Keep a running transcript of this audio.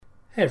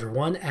Hey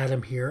everyone,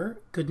 Adam here.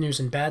 Good news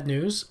and bad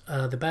news.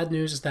 The bad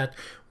news is that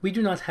we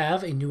do not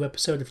have a new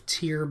episode of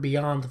Tier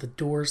Beyond the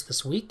Doors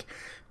this week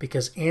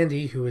because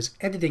Andy, who is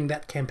editing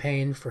that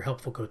campaign for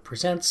Helpful Goat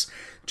Presents,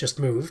 just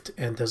moved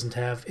and doesn't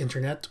have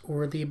internet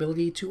or the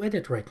ability to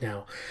edit right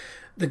now.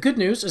 The good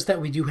news is that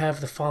we do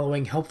have the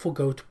following Helpful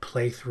Goat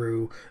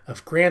playthrough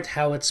of Grant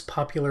Howitt's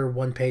popular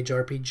one-page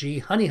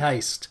RPG, Honey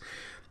Heist.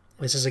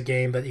 This is a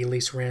game that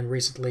Elise ran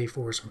recently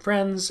for some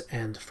friends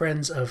and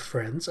friends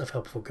of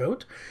Helpful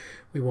Goat.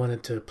 We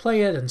wanted to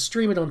play it and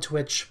stream it on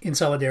Twitch in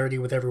solidarity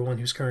with everyone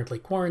who's currently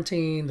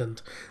quarantined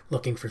and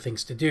looking for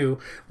things to do,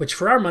 which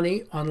for our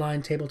money,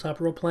 online tabletop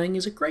role-playing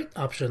is a great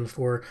option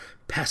for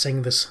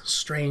passing this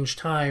strange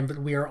time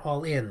that we are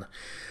all in.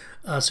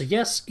 So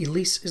yes,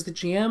 Elise is the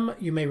GM.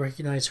 You may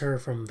recognize her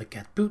from the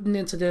Cat Booten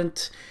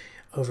incident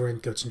over in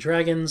Goats and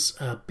Dragons,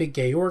 Big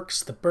Gay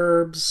Orcs, The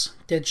Burbs,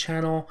 Dead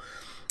Channel,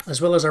 as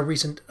well as our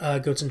recent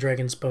Goats and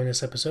Dragons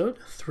bonus episode,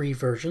 3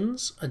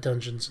 versions, a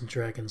Dungeons and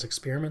Dragons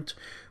experiment,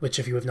 which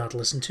if you have not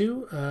listened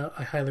to,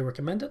 I highly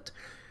recommend it.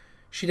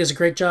 She does a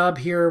great job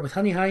here with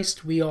Honey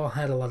Heist. We all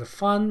had a lot of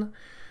fun.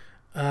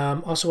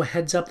 Also a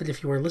heads up that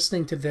if you are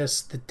listening to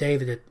this the day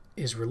that it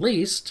is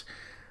released,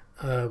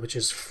 which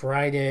is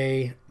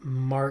Friday,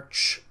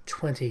 March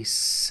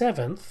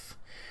 27th,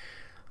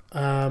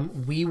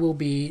 we will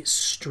be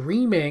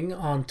streaming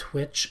on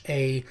Twitch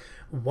a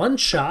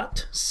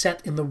one-shot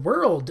set in the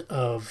world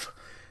of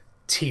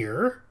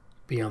Tier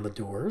Beyond the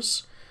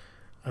Doors.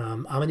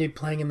 I'm going to be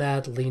playing in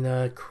that.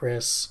 Lena,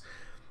 Chris,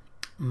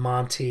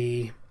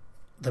 Monty,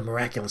 the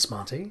miraculous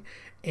Monty,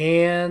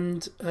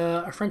 and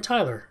our friend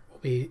Tyler will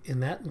be in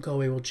that, and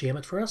Galway will GM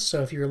it for us.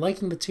 So if you're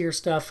liking the Tier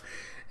stuff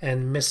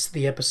and missed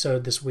the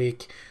episode this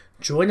week,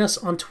 join us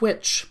on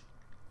Twitch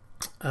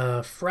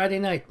Friday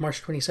night,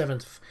 March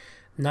 27th,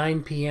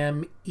 9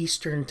 p.m.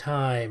 Eastern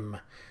Time.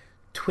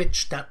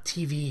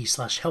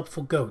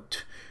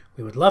 Twitch.tv/helpfulgoat.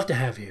 We would love to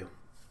have you.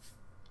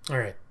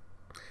 Alright,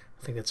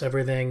 I think that's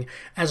everything.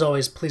 As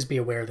always, please be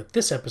aware that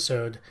this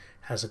episode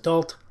has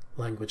adult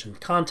language and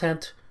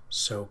content,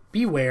 so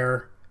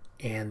beware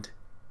and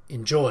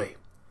enjoy.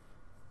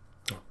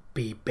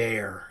 Be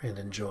bear and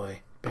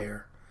enjoy.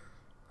 Bear.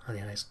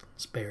 Honey Heist.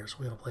 It's bears.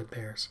 We don't play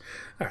bears.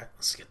 Alright,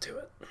 let's get to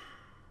it.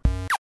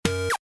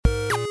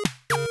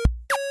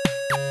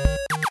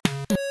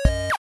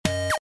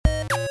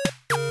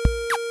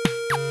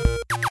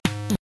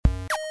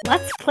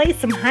 Let's play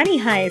some Honey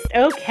Heist.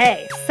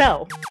 Okay,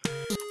 so,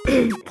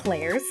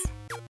 players,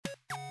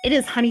 it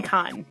is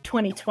HoneyCon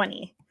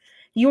 2020.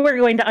 You are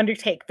going to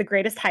undertake the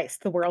greatest heist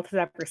the world has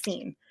ever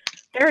seen.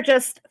 There are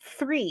just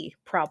 3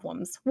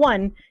 problems.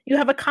 1, you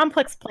have a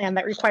complex plan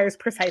that requires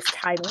precise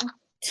timing.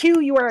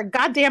 2, you are a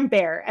goddamn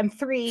bear. And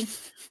 3,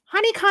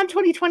 HoneyCon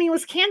 2020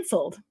 was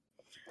canceled.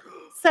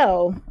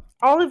 So,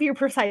 all of your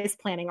precise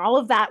planning, all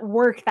of that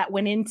work that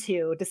went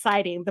into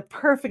deciding the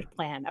perfect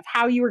plan of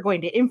how you were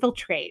going to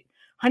infiltrate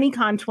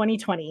HoneyCon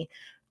 2020,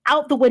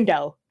 out the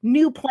window,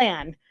 new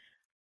plan.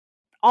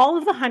 All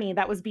of the honey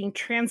that was being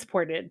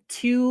transported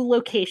to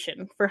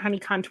location for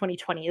HoneyCon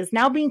 2020 is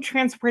now being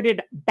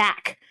transported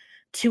back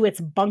to its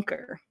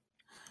bunker.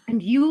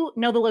 And you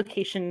know the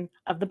location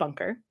of the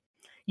bunker.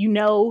 You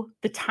know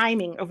the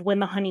timing of when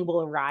the honey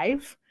will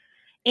arrive.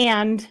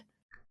 And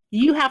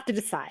you have to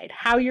decide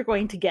how you're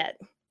going to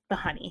get the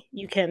honey.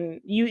 You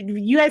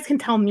guys can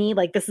tell me,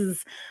 like, this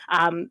is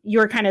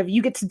you're kind of,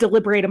 you get to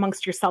deliberate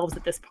amongst yourselves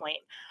at this point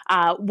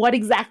what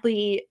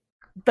exactly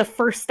the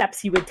first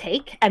steps you would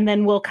take, and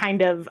then we'll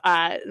kind of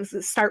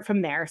start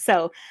from there.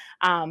 So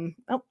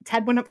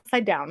Ted went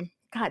upside down.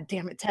 God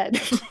damn it, Ted.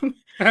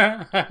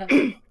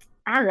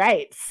 All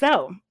right,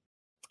 so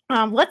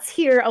let's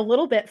hear a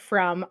little bit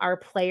from our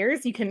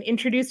players. You can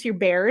introduce your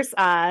bears.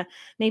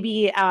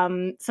 Maybe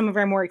some of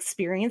our more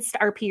experienced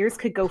RPers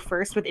could go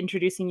first with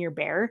introducing your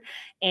bear,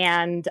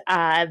 and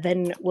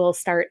then we'll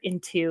start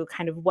into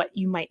kind of what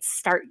you might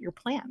start your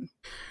plan.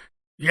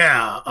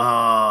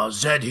 Yeah,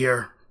 Zed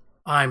here.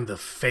 I'm the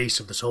face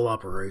of this whole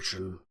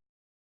operation.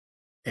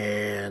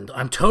 And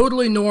I'm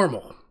totally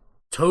normal.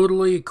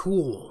 Totally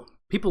cool.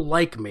 People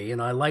like me,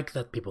 and I like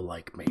that people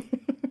like me.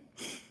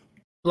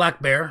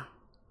 Black Bear.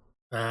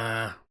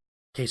 In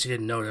case you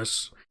didn't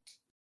notice.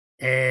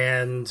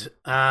 And,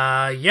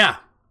 yeah.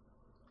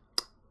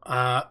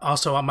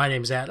 Also, my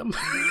name's Adam.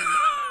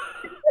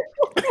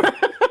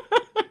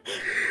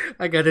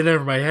 I got it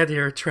over my head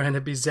here trying to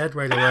be Zed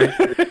right away.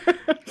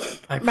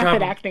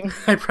 Method acting.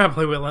 I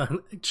probably will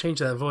change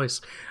that voice.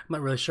 I'm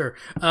not really sure.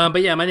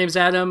 But yeah, my name's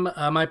Adam.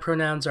 My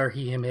pronouns are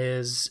he, him,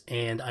 his,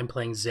 and I'm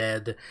playing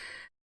Zed.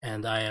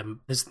 And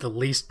this is the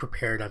least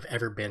prepared I've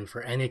ever been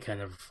for any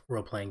kind of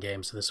role-playing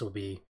game, so this will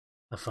be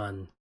a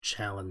fun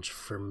challenge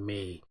for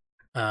me.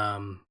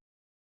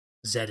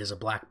 Zed is a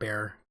black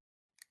bear.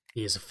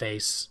 He is a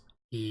face.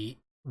 He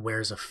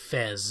wears a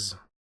fez.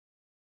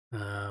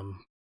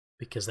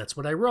 Because that's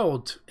what I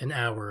rolled an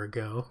hour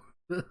ago.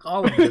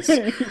 All of this.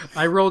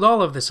 I rolled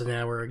all of this an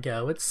hour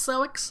ago. It's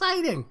so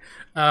exciting.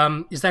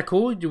 Is that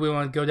cool? Do we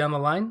want to go down the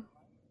line?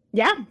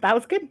 Yeah, that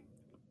was good.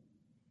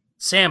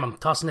 Sam, I'm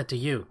tossing it to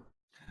you.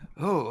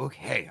 Oh,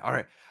 okay. All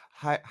right.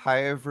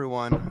 Hi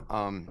everyone.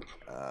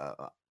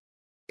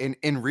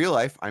 In real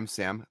life, I'm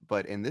Sam,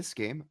 but in this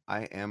game,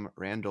 I am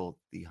Randall,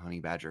 the honey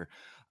badger.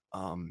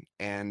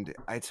 And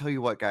I tell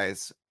you what,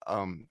 guys,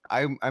 I'm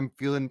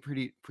feeling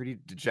pretty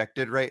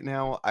dejected right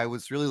now. I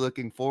was really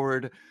looking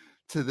forward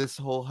to this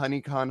whole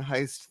HoneyCon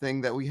heist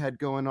thing that we had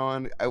going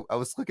on. I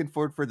was looking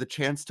forward for the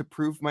chance to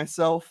prove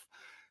myself,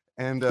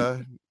 and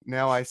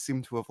now I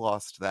seem to have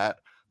lost that.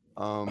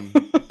 Um,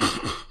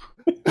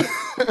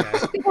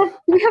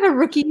 Do we have a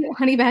rookie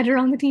honey badger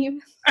on the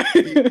team?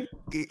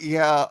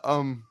 yeah.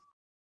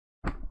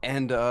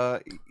 And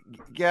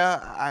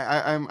yeah,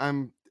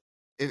 I'm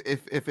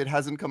if it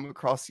hasn't come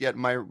across yet,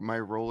 my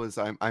role is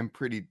I'm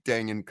pretty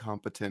dang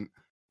incompetent.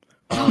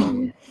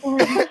 And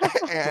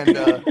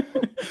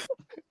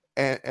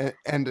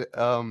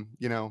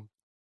you know,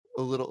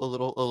 a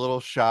little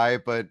shy,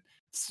 but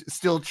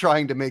still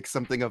trying to make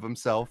something of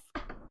himself.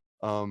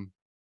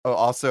 Oh,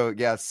 also,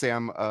 yeah,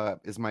 Sam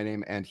is my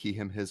name, and he,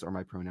 him, his are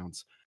my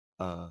pronouns.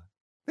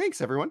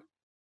 Thanks, everyone.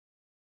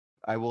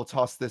 I will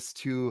toss this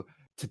to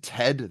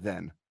Ted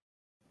then.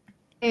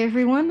 Hey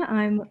everyone,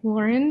 I'm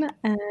Lauren,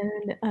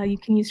 and you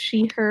can use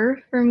she,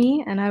 her for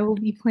me, and I will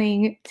be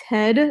playing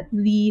Ted,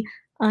 the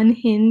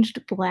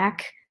unhinged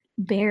black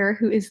bear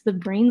who is the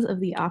brains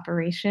of the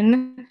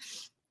operation.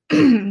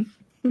 My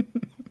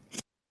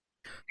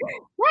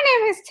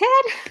name is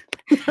Ted.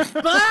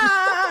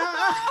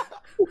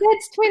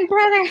 Ted's twin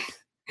brother,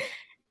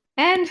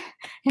 and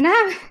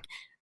I'm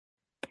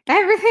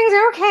everything's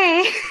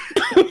okay.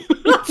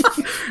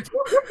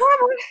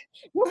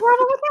 No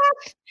problem with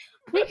that.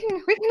 We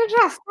can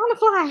adjust on the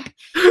fly.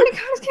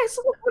 HoneyCon is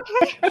canceled.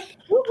 Okay.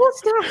 We'll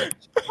stop.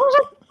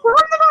 We're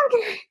on the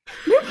bunker.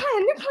 New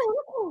plan.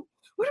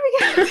 What do we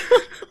got?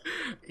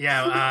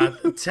 Yeah,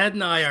 Ted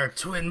and I are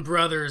twin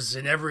brothers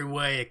in every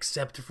way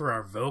except for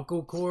our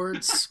vocal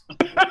cords.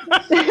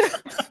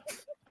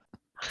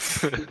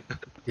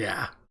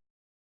 Yeah.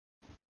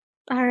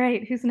 All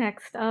right, who's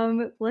next?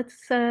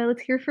 Let's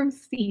hear from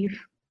Steve.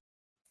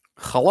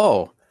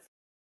 Hello,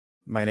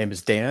 my name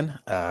is Dan.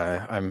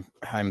 I'm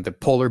the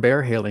polar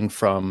bear hailing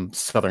from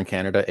southern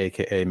Canada,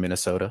 aka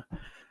Minnesota.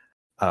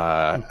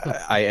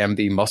 I am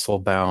the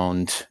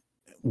muscle-bound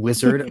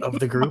wizard of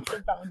the group.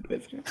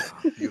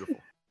 Beautiful.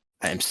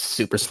 I'm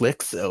super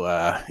slick,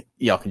 so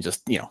y'all can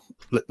just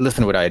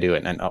listen to what I do,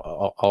 and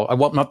I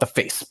won't, not the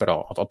face, but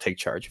I'll take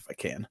charge if I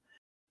can.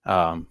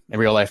 In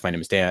real life, my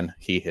name is Dan.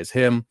 He, his,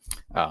 him.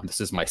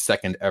 This is my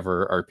second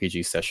ever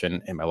RPG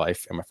session in my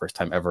life, and my first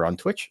time ever on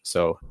Twitch.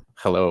 So,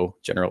 hello,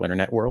 general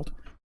internet world.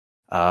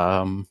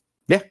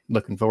 Yeah,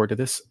 looking forward to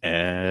this.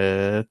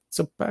 That's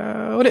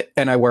about it.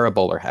 And I wear a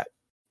bowler hat,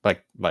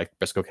 like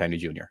Briscoe County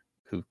Jr.,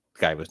 who the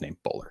guy was named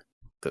Bowler,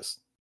 because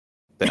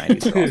the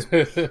 90s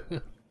are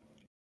awesome.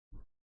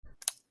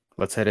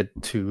 Let's head it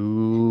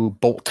to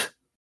Bolt.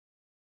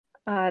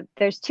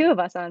 There's two of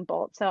us on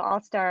Bolt, so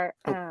I'll start.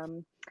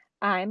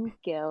 I'm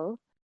Gil,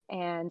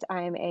 and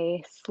I'm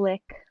a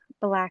slick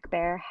black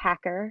bear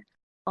hacker,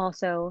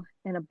 also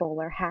in a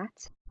bowler hat.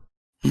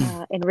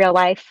 In real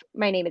life,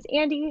 my name is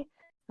Andy,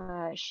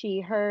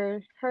 she,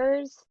 her,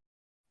 hers,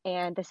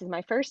 and this is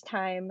my first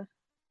time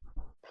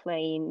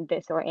playing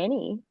this or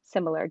any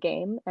similar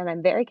game, and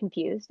I'm very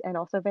confused and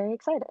also very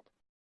excited.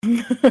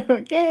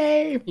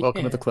 Yay!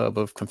 Welcome to the club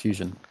of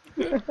confusion.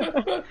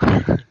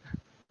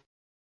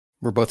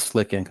 We're both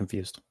slick and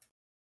confused.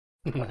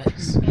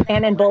 Nice.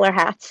 And in bowler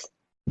hats.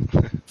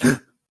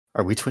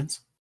 Are we twins?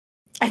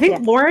 I think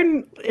Yes.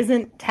 Lauren,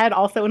 isn't Ted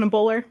also in a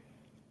bowler?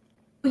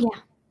 Yeah.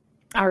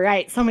 All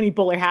right, so many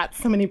bowler hats,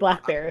 so many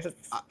black bears.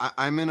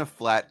 I'm in a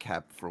flat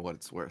cap for what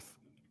it's worth.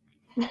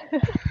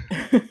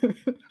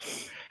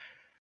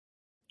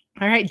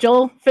 All right,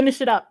 Joel,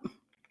 finish it up.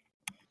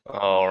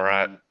 All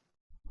right.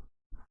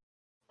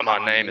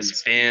 My name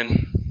is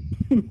Finn.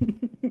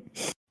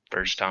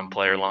 First time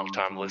player, long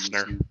time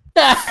listener.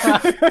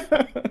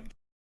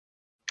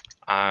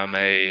 I'm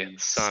a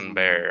sun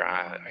bear.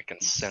 I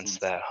can sense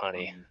that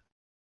honey.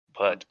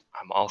 But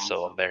I'm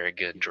also a very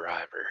good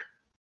driver.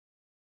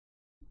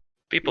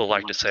 People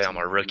like to say I'm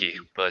a rookie,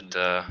 but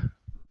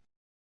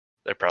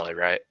they're probably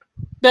right.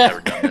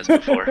 Never done this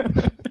before.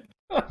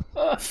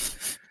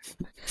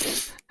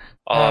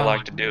 All I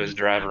like to do is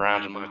drive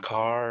around in my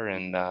car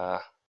and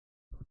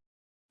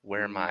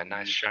wear my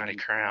nice shiny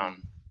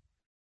crown.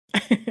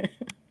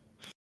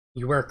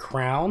 You wear a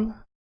crown?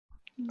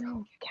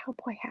 No,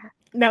 cowboy hat.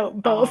 No,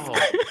 both. Oh,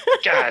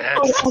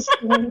 God, that's...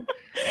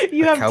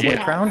 You have Cowboy two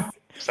crown? hats.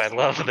 'cause I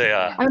love the...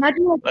 I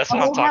imagine like that's a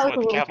what I'm bowler hat talking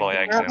with with the a cowboy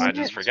little accent. I on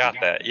just it. forgot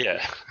that,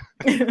 yeah.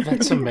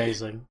 That's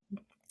amazing.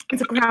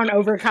 It's a crown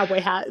over a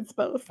cowboy hat. It's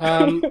both.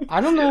 I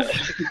don't know.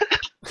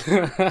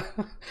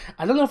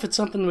 I don't know if it's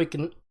something we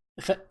can.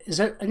 Is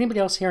there anybody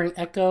else hearing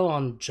echo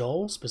on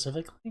Joel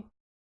specifically?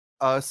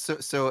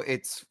 So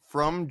it's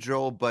from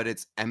Joel, but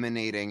it's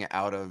emanating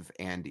out of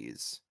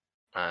Andy's.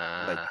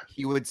 Like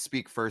he would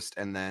speak first,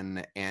 and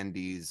then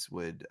Andy's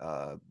would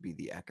be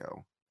the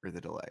echo or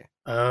the delay.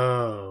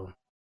 Oh.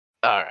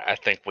 All right, I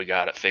think we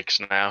got it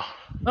fixed now.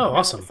 Oh,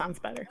 awesome. Sounds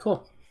better.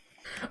 Cool.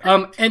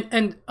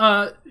 And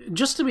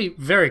just to be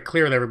very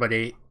clear with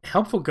everybody,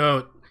 Helpful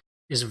Goat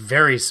is a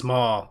very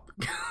small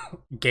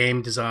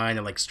game design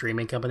and like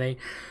streaming company.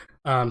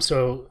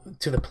 So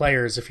to the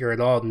players, if you're at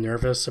all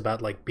nervous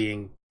about like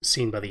being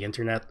seen by the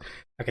internet,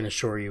 I can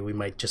assure you we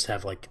might just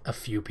have like a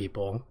few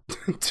people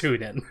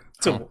tune in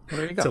to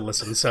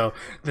listen. So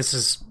this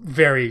is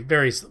very,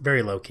 very,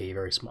 very low key,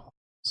 very small.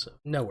 So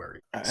no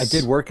worries. I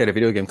did work at a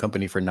video game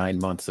company for 9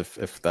 months,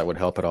 if that would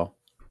help at all.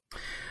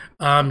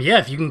 Yeah,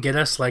 if you can get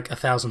us like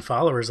 1,000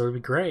 followers, that would be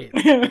great.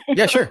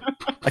 Yeah, sure.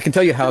 I can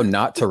tell you how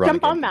not to run.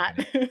 Jump on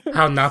that.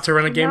 How not to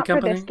run a game Not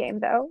company? for this game,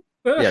 though.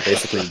 Yeah,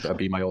 basically, I'll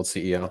be my old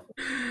CEO.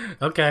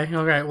 Okay,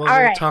 all right. Well, All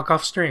we'll right. talk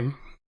off stream.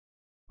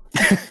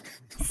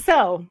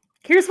 So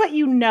here's what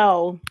you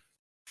know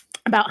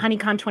about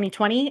HoneyCon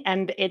 2020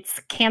 and its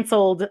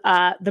canceled,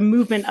 the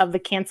movement of the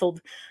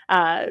canceled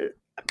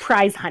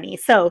prize honey.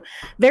 So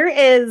there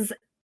is,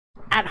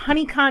 at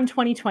HoneyCon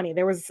 2020,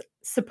 there was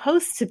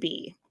supposed to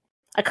be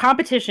a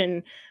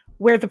competition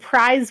where the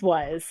prize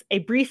was a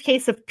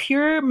briefcase of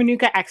pure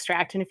Manuka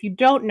extract. And if you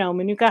don't know,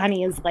 Manuka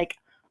honey is like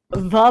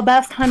the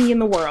best honey in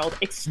the world,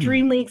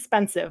 extremely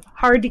expensive,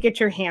 hard to get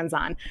your hands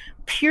on.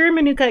 Pure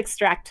Manuka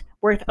extract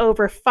worth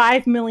over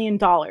 $5 million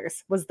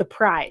was the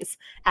prize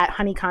at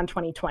HoneyCon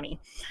 2020.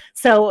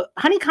 So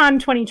HoneyCon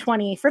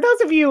 2020, for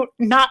those of you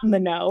not in the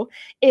know,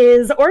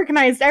 is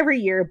organized every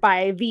year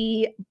by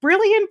the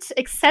brilliant,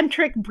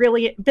 eccentric,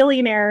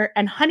 billionaire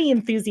and honey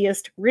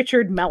enthusiast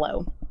Richard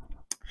Mello.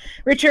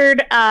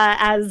 Richard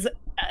is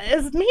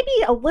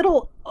maybe a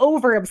little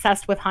over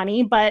obsessed with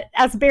honey, but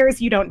as bears,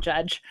 you don't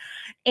judge.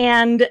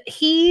 And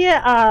he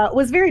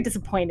was very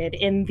disappointed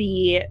in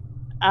the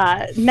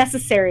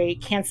necessary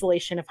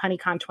cancellation of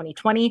HoneyCon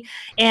 2020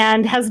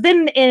 and has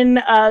been in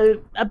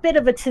a bit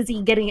of a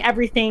tizzy getting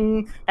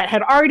everything that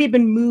had already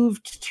been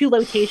moved to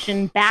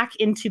location back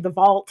into the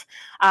vault.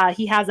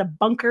 He has a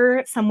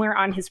bunker somewhere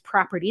on his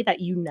property that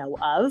you know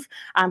of,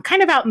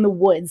 kind of out in the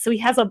woods. So he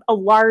has a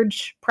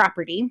large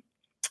property,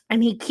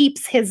 and he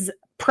keeps his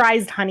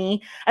prized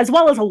honey, as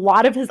well as a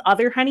lot of his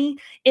other honey,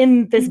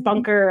 in this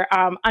bunker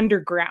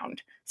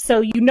underground.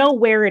 So you know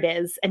where it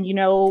is, and you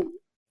know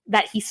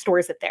that he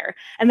stores it there,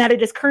 and that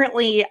it is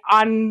currently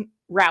en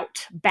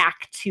route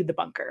back to the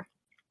bunker.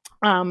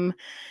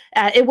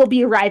 It will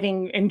be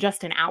arriving in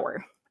just an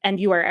hour, and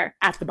you are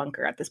at the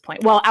bunker at this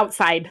point. Well,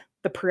 outside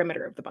the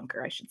perimeter of the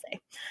bunker, I should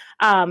say.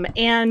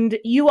 And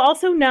you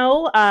also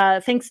know,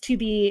 thanks to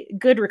the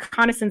good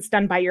reconnaissance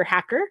done by your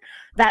hacker,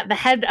 that the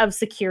head of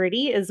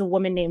security is a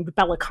woman named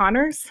Bella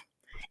Connors,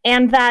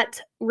 and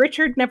that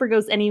Richard never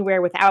goes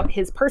anywhere without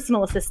his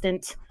personal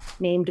assistant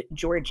named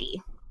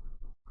Georgie.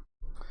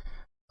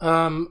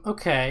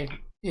 Okay.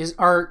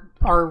 Are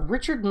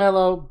Richard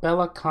Mello,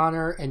 Bella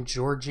Connor, and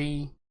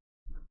Georgie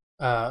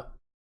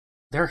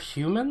they're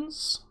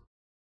humans?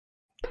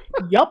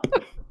 Yup.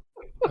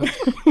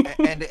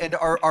 And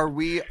are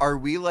we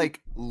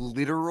like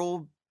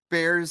literal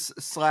bears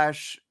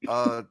slash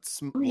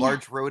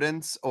large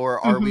rodents, or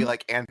are we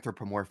like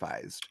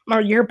anthropomorphized?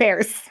 Or your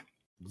bears.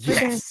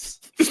 Yes.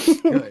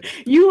 Good.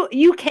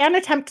 You can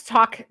attempt to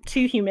talk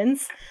to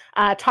humans.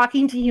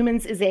 Talking to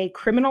humans is a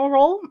criminal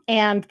role,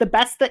 and the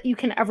best that you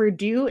can ever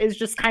do is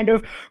just kind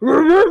of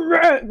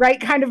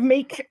kind of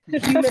make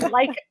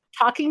human-like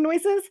talking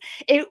noises.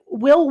 It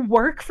will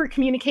work for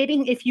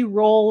communicating if you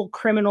roll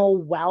criminal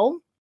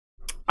well.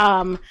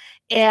 Do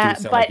you sound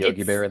But like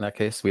Yogi Bear in that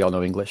case? We all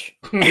know English.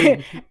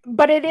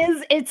 but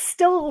it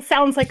still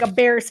sounds like a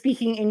bear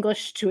speaking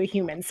English to a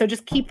human. So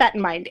just keep that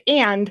in mind.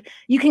 And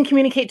you can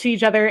communicate to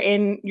each other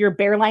in your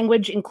bear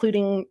language,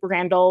 including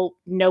Randall,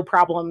 no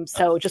problem.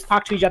 So just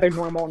talk to each other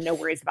normal, no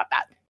worries about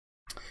that.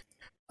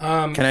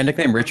 Can I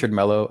nickname Richard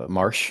Mello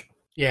Marsh?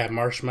 Yeah,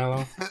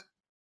 Marshmallow.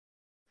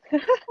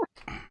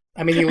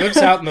 I mean, he lives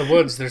out in the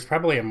woods. There's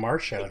probably a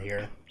marsh out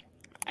here.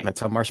 That's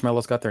how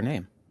marshmallows got their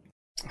name.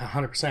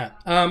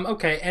 100%.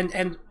 Okay,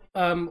 and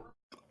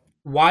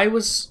why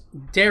was,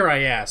 dare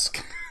I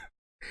ask,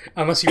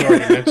 unless you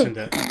already mentioned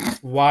it,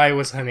 why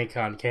was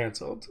HoneyCon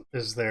canceled?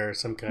 Is there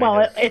some kind Well,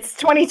 of... it's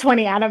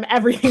 2020, Adam.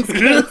 Everything's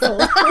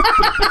canceled.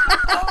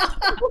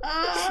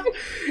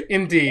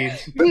 Indeed.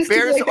 But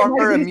bears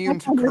are immune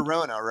to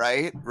corona,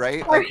 right?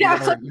 Like,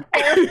 Yeah,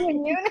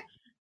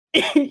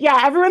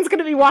 everyone's going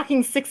to be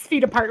walking 6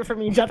 feet apart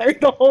from each other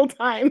the whole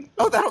time.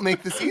 oh, that'll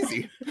make this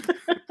easy.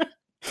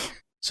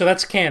 So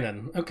that's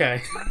canon.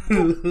 Okay.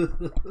 Okay,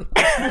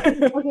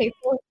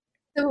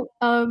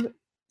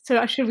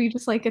 so should we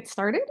just like get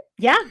started?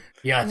 Yeah.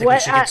 Yeah, I think we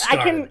should get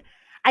started.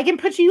 I can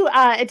put you,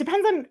 it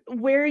depends on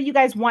where you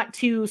guys want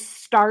to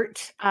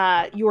start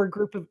your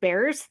group of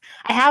bears.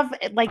 I have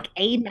like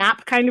a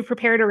map kind of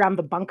prepared around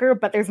the bunker,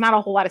 but there's not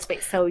a whole lot of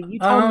space. So you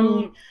tell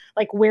me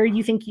like where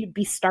you think you'd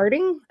be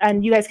starting,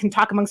 and you guys can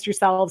talk amongst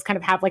yourselves, kind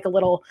of have like a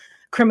little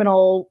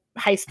criminal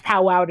heist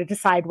powwow to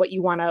decide what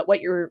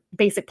your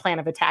basic plan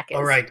of attack is.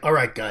 All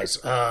right, guys.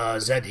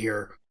 Zed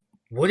here.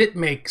 Would it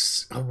make...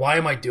 Why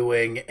am I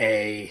doing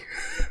a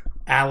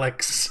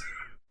Alex...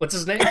 What's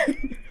his name?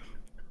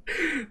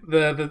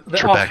 the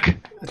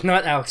Trebek.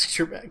 not Alex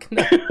Trebek.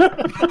 No.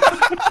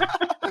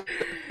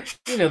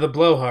 You know, the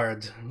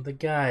blowhard, the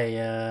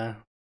guy.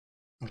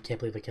 I can't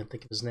believe I can't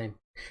think of his name.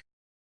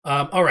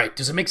 All right,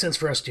 does it make sense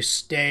for us to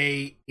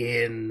stay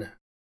in,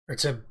 or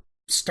to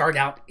start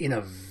out in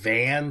a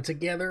van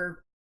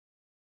together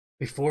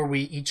before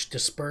we each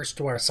disperse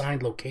to our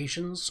assigned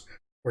locations,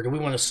 or do we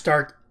want to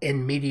start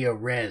in media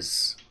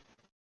res?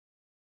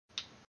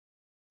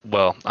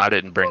 Well, I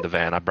didn't bring the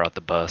van. I brought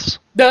the bus.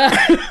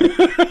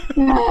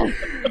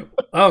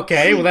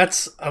 Okay, well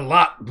that's a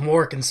lot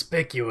more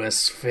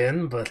conspicuous,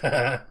 Finn, but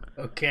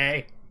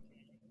okay.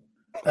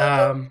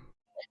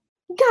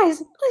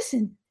 Guys,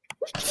 listen.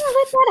 We can't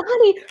let that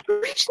honey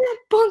reach that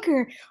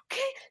bunker,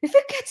 okay? If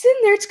it gets in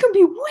there, it's gonna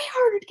be way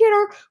harder to get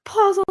our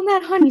paws on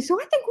that honey. So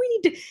I think we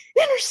need to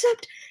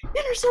intercept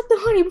the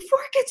honey before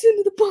it gets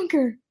into the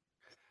bunker.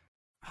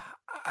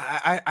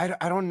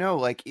 I don't know.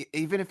 Like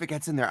even if it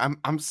gets in there,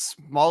 I'm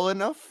small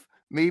enough.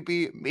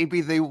 Maybe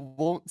they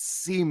won't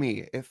see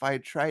me if I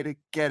try to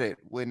get it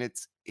when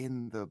it's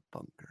in the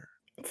bunker.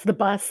 It's the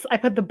bus. I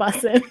put the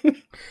bus in.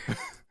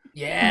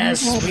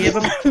 Yes, we have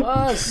a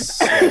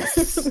bus.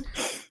 Yes.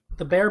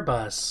 The bear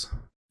bus.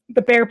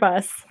 The bear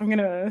bus. I'm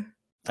gonna.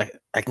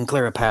 I can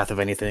clear a path of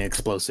anything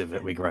explosive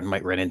that we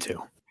might run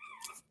into.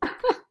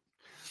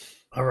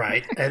 All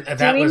right, and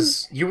that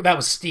was you. That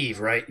was Steve,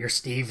 right? You're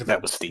Steve.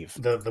 That was Steve.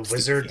 The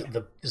wizard, Steve,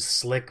 the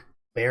slick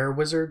bear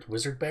wizard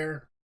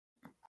bear.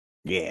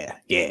 Yeah.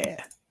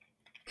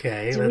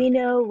 Okay. Do we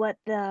know what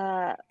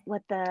the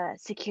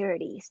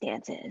security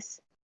stance is?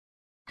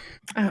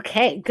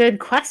 Okay, good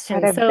question.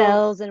 Are there So,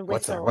 bells and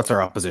whistles? What's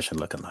our opposition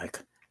looking like?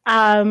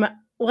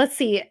 let's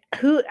see.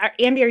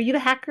 Andy, are you the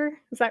hacker?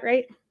 Is that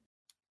right?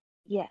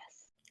 Yes.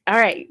 All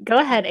right, go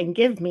ahead and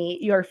give me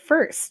your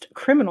first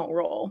criminal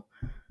roll.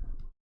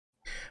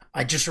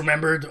 I just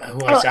remembered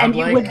who I sound and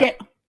you like. would get.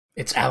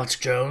 It's Alex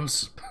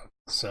Jones.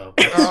 So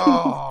Don't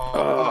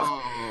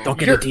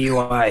get a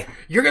DUI.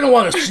 you're gonna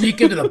want to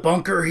sneak into the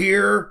bunker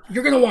here.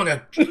 You're gonna want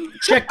to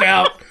check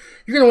out.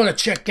 You're gonna want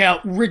to check out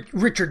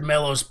Richard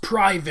Mello's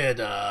private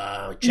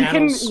channels. You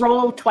can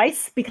roll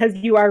twice because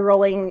you are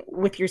rolling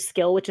with your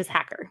skill, which is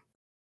hacker.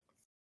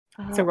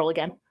 So roll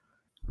again.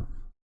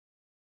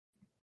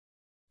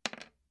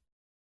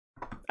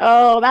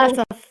 Oh, that's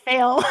a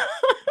fail.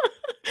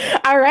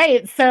 All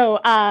right, so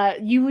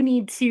you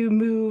need to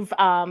move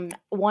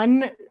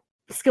one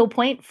skill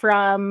point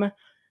from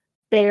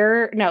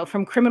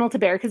criminal to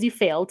bear because you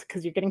failed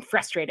because you're getting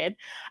frustrated.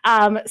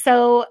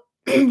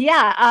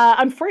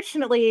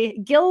 Unfortunately,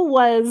 Gil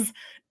was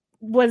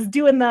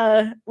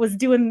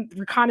doing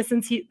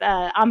reconnaissance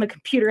on the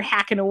computer,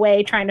 hacking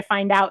away, trying to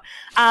find out.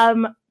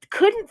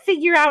 Couldn't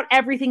figure out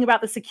everything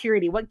about the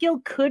security. What Gil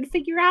could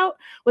figure out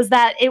was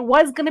that it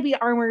was going to be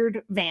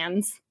armored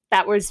vans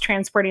that was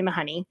transporting the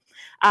honey,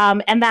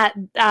 and that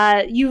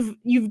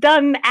you've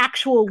done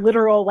actual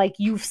literal, like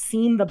you've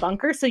seen the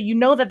bunker, so you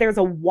know that there's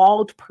a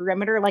walled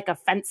perimeter, like a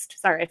fenced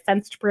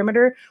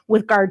perimeter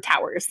with guard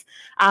towers.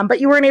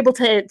 But you weren't able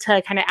to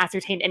kind of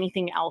ascertain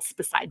anything else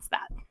besides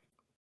that.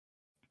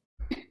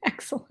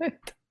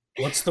 Excellent.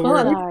 What's the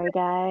word? Sorry,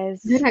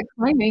 guys. Good at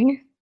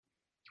climbing.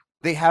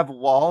 They have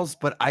walls,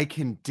 but I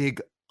can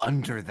dig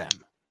under them.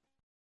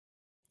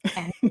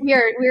 We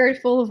are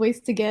full of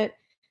ways to get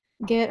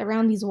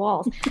around these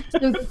walls. So,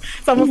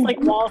 It's almost like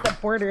walls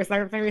at borders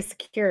aren't very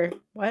secure.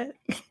 What?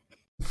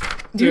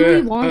 do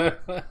we want?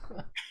 God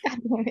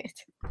damn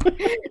it. Do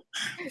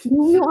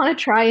we want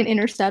to try and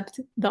intercept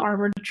the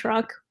armored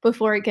truck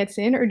before it gets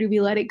in, or do we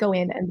let it go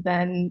in and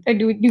then, or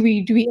do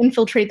we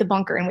infiltrate the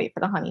bunker and wait for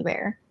the honey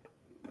bear?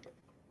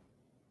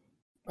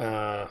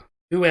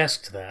 Who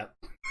asked that?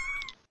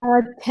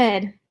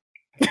 Ted.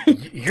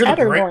 You're Ted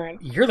the or Lauren?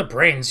 You're the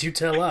brains. You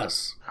tell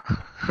us.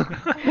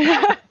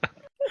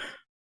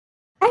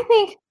 I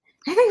think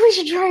we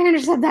should try and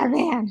intercept that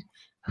van.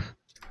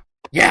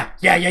 Yeah.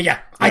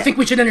 I think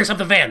we should intercept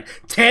the van.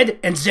 Ted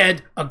and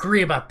Zed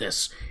agree about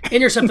this.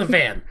 Intercept the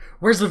van.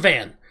 Where's the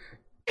van?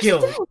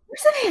 Gil. Where's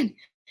the van?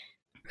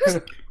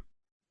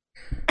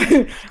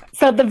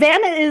 So the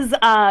van is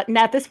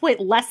now at this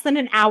point less than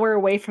an hour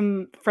away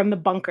from the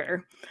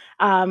bunker.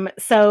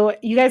 So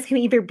you guys can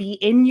either be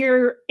in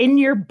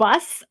your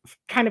bus,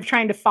 kind of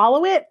trying to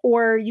follow it,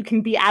 or you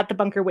can be at the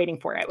bunker waiting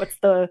for it. What's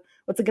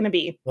it going to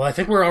be? Well, I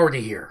think we're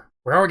already here.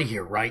 We're already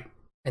here, right?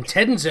 And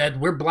Ted and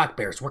Zed, we're black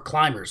bears. We're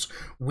climbers.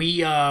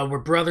 We're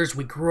brothers.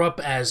 We grew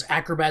up as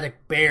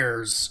acrobatic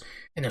bears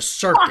in a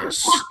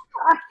circus.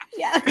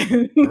 Yeah.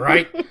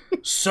 Right?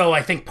 So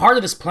I think part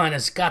of this plan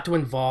has got to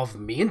involve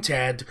me and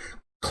Ted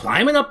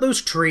climbing up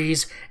those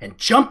trees and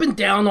jumping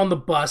down on the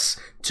bus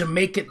to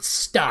make it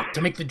stop,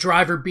 to make the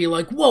driver be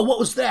like, whoa, what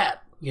was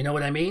that? You know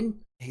what I mean?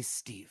 Hey,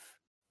 Steve.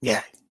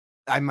 Yeah.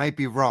 I might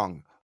be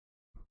wrong,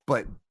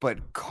 but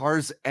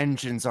cars'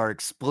 engines are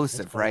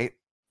explosive, right?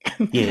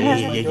 Yeah.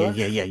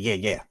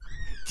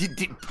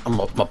 I'm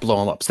gonna blow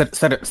them up.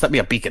 Set me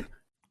a beacon.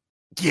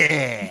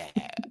 Yeah.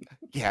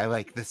 Yeah, I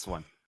like this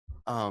one.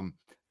 And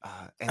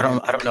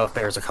I don't know if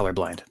bears are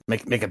colorblind.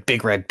 Make a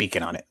big red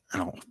beacon on it. I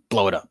don't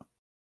blow it up.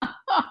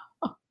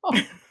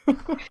 Red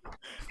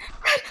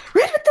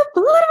with the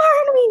blood of our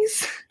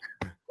enemies.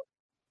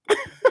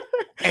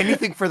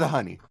 Anything for the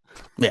honey.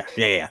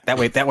 Yeah. That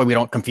way we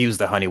don't confuse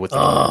the honey with the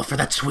Oh, for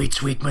that sweet,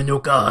 sweet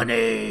Manuka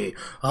honey.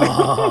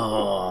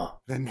 Oh.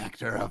 The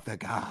nectar of the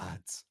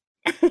gods.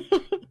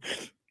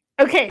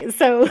 Okay,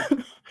 so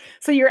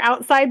you're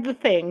outside the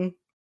thing.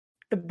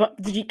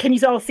 Can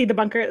you all see the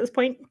bunker at this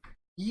point?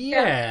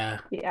 Yeah.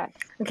 Yeah.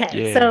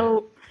 Okay, Yeah.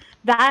 so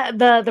that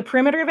the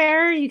perimeter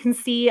there you can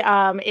see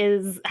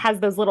has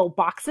those little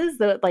boxes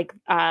that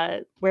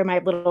where my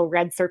little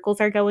red circles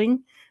are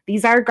going.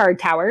 These are guard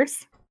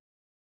towers.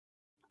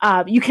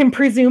 You can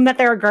presume that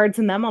there are guards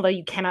in them, although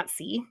you cannot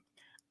see.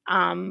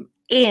 And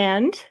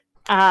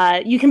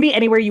you can be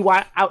anywhere you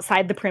want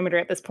outside the perimeter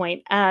at this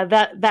point.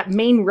 That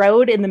main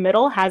road in the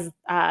middle has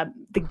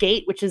the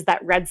gate, which is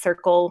that red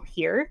circle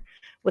here,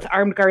 with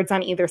armed guards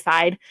on either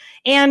side.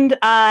 And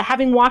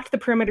having walked the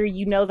perimeter,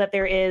 you know that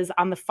there is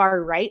on the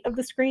far right of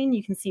the screen,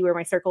 you can see where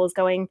my circle is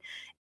going,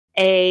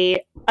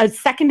 a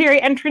secondary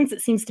entrance.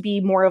 It seems to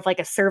be more of like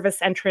a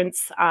service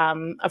entrance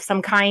of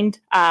some kind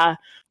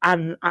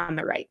on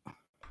the right.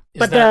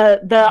 Is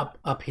that the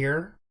up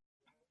here?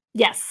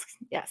 yes.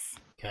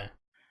 Okay.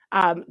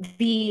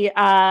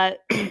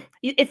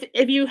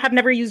 If you have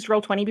never used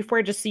Roll20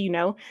 before, just so you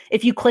know,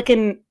 if you click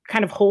and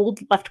kind of hold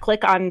left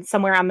click on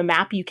somewhere on the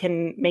map, you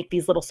can make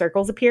these little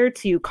circles appear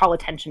to call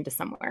attention to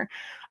somewhere.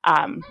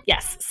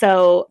 Yes.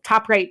 So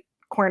top right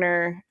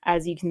corner,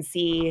 as you can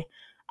see,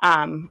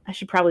 I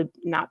should probably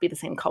not be the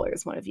same color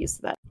as one of you so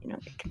that you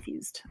don't get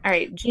confused. All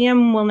right.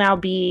 GM will now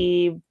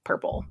be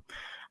purple.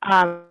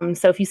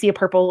 So if you see a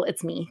purple,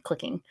 it's me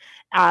clicking.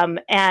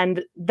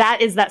 And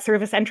that is that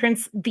service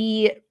entrance.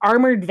 The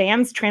armored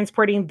vans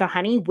transporting the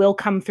honey will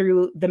come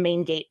through the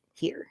main gate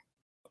here.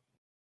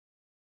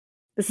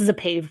 This is a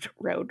paved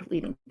road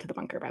leading to the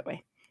bunker, by the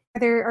way. Are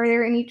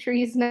there any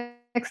trees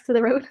next to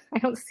the road? I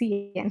don't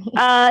see any.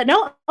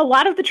 No, a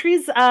lot of the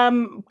trees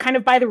kind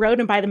of by the road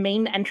and by the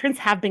main entrance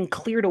have been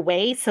cleared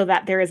away so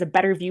that there is a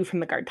better view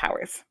from the guard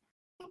towers.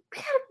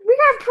 We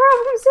got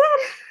problems,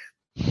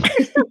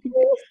 Ed.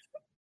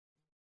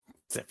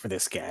 except for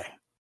this guy.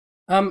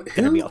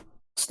 Who? Be all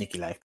sneaky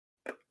like.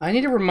 I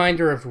need a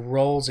reminder of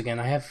roles again.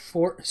 I have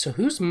 4. So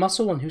who's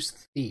muscle and who's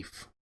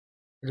thief?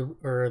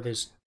 Or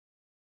there's.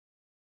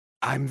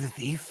 I'm the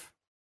thief.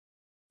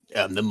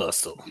 I'm the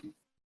muscle.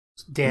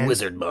 Dan.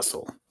 Wizard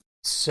muscle.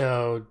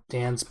 So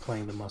Dan's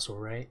playing the muscle,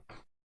 right?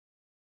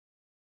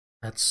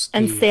 That's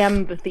Steve. And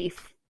Sam the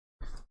thief.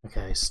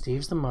 Okay,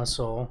 Steve's the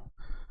muscle,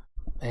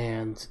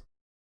 and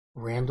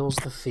Randall's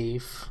the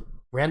thief.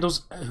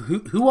 Randall's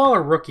who all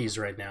are rookies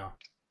right now?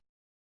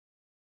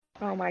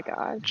 Oh my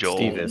god. Joel.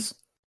 Steve is.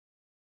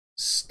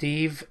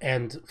 Steve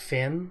and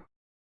Finn.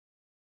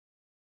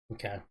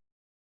 Okay.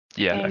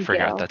 Yeah, I And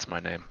forgot Gil. that's my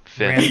name.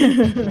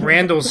 Finn.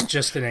 Randall's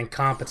just an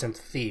incompetent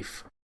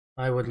thief.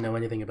 I wouldn't know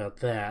anything about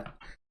that.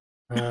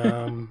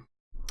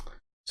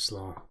 Just a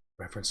little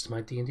reference to my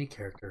D&D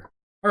character.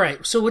 All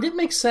right, so would it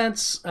make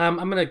sense? I'm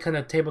going to kind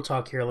of table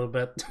talk here a little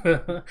bit.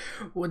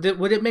 Would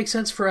it make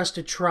sense for us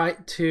to try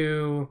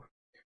to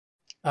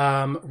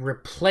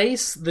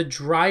replace the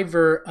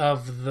driver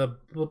of the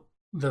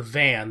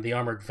van, the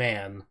armored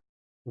van,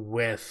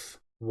 with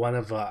one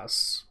of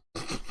us?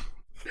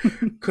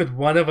 Could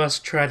one of us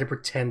try to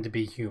pretend to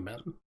be human?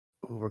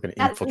 Ooh, we're going to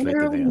That infiltrate the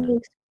literally van.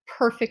 makes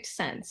perfect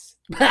sense.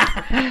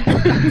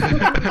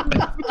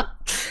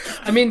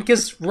 I mean,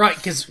 because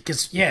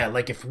yeah,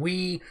 like if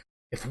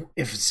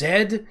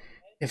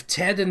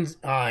Ted and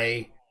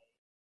I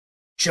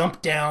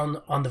jump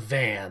down on the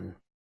van,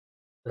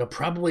 it'll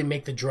probably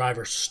make the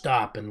driver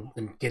stop and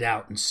get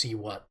out and see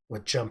what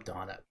jumped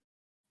on it.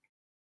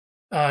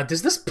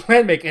 Does this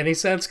plan make any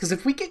sense? Because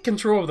if we get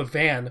control of the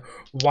van,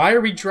 why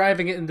are we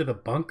driving it into the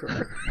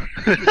bunker?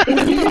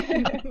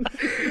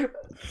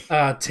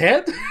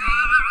 Ted?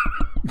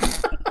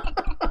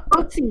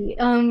 Let's see.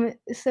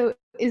 So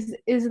is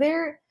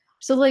there?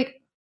 So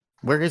like,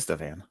 Where is the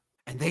van?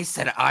 And they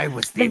said I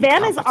was The the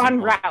van is incompetent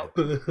en one.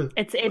 route.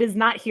 It is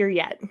not here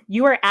yet.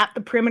 You are at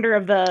the perimeter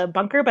of the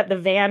bunker, but the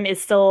van is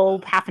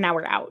still half an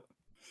hour out.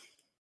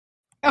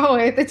 oh,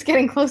 it's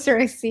getting closer.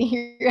 I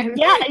see.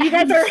 Yeah, you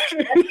guys are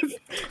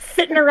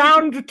sitting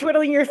around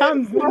twiddling your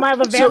thumbs while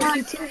the van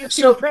continues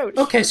to approach.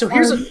 Okay, so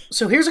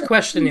here's a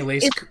question,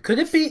 Elise. Could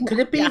it be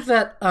Yeah.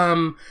 that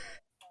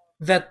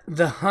that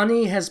the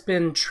honey has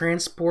been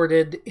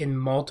transported in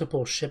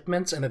multiple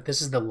shipments and that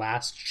this is the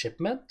last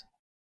shipment?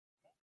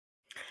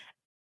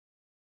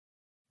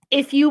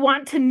 If you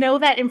want to know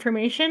that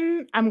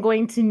information, I'm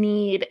going to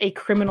need a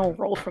criminal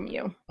roll from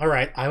you. All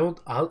right,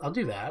 I'll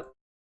do that.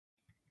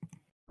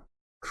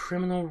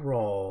 Criminal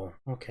roll.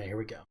 Okay, here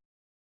we go.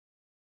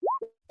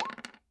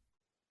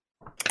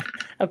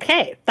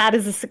 Okay, that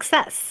is a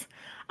success.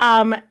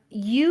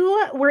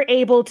 You were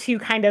able to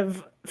kind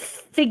of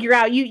figure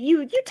out,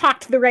 you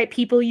talked to the right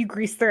people, you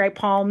greased the right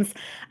palms,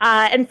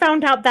 and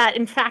found out that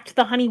in fact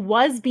the honey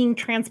was being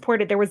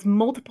transported. There was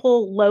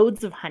multiple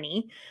loads of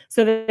honey,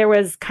 so that there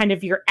was kind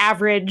of your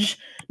average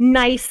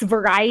nice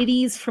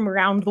varieties from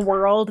around the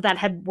world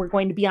that were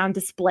going to be on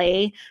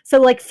display.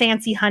 So like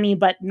fancy honey,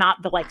 but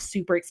not the like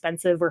super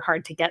expensive or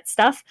hard to get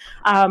stuff.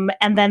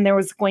 And then there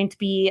was going to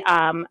be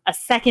a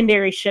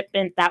secondary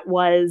shipment that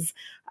was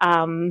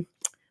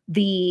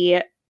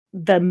the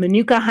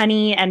Manuka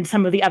honey and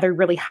some of the other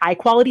really high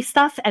quality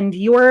stuff. And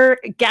your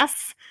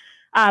guess,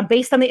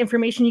 based on the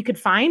information you could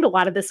find, a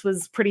lot of this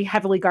was pretty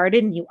heavily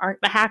guarded, and you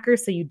aren't the hacker,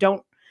 so you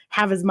don't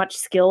have as much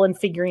skill in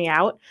figuring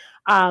out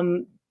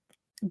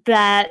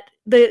that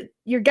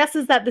your guess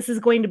is that this is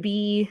going to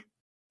be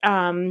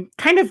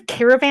kind of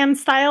caravan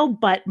style,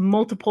 but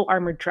multiple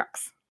armored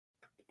trucks.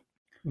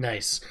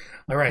 Nice.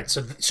 All right.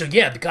 So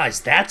yeah,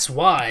 guys, that's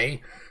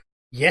why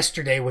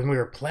yesterday when we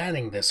were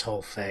planning this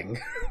whole thing,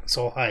 this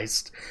whole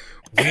heist,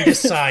 we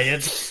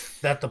decided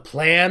that the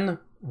plan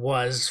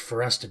was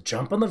for us to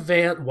jump on the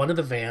van, one of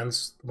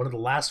the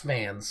last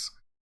vans,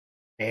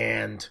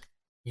 and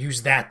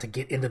use that to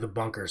get into the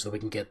bunker so we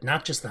can get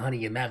not just the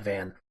honey in that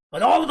van,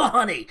 but all of the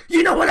honey.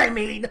 You know what I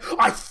mean?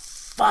 I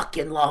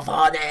fucking love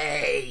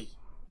honey.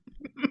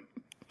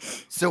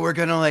 So we're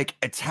gonna like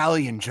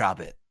Italian job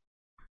it.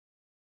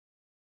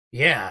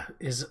 Yeah,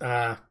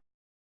 I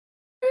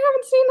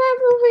haven't seen that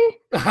movie.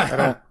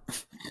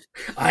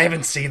 I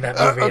haven't seen that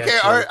movie. Okay,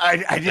 actually. all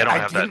right. I They don't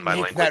have that didn't in my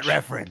make that language.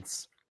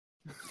 reference.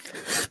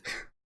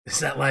 Is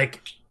that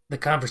like The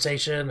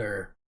Conversation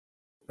or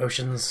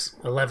Oceans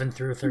 11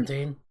 through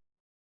 13?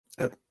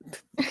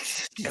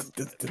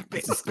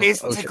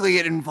 Basically,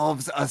 it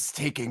involves us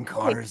taking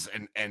cars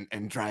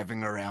and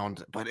driving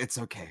around, but it's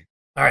okay.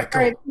 All right,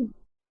 cool. All right.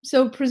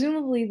 So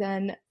presumably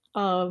then,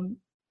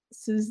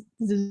 so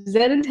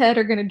Zed and Ted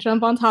are going to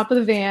jump on top of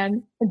the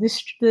van, and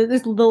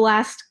the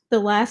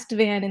last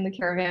van in the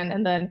caravan,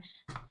 and then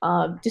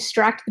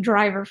distract the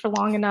driver for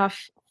long enough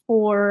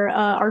for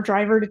our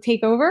driver to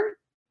take over.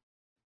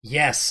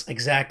 Yes,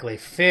 exactly.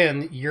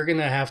 Finn, you're going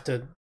to have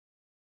to...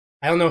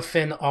 I don't know if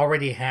Finn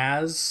already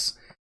has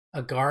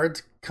a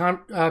guard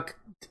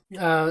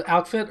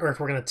outfit, or if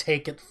we're going to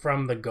take it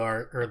from the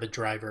guard or the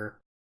driver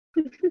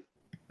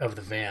of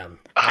the van.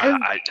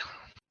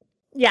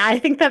 Yeah, I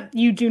think that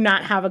you do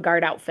not have a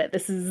guard outfit.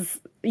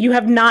 You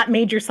have not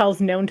made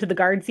yourselves known to the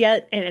guards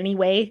yet in any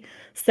way,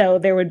 so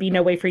there would be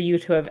no way for you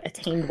to have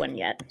attained one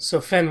yet. So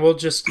Finn, we'll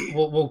just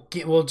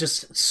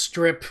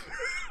strip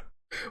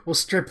we'll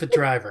strip the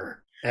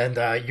driver, and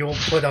you'll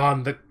put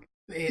on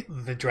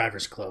the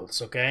driver's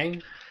clothes,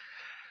 okay?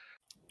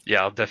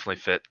 Yeah, I'll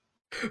definitely fit.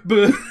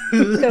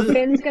 So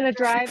Finn's gonna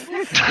drive.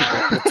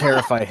 We'll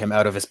terrify him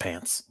out of his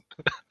pants.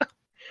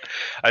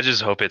 I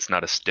just hope it's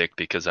not a stick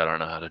because I don't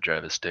know how to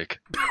drive a stick.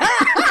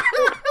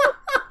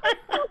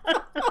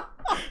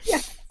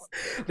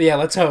 Yeah,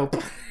 let's hope.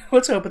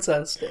 Let's hope it's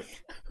not a stick.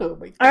 Oh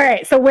my God. All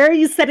right, so where are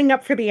you setting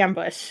up for the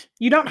ambush?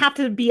 You don't have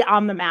to be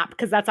on the map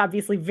because that's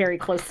obviously very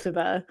close to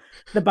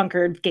the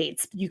bunker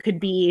gates. You could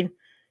be,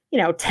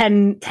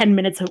 10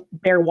 minutes of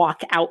bear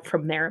walk out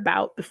from there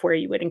about before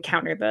you would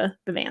encounter the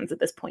vans at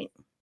this point.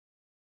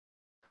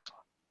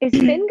 Is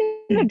Finn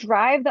gonna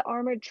drive the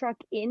armored truck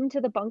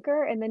into the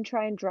bunker and then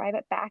try and drive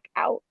it back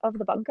out of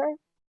the bunker?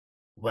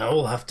 Well,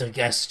 we'll have to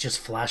just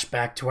flash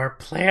back to our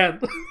plan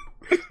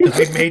that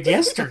we made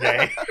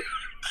yesterday.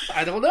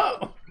 I don't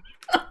know.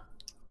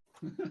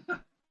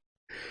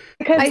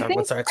 Because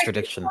What's our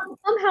extradition?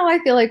 somehow I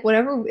feel like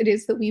whatever it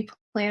is that we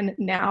plan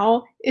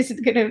now is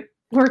going to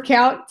work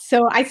out.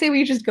 So I say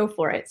we just go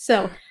for it.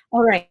 So,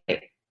 all right.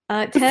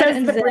 Ted Says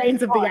and the Zed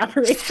brains of the are-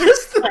 operation.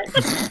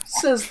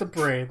 Says the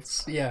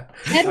brains. Yeah.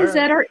 Ted All and right.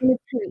 Zed are in a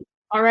tree.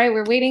 All right,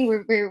 we're waiting.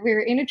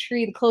 We're in a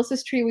tree, the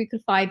closest tree we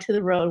could find to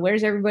the road.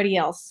 Where's everybody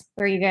else?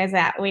 Where are you guys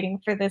at?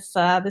 Waiting for this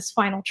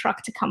final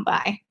truck to come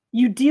by.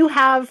 You do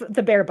have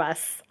the bear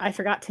bus. I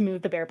forgot to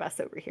move the bear bus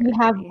over here. We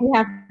have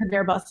the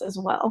bear bus as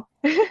well.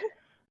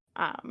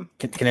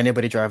 Can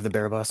anybody drive the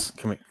bear bus?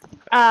 Can we?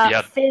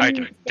 Yeah, Finn- I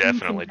can Finn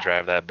definitely can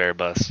drive that bear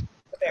bus.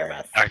 the bear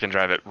bus. I can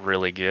drive it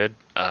really good.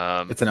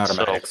 It's an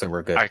automatic, so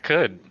we're good. I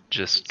could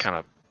just kind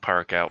of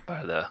park out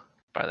by the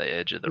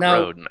edge of the Now-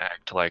 road and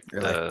act like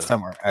Or, like,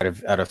 somewhere out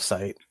of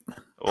sight.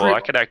 Well,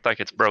 I could act like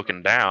it's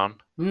broken down.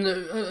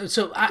 No,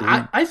 so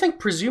I think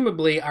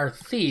presumably our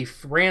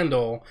thief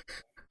Randall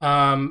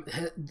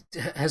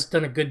has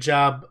done a good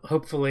job,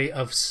 hopefully,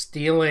 of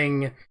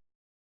stealing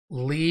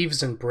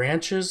leaves and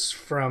branches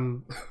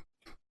from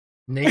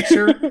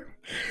nature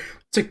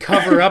to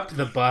cover up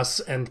the bus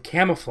and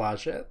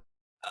camouflage it.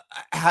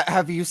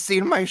 Have you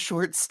seen my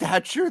short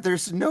stature?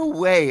 There's no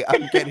way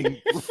I'm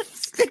getting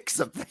sticks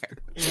up there.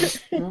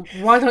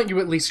 Why don't you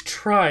at least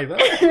try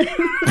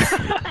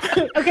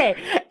that? Okay,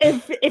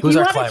 if Who's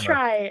you our want climber? to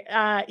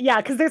try,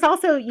 because there's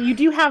also, you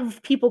do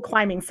have people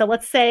climbing. So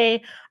let's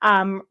say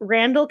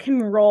Randall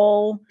can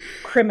roll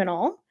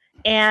criminal,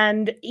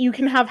 and you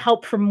can have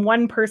help from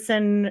one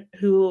person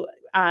who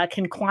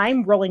can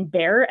climb rolling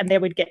bear, and they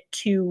would get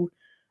two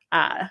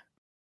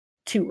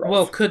 2 rolls.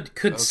 Well, could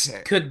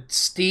Okay. could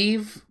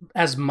Steve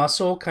as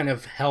muscle kind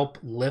of help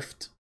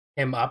lift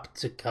him up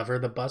to cover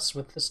the bus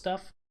with the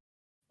stuff,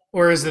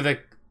 or is it a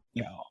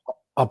Yeah,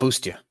 I'll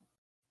boost you.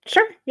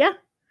 Sure, yeah.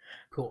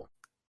 cool?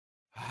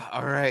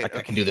 All right.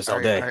 I can do this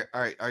all day.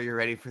 Are you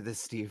ready for this,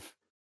 Steve?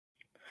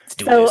 Let's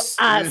do So,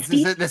 this.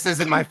 Steve, This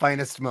isn't my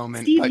finest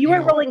moment. Steve, but, you are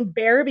know, rolling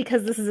bear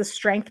because this is a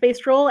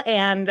strength-based roll,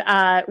 and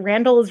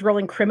Randall is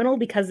rolling criminal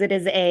because it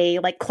is a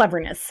like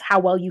cleverness, how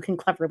well you can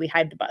cleverly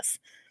hide the bus.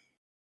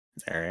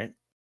 All right.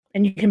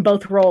 And you can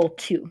both roll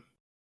 2.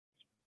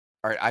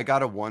 All right, I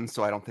got a 1,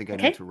 so I don't think I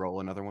Okay. need to roll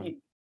another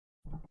one.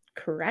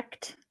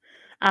 Correct.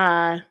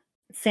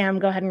 Sam,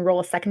 go ahead and roll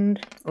a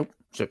second. Oh,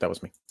 shit, that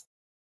was me.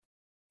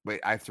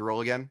 Wait, I have to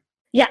roll again?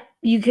 Yeah,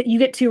 you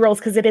get 2 rolls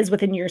because it is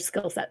within your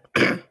skill set.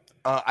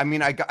 I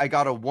mean, I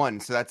got a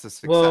 1, so that's a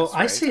success. Well,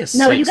 I right? see a 6.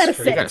 No, you got a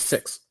for You got a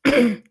 6.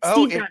 Steve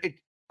Oh,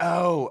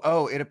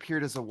 got it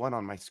appeared as a 1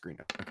 on my screen.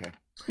 Okay.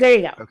 There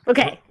you go.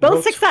 Okay. Okay, both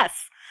Roll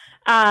success.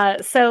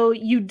 So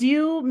you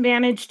do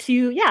manage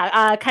to,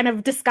 kind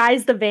of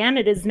disguise the van.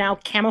 It is now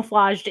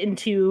camouflaged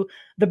into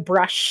the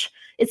brush.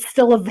 It's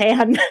still a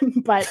van,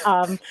 but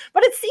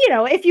it's,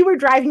 if you were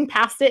driving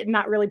past it and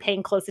not really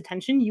paying close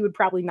attention, you would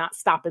probably not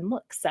stop and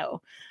look.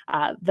 So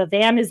the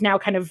van is now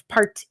kind of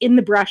parked in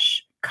the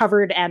brush,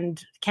 covered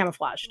and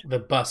camouflaged. The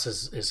bus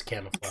is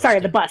camouflaged. Sorry,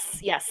 the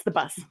bus. Yes, the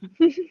bus.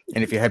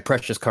 And if you had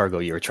precious cargo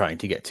you were trying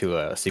to get to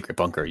a secret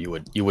bunker, you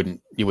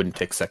wouldn't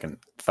take second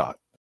thought.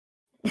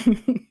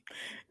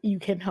 You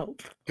can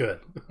hope.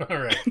 Good.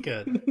 All right.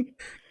 Good.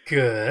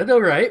 Good.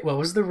 All right. What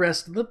was the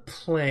rest of the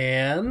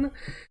plan?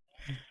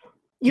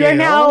 You are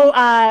Gail?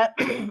 now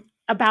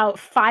about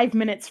 5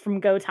 minutes from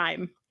go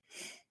time.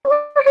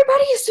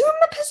 Everybody assume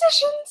the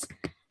positions.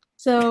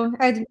 So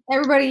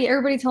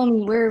everybody tell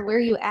me where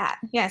you at?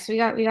 Yeah, so we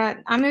got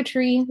I'm in a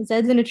tree,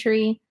 Zed's in a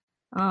tree.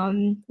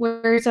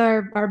 Where's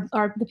our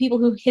the people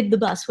who hid the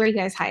bus? Where are you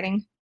guys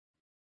hiding?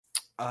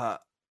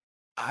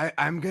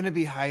 I'm gonna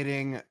be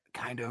hiding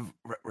kind of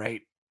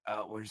right.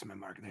 Where's my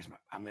mark?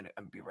 I'm gonna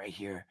be right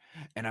here,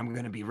 and I'm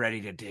gonna be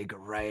ready to dig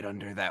right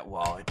under that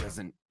wall.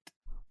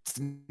 It's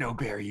no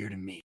barrier to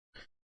me.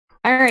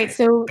 All right,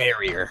 so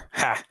Barrier.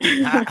 Ha.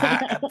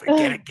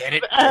 Get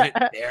it.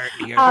 There.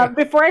 Here.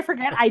 Before I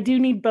forget, I do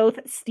need both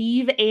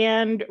Steve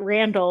and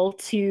Randall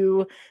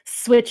to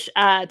switch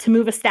to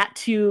move a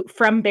stat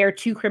from bear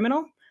to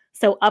criminal.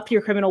 So up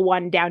your criminal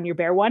 1, down your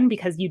bear 1,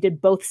 because you did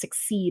both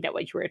succeed at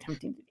what you were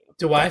attempting to do.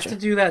 Do I have to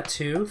do that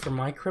too for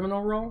my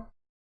criminal roll?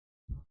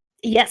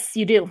 Yes,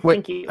 you do. Wait,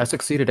 Thank you. I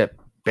succeeded at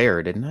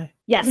bear, didn't I?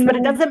 Yes, but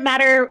it doesn't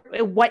matter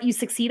what you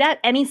succeed at.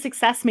 Any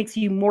success makes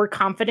you more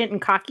confident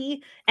and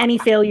cocky. Any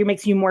failure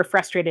makes you more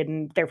frustrated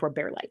and therefore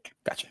bear-like.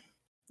 Gotcha.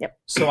 Yep.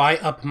 So I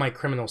up my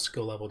criminal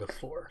skill level to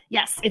 4.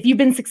 Yes, if you've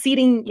been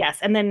succeeding, yes,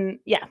 and then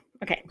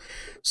okay.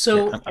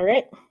 So Yeah, All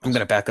right. I'm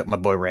gonna back up my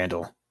boy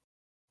Randall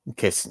in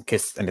case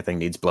anything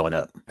needs blowing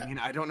up. I mean,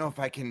 I don't know if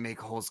I can make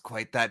holes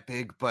quite that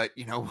big, but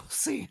we'll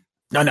see.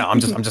 No, I'm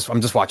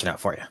just watching out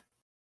for you.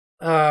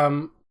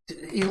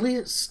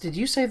 Elias, did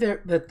you say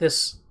that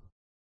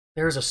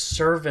there's a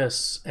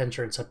service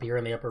entrance up here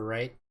in the upper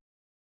right?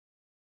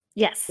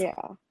 Yes. Yeah.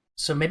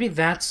 So maybe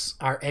that's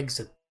our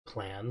exit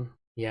plan.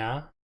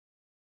 Yeah.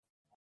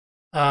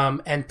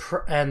 And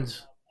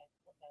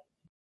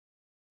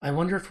I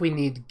wonder if we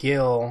need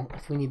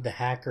the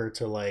hacker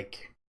to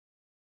like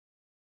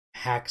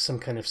hack some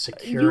kind of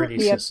security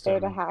You'll be up system.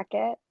 there to hack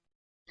it.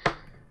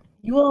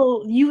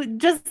 You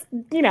just,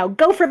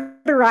 go for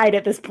the ride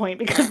at this point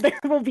because there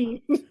will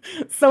be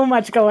so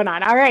much going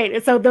on. All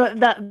right. So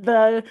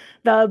the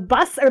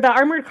bus or the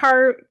armored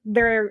car,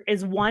 there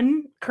is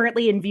one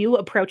currently in view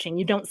approaching.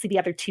 You don't see the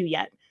other 2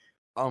 yet.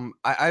 I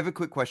have a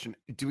quick question.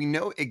 Do we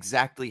know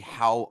exactly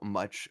how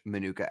much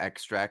Manuka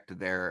extract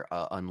they're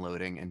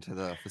unloading into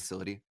the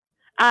facility?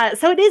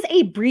 So it is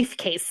a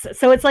briefcase.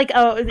 So it's like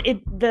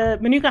the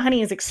Manuka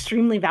honey is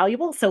extremely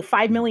valuable. So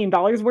 $5 million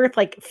worth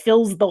like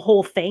fills the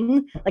whole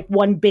thing, like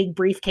one big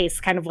briefcase,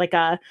 kind of like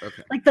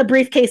like the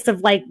briefcase of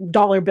like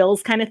dollar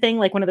bills kind of thing,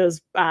 like one of those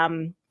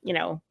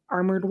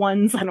armored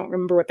ones. I don't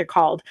remember what they're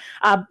called.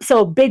 So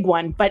a big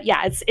one, but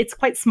yeah, it's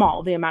quite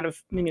small, the amount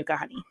of Manuka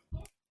honey.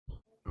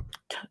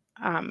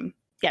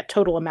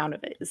 Total amount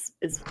of it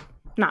is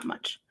not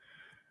much.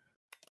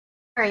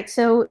 all right,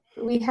 so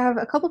we have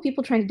a couple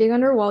people trying to dig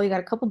under a wall. You got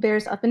a couple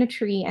bears up in a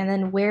tree, and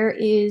then where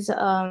is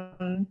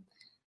the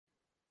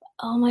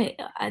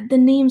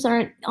names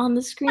aren't on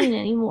the screen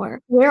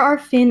anymore. Where are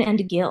Finn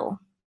and Gil?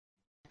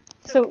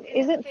 So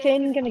isn't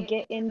Finn gonna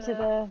get into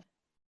the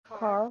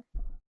car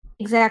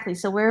Exactly.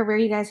 So where are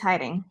you guys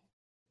hiding?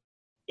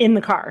 In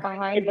the car.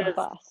 behind the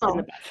bus? In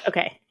the bus.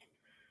 Okay.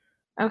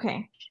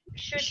 Okay.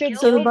 Should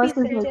So the Gil bus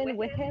be is sent like- in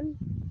with him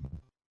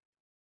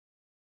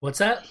What's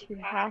that? to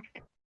hack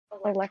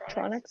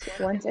electronics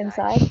once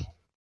inside?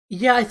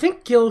 Yeah, I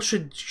think Gil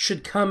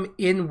should come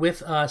in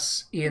with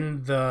us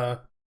in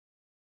the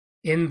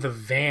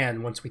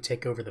van once we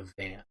take over the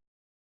van.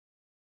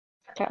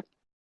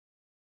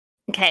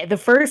 Okay. The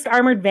first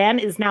armored van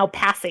is now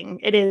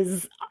passing. It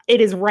is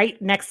right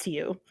next to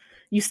you.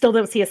 You still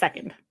don't see a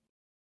second.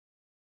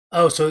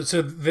 Oh,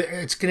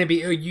 it's gonna be.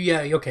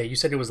 Yeah, okay. You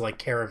said it was like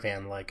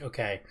caravan, like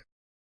okay.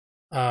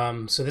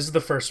 So this is the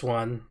first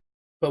one,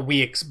 but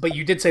but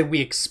you did say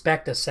we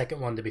expect a second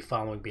one to be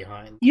following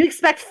behind. You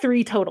expect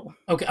 3 total.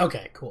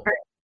 Okay, cool. Right.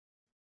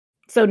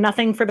 So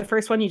nothing for the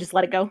first one. You just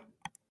let it go.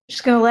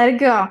 Just gonna let it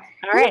go.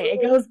 All right,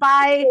 it goes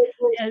by.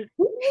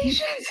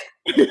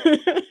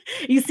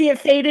 You see it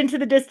fade into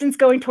the distance,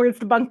 going towards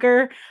the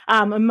bunker.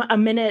 A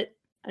minute,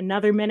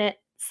 another minute.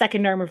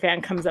 Second armored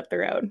van comes up the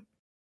road.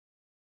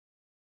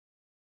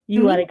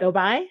 You let it go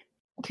by.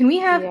 Can we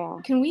have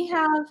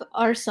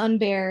our sun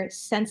bear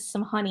sense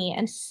some honey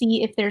and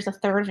see if there's a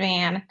third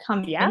van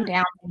coming down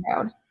the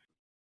road?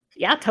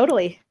 Yeah,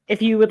 totally.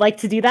 If you would like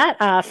to do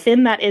that,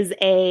 Finn, that is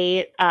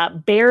a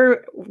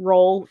bear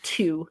roll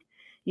 2.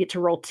 You get to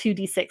roll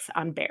 2d6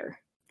 on bear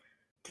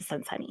to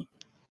sense honey.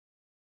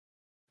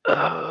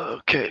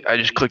 Okay, I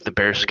just clicked the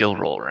bear skill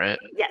roll, right?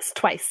 Yes,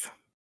 twice.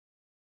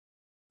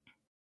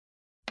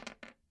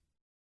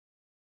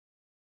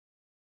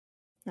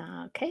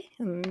 Okay,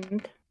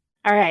 and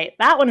all right,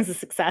 that one is a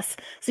success.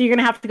 So you're going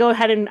to have to go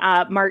ahead and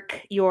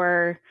mark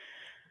your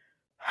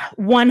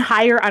 1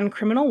 higher on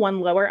criminal,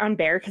 1 lower on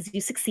bear because you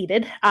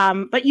succeeded.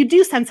 But you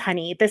do sense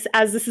honey.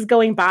 As this is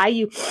going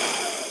by,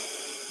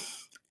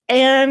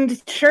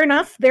 and sure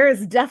enough, there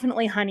is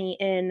definitely honey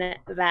in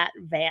that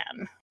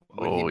van.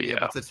 Would you be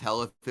able to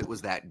tell if it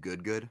was that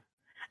good?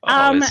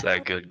 Oh, it's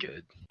that good.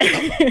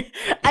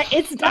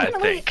 It's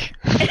definitely.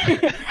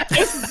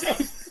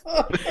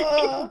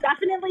 It's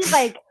definitely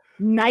like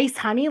nice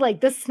honey.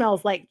 Like this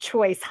smells like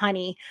choice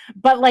honey,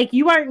 but like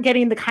you aren't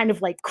getting the kind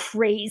of like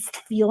crazed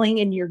feeling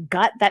in your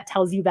gut that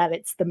tells you that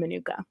it's the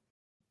Manuka.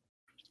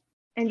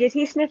 And did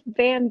he sniff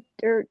van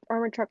or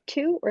armored truck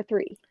 2 or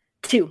 3?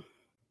 2.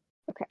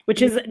 Okay.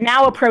 Which is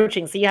now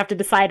approaching, so you have to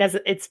decide as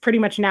it's pretty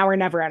much now or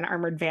never on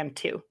armored van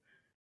 2.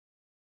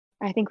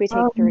 I think we take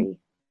 3.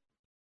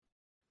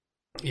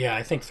 Yeah,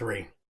 I think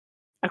 3.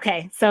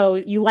 Okay, so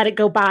you let it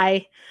go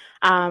by.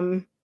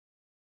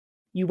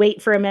 You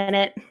wait for a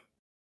minute.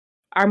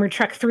 Armored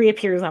Truck 3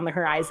 appears on the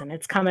horizon.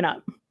 It's coming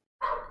up.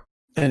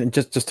 And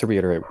just to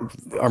reiterate,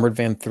 Armored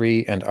Van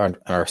 3 and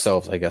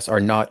ourselves, I guess, are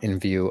not in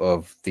view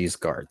of these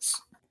guards.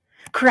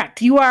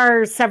 Correct. You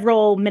are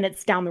several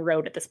minutes down the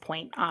road at this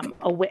point,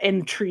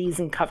 in trees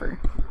and cover.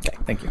 Okay,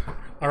 thank you.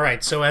 All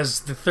right, so as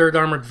the third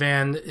armored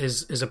van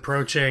is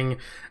approaching,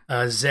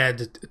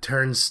 Zed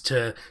turns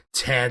to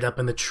Ted up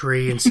in the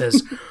tree and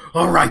says,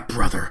 "All right,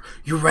 brother,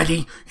 you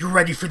ready? You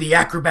ready for the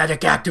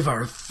acrobatic act of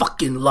our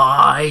fucking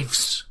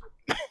lives?"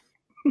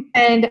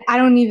 And I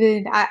don't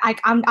even.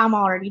 I'm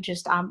already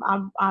just.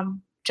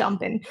 I'm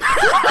jumping.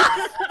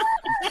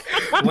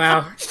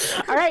 Wow.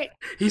 All right.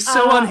 He's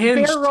so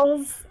unhinged. Bear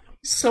rolls.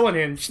 So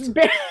unhinged.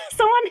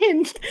 So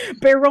unhinged.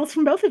 Bear rolls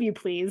from both of you,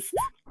 please.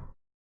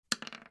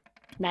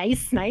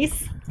 Nice.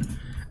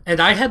 And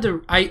I had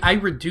to. I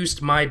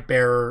reduced my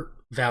bear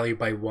value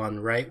by 1,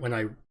 right? When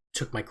I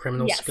took my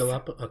criminal skill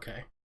up.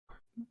 Okay.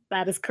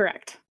 That is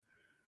correct.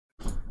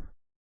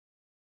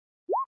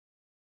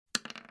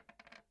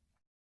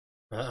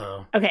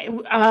 Uh-oh. Okay.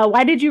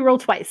 Why did you roll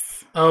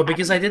twice? Oh,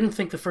 because I didn't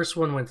think the first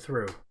one went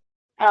through.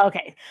 Oh,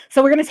 okay.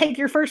 So we're going to take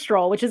your first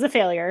roll, which is a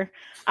failure.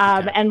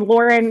 Okay. And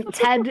Lauren,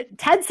 Ted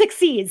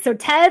succeeds. So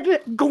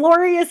Ted,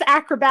 glorious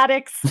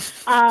acrobatics,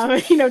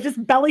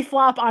 just belly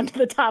flop onto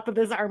the top of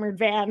this armored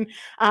van.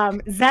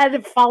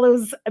 Zed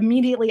follows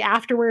immediately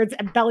afterwards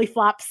and belly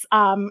flops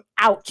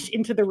out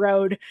into the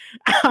road,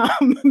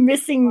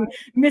 missing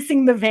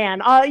the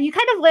van. You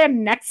kind of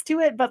land next to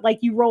it, but like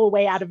you roll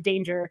away out of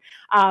danger.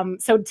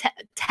 So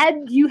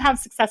Ted, you have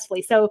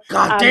successfully. So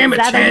God damn it,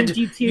 Zed, Ted!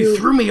 You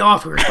threw me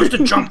off. We were supposed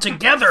to jump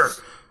together.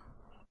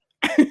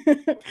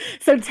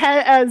 So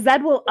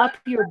Zed will up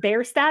your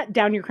bear stat,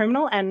 down your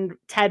criminal, and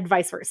Ted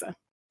vice versa.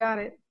 Got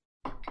it.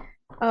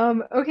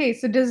 Okay,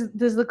 so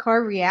does the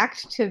car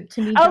react to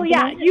me? Oh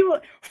yeah, you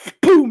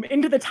boom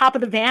into the top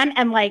of the van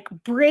and like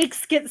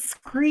brakes get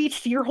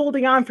screeched. You're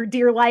holding on for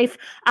dear life,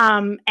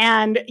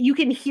 and you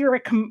can hear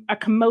a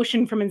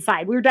commotion from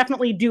inside. We were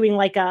definitely doing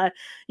like a,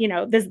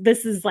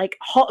 this is like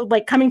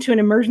coming to an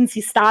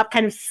emergency stop,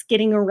 kind of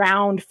skidding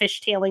around,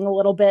 fishtailing a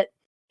little bit.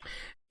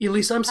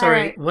 Elise, I'm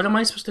sorry. Right. What am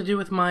I supposed to do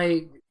with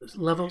my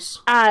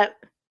levels?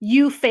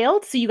 You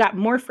failed, so you got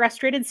more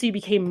frustrated, so you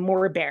became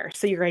more bear.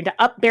 So you're going to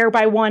up bear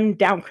by 1,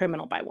 down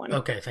criminal by 1.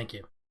 Okay, thank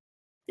you.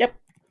 Yep.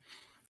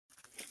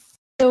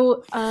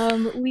 So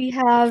we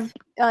have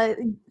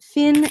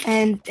Finn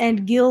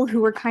and Gil,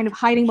 who are kind of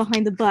hiding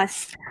behind the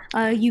bus.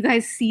 You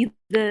guys see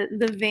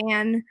the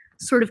van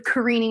sort of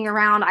careening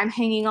around. I'm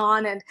hanging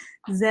on, and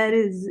Zed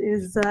is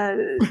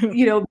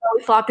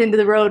belly flopped into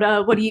the road.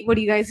 What do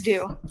you guys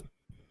do?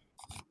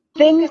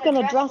 Finn's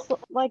gonna dress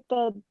like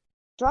the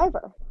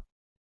driver.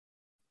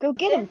 Go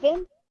get him,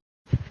 Finn.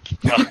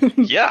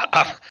 Yeah,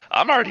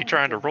 I'm already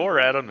trying to roar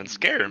at him and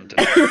scare him.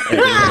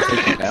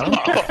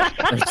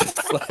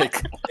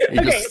 He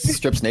just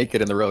strips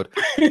naked in the road.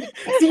 So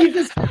you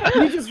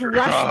just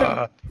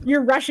rush.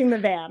 You're rushing the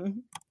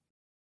van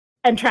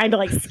and trying to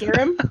like scare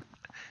him.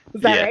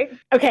 Is that right?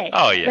 Okay.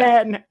 Oh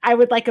yeah. Then I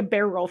would like a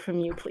bear roll from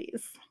you,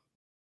 please.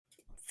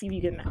 See if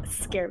you can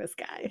scare this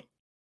guy.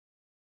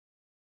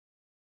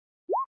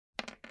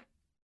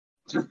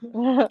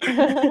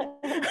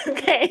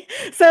 Okay,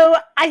 so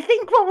I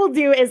think what we'll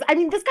do is, I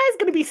mean, this guy's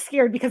going to be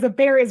scared because a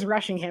bear is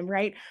rushing him,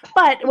 right?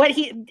 But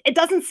it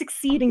doesn't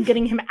succeed in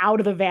getting him out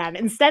of the van.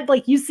 Instead,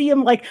 like, you see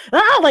him like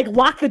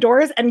lock the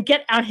doors and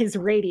get on his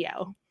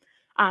radio.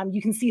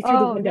 You can see through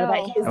the window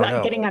that he is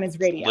getting on his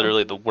radio.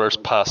 Literally the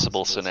worst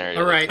possible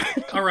scenario.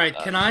 All right.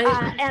 Can I?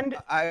 And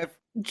I've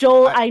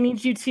Joel, I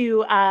need you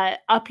to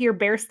up your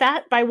bear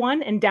stat by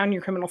 1 and down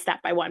your criminal stat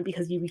by 1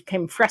 because you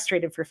became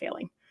frustrated for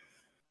failing.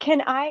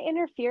 Can I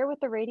interfere with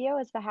the radio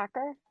as the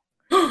hacker?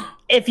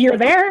 If you're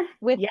there,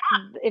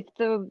 if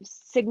the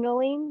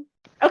signaling.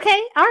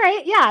 Okay, all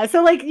right, yeah.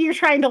 So like you're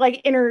trying to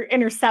like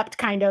intercept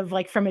kind of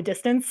like from a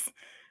distance.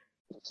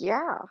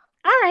 Yeah.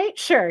 All right,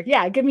 sure.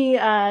 Yeah, give me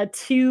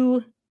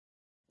 2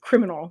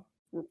 criminal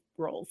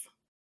rolls.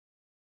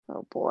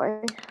 Oh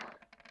boy.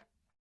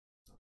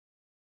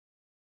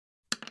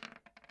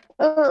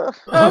 Ugh.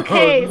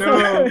 Okay,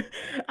 no.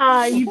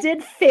 So you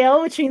did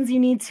fail, which means you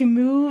need to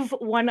move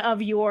one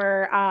of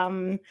your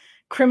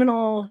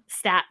criminal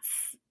stats.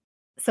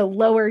 So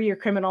lower your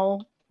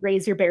criminal,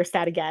 raise your bear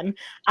stat again.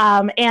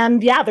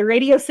 And yeah, the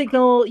radio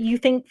signal you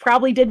think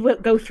probably did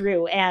go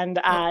through, and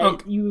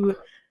you.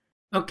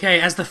 Okay,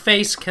 as the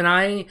face, can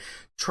I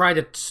try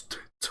to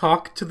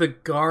talk to the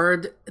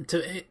guard?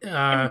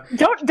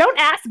 Don't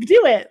ask.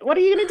 Do it. What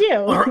are you gonna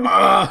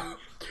do?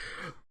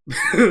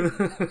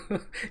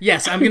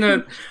 Yes, I'm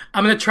gonna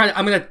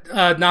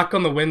knock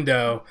on the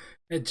window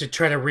to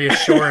try to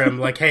reassure him,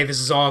 like, hey, this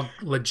is all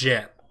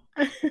legit.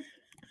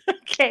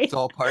 Okay. It's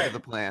all part of the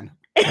plan.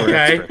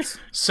 Okay.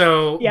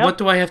 So what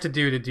do I have to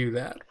do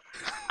that?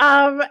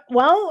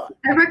 Well,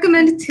 I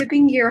recommend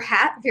tipping your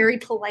hat very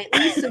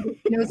politely so that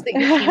he knows that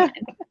you're human.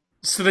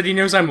 So that he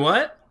knows I'm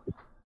what?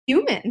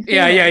 Human.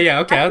 Yeah.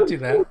 Okay, I'll do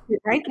that.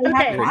 Right?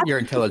 Okay. You're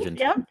intelligent.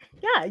 Yep.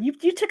 Yeah, you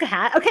took a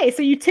hat. Okay,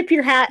 so you tip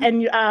your hat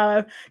and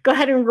go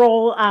ahead and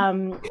roll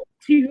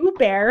 2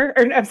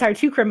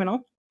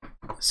 criminal.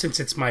 Since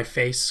it's my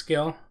face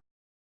skill.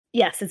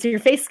 Yes, it's your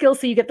face skill,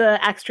 so you get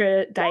the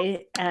extra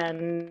die,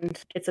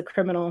 and it's a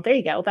criminal. There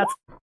you go. That's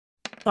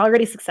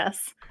already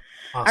success.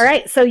 Awesome. All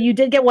right, so you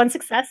did get 1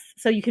 success,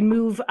 so you can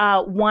move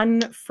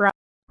 1 from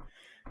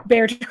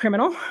bear to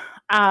criminal.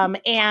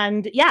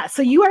 And yeah,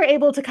 so you are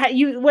able to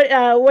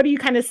what do you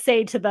kind of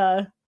say to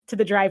the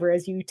driver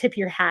as you tip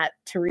your hat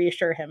to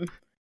reassure him?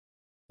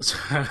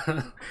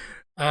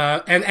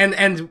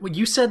 And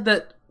you said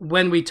that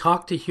when we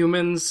talk to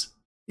humans,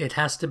 it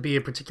has to be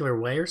a particular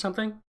way or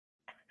something?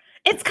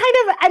 It's kind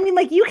of, I mean,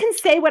 like, you can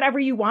say whatever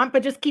you want,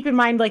 but just keep in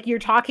mind, like, you're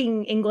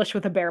talking English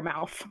with a bear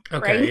mouth.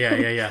 Okay, right?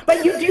 yeah.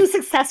 But you do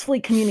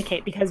successfully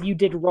communicate because you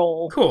did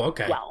roll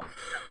well.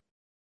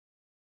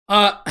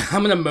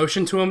 I'm gonna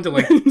motion to him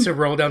to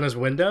roll down his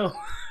window.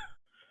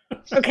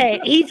 Okay,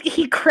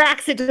 he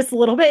cracks it just a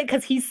little bit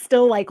because he's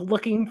still like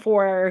looking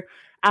for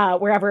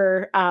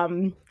wherever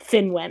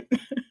Finn went.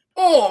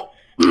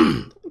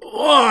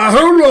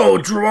 Hello,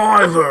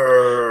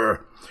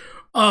 driver.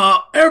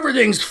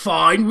 Everything's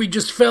fine. We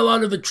just fell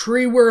out of the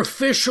tree. We're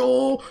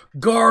official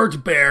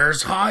guard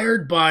bears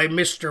hired by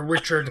Mr.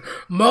 Richard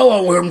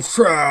Mello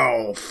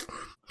himself.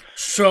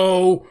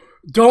 So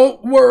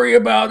don't worry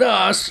about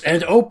us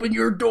and open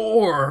your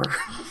door.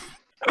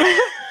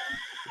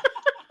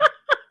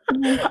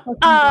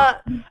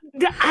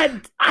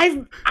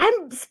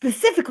 I'm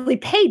specifically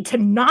paid to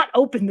not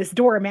open this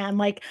door, man.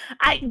 Like,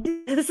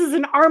 this is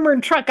an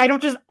armored truck. I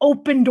don't just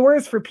open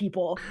doors for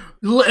people.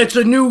 It's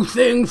a new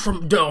thing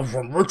from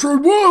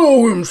Richard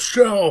Mello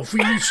himself.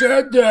 He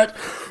said that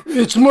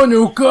it's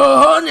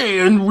Manuka honey,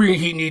 and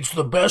he needs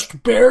the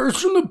best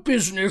bears in the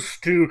business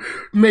to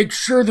make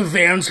sure the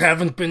vans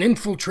haven't been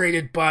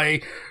infiltrated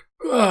by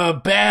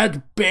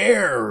bad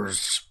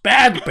bears.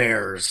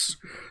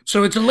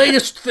 So it's the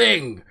latest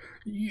thing.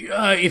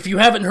 If you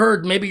haven't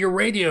heard, maybe your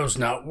radio's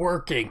not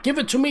working. Give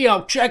it to me,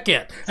 I'll check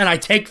it. And I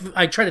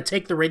try to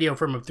take the radio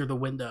from him through the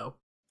window.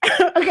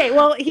 Okay,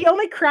 well, he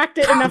only cracked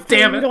it enough for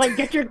you to like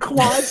get your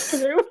claws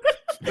through.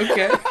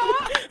 Okay.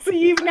 So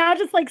you've now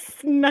just like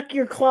snuck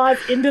your claws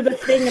into the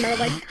thing and are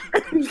like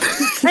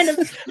kind of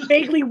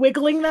vaguely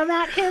wiggling them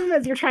at him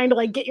as you're trying to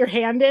like get your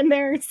hand in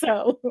there.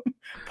 So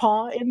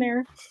paw in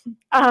there.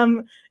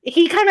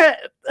 He's kind of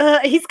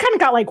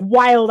got like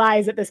wild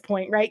eyes at this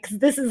point, right? Because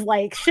this is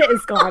like shit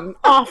is gone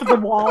off the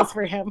walls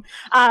for him.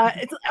 Go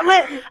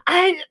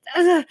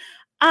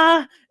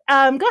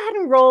ahead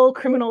and roll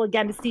criminal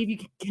again to see if you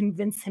can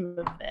convince him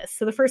of this.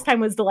 So the first time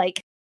was to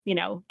like,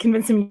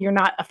 convince him you're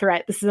not a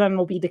threat. This one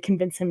will be to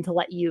convince him to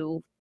let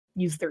you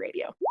use the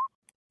radio.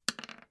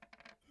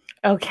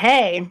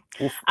 Okay.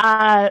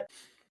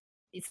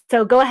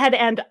 So go ahead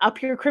and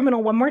up your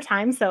criminal one more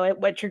time. So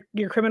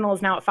your criminal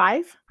is now at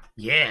 5.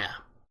 Yeah.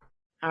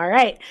 All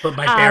right. But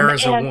my bear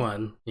is a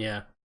 1.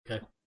 Yeah.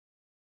 Okay.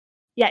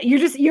 Yeah,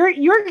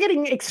 you're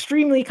getting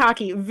extremely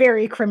cocky,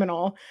 very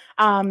criminal.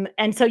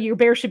 And so your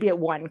bear should be at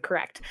 1,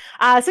 correct?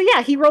 So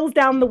yeah, he rolls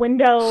down the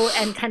window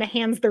and kind of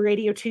hands the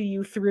radio to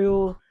you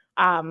through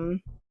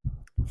the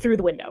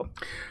window.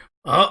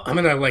 I'm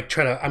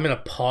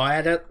gonna paw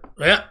at it.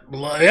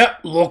 Yeah,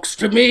 looks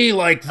to me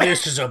like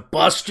this is a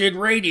busted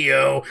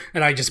radio,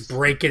 and I just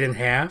break it in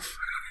half.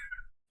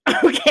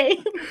 Okay.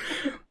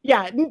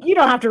 Yeah, you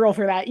don't have to roll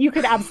for that. You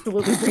could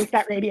absolutely break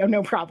that radio,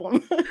 no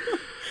problem.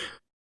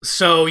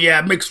 So, yeah,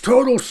 it makes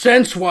total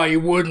sense why you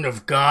wouldn't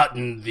have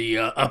gotten the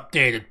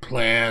updated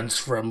plans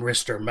from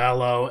Mr.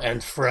 Mello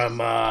and from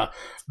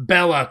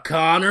Bella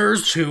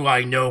Connors, who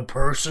I know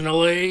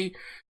personally.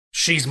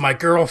 She's my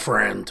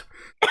girlfriend.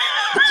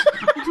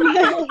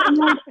 Oh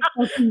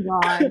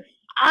God.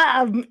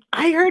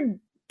 I heard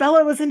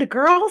Bella was into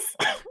girls.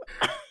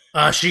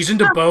 She's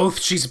into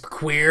both. She's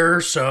queer,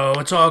 so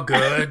it's all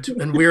good.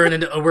 And we're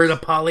in a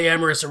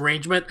polyamorous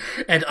arrangement,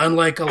 and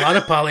unlike a lot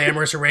of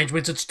polyamorous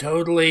arrangements, it's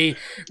totally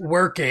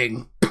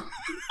working.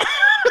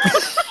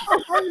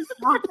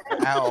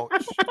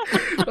 Ouch.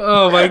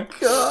 Oh my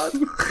god.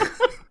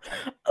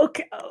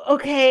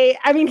 Okay.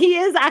 I mean, he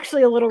is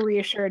actually a little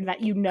reassured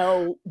that you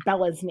know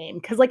Bella's name,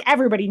 because like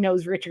everybody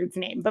knows Richard's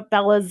name, but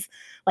Bella's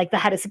like the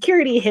head of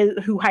security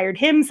who hired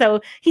him,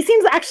 so he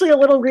seems actually a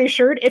little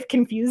reassured, if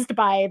confused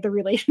by the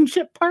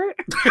relationship part.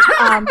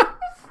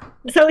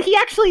 So he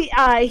actually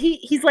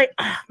he's like,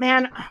 oh,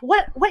 man,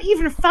 what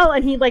even fell?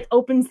 And he like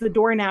opens the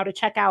door now to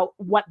check out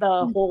what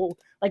the whole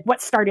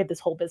what started this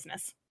whole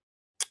business.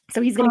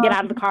 So he's going to get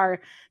out of the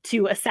car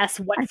to assess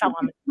what fell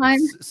on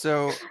the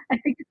So I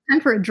think it's time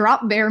for a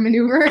drop bear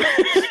maneuver.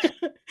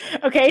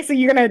 Okay, so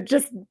you're going to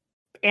just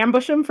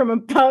ambush him from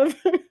above.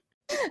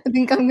 I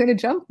think I'm going to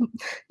jump.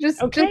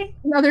 Just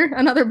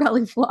another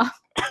belly flop.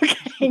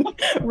 Okay,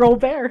 roll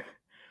bear.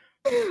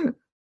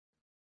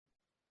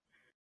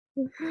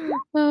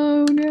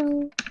 Oh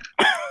no.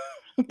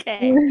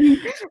 Okay.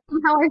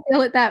 How I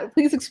feel at that.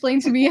 Please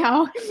explain to me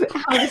how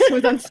this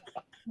was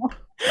unstoppable.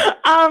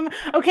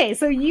 Okay,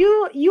 so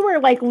you were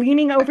like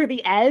leaning over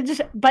the edge,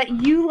 but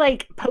you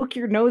like poke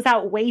your nose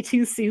out way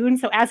too soon.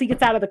 So as he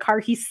gets out of the car,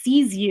 he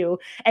sees you,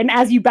 and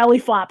as you belly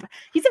flop,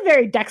 he's a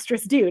very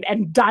dexterous dude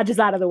and dodges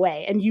out of the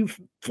way, and you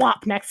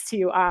flop next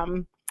to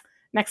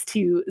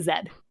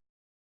Zed.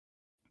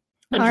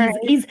 And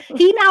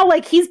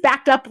he's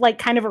backed up like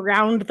kind of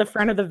around the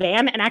front of the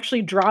van and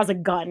actually draws a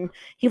gun.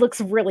 He looks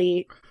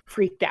really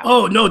freaked out.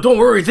 Oh no, don't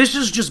worry. This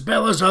is just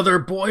Bella's other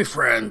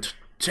boyfriend,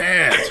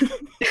 Ted.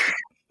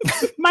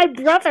 My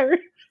brother.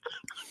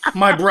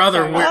 My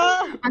brother.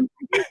 I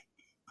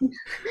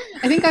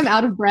think I'm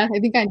out of breath. I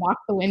think I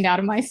knocked the wind out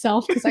of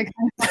myself because I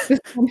kind of this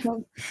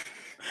one.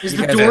 Is As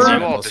the door?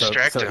 you all So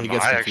distracted he him,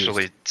 gets I confused.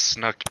 actually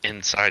snuck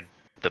inside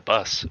the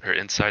bus or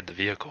inside the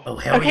vehicle. Oh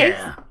hell Okay.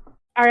 yeah!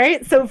 All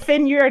right, so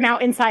Finn, you're now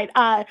inside.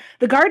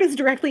 The guard is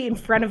directly in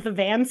front of the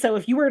van, so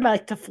if you were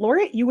like to floor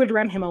it, you would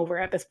run him over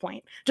at this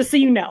point. Just so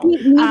you know.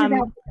 I'm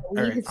a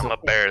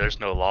bear.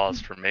 There's no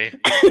laws for me.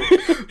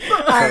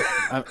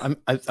 I'm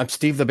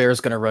Steve the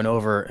Bear's going to run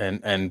over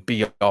and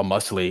be all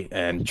muscly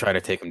and try to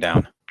take him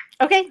down.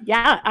 Okay,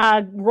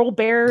 yeah. Roll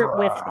bear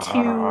with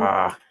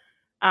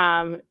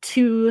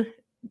two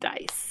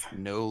dice.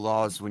 no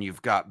laws when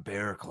you've got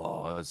bear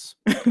claws.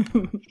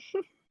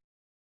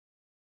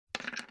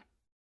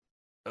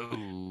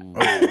 Oh.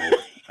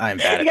 I'm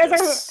bad You at guys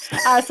this.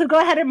 are so go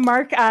ahead and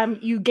mark.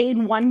 You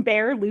gain one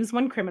bear, lose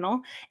one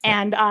criminal,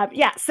 and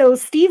so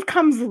Steve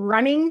comes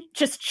running,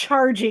 just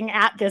charging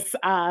at this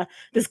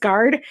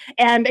guard,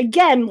 and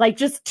again, like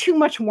just too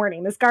much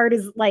warning. This guard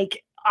is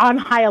like on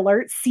high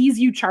alert, sees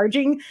you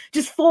charging,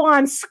 just full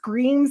on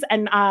screams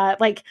and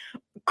let's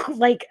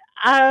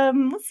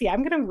see.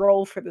 I'm gonna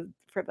roll for the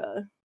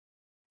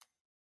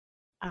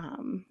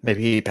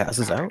Maybe he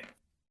passes out.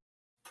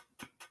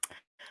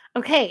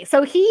 Okay,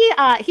 so he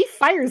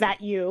fires at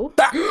you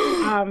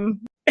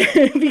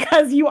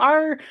because you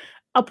are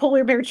a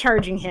polar bear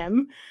charging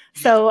him.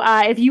 So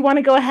if you want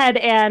to go ahead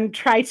and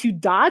try to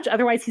dodge,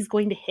 otherwise he's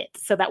going to hit.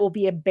 So that will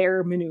be a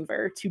bear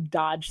maneuver to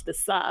dodge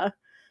this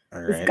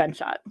this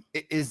gunshot.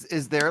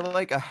 Is there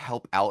like a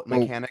help out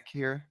mechanic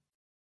here?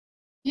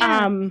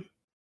 Yeah,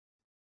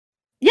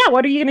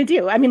 what are you gonna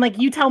do? I mean, like,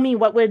 you tell me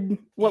what would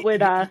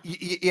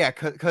Yeah,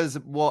 because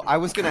well, I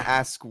was gonna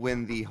ask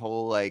when the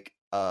whole like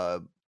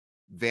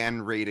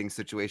van raiding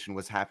situation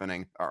was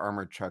happening, or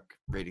armored truck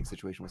raiding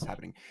situation was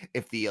happening,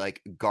 if the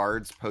like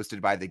guards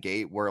posted by the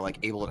gate were like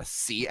able to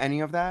see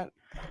any of that.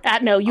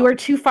 No, you are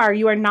too far.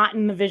 You are not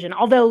in the vision.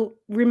 Although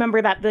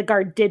remember that the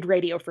guard did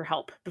radio for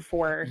help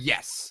before.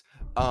 Yes.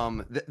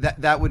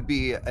 That would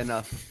be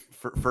enough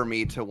for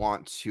me to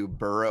want to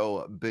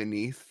burrow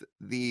beneath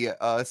the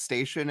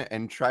station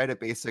and try to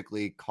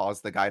basically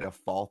cause the guy to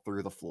fall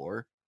through the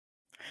floor.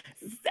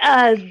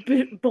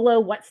 Below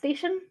what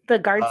station? The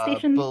guard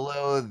station?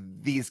 Below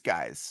these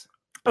guys.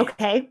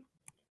 Okay.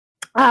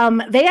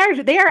 They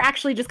are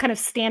actually just kind of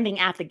standing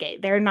at the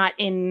gate. They're not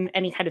in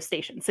any kind of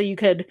station. So you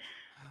could.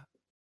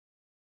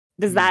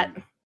 Does that?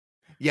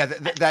 Yeah,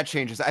 that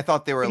changes. I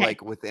thought they were Okay.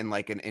 like within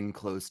like an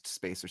enclosed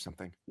space or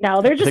something.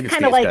 No, they're I just think it's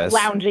kind of these like guys.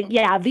 lounging.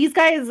 Yeah, these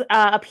guys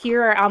up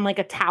here are on like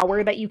a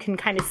tower that you can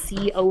kind of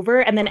see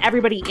over, and then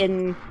everybody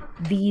in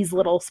these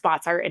little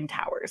spots are in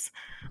towers.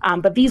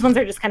 But these ones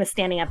are just kind of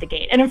standing at the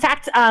gate. And in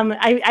fact,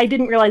 I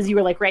didn't realize you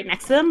were like right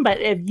next to them, but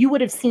if you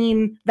would have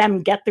seen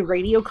them get the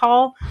radio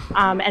call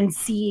and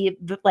see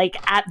like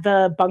at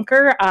the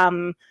bunker,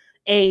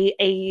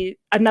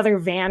 another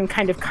van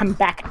kind of come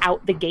back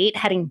out the gate,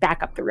 heading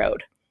back up the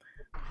road.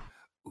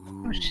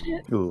 Ooh.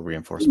 Ooh,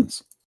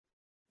 reinforcements.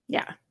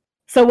 Yeah.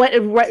 So what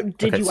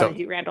did you want to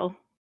do, Randall?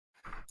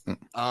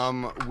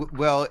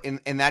 Well,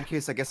 in that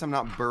case, I guess I'm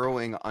not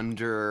burrowing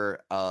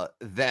under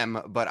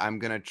them, but I'm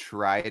gonna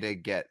try to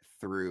get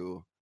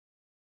through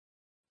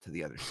to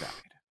the other side.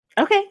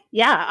 Okay,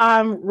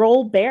 yeah.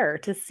 Roll bear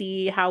to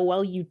see how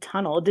well you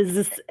tunnel. Does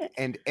this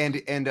and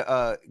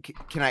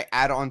can I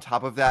add on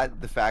top of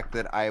that the fact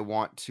that I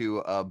want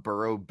to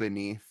burrow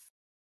beneath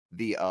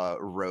the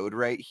road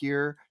right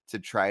here to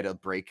try to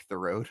break the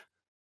road,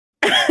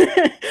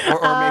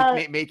 or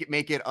make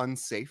it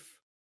unsafe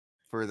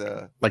for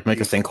the make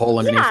a sinkhole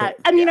underneath it?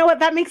 And you know what,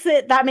 that makes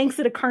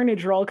it a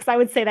carnage roll, because I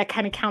would say that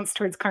kind of counts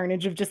towards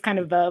carnage of just kind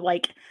of the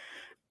like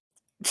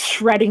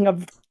shredding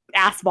of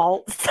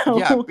asphalt.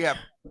 So yeah.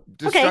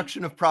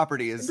 Destruction of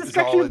property is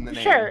all in the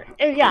name. Sure.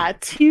 Yeah.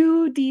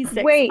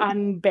 2d6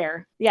 on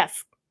bear.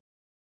 Yes.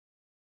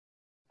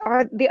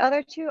 Are the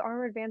other two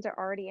armored vans are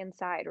already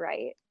inside,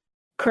 right?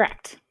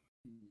 Correct.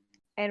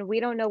 And we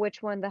don't know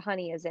which one the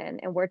honey is in,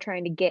 and we're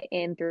trying to get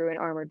in through an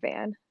armored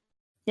van.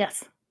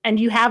 Yes. And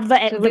you have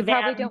the we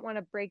van. Probably don't want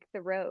to break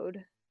the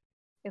road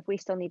if we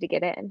still need to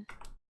get in.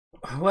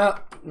 Well,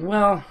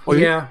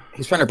 yeah.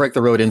 He's trying to break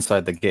the road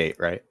inside the gate,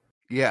 right?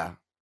 Yeah.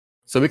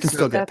 So we can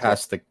still get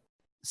past the.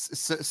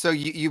 So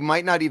you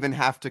might not even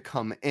have to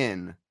come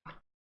in.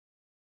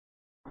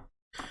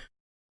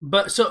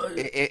 But so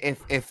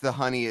if the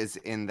honey is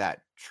in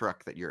that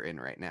truck that you're in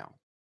right now,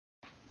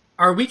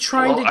 are we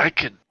trying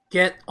to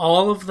get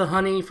all of the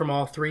honey from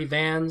all three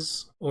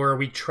vans, or are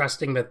we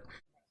trusting that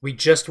we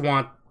just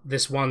want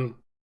this one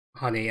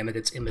honey and that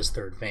it's in this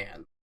third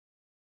van?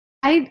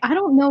 I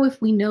don't know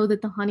if we know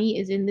that the honey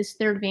is in this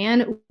third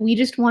van. We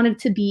just wanted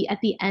to be at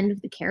the end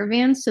of the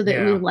caravan so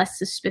that we were less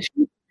suspicious,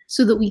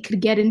 so that we could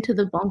get into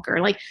the bunker.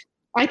 Like,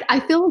 I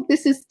feel like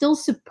this is still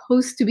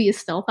supposed to be a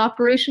stealth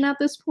operation at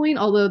this point,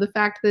 although the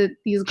fact that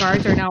these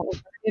guards are now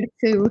alerted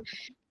to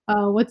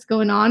what's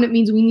going on, it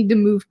means we need to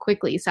move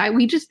quickly. So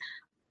we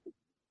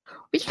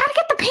gotta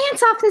get the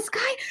pants off this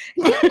guy.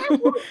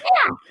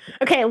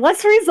 Okay,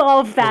 let's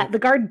resolve that. The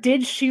guard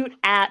did shoot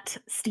at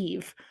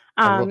Steve.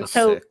 And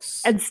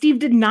Steve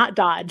did not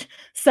dodge.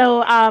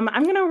 So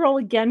I'm gonna roll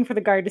again for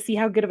the guard to see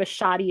how good of a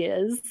shot he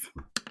is.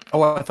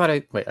 Oh, I thought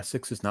a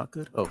 6 is not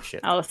good. Oh shit.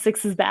 Oh,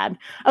 6 is bad.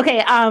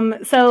 Okay,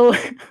 so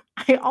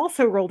I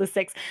also rolled a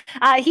 6.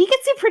 He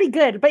gets you pretty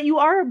good, but you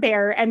are a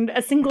bear, and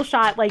a single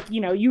shot, like, you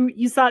know,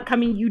 you saw it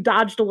coming, you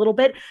dodged a little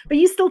bit, but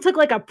you still took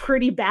like a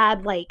pretty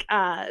bad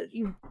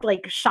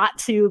shot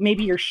to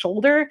maybe your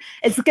shoulder.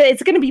 It's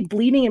going to be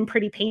bleeding and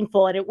pretty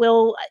painful, and it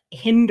will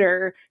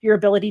hinder your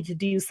ability to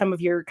do some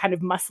of your kind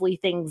of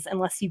muscly things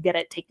unless you get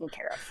it taken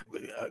care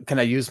of. Can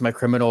I use my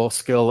criminal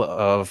skill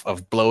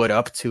of blow it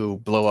up to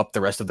blow up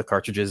the rest of the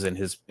cartridges in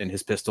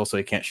his pistol so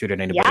he can't shoot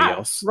at anybody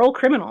else? Roll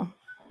criminal.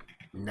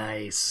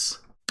 Nice.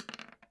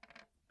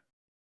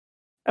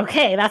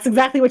 Okay, that's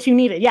exactly what you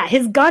needed. Yeah,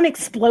 his gun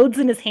explodes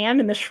in his hand,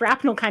 and the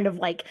shrapnel kind of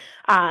like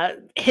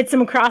hits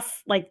him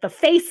across like the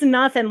face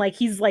enough, and like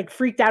he's like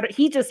freaked out.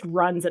 He just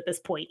runs at this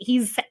point.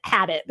 He's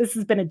had it. This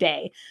has been a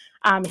day.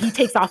 He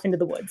takes off into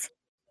the woods.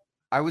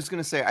 I was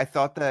gonna say, I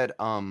thought that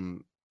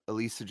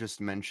Elisa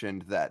just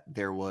mentioned that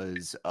there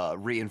was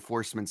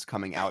reinforcements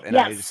coming out, and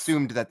I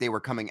assumed that they were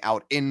coming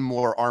out in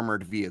more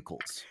armored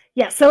vehicles.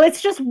 Yeah, so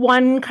it's just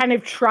one kind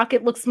of truck.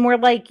 It looks more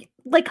like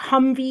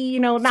Humvee, you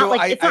know,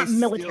 not it's not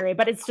military,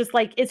 but it's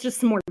just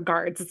some more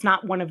guards. It's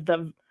not one of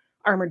the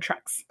armored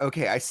trucks.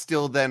 Okay, I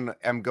still then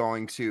am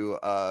going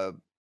to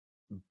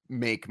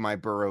make my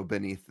burrow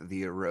beneath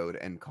the road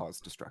and cause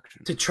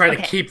destruction. To try to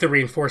keep the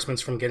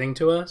reinforcements from getting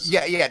to us?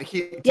 Yeah, to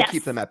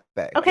keep them at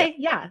bay. Okay,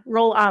 yeah.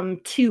 Roll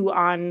 2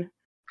 on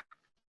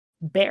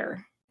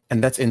bear.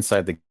 And that's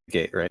inside the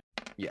gate, right?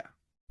 Yeah.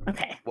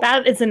 Okay,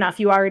 that is enough.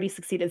 You already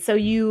succeeded. So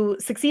you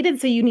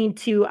succeeded, so you need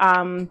to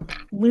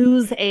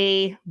lose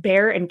a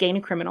bear and gain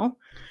a criminal.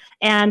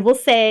 And we'll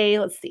say,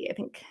 let's see, I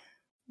think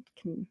we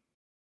can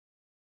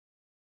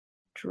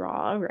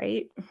draw,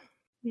 right?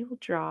 We will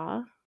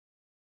draw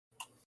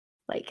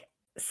like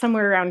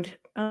somewhere around,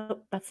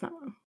 that's not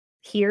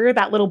here.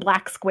 That little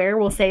black square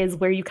we'll say is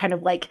where you kind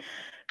of like,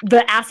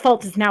 the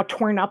asphalt is now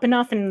torn up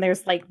enough, and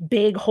there's like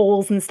big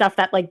holes and stuff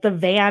that like the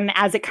van,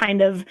 as it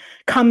kind of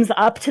comes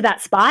up to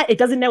that spot, it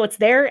doesn't know it's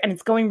there, and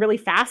it's going really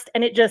fast,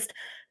 and it just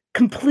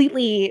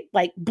completely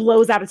like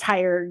blows out a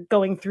tire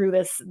going through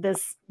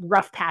this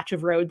rough patch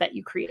of road that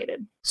you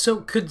created.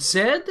 So could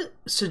Zed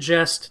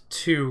suggest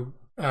to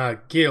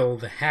Gil,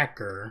 the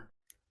hacker,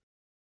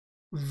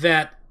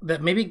 that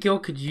maybe Gil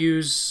could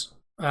use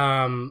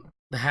the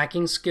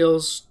hacking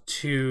skills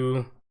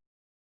to...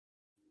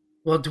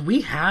 Well, do we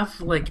have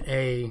like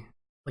a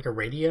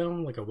radio,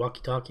 like a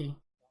walkie-talkie?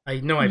 I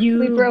know I. You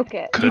We broke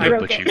it. Could have,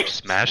 broke but it. you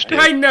smashed it.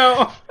 I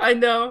know.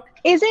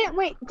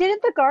 Wait,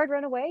 didn't the guard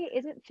run away?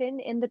 Isn't Finn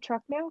in the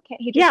truck now?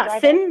 Can't he just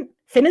drive it?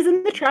 Finn is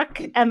in the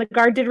truck, and the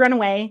guard did run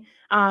away.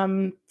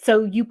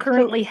 So you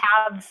currently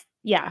have,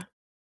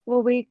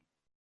 Well,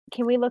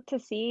 can we look to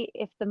see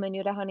if the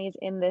Menuda honey is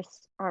in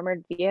this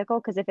armored vehicle?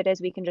 Because if it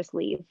is, we can just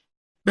leave.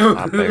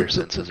 My bear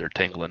senses are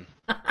tingling.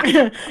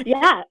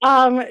 yeah.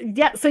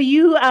 So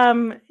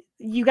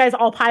you guys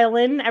all pile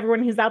in.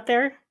 Everyone who's out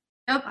there.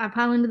 Yep, I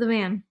pile into the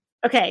van.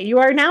 Okay, you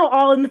are now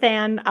all in the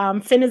van.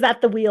 Finn is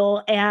at the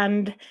wheel,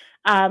 and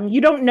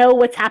you don't know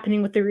what's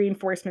happening with the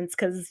reinforcements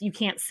because you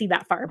can't see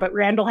that far, but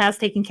Randall has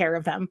taken care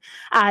of them.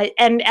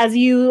 And as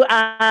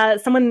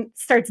someone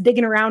starts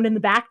digging around in the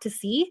back to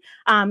see,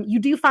 you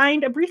do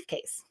find a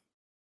briefcase.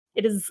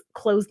 It is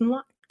closed and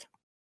locked.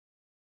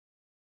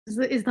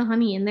 Is the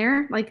honey in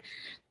there? Like,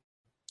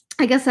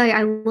 I guess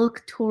I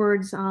look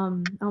towards,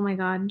 oh my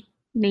god,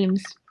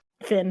 names.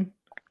 Finn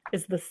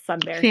is the sun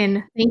bear.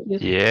 Finn, thank you.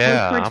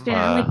 Yeah, I'm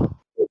like,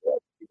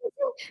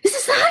 is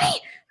this the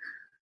honey?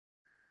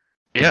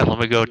 Yeah, let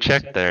me go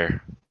check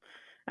there.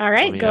 All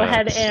right, Let me, go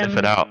ahead sniff and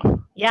it out.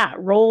 Yeah,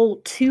 roll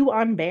 2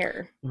 on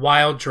bear.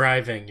 While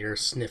driving, you're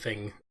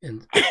sniffing.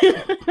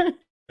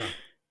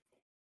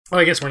 Oh,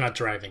 I guess we're not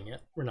driving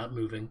yet. We're not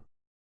moving.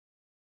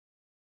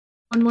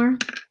 One more.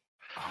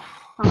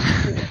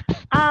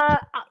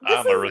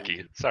 I'm a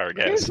rookie. Sorry,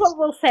 guys. Here's what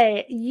we'll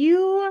say.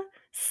 You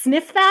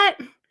sniff that,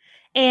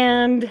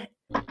 and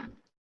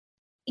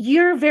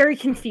you're very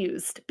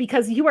confused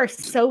because you are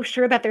so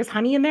sure that there's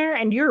honey in there,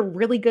 and you're a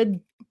really good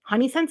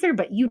honey sensor,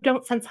 but you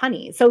don't sense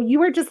honey. So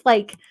you are just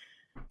like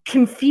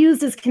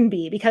confused as can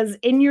be because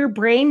in your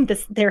brain,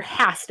 there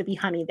has to be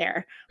honey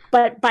there.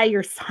 But by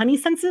your honey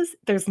senses,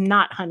 there's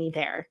not honey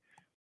there.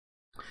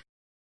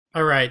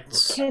 All right.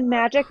 Can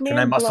Magic Man Can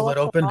I muscle blow it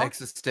up open? the lock?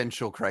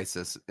 Existential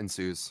crisis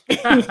ensues.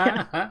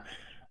 Are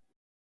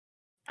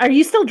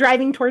you still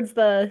driving towards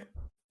the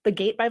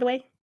gate, by the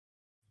way?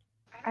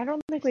 I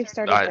don't think we've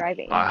started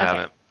driving. I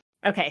haven't.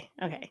 Okay.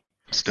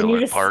 Still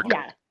You're in park.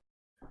 Yeah.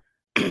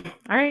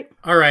 All right.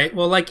 All right.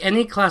 Well, like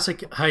any classic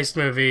heist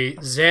movie,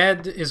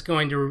 Zed is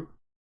going to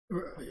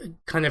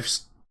kind of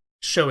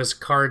show his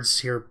cards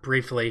here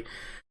briefly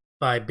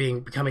by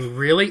becoming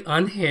really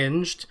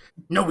unhinged.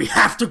 No, we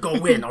have to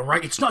go in, all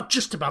right? It's not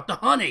just about the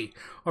honey,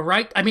 all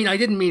right? I mean, I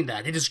didn't mean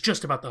that. It is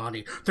just about the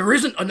honey. There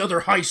isn't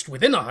another heist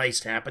within a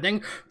heist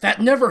happening.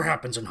 That never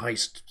happens in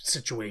heist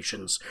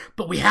situations.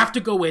 But we have to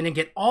go in and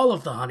get all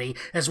of the honey,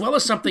 as well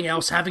as something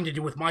else having to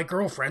do with my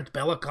girlfriend,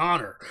 Bella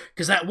Connor.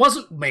 Because that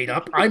wasn't made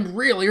up. I'm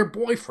really her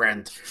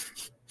boyfriend.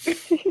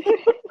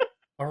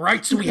 All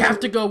right, so we have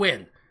to go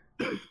in.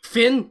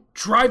 Finn,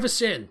 drive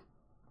us in.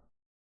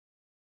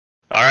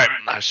 All right,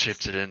 I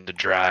shifted into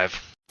drive.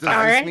 Does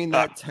All this right. mean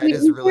that Ted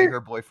is really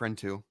her boyfriend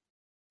too?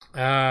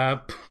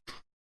 I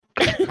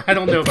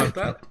don't know about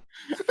that.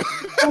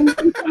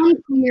 It's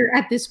unclear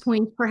at this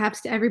point,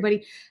 perhaps to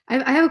everybody.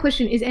 I have a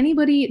question. Does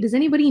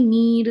anybody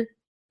need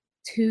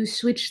to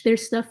switch their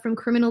stuff from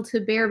criminal to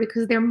bear?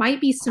 Because there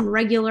might be some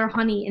regular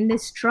honey in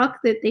this truck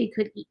that they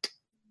could eat.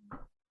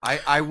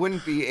 I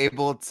wouldn't be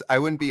able to. I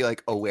wouldn't be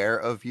like aware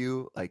of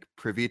you, like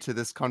privy to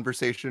this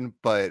conversation,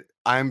 but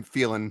I'm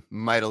feeling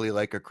mightily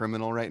like a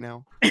criminal right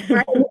now.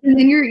 Right? And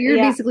then you're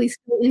Yeah. basically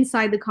still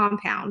inside the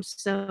compound.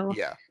 So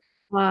Yeah.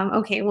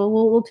 okay, well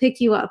we'll pick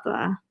you up.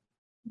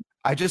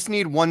 I just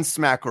need one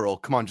smack roll.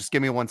 Come on, just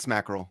give me one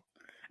smack roll.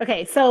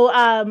 Okay,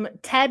 so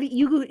Ted,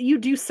 you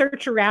do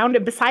search around,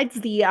 and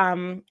besides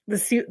the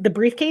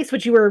briefcase,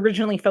 which you were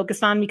originally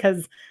focused on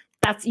because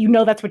that's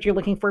what you're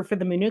looking for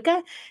the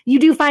Manuka, you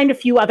do find a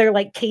few other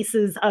like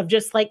cases of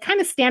just like kind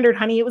of standard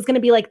honey. It was going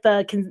to be like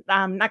the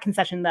not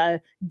concession,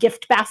 the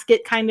gift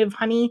basket kind of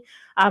honey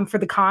for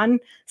the con.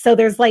 So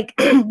there's like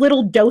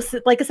little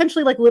doses, like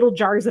essentially like little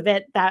jars of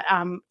it that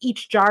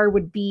each jar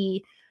would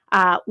be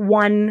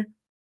one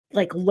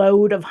like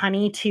load of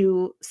honey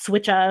to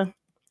switch a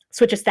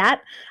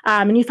stat,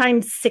 and you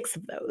find 6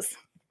 of those.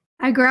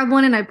 I grab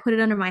one and I put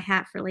it under my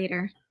hat for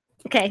later.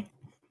 Okay.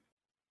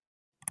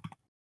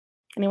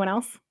 Anyone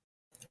else?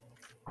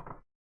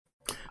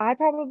 I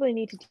probably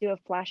need to do a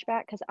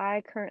flashback because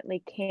I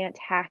currently can't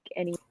hack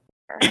anymore.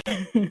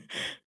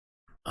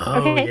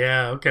 Oh, Okay.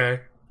 yeah,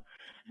 okay.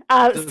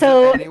 Does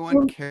So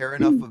anyone care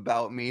enough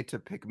about me to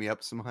pick me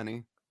up some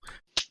honey?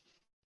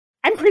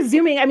 I'm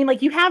presuming. I mean,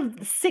 like you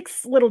have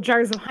 6 little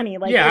jars of honey.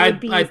 Like Yeah, it would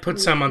be I'd put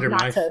some under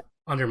not my to-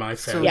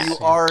 fence. So Yeah. you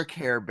are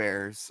Care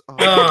Bears. Oh.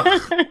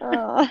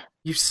 Ugh,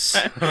 you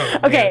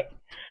Okay.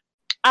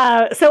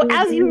 So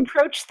as you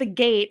approach the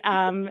gate,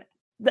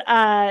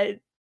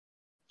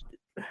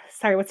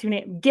 sorry, what's your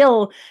name?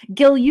 Gil,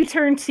 you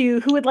turn to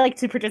who would like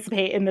to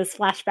participate in this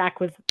flashback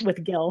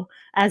with Gil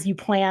as you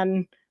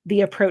plan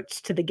the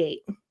approach to the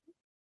gate.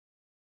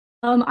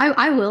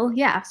 I will,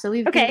 yeah. So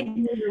Okay.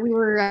 we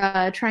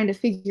were trying to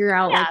figure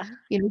out, like,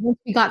 once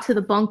we got to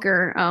the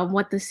bunker,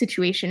 what the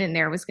situation in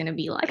there was going to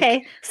be like.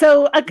 Okay,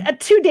 so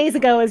 2 days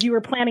ago, as you were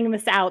planning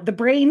this out, the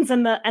brains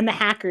and the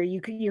hacker,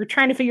 you're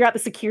trying to figure out the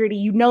security.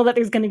 You know that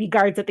there's going to be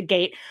guards at the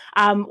gate.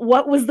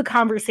 What was the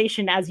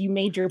conversation as you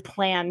made your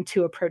plan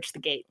to approach the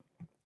gate?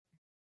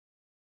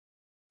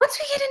 Once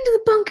we get into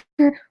the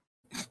bunker,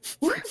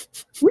 we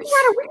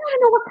gotta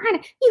know what kind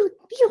of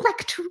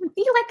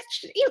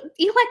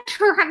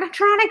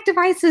electronic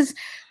devices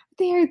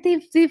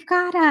they've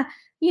got.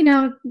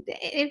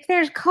 If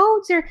there's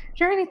codes or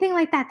anything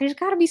like that, there's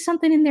got to be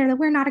something in there that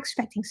we're not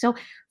expecting. So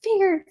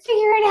figure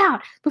it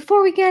out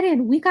before we get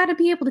in. We got to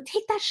be able to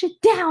take that shit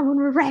down when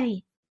we're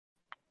ready.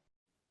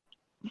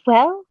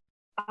 Well,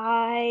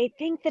 I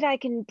think that I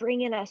can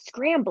bring in a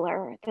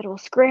scrambler that will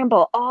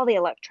scramble all the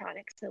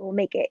electronics that will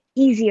make it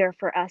easier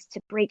for us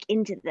to break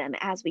into them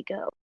as we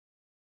go.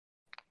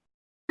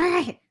 All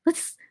right,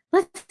 let's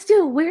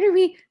do it. Where do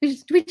we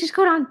just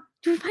go down?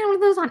 Do we find one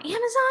of those on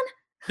Amazon?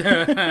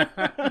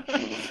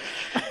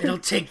 It'll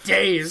take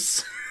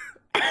days.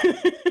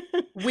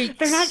 Weeks.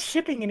 They're not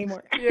shipping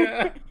anymore.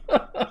 Yeah.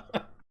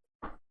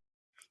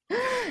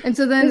 And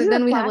so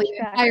then we have like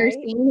an entire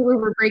scene where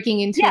we're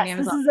breaking into an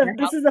Amazon.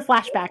 This is a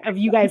flashback of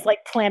you guys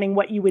like planning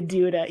what you would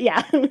do to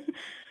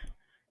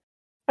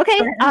Okay.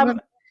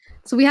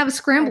 So we have a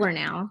scrambler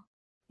now.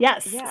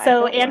 Yes. Yeah,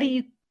 so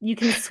Andy, you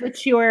can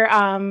switch your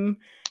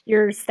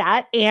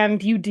stat,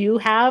 and you do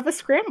have a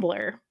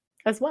scrambler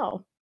as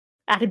well.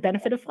 Added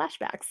benefit of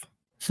flashbacks.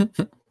 So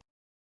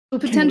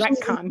potentially,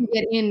 if we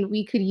get in,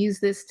 we could use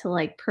this to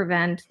like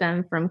prevent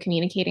them from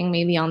communicating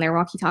maybe on their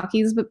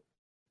walkie-talkies. But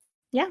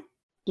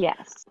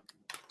yes.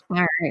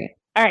 All right.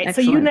 Excellent.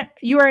 So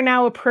you are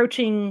now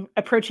approaching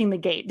the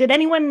gate. Did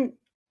anyone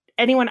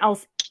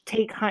else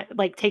take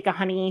a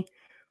honey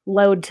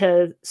load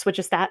to switch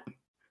a stat?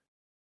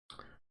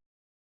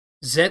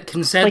 Zed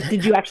can Zed. Like,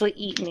 did you actually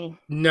eat any?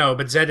 No,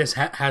 but Zed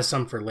has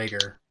some for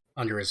later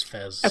under his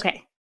fez.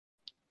 Okay.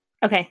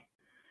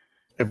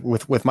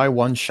 With my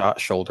one shot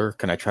shoulder,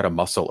 can I try to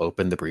muscle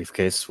open the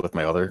briefcase with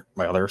my other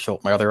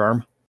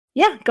arm?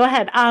 Yeah, go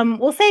ahead.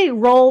 We'll say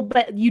roll,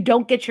 but you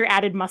don't get your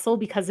added muscle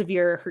because of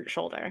your hurt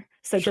shoulder.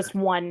 So just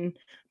one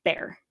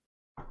bear.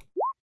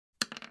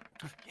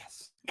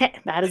 Yes. Okay,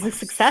 that is a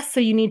success. So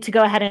you need to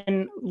go ahead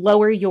and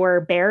lower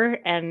your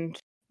bear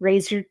and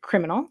raise your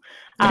criminal.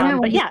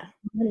 But yeah,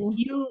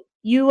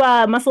 you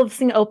muscle this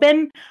thing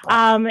open,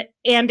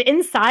 and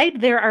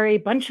inside there are a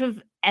bunch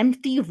of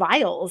empty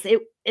vials.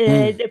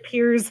 It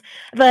appears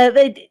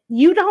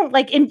you don't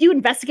like, and you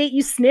investigate,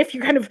 you sniff,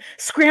 you're kind of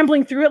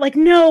scrambling through it like,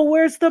 no,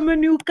 where's the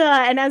manuka?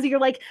 And as you're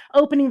like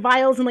opening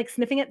vials and like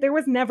sniffing it, there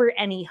was never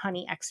any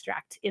honey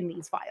extract in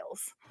these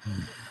vials.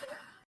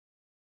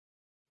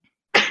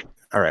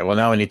 All right, well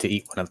now I need to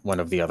eat one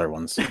of the other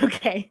ones.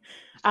 Okay.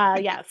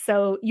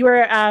 So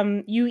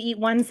you eat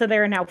one, so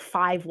there are now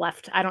 5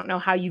 left. I don't know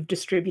how you've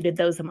distributed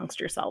those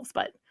amongst yourselves,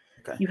 but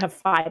you have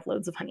 5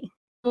 loads of honey.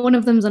 One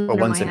of them's under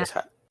one's my in hat. his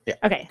hat. Yeah.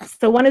 Okay,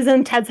 so one is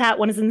in Ted's hat,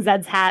 one is in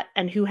Zed's hat,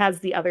 and who has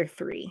the other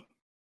 3?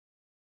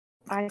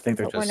 I think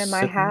they're put one just in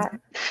my sitting hat.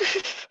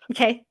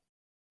 Okay.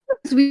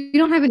 Because we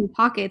don't have any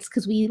pockets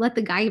because we let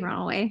the guy run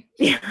away.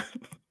 Yeah.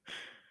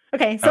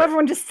 Okay, so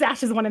everyone just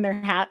stashes one in their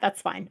hat.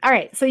 That's fine. All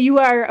right, so you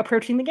are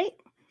approaching the gate.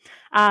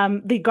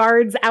 The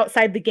guards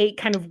outside the gate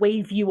kind of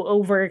wave you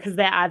over because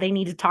they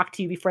need to talk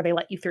to you before they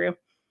let you through.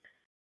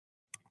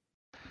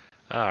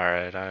 All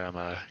right, I'm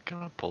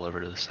gonna pull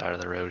over to the side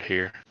of the road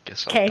here.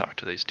 Guess I'll Okay. talk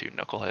to these 2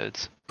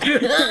 knuckleheads.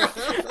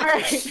 All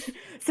right,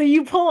 so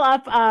you pull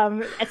up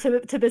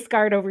to this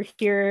guard over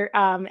here,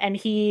 and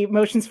he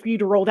motions for you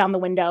to roll down the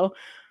window.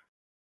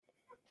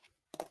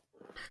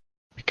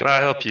 Can I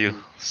help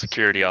you,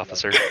 security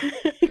officer?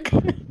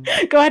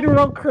 Go ahead and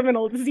roll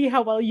criminal to see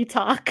how well you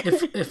talk.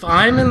 If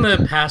I'm in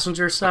the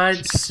passenger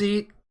side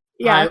seat,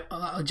 Yeah.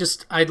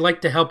 I'd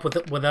like to help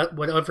with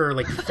whatever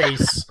like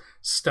face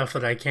stuff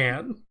that I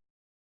can,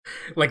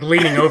 like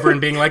leaning over and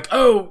being like,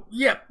 "Oh,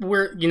 yep,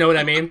 you know what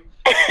I mean."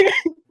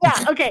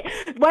 Yeah, okay.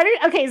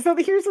 So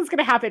here's what's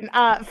gonna happen.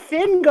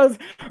 Finn goes,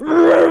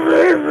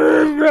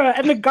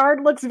 and the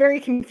guard looks very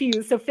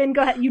confused. So Finn,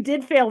 go ahead. You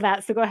did fail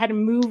that, so go ahead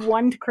and move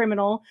 1 to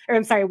criminal, or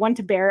I'm sorry, 1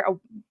 to bear.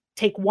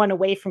 Take 1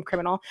 away from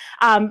criminal.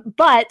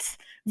 But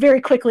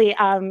very quickly,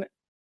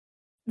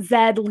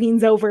 Zed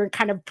leans over,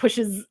 kind of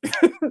pushes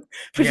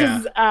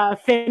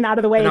Finn out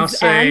of the way. And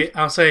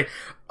I'll say,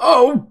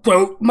 "Oh,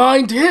 don't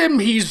mind him.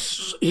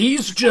 He's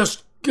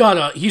just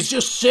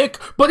sick,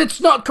 but it's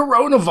not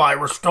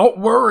coronavirus. Don't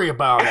worry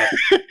about it."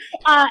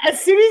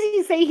 As soon as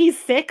you say he's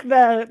sick,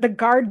 the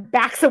guard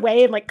backs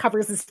away and like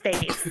covers his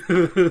face.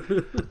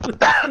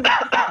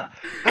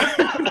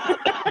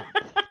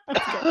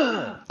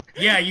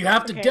 Yeah, you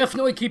have to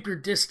definitely keep your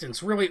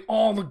distance. Really,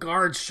 all the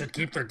guards should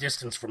keep their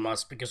distance from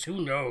us because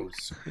who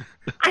knows?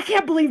 I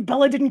can't believe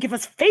Bella didn't give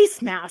us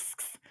face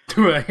masks.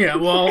 Yeah,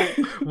 well,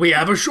 we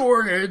have a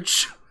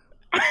shortage.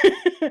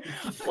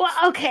 Well,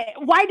 okay.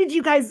 Why did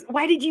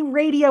you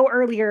radio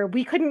earlier?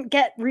 We couldn't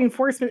get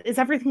reinforcement. Is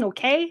everything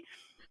okay?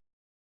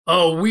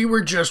 Oh, we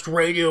were just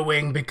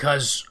radioing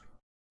because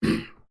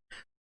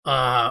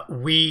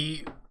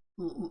we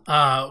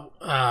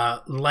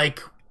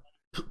like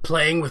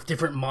playing with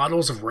different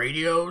models of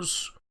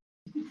radios.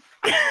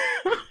 Who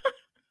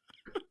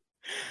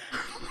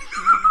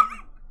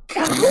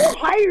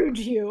hired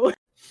you?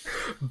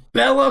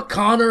 Bella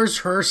Connors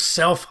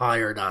herself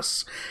hired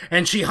us.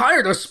 And she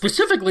hired us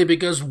specifically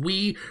because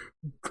we,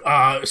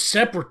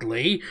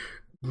 separately,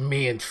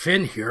 me and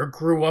Finn here,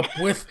 grew up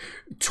with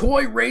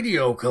toy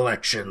radio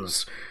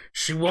collections.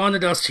 She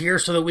wanted us here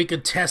so that we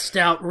could test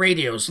out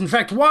radios. In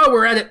fact, while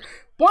we're at it,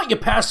 why don't you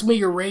pass me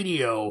your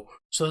radio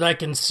so that I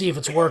can see if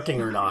it's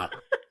working or not?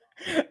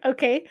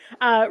 Okay,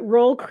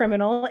 roll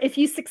criminal. If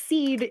you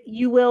succeed,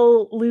 you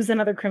will lose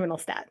another criminal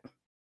stat.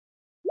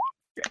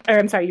 Or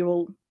I'm sorry, you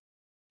will...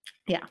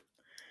 Yeah.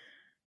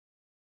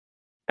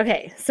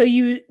 Okay, so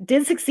you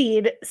did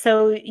succeed,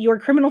 so your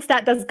criminal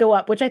stat does go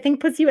up, which I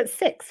think puts you at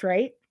 6,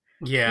 right?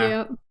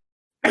 Yeah.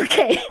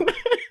 Okay.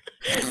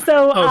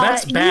 So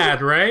that's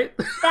bad, right?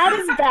 That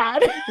is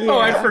bad. Oh,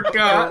 I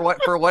forgot.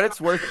 For what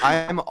it's worth, I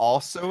am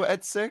also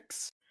at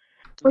 6.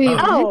 Wait,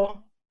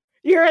 Oh,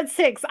 you're at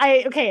 6.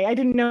 I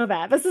didn't know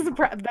that. This is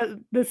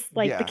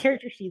the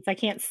character sheets. I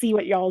can't see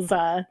what y'all's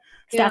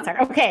stats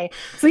are. Okay,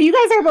 so you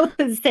guys are both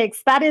at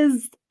 6. That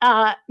is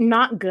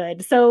not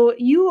good. So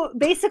you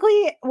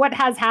basically, what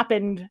has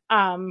happened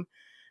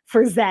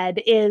for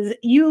Zed is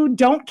you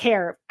don't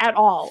care at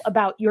all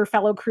about your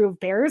fellow crew of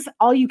bears.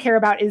 All you care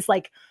about is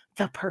like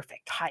the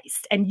perfect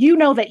heist. And you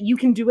know that you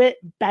can do it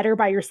better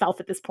by yourself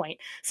at this point.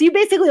 So you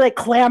basically like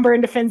clamber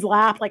into Finn's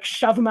lap, like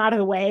shove him out of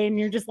the way, and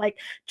you're just like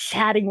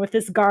chatting with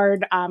this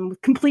guard,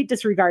 with complete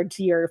disregard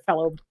to your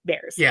fellow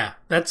bears. Yeah,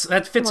 that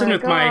fits in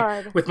with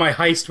my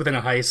heist within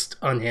a heist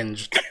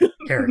unhinged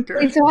character.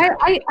 And so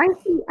I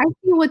see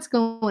what's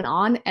going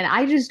on, and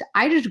I just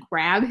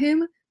grab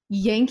him,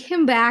 yank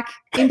him back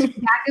into the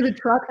back of the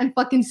truck, and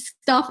fucking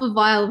stuff a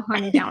vial of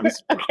honey down his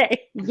throat.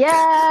 Okay.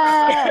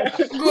 Yeah.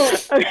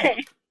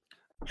 Okay.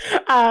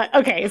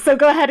 Okay, so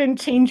go ahead and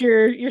change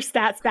your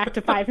stats back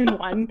to 5 and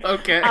 1.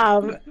 Okay.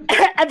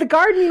 And the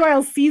guard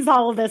meanwhile sees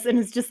all of this and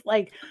is just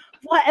like,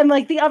 what? And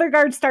like the other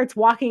guard starts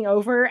walking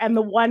over, and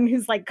the one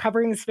who's like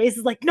covering his face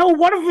is like, no,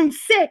 one of them's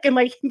sick, and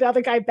like the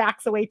other guy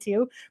backs away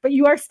too. But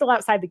you are still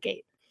outside the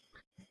gate.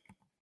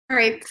 All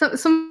right, so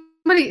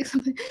somebody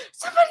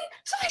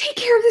take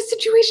care of this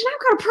situation. I've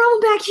got a problem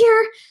back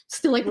here.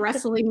 Still like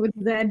wrestling with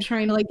Zed,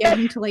 trying to like get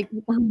him to like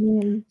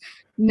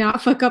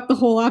not fuck up the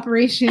whole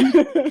operation.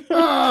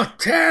 Oh,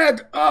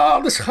 Ted!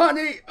 Oh, this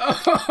honey!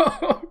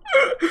 Oh.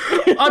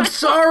 I'm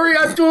sorry.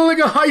 I'm doing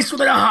a heist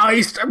within a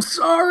heist. I'm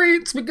sorry.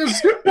 It's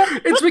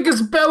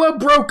because Bella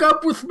broke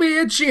up with me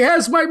and she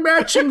has my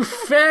matching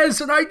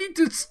fez, and I need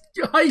to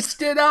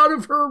heist it out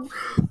of her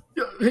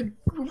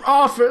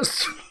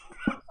office.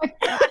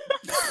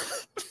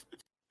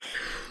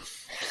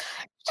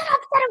 Shut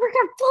up, Zed, we're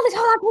gonna blow this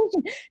whole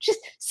operation. Just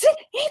sit,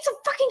 eat some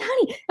fucking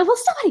honey, and will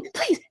somebody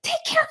please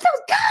take care of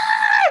those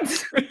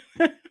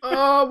guards?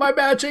 Oh, my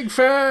matching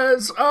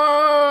fez!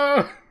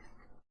 Oh.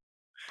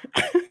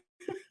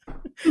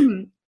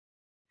 All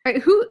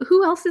right,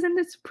 who else is in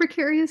this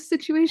precarious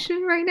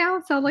situation right now?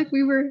 It sounded like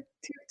we were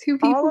two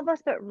people. All of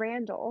us but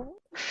Randall.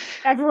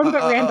 Everyone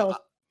but Randall.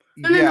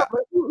 Yeah.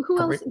 Who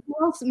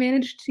else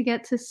managed to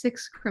get to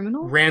 6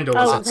 criminals? Randall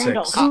was at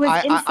Randall. 6. Who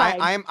is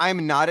inside?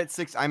 I'm not at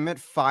 6. I'm at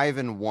 5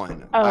 and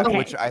 1. Oh,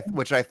 okay.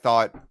 Which I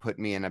thought put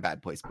me in a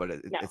bad place, but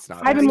it's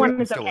not. 5 and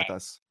 1 is still okay. with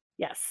us.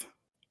 Yes.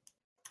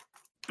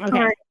 Okay.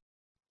 Right.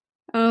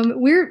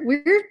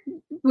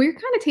 We're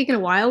kind of taking a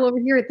while over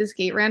here at this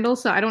gate, Randall.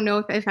 So I don't know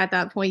if at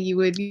that point you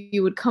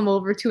would come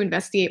over to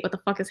investigate what the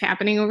fuck is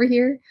happening over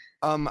here.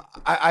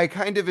 I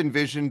kind of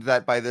envisioned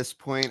that by this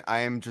point I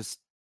am just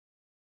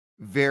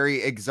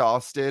very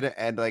exhausted,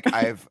 and like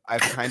I've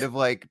kind of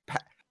like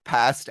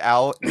passed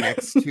out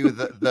next to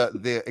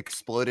the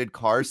exploded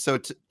car.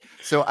 So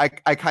I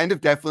kind of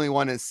definitely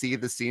want to see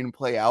the scene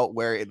play out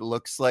where it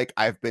looks like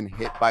I've been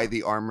hit by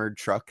the armored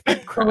truck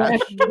that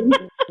crashed.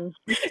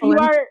 You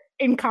are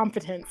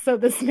incompetent, so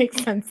this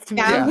makes sense to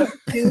me. Yeah.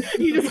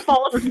 You just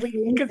fall asleep.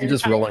 You're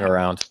just rolling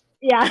around.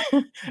 Yeah.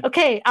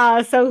 Okay.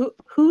 So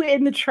who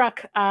in the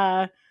truck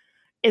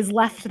is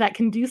left that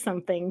can do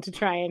something to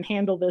try and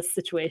handle this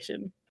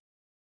situation?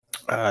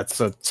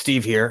 So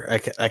Steve here.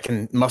 I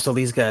can muscle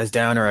these guys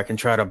down, or I can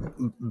try to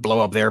blow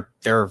up their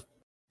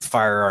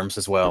firearms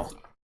as well.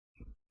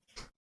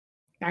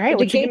 All right.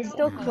 The gate's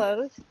still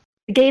closed.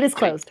 The gate is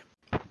closed.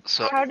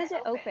 So How does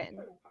it open?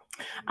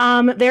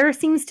 There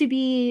seems to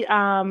be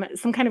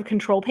some kind of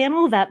control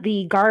panel that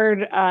the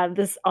guard,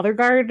 this other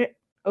guard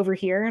over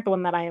here, the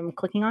one that I am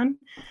clicking on,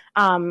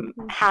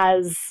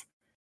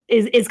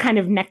 is kind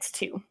of next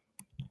to.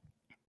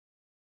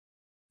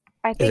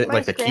 I think Is it my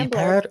like the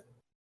scrambler keypad,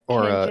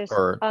 can just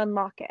or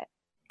unlock it.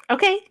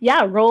 Okay,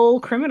 yeah, roll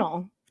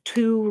criminal.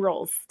 2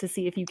 rolls to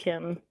see if you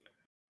can.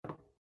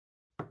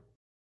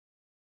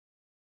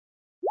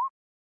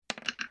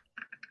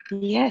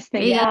 Yes,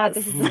 thank Yes. God.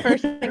 This is the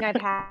first thing I've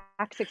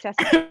hacked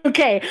successfully.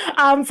 Okay,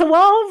 so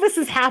while this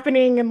is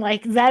happening and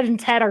like Zed and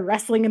Ted are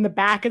wrestling in the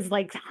back as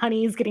like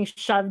Honey's getting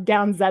shoved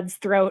down Zed's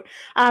throat,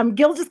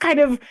 Gil just kind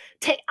of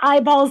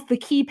eyeballs the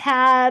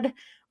keypad,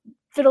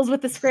 fiddles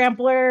with the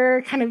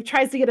scrambler, kind of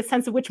tries to get a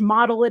sense of which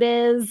model it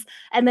is,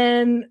 and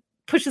then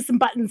pushes some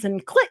buttons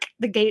and click,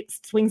 the gate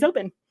swings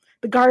open.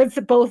 The guards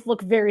both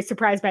look very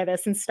surprised by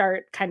this and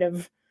start kind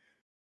of,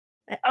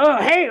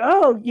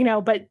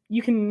 but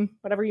you can,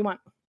 whatever you want.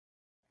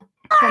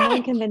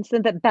 Someone convinced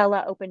them that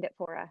Bella opened it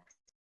for us.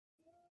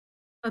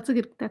 That's a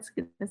good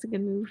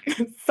move.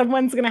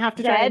 Someone's gonna have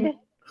to try. Zed?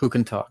 Who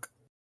can talk?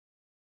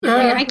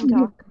 Yeah, I can can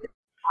talk.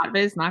 talk, but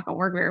it's not gonna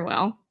work very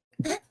well.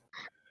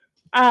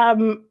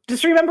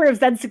 Just remember, if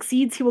Zed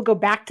succeeds, he will go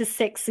back to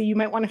 6. So you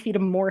might want to feed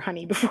him more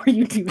honey before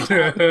you do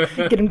that.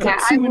 Get him to Yeah,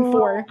 2 and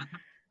 4.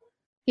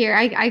 Here,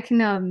 I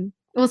can.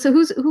 Well, so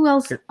who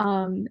else?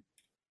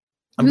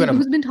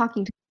 Who's been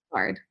talking to the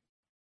guard?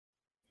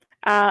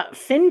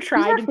 Finn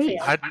tried our and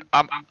face? failed.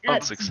 I'm Zed.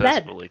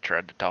 unsuccessfully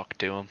tried to talk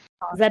to him.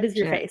 Zed is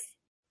your Shit. face.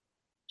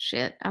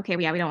 Shit. Okay,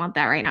 yeah, we don't want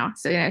that right now.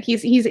 So yeah,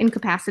 he's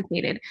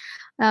incapacitated.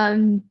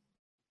 All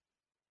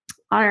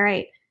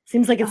right.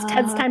 Seems like it's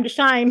Ted's time to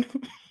shine.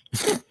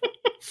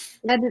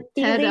 Ted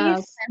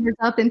Elise? clambers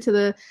up into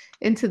the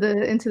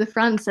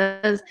front and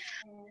says,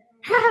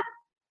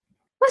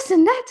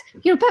 "Listen,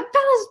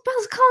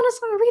 Bella's calling us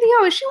on the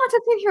radio, and she wants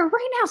us in here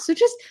right now. So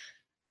just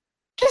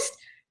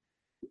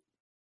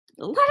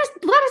let us,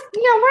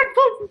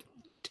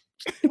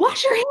 we'll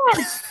wash your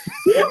hands."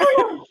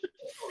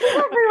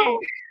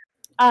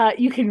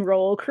 You can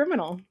roll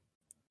criminal.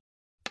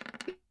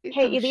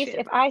 Hey, Oh, Elise, shit.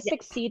 if I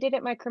succeeded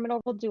at my criminal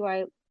roll, what do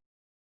I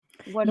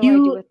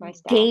You do with my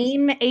stats?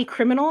 gain a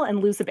criminal and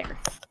lose a bear.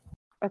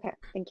 Okay,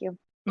 thank you.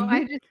 Oh,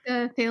 I just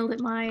failed at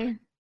that.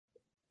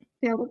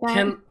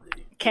 Can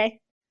Okay.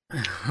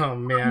 oh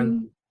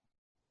man.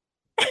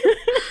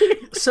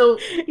 So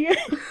Yeah.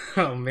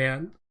 oh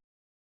man.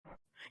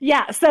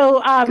 Yeah, so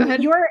Go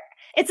ahead.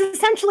 it's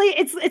essentially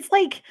it's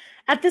like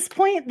at this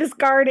point this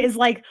guard is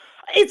like,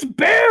 it's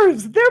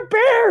bears, they're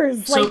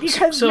bears, So- like,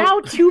 because so- now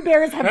 2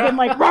 bears have been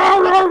like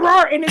roar roar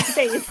roar in his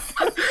face.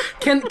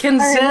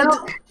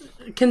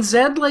 Can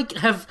Zed like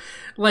have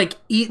like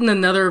eaten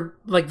another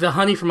like the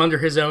honey from under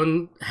his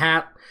own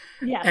hat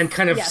Yes. and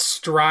kind of yes.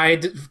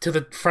 stride to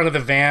the front of the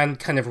van,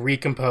 kind of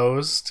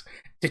recomposed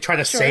to try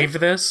to Sure. save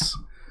this?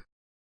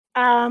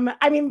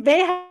 I mean, they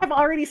have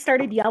already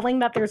started yelling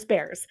that there's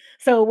bears.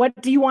 So what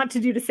do you want to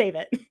do to save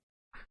it?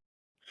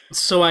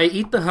 So I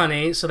eat the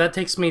honey, so that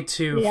takes me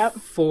to Yep.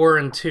 4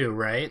 and 2,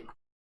 right?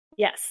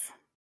 Yes.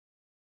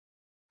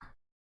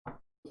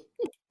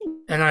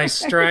 And I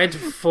stride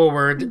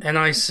forward and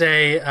I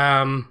say,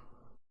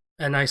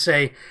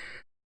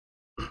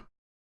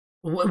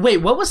 wait,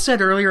 what was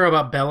said earlier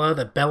about Bella?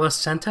 That Bella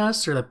sent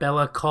us, or that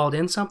Bella called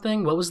in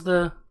something? What was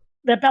the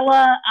That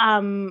Bella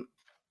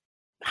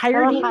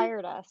hired Bella me.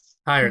 hired us.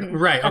 hired? Mhm.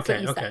 Right. That's what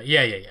Okay. you Okay. said.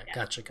 Yeah.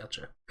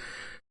 Gotcha.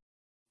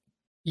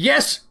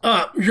 Yes,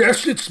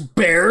 it's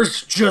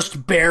bears,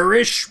 just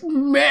bearish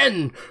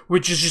men,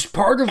 which is just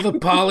part of the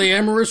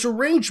polyamorous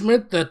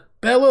arrangement that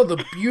Bella,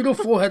 the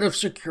beautiful head of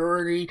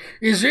security,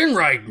 is in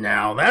right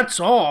now. That's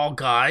all,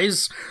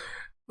 guys.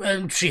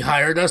 And she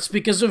hired us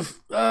because of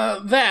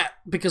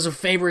because of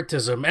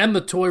favoritism and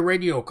the toy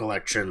radio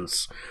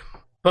collections.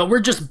 But we're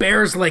just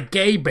bears like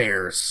gay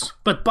bears,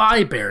 but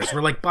bi bears.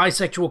 We're like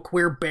bisexual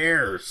queer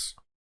bears.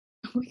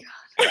 Oh my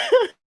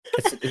god.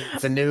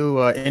 It's a new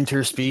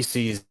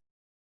interspecies.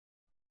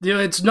 You know,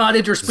 it's not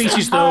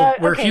interspecies though.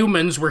 We're okay.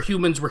 humans. We're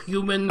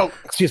human. Oh,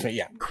 excuse me.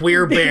 Yeah.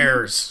 Queer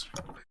bears.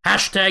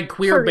 Hashtag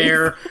queer Furries.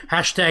 bear.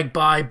 Hashtag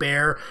bi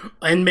bear.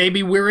 And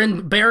maybe we're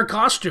in bear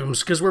costumes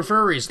because we're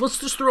furries. Let's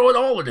just throw it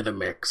all into the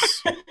mix.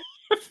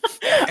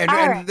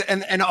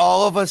 And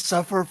all of us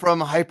suffer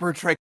from Hyper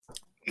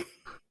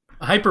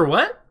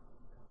what?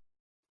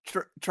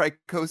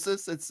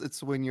 trichosis.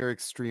 It's when you're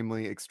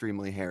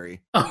extremely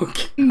hairy.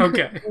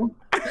 Okay.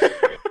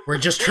 We're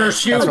just That's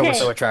hirsute. what Okay. was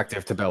so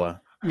attractive to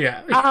Bella.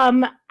 Yeah.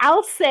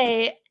 I'll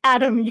say,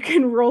 Adam, you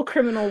can roll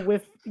criminal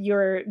with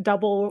your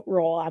double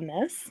roll on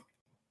this.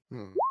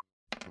 Hmm.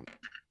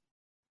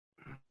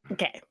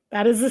 Okay,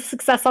 that is a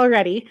success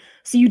already.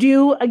 So you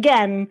do,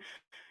 again,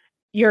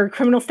 your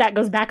criminal stat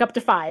goes back up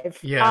to 5.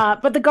 Yeah.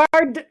 But the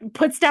guard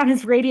puts down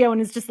his radio and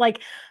is just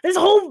like, this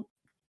whole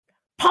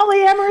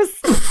polyamorous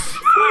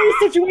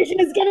situation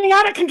is getting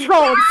out of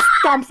control, and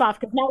stomps off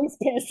because now he's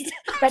pissed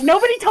that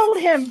nobody told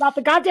him about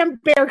the goddamn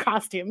bear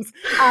costumes.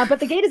 But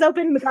the gate is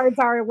open, the guards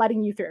are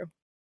letting you through.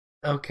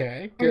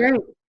 Okay. All Good. right.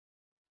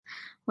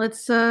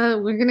 Let's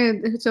so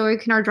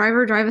can our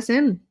driver drive us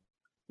in?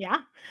 Yeah.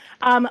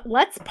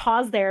 Let's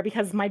pause there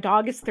because my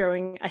dog is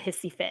throwing a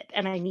hissy fit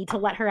and I need to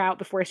let her out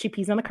before she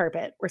pees on the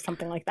carpet or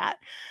something like that.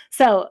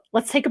 So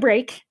let's take a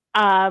break.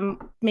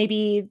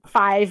 Maybe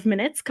 5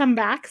 minutes, come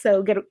back.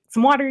 So get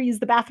some water, use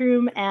the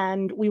bathroom,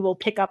 and we will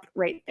pick up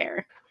right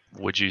there.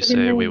 Would you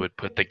say we would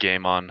put the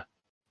game on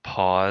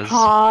Pause.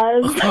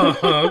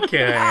 Pause.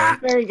 Okay.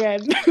 Very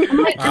good.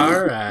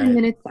 All right. 10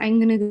 minutes. I'm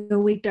gonna go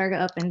wake Darga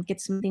up and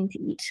get something to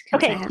eat. 'cause I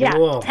Okay, haven't- yeah,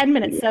 Cool. 10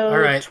 minutes. So All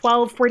right.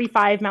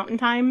 12:45 Mountain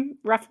Time,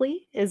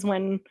 roughly, is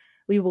when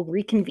we will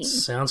reconvene.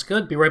 Sounds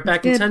good. Be right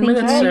back in Good, 10 thank you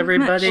minutes, very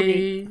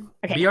everybody.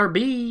 Okay.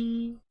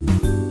 BRB.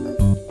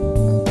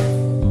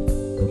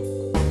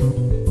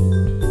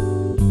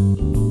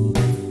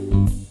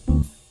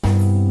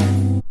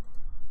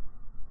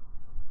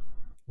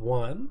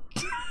 One.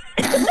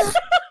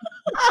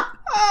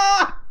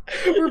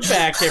 We're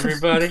back,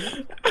 everybody.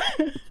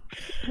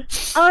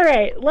 All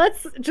right,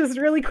 let's just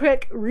really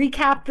quick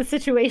recap the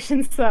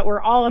situation so that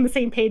we're all on the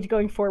same page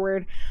going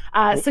forward.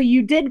 So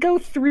you did go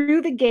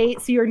through the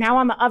gate, so you're now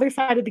on the other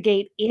side of the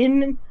gate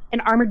in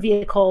an armored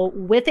vehicle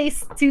with a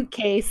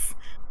suitcase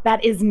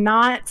that does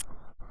not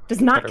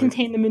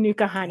contain the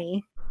Manuka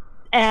honey.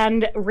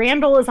 And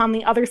Randall is on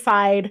the other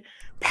side,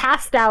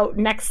 passed out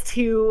next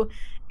to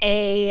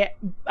a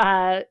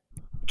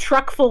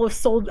truck full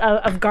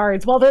of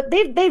guards. Well,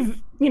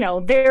 they've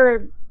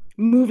they're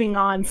moving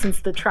on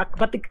since the truck,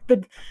 but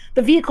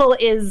the vehicle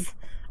is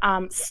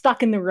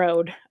stuck in the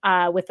road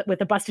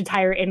with a busted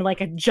tire in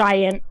like a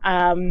giant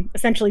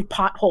essentially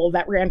pothole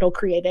that Randall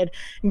created.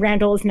 And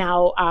Randall is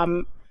now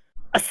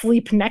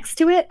asleep next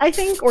to it, I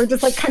think, or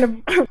just like kind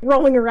of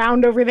rolling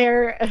around over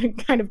there,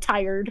 kind of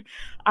tired.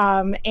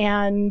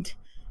 And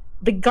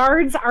the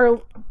guards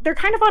they're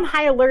kind of on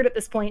high alert at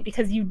this point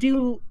because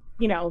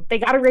they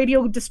got a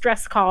radio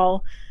distress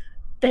call.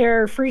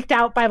 They're freaked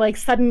out by like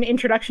sudden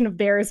introduction of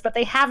bears, but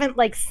they haven't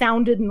like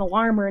sounded an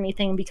alarm or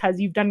anything because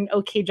you've done an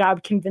okay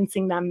job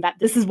convincing them that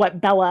this is what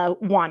Bella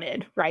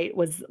wanted, right?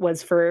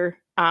 Was for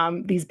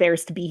these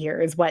bears to be here,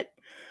 is what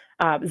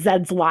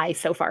Zed's lie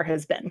so far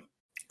has been.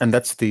 And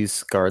that's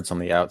these guards on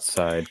the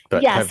outside.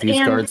 But Yes, have these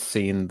and- guards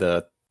seen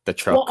the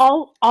truck?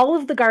 Well, all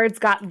of the guards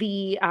got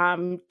the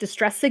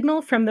distress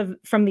signal from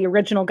the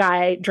original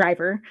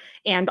driver,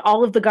 and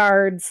all of the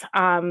guards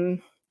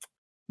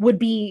would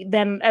be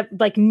then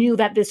knew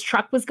that this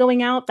truck was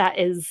going out that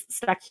is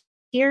stuck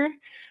here.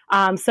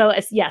 So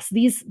yes,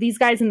 these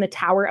guys in the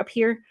tower up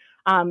here,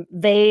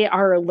 they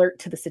are alert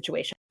to the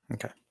situation.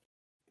 Okay.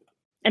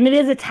 And it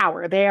is a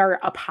tower. They are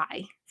up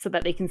high so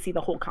that they can see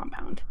the whole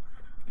compound.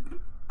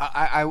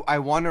 I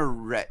want to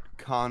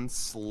retcon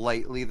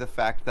slightly the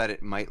fact that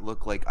it might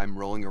look like I'm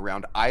rolling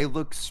around. I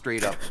look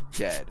straight up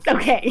dead.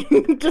 Okay,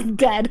 just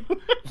dead.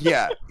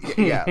 Yeah.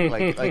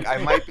 Like I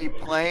might be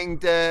playing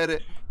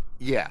dead.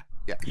 Yeah.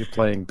 You're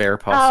playing bear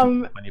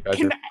possum.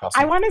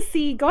 I want to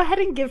see. Go ahead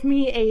and give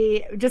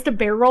me just a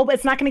bear roll, but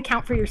it's not going to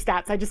count for your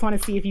stats. I just want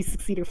to see if you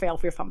succeed or fail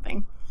for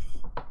something.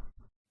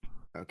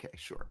 Okay,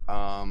 sure.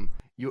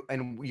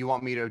 You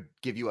want me to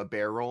give you a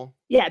bear roll?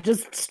 Yeah,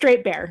 just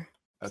straight bear.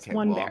 Okay,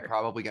 one well, bear. I'm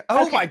probably gonna.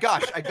 Oh Okay. my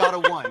gosh, I got a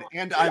 1,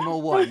 and I'm a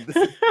 1. This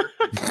is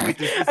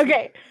perfect. Wait,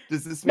 Okay.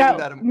 Does this mean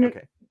that I'm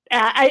okay?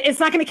 It's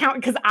not going to count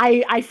because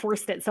I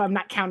forced it, so I'm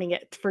not counting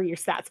it for your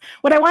stats.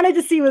 What I wanted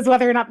to see was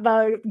whether or not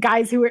the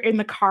guys who were in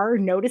the car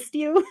noticed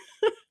you.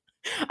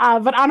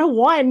 But on a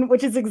 1,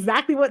 which is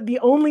exactly what the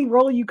only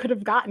roll you could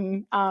have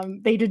gotten,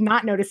 they did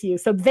not notice you.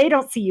 So they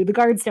don't see you. The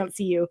guards don't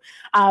see you.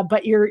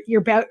 But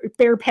your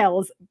bear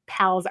pals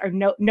are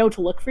know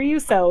to look for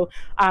you. So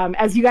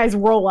as you guys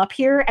roll up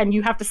here and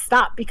you have to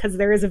stop because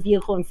there is a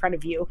vehicle in front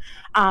of you,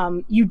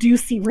 you do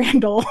see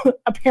Randall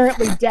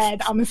apparently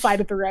dead on the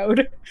side of the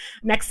road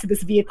next to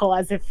this vehicle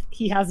as if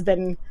he has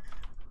been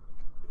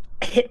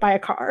hit by a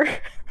car.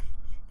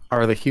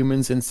 Are the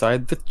humans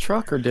inside the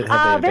truck, or have they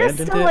abandoned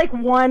there's still it? like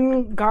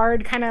one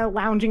guard kind of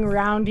lounging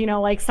around,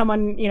 like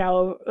someone,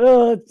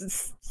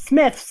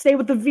 Smith, stay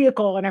with the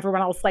vehicle, and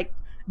everyone else like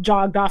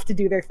jogged off to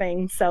do their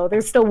thing. So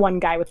there's still one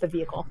guy with the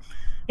vehicle.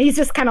 He's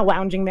just kind of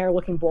lounging there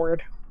looking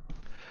bored.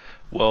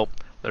 Well,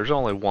 there's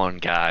only one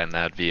guy in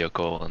that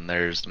vehicle, and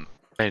there's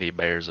many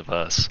bears of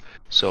us.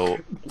 So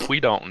we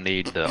don't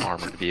need the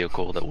armored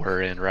vehicle that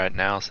we're in right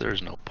now, so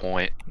there's no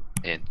point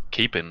in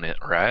keeping it,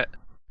 right?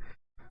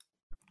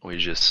 We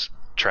just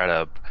try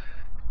to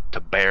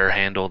bear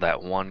handle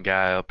that one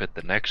guy up at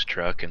the next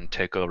truck and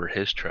take over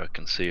his truck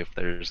and see if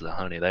there's the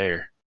honey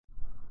there.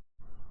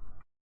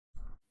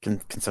 Can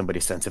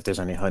somebody sense if there's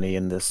any honey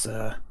in this?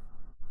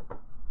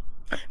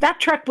 That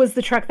truck was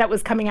the truck that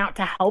was coming out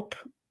to help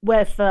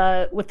with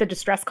the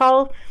distress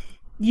call.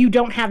 You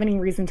don't have any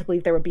reason to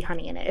believe there would be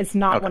honey in it. It's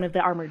not one of the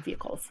armored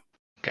vehicles.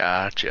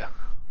 Gotcha.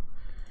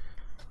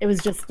 It was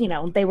just,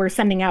 they were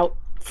sending out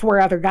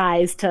 4 other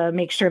guys to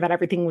make sure that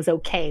everything was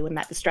okay when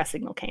that distress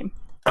signal came.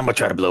 I'm gonna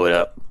try to blow it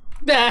up.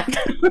 Good.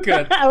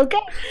 Okay.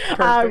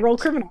 Perfect. Roll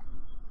criminal.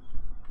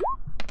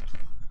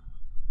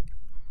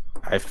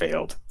 I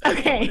failed. I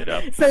blew Okay. it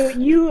up. So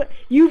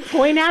you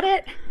point at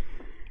it,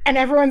 and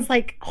everyone's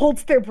like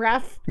holds their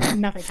breath. And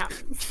nothing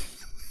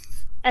happens.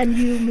 And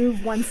you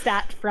move 1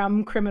 stat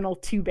from criminal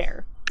to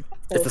bear.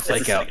 It's a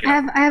psych out.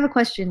 I have a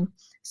question.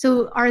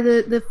 So are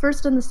the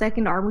first and the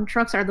second armored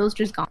trucks, are those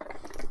just gone?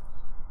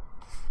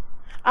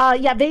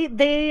 Yeah,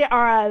 they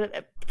are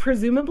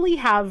presumably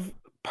have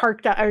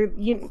parked.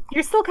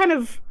 You're still kind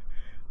of.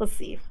 Let's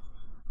see.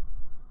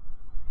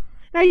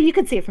 No, you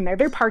can see it from there.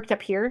 They're parked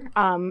up here,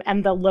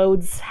 and the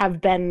loads have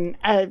been,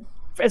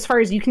 as far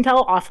as you can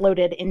tell,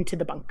 offloaded into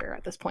the bunker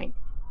at this point.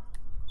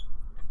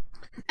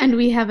 And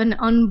we have an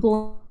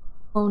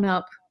unblown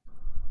up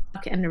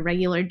and a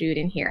regular dude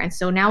in here. And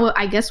so now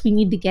I guess we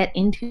need to get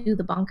into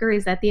the bunker.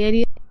 Is that the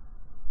idea?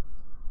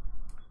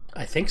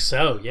 I think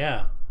so,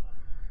 yeah.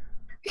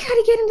 We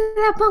gotta get into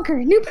that bunker.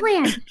 New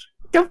plan.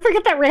 Don't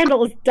forget that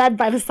Randall is dead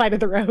by the side of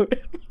the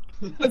road.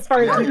 As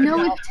far as I you don't can know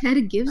tell. if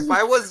Ted gives If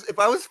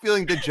I was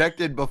feeling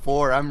dejected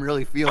before, I'm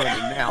really feeling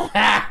it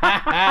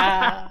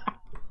now.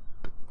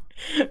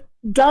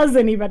 Does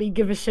anybody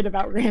give a shit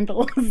about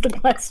Randall is the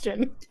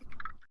question.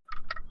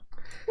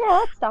 Yeah,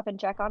 let's stop and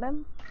check on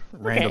him.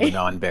 Randall Okay. the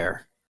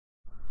non-bear.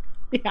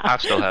 Yeah. I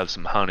still have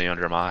some honey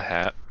under my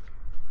hat.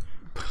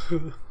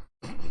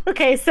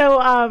 Okay,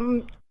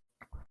 so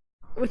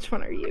which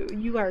one are you?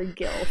 You are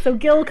Gil. So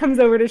Gil comes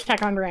over to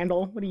check on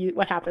Randall.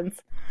 What happens?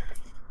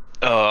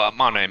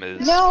 My name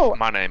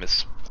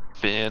is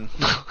Finn.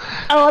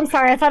 Oh, I'm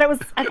sorry. I thought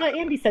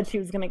Andy said she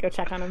was gonna go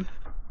check on him.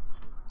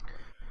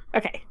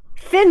 Okay.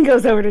 Finn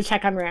goes over to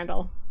check on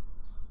Randall.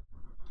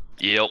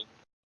 Yep.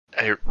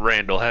 Hey,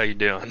 Randall, how you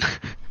doing?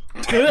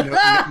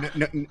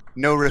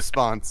 No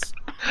response.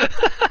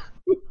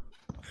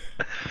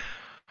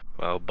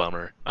 Well,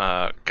 bummer.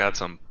 I got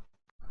some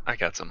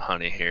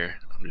honey here.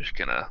 I'm just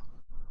gonna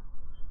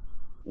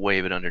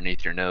wave it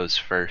underneath your nose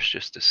first,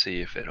 just to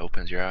see if it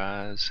opens your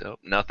eyes. Oh,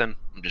 nothing.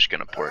 I'm just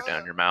gonna pour it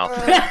down your mouth.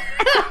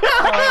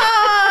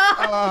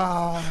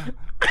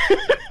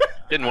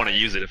 Didn't want to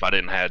use it if I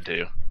didn't had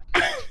to.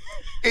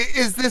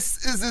 Is this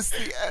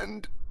the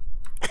end?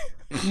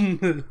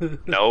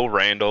 No,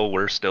 Randall,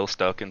 we're still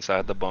stuck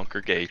inside the bunker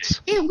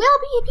gates. It will be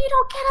if you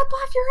don't get up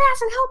off your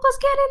ass and help us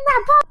get in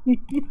that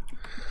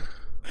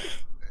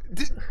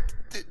bunker.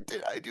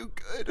 Did I do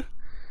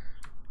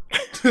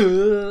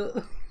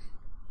good?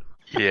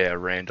 Yeah,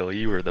 Randall,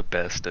 you were the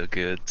best of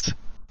goods.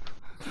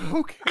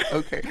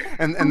 Okay.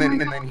 And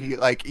then he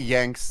like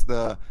yanks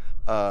the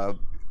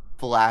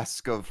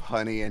flask of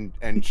honey and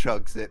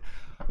chugs it.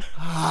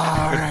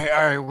 All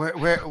right.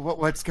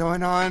 What's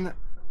going on?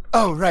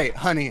 Oh, right,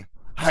 honey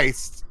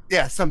heist.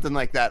 Yeah, something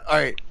like that. All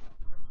right.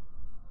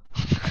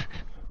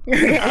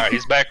 Alright,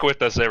 he's back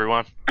with us,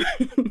 everyone.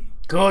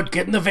 Good,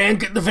 get in the van.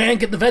 We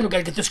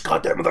gotta get this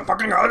goddamn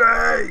motherfucking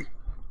honey!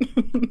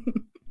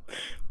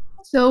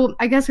 So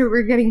I guess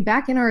we're getting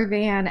back in our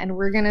van, and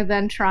we're gonna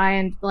then try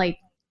and like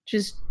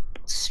just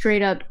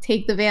straight up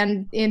take the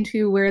van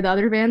into where the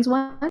other vans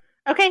went.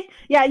 Okay.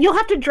 Yeah, you'll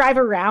have to drive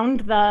around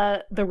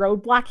the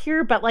roadblock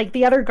here, but like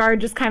the other guard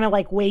just kind of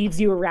like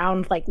waves you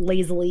around like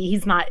lazily.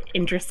 He's not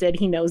interested.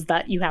 He knows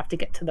that you have to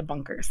get to the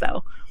bunker,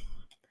 so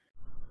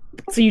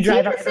you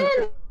drive up.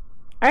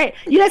 All right.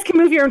 You guys can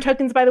move your own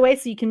tokens, by the way,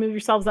 so you can move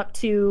yourselves up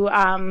to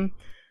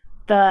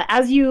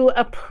as you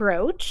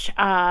approach,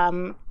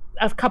 a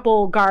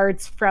couple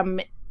guards from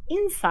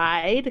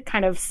inside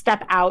kind of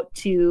step out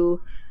to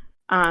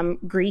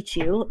greet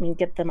you. Let me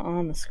get them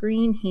on the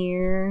screen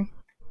here.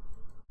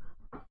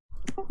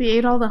 We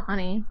ate all the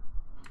honey.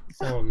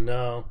 Oh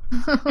no.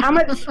 How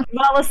much?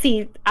 Well, let's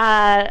see.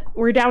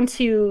 We're down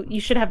to, you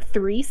should have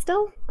 3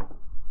 still,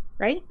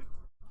 right?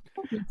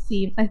 Let's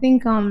see. I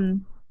think Or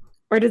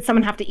did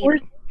someone have to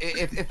eat?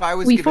 If I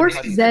was we given forced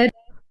honey, Zed.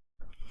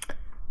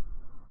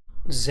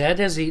 Zed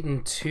has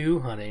eaten 2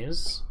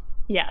 honeys.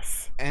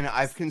 Yes. and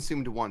I've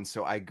consumed 1,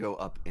 so I go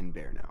up in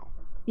bear now.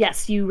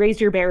 Yes, you raise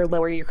your bear,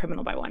 lower your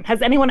criminal by 1.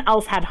 Has anyone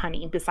else had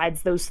honey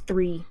besides those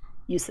 3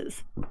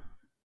 uses?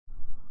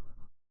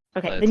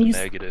 Okay, That's then a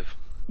negative.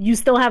 you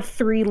still have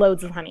 3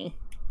 loads of honey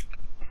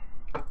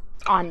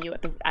on you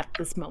at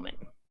this moment,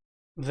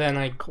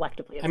 Then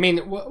collectively. I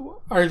mean,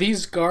 are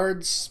these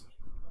guards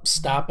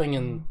stopping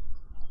and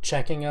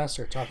checking us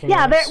or talking to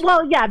us?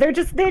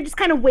 They're just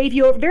kind of wave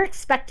you over. They're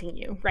expecting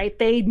you, right?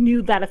 They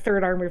knew that a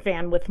third armored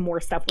van with more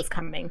stuff was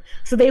coming,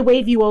 so they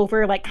wave you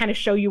over, like kind of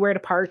show you where to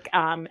park,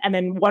 and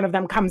then one of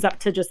them comes up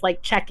to just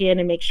like check in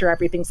and make sure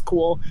everything's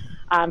cool.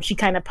 She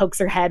kind of pokes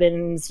her head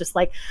and is just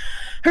like,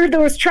 heard there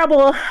was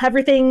trouble.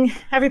 Everything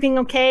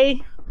okay?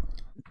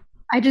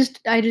 I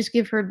just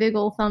give her a big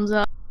old thumbs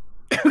up.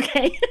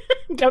 Okay.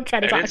 Don't try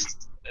to And talk.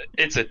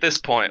 it's at this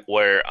point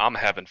where I'm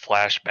having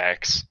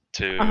flashbacks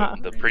to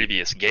the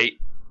previous gate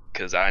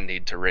because I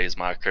need to raise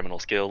my criminal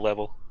skill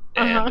level.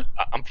 And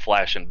I'm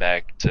flashing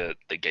back to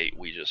the gate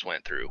we just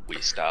went through.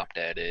 We stopped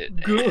at it.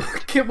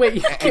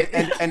 Wait.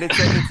 And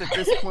it's at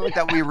this point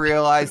that we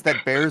realize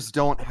that bears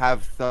don't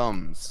have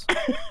thumbs.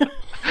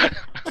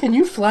 Can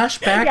you flash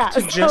back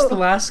to just the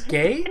last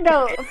gate?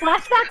 No,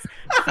 flashbacks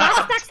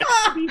have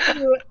to be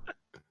through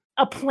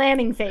a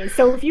planning phase.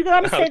 So if you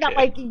want to say that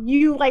like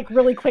you like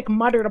really quick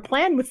muttered a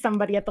plan with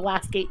somebody at the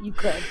last gate, you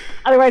could.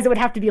 Otherwise it would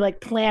have to be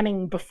like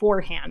planning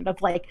beforehand of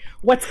like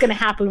what's going to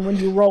happen when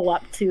you roll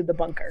up to the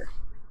bunker.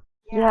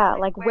 Yeah,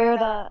 like where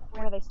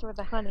they store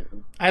the honey.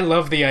 I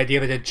love the idea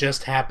that it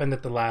just happened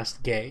at the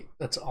last gate.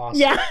 That's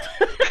awesome. Yeah.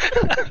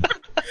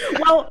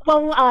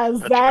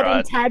 Zed right.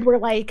 and Ted were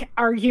like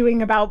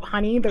arguing about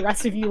honey. The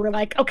rest of you were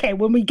like, okay,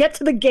 when we get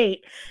to the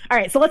gate. All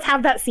right, so let's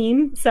have that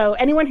scene. So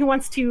anyone who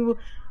wants to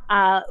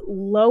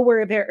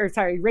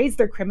raise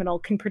their criminal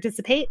can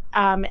participate,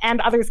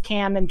 and others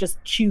can and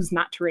just choose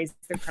not to raise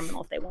their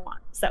criminal if they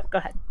want. So go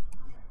ahead.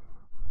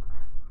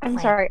 I'm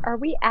sorry, are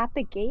we at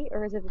the gate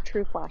or is it a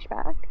true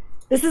flashback?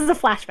 This is a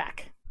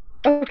flashback.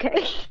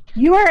 Okay.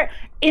 You are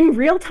in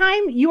real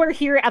time. You are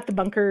here at the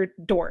bunker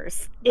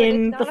doors. But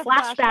In it's the not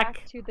a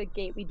flashback, to the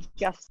gate we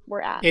just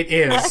were at. It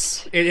is.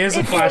 correct? It is a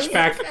It is.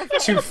 flashback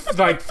to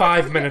like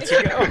 5 minutes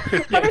ago.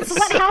 but it's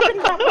what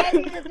happened. I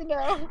needed to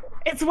know.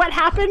 It's what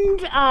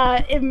happened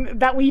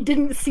that we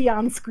didn't see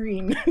on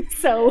screen.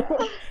 So,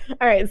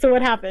 all right. So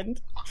what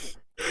happened?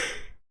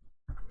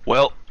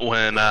 Well,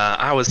 when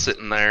I was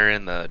sitting there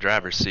in the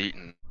driver's seat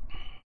and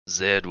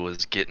Zed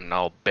was getting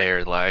all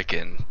bear-like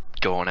and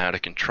going out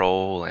of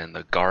control, and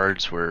the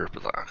guards were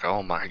like,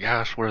 "Oh my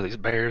gosh, what are these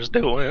bears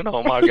doing?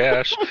 Oh my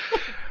gosh!"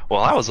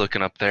 Well, I was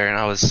looking up there and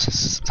I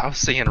was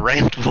seeing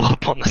Randall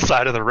up on the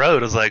side of the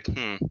road. I was like,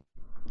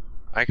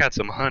 I got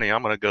some honey.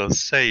 I'm gonna go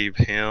save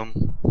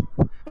him.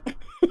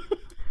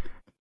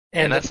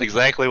 And that's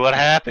exactly what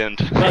happened.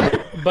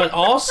 But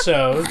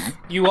also,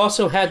 you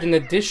also had an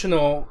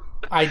additional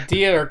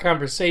idea or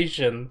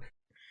conversation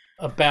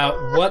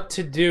about what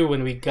to do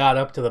when we got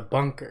up to the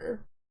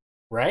bunker,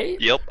 right?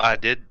 Yep, I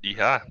did.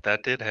 Yeah,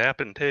 that did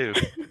happen too.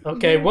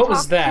 Okay, what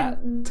was that?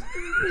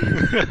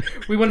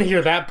 We want to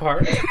hear that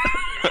part.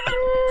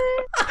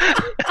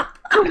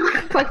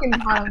 Fucking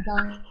bottom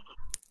down.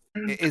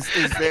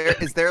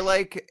 Is there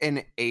like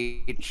an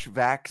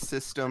HVAC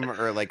system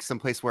or like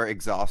someplace where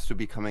exhaust would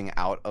be coming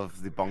out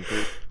of the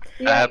bunker?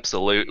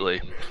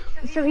 Absolutely.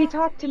 So he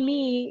talked to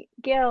me,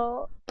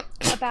 Gil,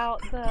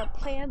 about the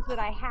plans that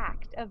I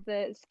hacked of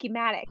the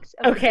schematics.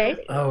 Of the Okay.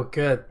 building. Oh,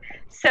 good.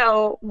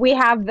 So we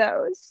have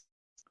those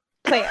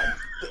plans.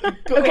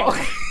 Good.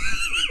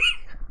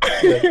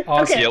 Good.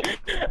 Awesome. Yep.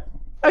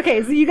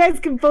 Okay, so you guys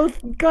can both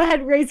go ahead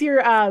and raise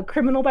your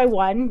criminal by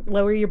 1,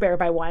 lower your bear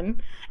by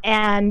 1.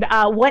 And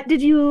what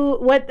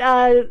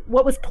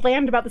was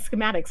planned about the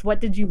schematics?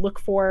 What did you look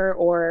for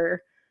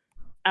or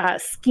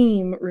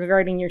scheme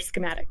regarding your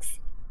schematics?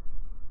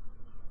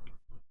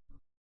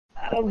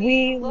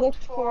 We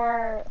looked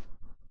for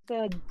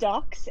the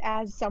ducts,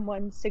 as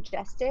someone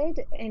suggested,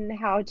 and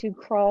how to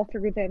crawl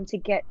through them to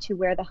get to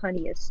where the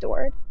honey is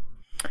stored.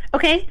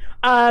 Okay,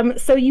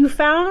 so you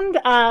found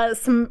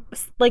some,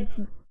 like,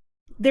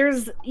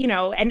 there's,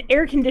 an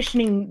air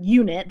conditioning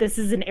unit. This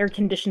is an air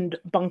conditioned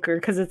bunker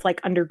because it's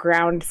like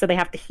underground, so they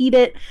have to heat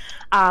it.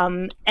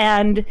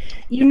 And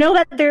you know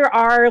that there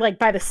are, like,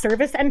 by the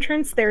service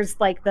entrance, there's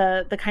like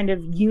the kind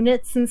of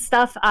units and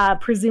stuff,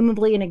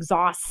 presumably an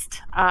exhaust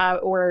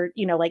or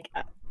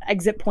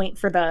exit point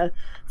for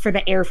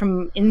the air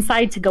from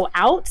inside to go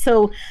out.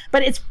 So,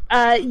 but it's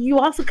you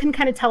also can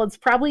kind of tell it's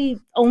probably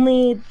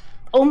only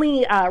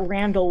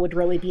Randall would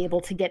really be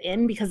able to get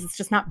in because it's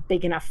just not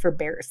big enough for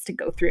bears to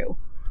go through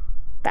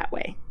that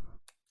way.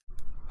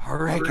 All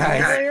right,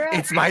 guys,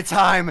 it's my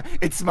time.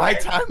 It's my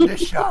time to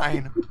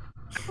shine.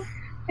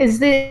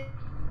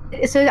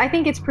 So I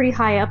think it's pretty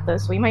high up though,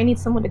 so we might need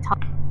someone to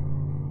talk.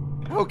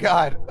 Oh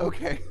God.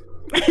 Okay.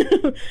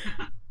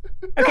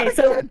 Okay,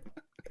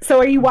 so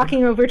are you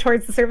walking over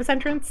towards the service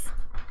entrance?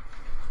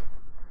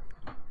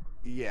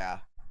 Yeah.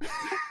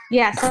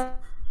 Yeah. So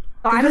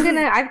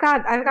I've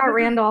got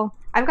Randall.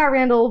 I've got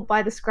Randall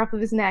by the scruff of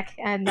his neck,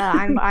 and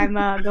I'm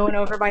going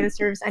over by the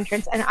service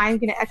entrance, and I'm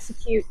going to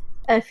execute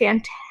a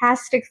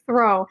fantastic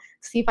throw.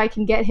 See if I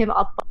can get him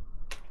up.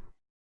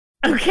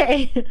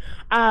 Okay,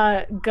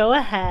 go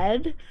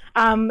ahead.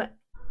 Yeah,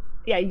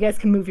 you guys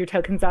can move your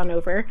tokens on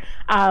over.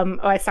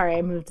 Sorry,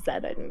 I moved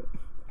Zed. I didn't.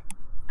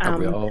 Are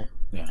we all?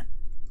 Yeah.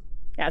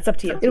 Yeah, it's up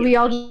to you. Did we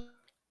all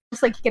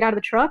just like get out of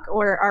the truck,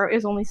 or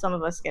is only some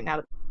of us getting out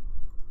of?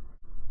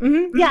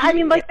 Mm-hmm. Yeah, I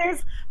mean, like,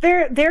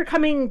 they're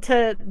coming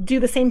to do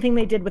the same thing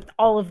they did with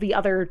all of the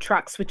other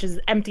trucks, which is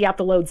empty out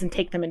the loads and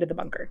take them into the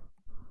bunker.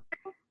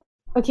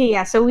 Okay,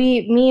 yeah. So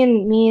me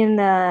and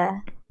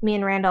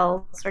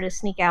Randall sort of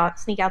sneak out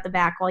the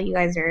back while you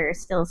guys are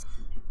still.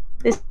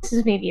 This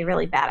is maybe a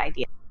really bad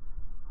idea.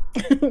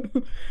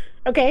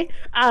 Okay,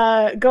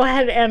 go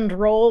ahead and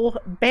roll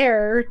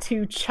bear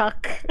to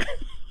chuck.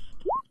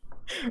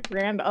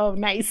 Oh,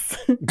 nice.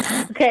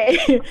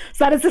 Okay,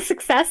 so that is a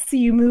success. So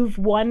you move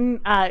one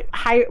oh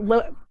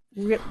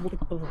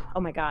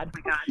my god,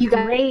 You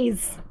got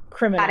raise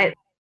criminal. Got it.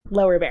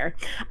 Lower bear.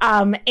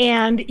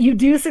 And you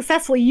do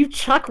successfully. You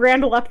chuck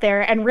Randall up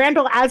there, and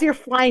Randall, as you're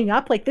flying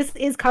up, like, this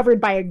is covered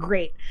by a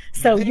grate,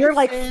 so you're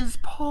like, This is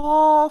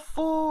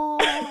powerful.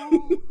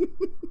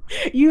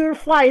 you're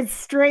flying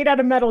straight out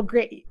of metal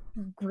grate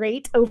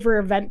over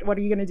a vent. What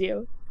are you gonna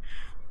do?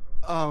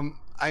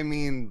 I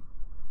mean,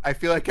 I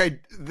feel like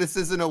this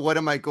isn't a what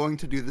am I going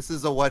to do? This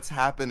is a what's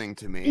happening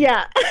to me.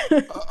 Yeah.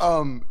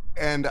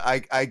 And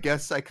I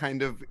guess I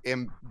kind of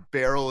am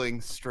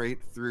barreling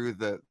straight through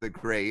the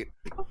grate.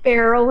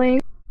 barreling.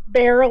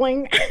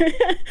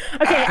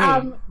 Okay.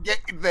 Yeah,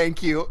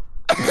 thank you.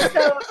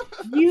 So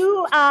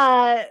you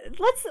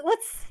let's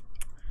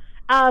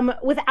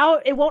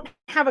without it won't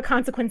have a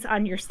consequence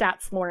on your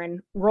stats,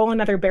 Lauren. Roll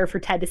another bear for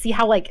Ted to see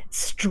how like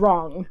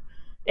strong,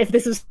 if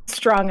this is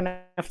strong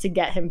enough to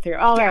get him through.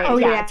 All right,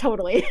 yeah,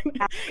 totally.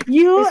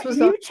 you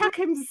chuck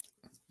him.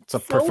 It's a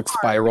perfect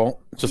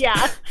spiral. Just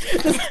Yeah.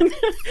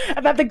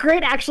 That the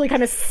grid actually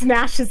kind of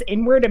smashes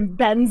inward and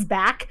bends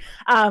back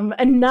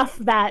enough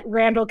that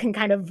Randall can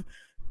kind of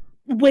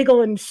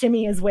wiggle and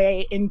shimmy his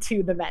way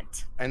into the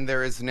vent. And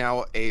there is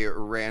now a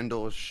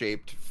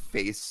Randall-shaped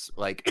face,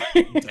 like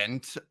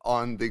dent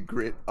on the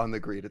grid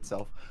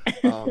itself.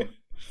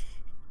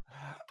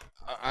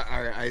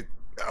 I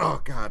oh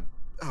god,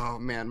 oh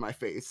man, my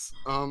face.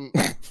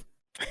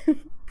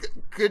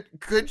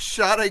 Good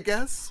shot, I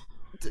guess.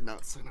 Did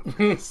not sign up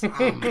for this.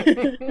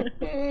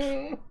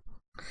 Okay,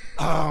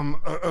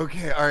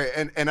 all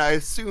right, and I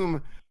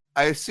assume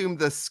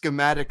the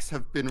schematics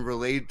have been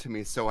relayed to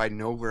me, so I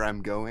know where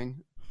I'm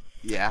going.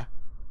 Yeah.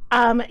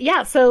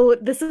 Yeah. So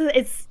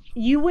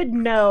you would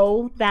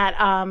know that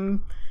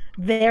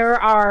there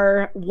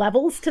are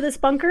levels to this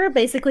bunker.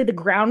 Basically, the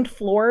ground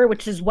floor,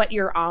 which is what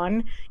you're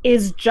on,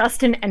 is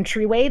just an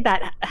entryway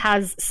that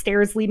has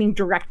stairs leading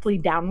directly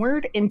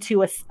downward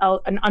into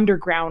an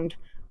underground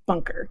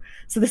bunker.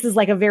 So this is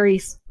like a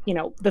very,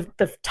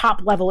 the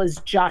top level is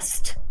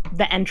just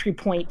the entry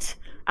point.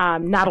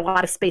 Not a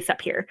lot of space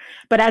up here.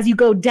 But as you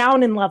go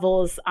down in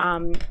levels,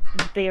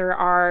 there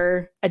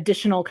are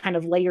additional kind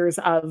of layers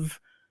of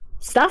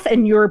stuff,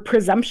 and your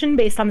presumption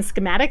based on the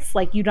schematics,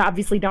 like you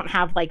obviously don't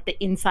have like the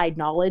inside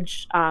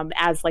knowledge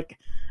as like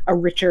a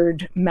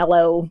Richard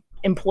Mello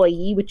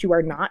employee, which you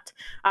are not,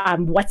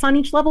 what's on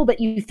each level, but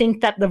you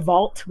think that the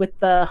vault with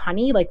the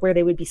honey, like where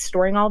they would be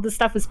storing all this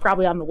stuff, is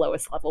probably on the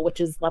lowest level,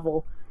 which is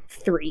level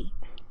 3.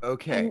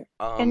 Okay.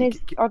 And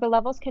are the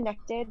levels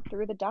connected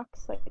through the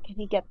ducts? Like, can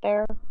he get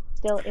there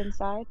still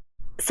inside?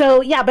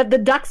 So yeah, but the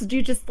ducts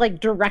do just like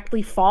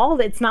directly fall.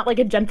 It's not like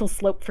a gentle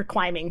slope for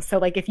climbing. So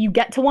like if you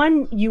get to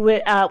one, you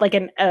would like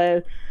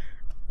a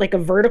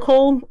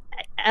vertical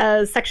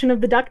section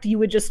of the duct, you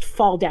would just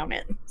fall down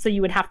it. So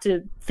you would have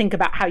to think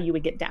about how you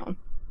would get down.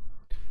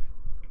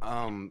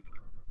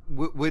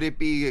 Would it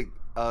be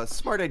a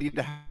smart idea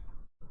to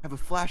have a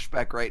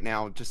flashback right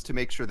now just to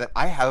make sure that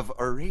I have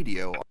a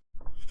radio?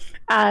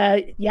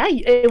 Yeah,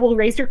 it will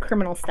raise your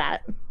criminal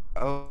stat.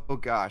 Oh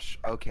gosh.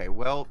 Okay.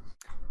 Well,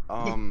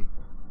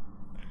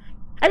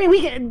 I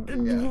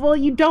mean, well,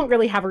 you don't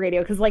really have a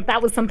radio because, like,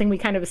 that was something we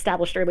kind of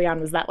established early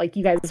on, was that, like,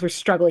 you guys were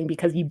struggling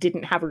because you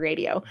didn't have a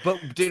radio. But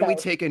didn't we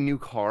take a new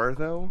car,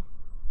 though?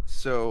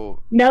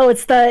 So... No,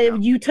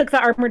 you took the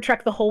armored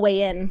truck the whole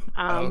way in.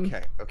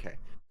 Okay.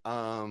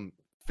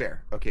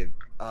 Fair. Okay.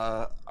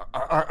 All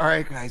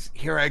right, guys,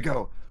 here I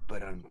go.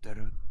 But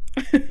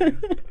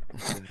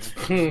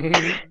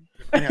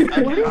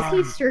what is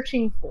he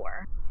searching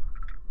for?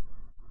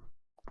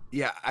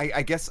 Yeah,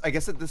 I guess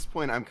at this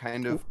point I'm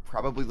kind of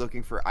probably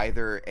looking for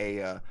either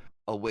a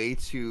way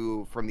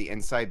to, from the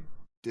inside,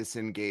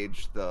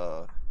 disengage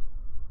the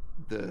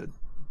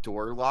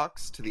door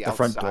locks to the outside,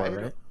 front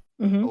door, right?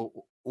 Mm-hmm.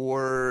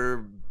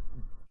 Or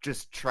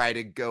just try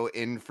to go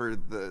in for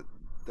the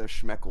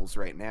schmeckles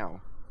right now.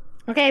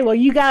 Okay, well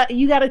you got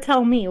to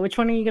tell me, which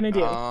one are you gonna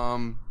do?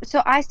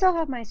 So I still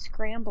have my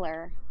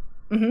scrambler,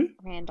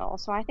 Randall.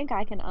 So I think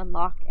I can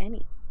unlock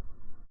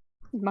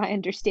my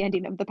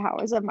understanding of the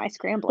powers of my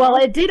scrambler. Well,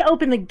 it did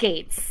open the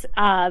gates.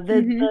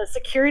 The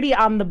security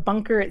on the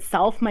bunker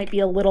itself might be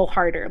a little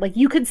harder. Like,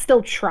 you could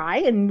still try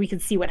and we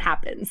could see what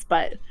happens,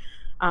 but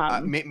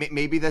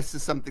maybe this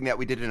is something that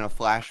we did in a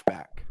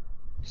flashback.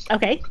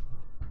 Okay.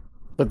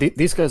 But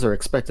these guys are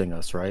expecting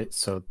us, right?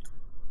 So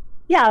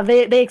yeah,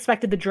 they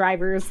expected the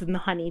drivers and the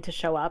honey to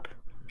show up.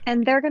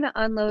 And they're going to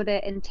unload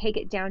it and take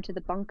it down to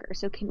the bunker.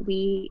 So can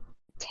we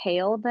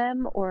tail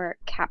them or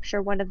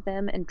capture one of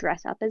them and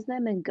dress up as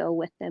them and go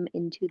with them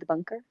into the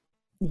bunker?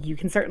 You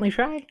can certainly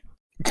try.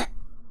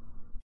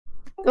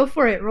 Go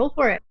for it. Roll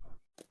for it.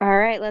 All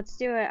right, let's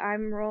do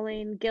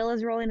it. Gil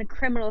is rolling a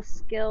criminal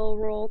skill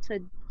roll to...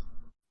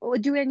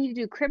 Do I need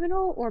to do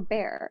criminal or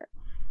bear?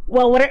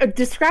 Well,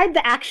 describe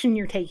the action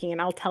you're taking and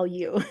I'll tell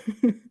you.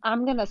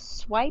 I'm going to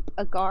swipe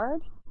a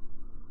guard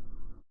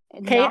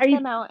and knock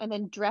them out and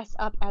then dress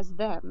up as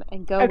them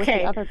and go with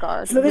the other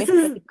guard. So this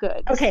is the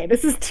goods. Okay,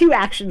 this is 2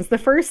 actions. The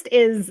first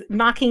is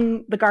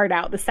knocking the guard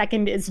out. The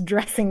second is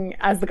dressing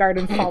as the guard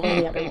and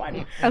following the other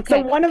one.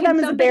 Okay. So one of them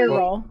is a bear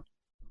roll.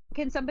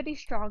 Can somebody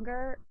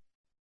stronger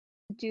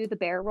do the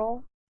bear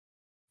roll?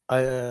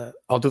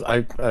 I'll do.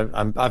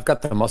 I've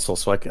got the muscle,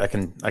 so I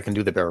can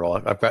do the bear roll.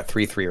 I've got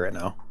 3/3 right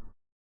now.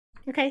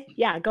 Okay,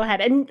 yeah, go ahead,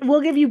 and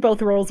we'll give you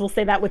both rolls. We'll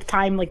say that with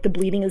time, like the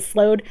bleeding is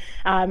slowed,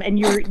 and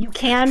you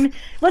can.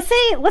 Let's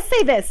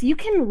say this: you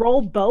can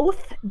roll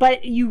both,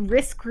 but you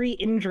risk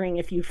re-injuring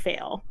if you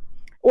fail,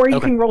 or you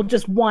can roll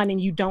just one and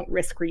you don't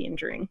risk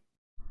re-injuring.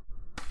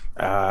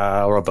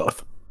 I'll roll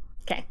both.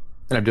 Okay.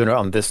 And I'm doing it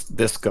on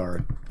this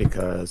guard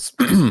because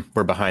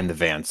we're behind the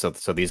van, so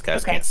these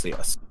guys can't see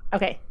us.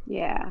 Okay.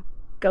 Yeah.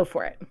 Go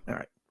for it. All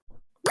right.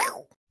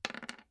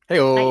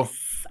 Hey-o.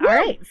 Nice. All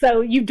right,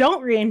 so you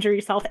don't re-injure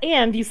yourself,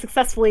 and you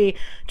successfully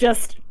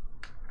just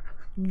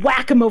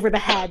whack him over the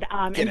head,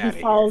 and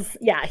he falls.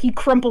 Yeah, he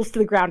crumples to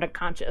the ground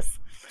unconscious.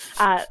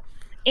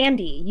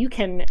 Andy, you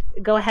can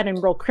go ahead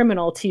and roll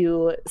criminal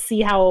to see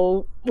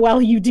how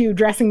well you do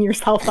dressing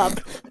yourself up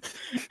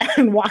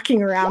and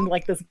walking around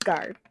like this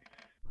guard.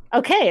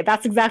 Okay,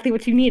 that's exactly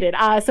what you needed.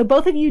 So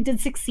both of you did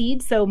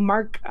succeed. So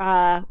mark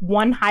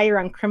 1 higher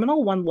on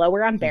criminal, 1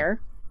 lower on bear.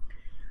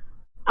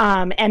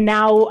 And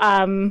now,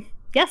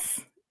 yes,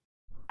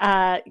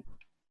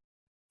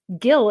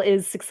 Gil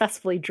is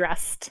successfully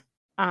dressed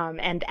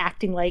and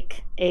acting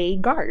like a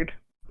guard.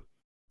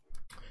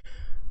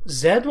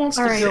 Zed wants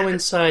to go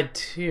inside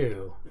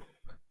too.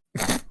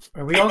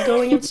 Are we all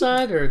going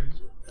inside, or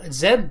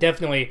Zed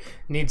definitely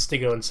needs to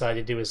go inside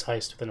to do his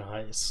heist within a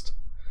heist?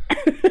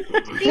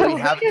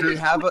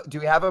 Do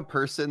we have a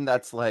person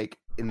that's like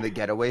in the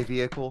getaway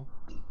vehicle,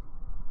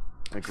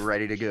 like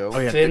ready to go? Oh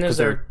yeah, Finn because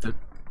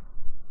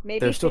Maybe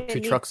there's still Finn 2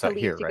 needs trucks to out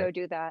leave here, to right? go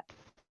do that.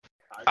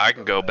 I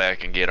can go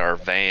back and get our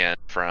van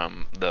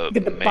from the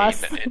Get the main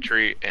bus.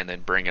 entry and then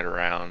bring it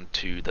around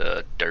to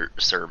the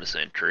dirt service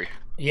entry.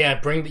 Yeah,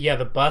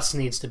 the bus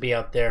needs to be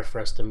out there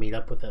for us to meet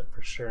up with it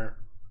for sure.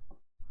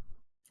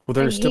 Well,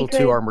 there's And he still 2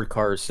 could- armored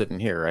cars sitting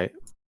here, right?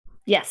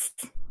 Yes.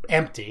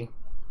 Empty.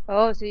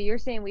 Oh, so you're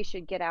saying we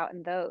should get out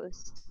in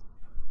those?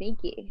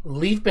 Sneaky.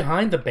 Leave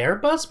behind the bear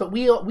bus, but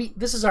we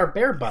this is our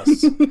bear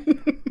bus.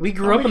 We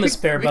grew up on this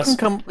bear bus.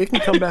 We can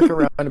come back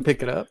around and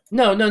pick it up.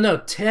 No.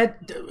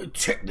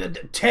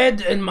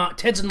 Ted's and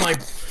my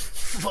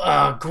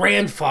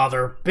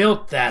grandfather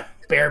built that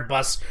bear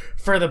bus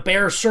for the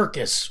bear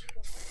circus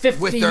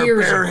 50 With their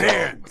years bare ago.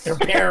 hands. With their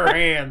bare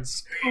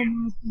hands.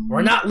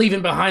 We're not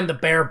leaving behind the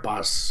bear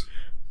bus.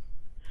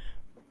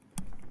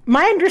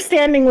 My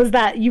understanding was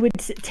that you would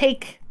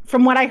take,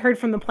 from what I heard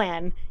from the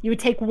plan, you would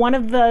take one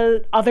of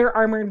the other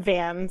armored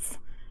vans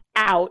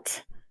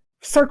out,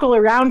 circle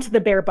around to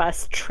the bear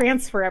bus,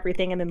 transfer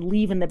everything, and then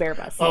leave in the bear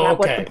bus. Is that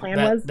what the plan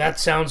was? That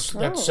sounds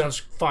Oh.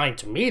 fine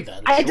to me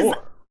then. I sure. just-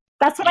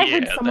 That's what I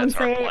heard Yeah, someone that's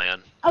our say.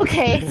 plan.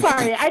 Okay,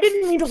 sorry. I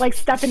didn't mean to like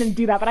step in and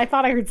do that, but I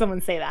thought I heard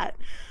someone say that.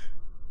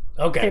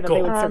 Okay, Say that they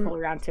cool. would circle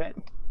around to it.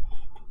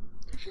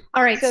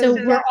 All right, So so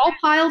does we're that- all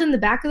piled in the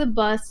back of the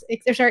bus,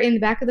 in the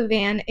back of the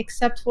van,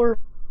 except for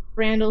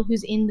Randall,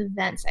 who's in the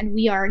vents, and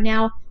we are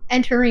now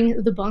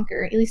entering the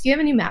bunker. At least, do you have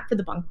a new map for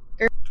the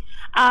bunker?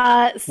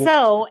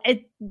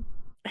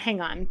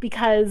 Hang on,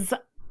 because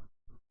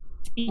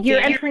you're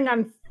entering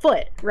on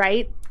foot,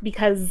 right?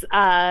 Because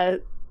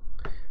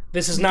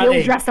This is not Gil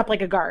a dressed up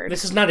like a guard.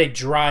 This is not a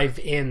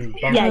drive-in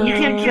bunker. Yeah, you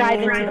can't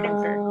drive into the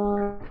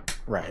bunker.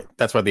 Right.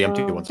 That's why the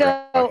empty ones So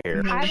are out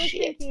here. I was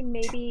Shit. thinking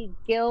maybe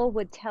Gil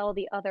would tell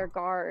the other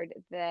guard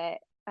that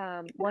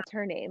what's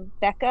her name?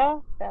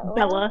 Bella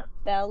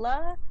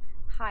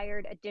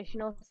hired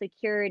additional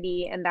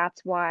security, and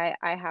that's why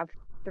I have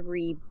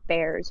 3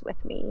 bears with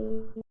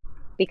me,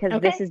 because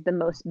this Okay. is the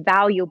most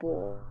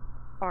valuable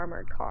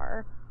armored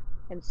car,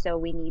 and so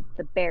we need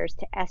the bears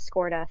to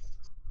escort us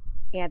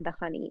and the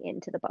honey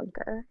into the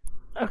bunker.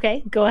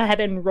 Okay, go ahead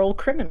and roll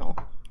criminal.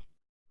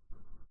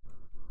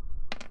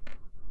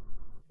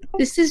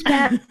 This is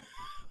bad,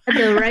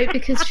 though, right?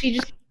 Because she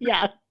just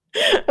Yeah.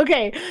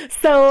 Okay,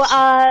 so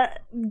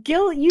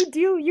Gil,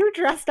 you're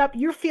dressed up.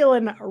 You're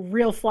feeling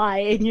real fly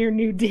in your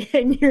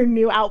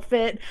new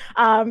outfit.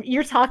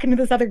 You're talking to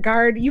this other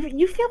guard.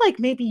 You feel like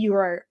maybe you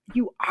are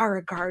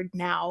a guard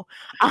now.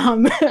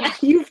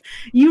 Like you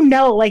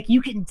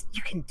can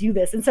do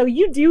this, and so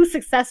you do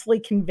successfully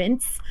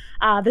convince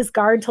this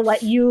guard to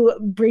let you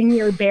bring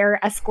your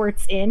bear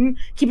escorts in.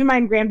 Keep in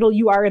mind, Randall,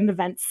 you are in the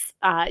vents.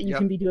 You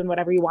can be doing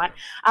whatever you want.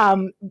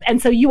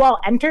 And so you all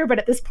enter, but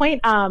at this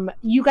point,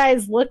 you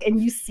guys look and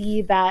you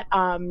see that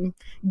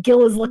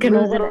Gil is looking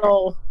a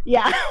little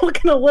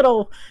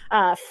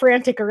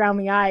frantic around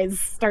the eyes,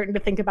 starting to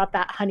think about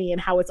that honey and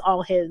how it's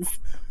all his.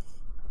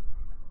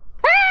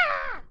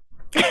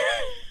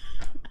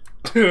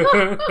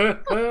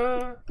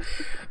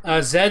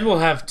 Zed will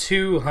have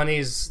 2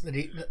 honeys that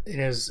in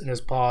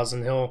his paws,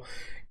 and he'll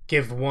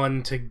give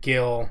one to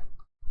Gil.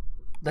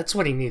 That's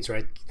what he needs,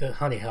 right? The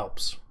honey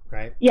helps,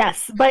 right?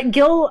 Yes, but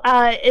Gil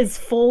is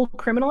full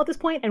criminal at this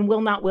point and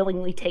will not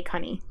willingly take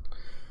honey.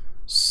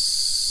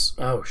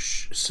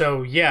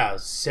 So yeah,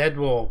 Zed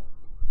will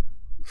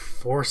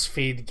force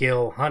feed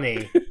Gil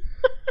honey,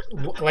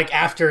 like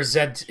after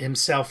Zed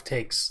himself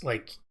takes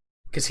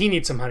because he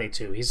needs some honey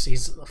too. He's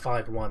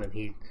 5'1" and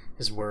he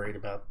is worried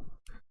about.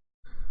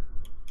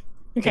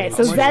 Okay, How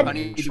so much Zed,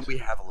 money do we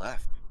have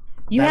left?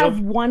 you That'll- have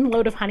 1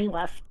 load of honey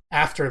left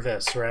After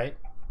this, right?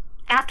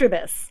 after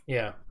this.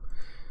 Yeah.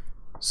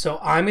 So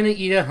I'm gonna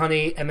eat a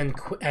honey and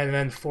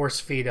then force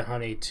feed a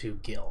honey to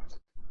Gil.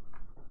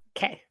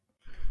 Okay.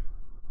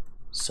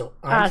 So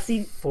I'm so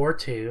you-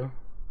 4'2".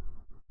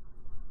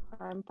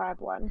 I'm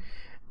 5'1".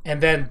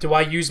 And then do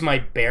I use my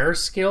bear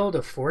skill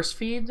to force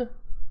feed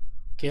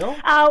Gil?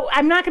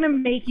 I'm not going to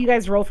make you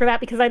guys roll for that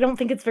because I don't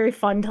think it's very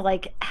fun to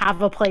like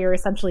have a player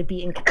essentially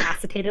be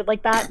incapacitated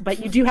like that.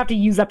 But you do have to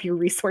use up your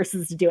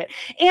resources to do it,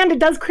 and it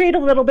does create a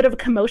little bit of a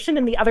commotion,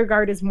 and the other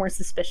guard is more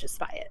suspicious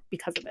by it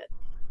because of it.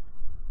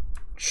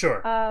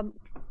 Sure.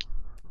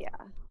 Yeah.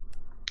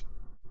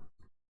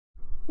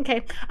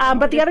 Okay,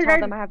 but the other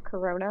guard. Them I have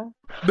corona.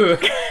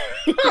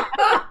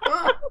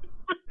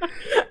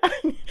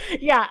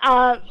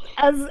 Yeah,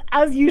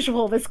 as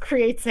usual, this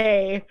creates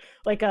a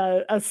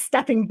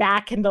stepping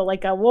back into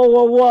like a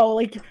whoa,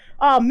 like,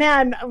 oh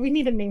man, we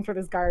need a name for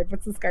this guard.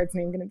 What's this guard's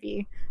name going to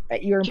be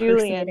that you're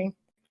impersonating?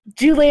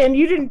 Julian,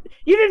 you didn't.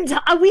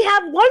 We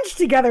had lunch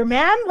together,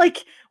 man.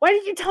 Like, why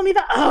didn't you tell me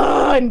that?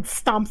 Oh, and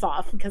stomps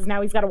off because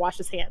now he's got to wash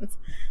his hands.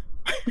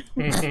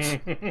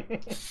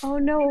 Oh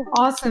no!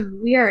 Awesome,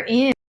 we are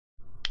in.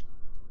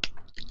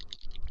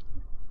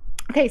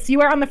 Okay, so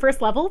you are on the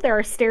first level. There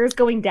are stairs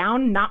going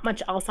down. Not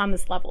much else on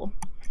this level.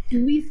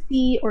 Do we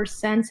see or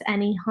sense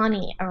any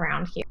honey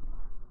around here?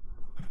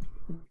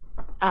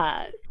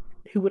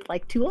 Who would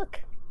like to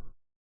look?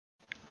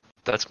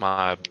 That's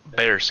my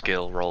bear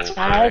skill roll,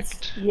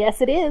 correct?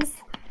 Yes, it is.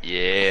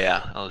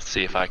 Yeah, let's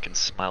see if I can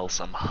smell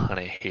some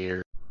honey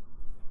here.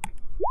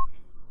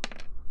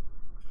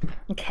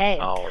 Okay.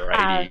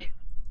 Alrighty.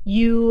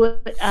 You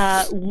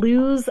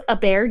lose a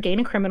bear,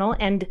 gain a criminal,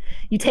 and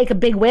you take a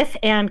big whiff,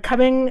 and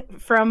coming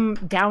from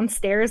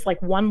downstairs,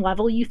 like one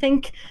level, you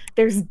think,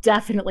 there's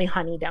definitely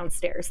honey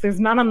downstairs.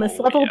 There's none on this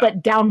level,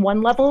 but down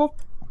one level,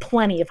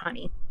 plenty of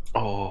honey.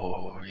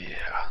 Oh,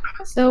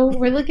 yeah. So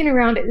we're looking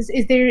around. Is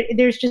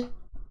there's just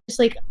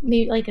like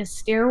maybe like a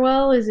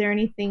stairwell? Is there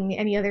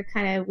any other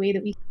kind of way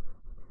that we...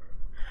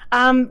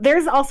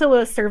 There's also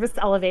a service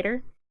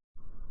elevator.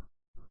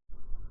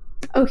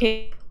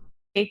 Okay,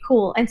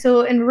 cool.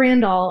 And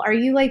Randall, are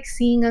you like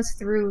seeing us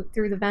through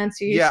the vents?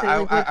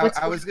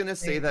 I was gonna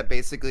say that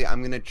basically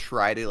I'm gonna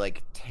try to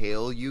like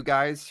tail you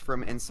guys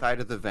from inside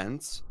of the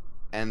vents,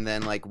 and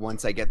then like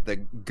once I get the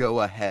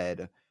go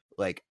ahead,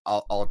 like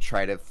I'll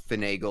try to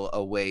finagle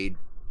a way,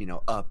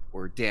 up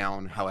or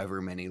down,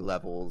 however many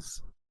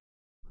levels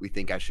we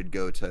think I should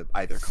go to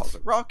either cause a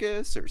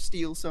ruckus or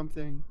steal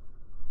something.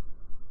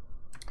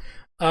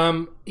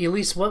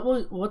 Elise,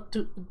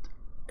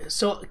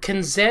 so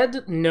can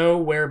Zed know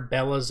where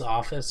Bella's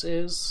office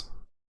is?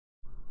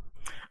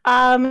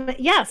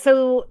 Yeah,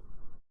 so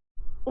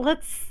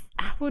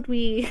how would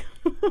we...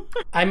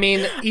 I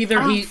mean,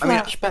 either he...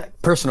 Flashback.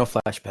 Personal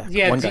flashback.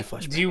 Yeah, One guy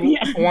flashback. Do you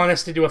want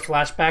us to do a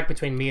flashback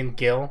between me and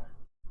Gil?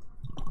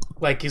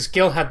 Like, because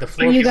Gil had the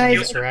floor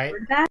keys, right?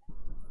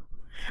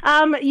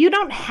 You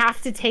don't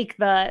have to take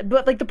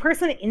but like the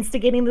person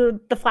instigating the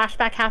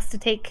flashback has to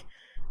take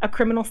a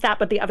criminal stat,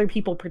 but the other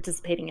people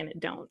participating in it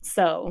don't.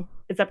 So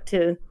it's up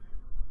to,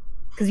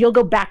 because you'll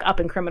go back up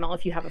in criminal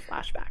if you have a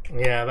flashback.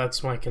 Yeah,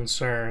 that's my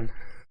concern.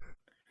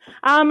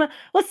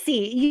 Let's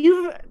see.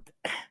 You've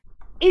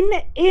in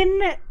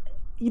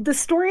the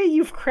story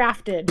you've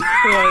crafted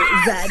for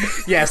Zed.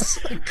 Yes.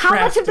 How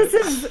much of this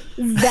is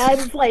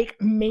Zed's like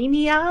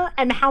mania,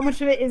 and how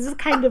much of it is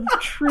kind of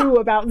true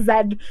about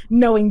Zed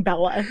knowing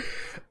Bella?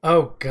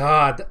 Oh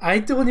God, I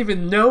don't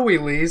even know,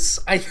 Elise.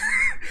 I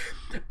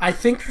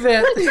think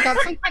that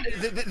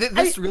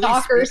this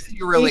really speaks to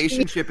your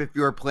relationship if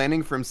you are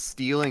planning from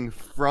stealing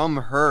from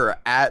her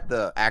at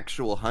the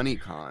actual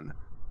HoneyCon.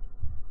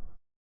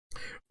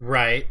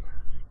 Right.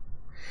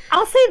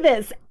 I'll say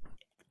this.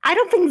 I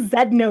don't think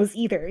Zed knows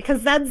either,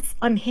 because Zed's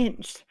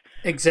unhinged.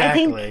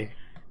 Exactly.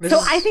 Here's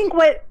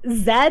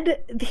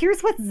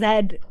what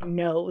Zed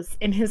knows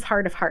in his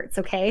heart of hearts,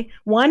 okay?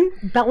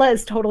 1, Bella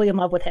is totally in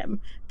love with him.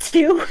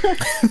 2,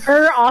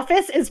 her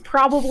office is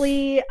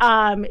probably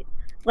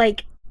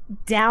like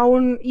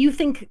down, you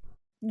think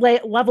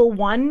level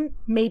 1,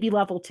 maybe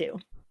level 2.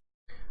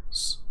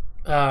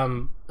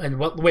 And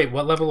what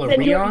level are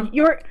we on?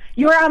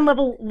 You're on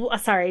level,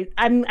 sorry,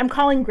 I'm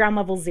calling ground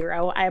level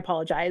 0. I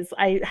apologize.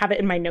 I have it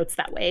in my notes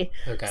that way.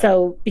 Okay.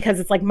 So because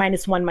it's like -1,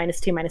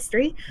 -2,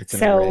 -3. It's an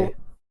so array.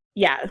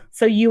 yeah.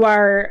 So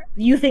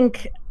you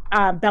think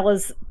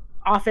Bella's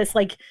office,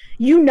 like,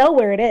 you know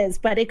where it is,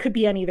 but it could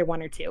be on either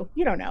 1 or 2.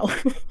 You don't know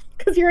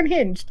because you're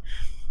unhinged.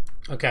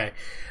 Okay.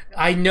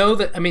 I know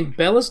that, I mean,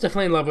 Bella's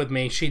definitely in love with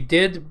me. She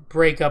did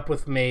break up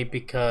with me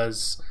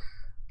because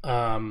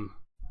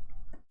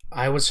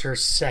I was her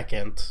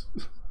second.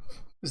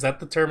 Is that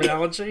the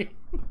terminology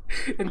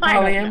in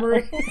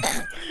polyamory?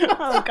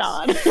 Oh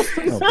God!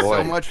 Oh boy!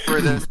 So much for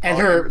this. And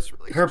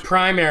her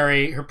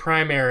primary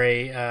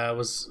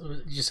was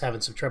just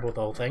having some trouble with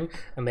the whole thing,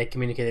 and they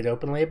communicated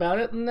openly about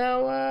it. And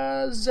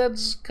now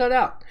Zed's cut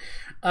out.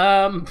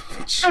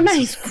 Jesus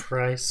nice.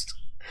 Christ.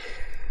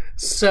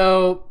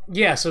 So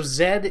yeah, so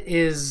Zed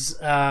is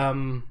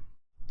going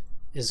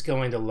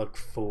to look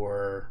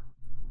for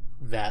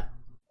that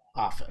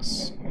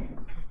office.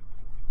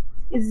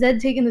 Is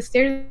Zed taking the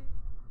stairs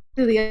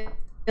to the...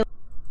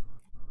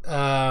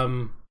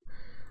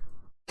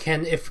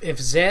 If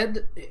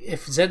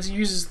Zed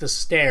uses the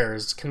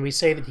stairs, can we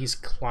say that he's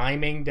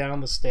climbing down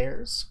the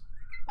stairs?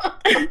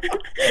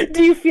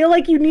 Do you feel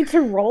like you need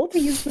to roll to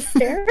use the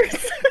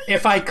stairs?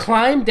 If I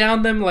climb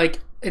down them like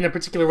in a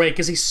particular way,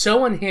 because he's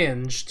so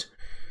unhinged,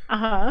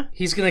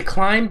 he's gonna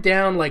climb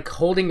down like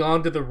holding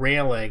onto the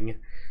railing,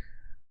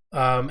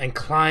 and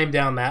climb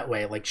down that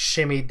way, like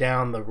shimmy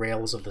down the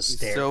rails of the He's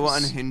stairs. so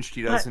unhinged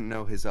he doesn't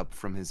know his up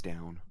from his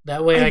down.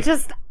 That way,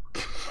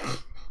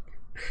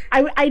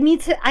 I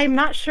need to. I'm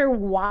not sure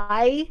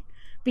why,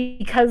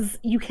 because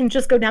you can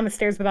just go down the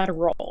stairs without a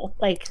roll.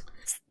 Like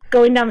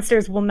going down the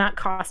stairs will not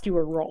cost you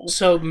a roll.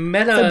 So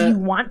meta. So do you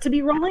want to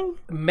be rolling?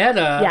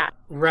 Meta,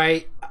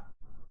 right?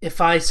 If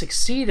I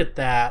succeed at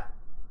that,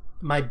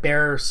 my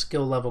bear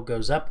skill level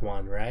goes up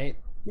 1, right?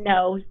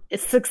 No,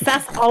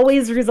 success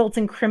always results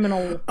in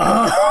criminal.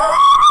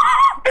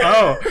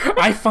 Oh,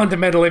 I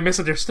fundamentally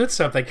misunderstood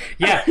something.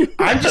 Yeah,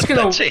 I'm just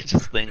gonna That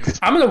changes things.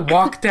 I'm gonna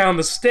walk down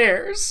the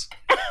stairs.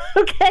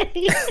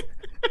 Okay.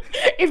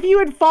 If you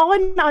had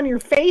fallen on your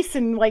face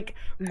and like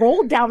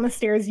rolled down the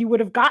stairs, you would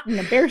have gotten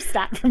a bear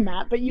stat from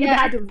that. But you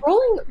had to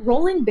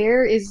rolling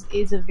bear is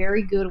a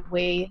very good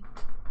way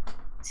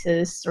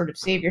to sort of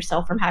save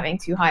yourself from having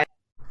too high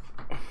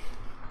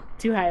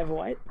of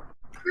what?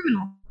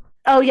 Criminal.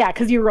 Oh yeah,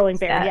 because you're rolling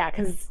bear. Stat. Yeah,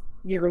 because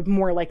you're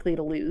more likely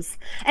to lose.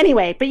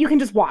 Anyway, but you can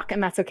just walk,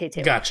 and that's okay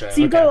too. Gotcha.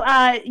 So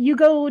you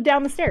go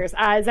down the stairs.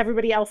 Is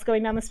everybody else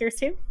going down the stairs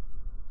too?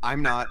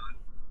 I'm not.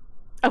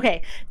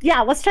 Okay. Yeah,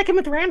 let's check in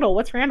with Randall.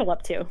 What's Randall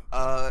up to?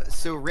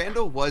 So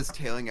Randall was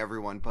tailing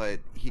everyone, but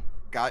he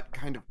got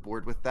kind of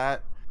bored with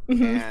that,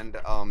 Mhm.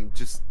 and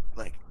just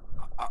like,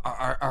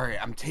 all right,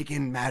 I'm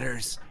taking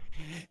matters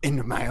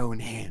into my own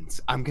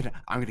hands. I'm gonna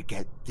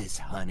get this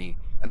honey.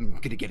 I'm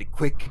gonna get it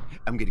quick.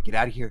 I'm gonna get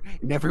out of here,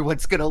 and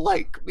everyone's gonna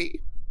like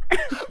me.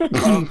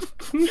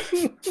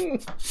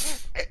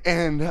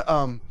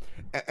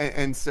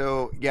 And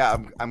so yeah,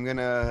 I'm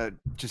gonna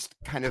just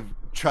kind of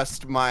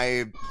trust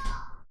my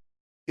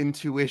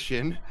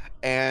intuition,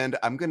 and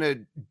I'm gonna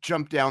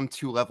jump down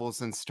 2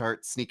 levels and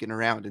start sneaking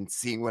around and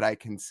seeing what I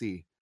can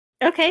see.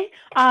 Okay.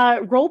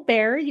 Roll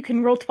bear. You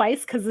can roll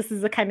twice because this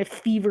is a kind of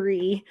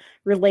thievery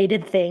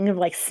related thing of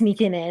like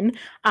sneaking in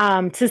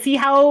to see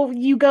how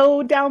you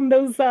go down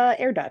those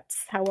air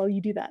ducts, how well you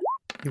do that.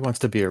 He wants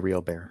to be a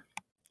real bear.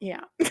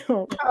 Yeah.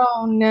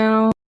 Oh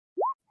no.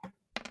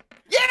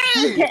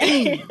 Yay!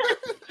 Okay.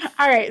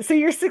 All right. So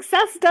your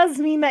success does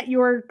mean that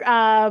your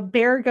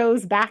bear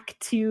goes back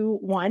to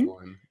 1.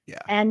 Yeah.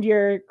 And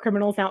your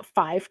criminal's now at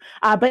 5.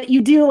 But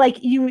you do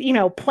like you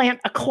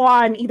plant a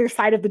claw on either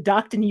side of the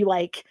duct, and you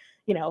like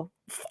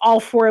all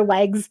 4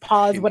 legs,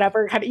 paws,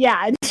 whatever.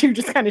 And you're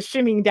just kind of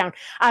shimmying down.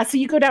 So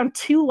you go down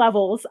 2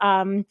 levels.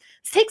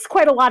 This takes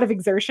quite a lot of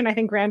exertion. I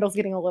think Randall's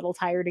getting a little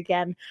tired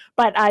again,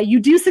 but you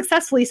do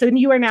successfully. So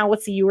you are now,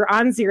 let's see, you were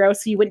on 0,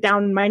 so you went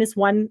down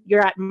 -1. You're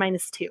at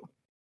 -2.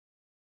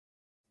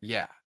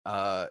 Yeah.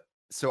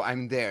 So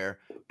I'm there,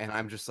 and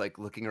I'm just like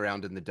looking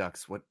around in the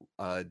ducts. What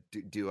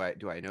do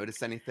I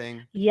notice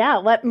anything? Yeah,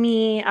 let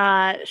me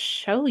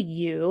show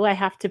you. I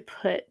have to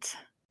put.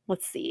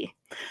 Let's see.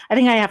 I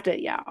think I have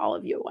to. Yeah, all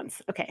of you at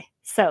once. Okay.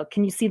 So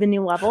can you see the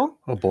new level?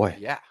 Oh boy.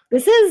 Yeah.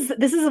 This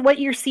is what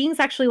you're seeing is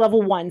actually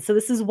level 1. So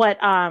this is what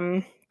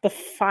the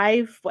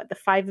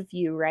 5 of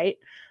you, right?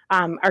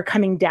 Are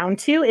coming down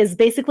to is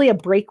basically a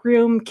break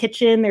room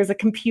kitchen. There's a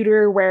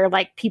computer where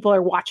like people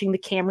are watching the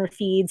camera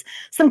feeds,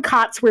 some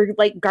cots where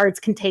like guards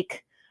can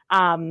take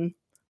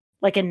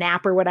like a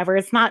nap or whatever.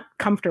 It's not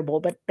comfortable,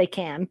 but they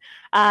can.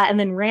 And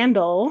then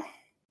Randall,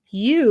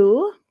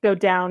 you go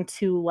down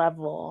to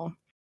level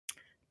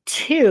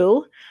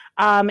 2,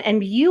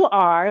 and you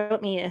are,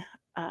 let me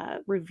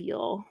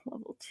reveal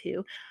level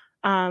 2.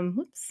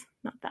 Whoops,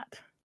 not that.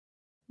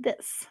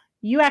 This.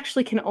 You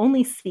actually can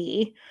only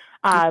see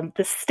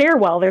the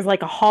stairwell. There's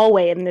like a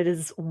hallway, and it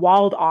is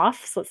walled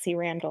off. So let's see,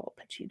 Randall,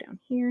 I'll put you down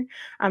here.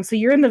 So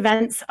you're in the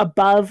vents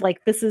above.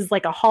 Like this is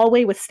like a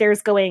hallway with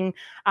stairs going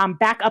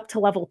back up to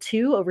level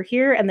 2 over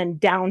here, and then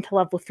down to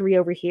level 3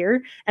 over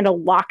here, and a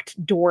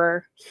locked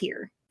door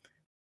here.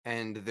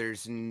 And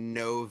there's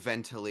no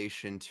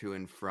ventilation to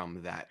and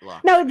from that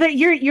lock. No,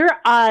 you're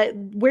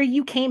where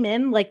you came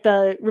in. Like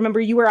remember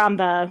you were on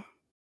the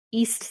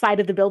east side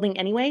of the building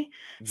anyway.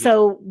 Yeah.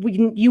 So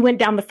you went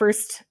down the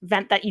first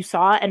vent that you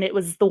saw, and it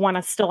was the one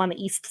still on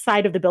the east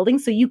side of the building.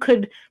 So you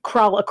could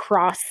crawl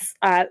across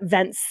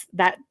vents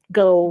that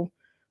go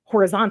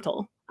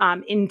horizontal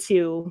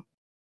into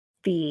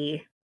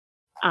the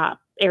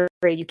area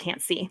you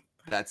can't see.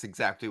 That's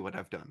exactly what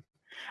I've done.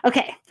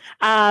 Okay,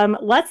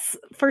 let's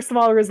first of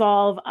all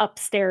resolve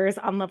upstairs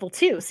on level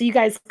 2. So you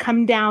guys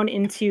come down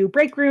into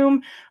break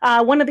room.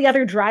 One of the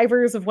other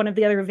drivers of one of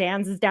the other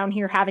vans is down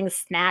here having a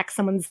snack.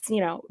 Someone's,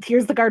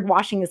 here's the guard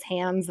washing his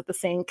hands at the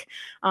sink.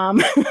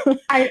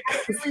 I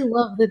really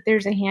love that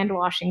there's a hand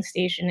washing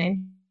station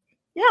in.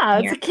 Yeah,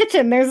 it's a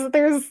kitchen.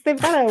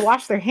 They've got to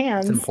wash their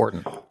hands. It's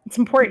important. It's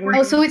important.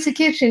 Oh, so it's a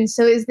kitchen.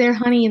 So is there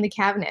honey in the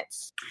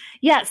cabinets?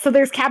 Yeah, so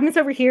there's cabinets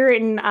over here,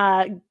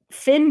 and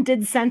Finn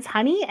did sense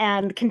honey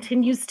and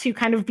continues to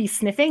kind of be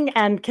sniffing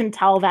and can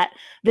tell that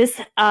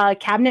this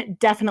cabinet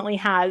definitely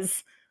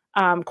has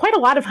quite a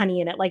lot of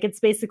honey in it. Like it's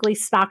basically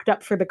stocked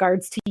up for the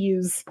guards to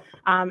use.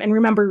 And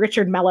remember,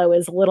 Richard Mello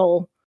is a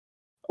little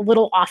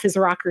off his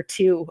rocker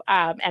too,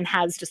 and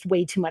has just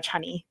way too much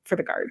honey for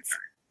the guards.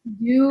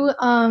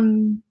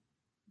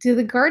 Do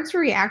the guards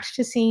react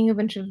to seeing a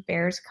bunch of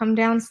bears come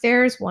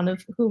downstairs, one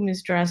of whom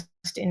is dressed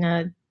in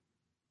a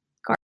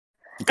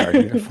Guard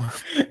uniform.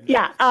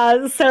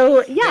 Yeah.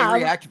 So yeah. They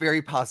react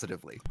very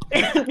positively.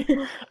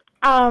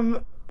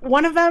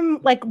 One of them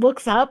like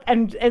looks up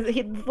and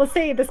let's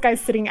say this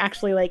guy's sitting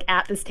actually like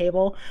at this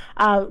table,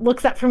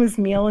 looks up from his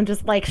meal and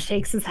just like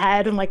shakes his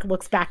head and like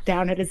looks back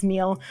down at his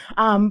meal.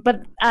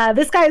 But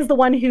this guy is the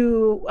one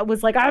who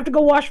was like, I have to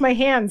go wash my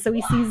hands. So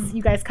he sees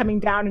you guys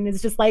coming down and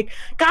is just like,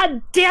 God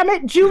damn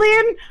it,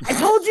 Julian, I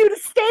told you to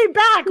stay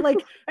back. Like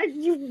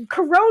you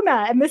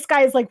Corona. And this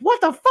guy is like, what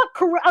the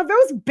fuck? Are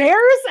those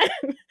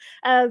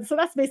bears? So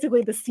that's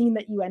basically the scene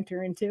that you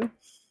enter into.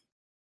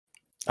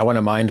 I want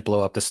to mind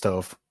blow up the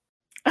stove.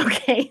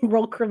 Okay,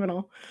 roll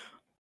criminal.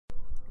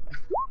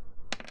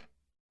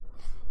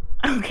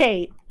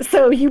 Okay,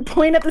 so you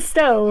point at the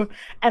stove,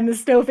 and the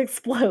stove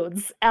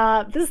explodes.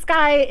 This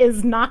guy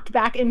is knocked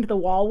back into the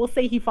wall. We'll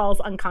say he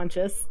falls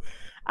unconscious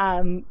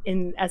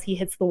as he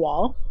hits the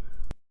wall.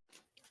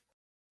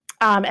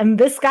 And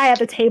this guy at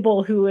the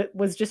table who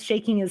was just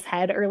shaking his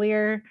head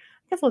earlier,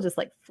 I guess I'll just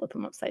like flip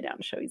him upside down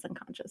to show he's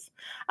unconscious.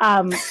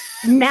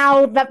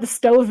 Now that the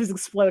stove has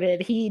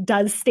exploded, he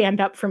does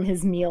stand up from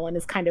his meal and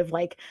is kind of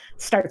like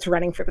starts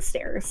running for the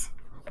stairs.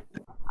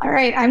 All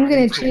right, I'm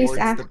gonna chase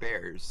after the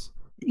bears.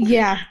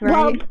 Yeah, right.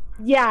 Well,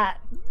 yeah,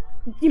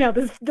 you know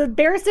the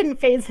bears didn't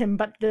phase him,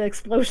 but the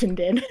explosion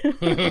did.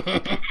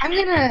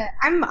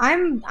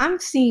 I'm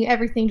seeing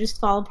everything just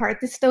fall apart.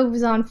 The stove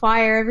is on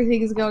fire.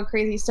 Everything is going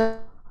crazy. So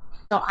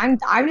I'm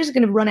just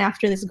gonna run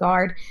after this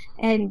guard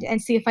and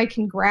see if I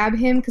can grab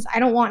him because I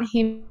don't want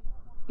him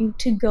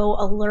to go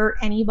alert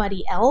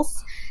anybody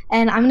else.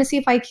 And I'm gonna see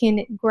if I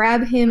can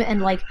grab him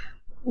and like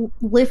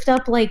lift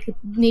up like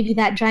maybe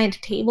that giant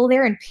table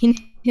there and pin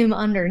him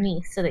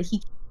underneath so that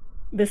he.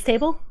 This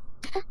table?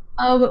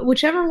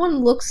 Whichever one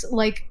looks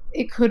like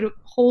it could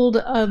hold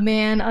a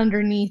man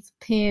underneath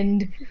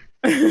pinned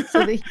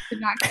so that he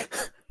could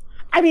not.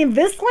 I mean,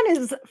 this one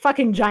is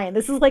fucking giant.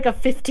 This is like a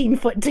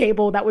 15-foot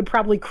table that would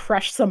probably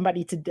crush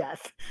somebody to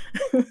death.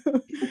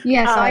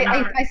 Yeah, so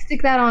I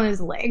stick that on his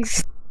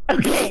legs.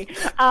 Okay,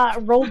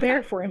 roll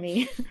bear for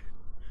me.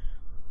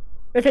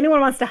 If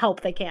anyone wants to help,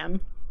 they can.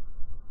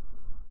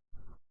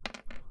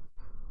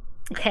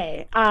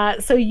 Okay,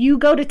 so you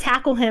go to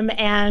tackle him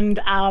and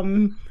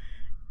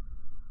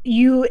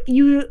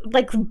you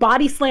like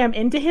body slam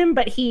into him,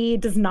 but he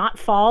does not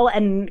fall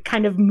and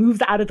kind of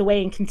moves out of the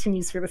way and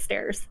continues for the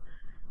stairs.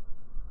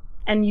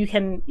 And you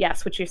can,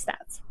 switch your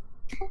stats.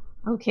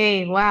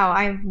 Okay, wow,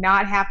 I'm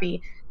not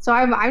happy. So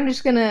I'm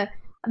just gonna.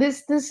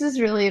 This is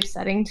really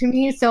upsetting to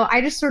me. So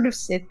I just sort of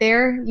sit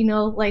there, you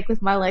know, like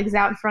with my legs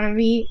out in front of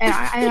me, and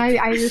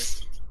I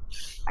just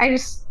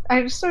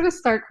sort of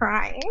start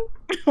crying.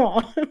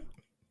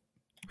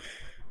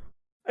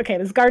 Okay,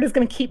 this guard is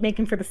gonna keep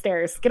making for the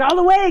stairs. Get out of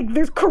the way!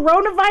 There's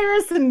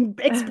coronavirus and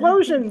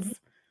explosions.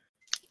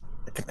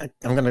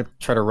 I'm gonna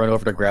try to run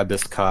over to grab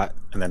this cot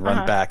and then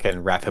run back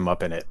and wrap him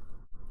up in it.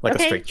 Like a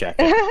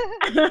straitjacket.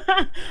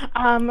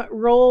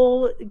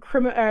 Roll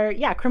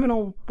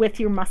criminal with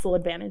your muscle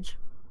advantage.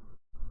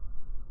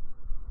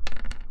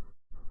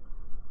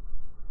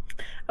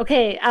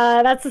 Okay,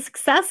 that's a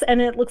success, and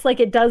it looks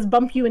like it does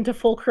bump you into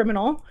full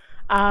criminal.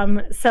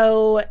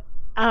 So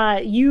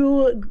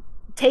you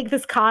take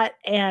this cot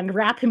and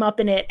wrap him up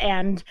in it,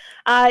 and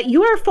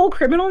you are full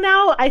criminal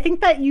now. I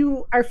think that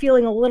you are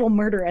feeling a little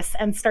murderous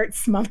and start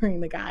smothering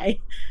the guy.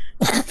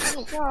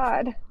 Oh,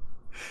 God.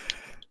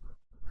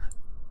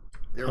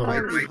 There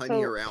might be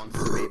honey around,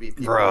 so maybe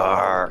people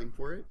are looking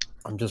for it.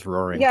 I'm just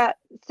roaring. Yeah,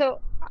 so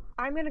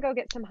I'm going to go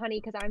get some honey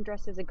because I'm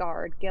dressed as a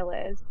guard, Gil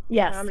is.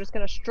 Yes. And I'm just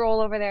going to stroll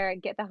over there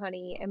and get the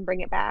honey and bring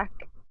it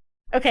back.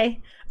 Okay.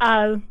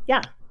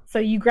 Yeah. So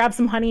you grab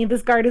some honey.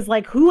 This guard is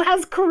like, who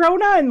has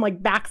corona? And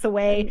like backs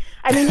away.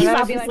 I mean, he's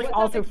obviously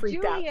also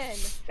freaked out.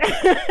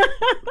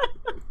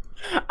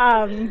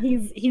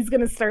 He's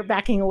gonna start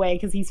backing away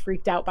because he's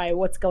freaked out by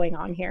what's going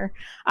on here.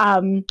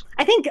 I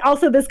think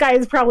also this guy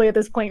is probably at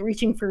this point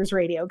reaching for his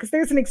radio because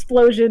there's an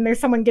explosion, there's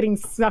someone getting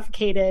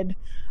suffocated,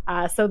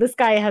 so this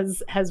guy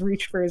has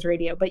reached for his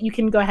radio. But you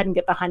can go ahead and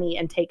get the honey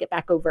and take it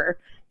back over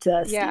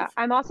to Steve. Yeah,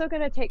 I'm also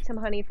gonna take some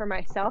honey for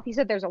myself. You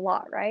said there's a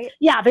lot, right?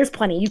 Yeah, there's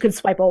plenty. You could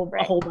swipe a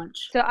whole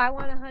bunch. So I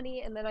want a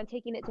honey, and then I'm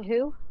taking it to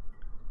who?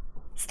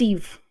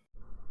 Steve,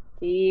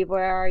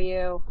 where are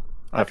you?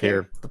 Up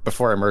here,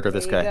 before I murder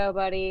this guy. There you go,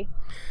 buddy.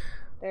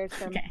 There's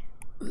some. Okay.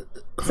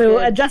 So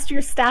adjust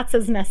your stats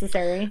as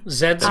necessary.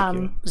 Zed's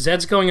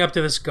going up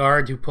to this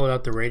guard who pulled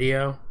out the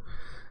radio,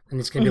 and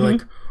he's going to be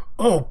like,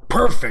 "Oh,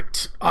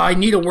 perfect! I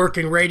need a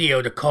working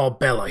radio to call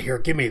Bella. Here,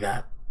 give me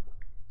that."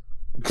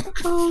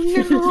 Oh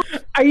no!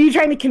 Are you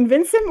trying to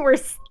convince him or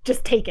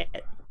just take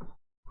it?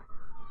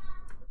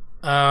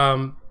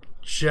 I'm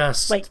trying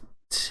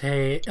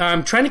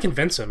to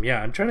convince him.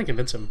 Yeah, I'm trying to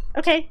convince him.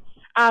 Okay.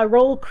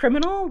 Roll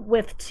criminal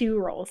with 2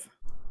 rolls.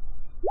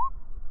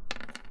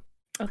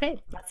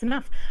 Okay, that's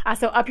enough.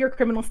 So up your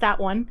criminal stat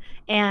 1,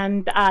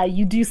 and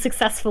you do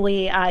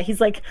successfully. He's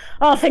like,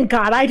 "Oh, thank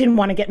God, I didn't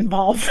want to get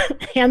involved."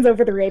 Hands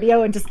over the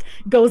radio and just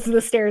goes to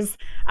the stairs.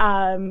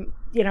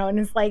 And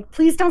is like,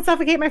 "Please don't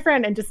suffocate my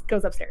friend," and just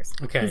goes upstairs.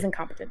 Okay. He's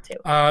incompetent too.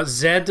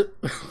 Zed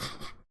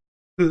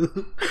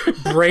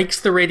breaks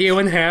the radio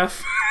in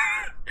half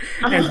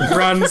and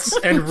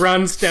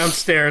runs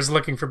downstairs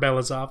looking for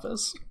Bella's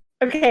office.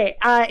 Okay,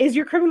 is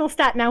your criminal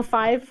stat now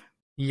 5?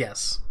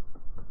 Yes.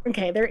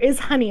 Okay, there is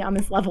honey on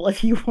this level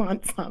if you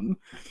want some.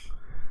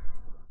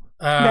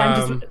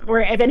 Or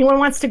if anyone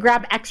wants to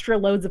grab extra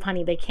loads of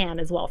honey, they can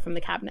as well from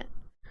the cabinet.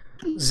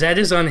 Zed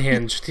is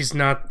unhinged. He's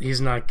not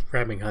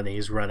grabbing honey.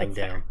 He's running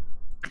down.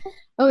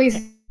 Oh,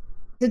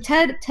 so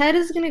Ted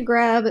is gonna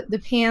grab the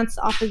pants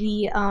off of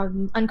the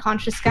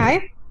unconscious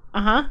guy.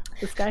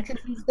 This guy.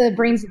 Because he's the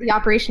brains of the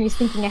operation. He's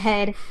thinking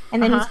ahead,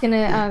 and then he's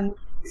gonna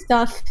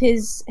stuff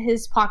his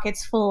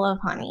pockets full of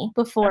honey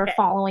before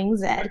following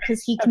Zed,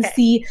 because he can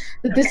see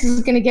that this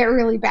is gonna get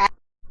really bad.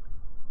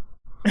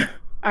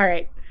 All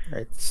right.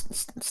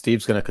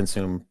 Steve's gonna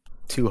consume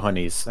 2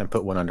 honeys and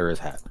put one under his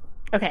hat.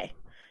 Okay.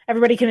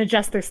 Everybody can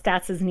adjust their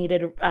stats as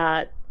needed.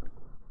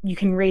 You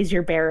can raise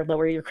your bear,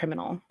 lower your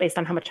criminal based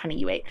on how much honey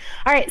you ate.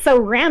 All right, so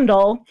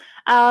Randall,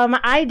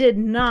 I did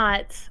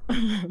not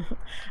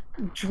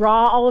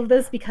draw all of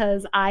this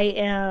because I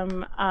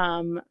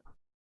am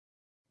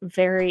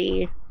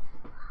very...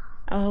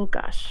 Oh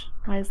gosh,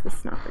 why is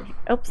this not working?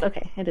 Oops,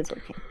 okay, it is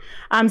working.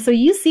 So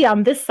you see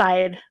on this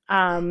side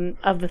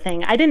of the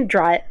thing, I didn't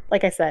draw it,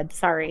 like I said,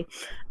 sorry.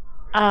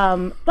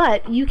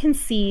 But you can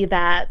see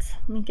that,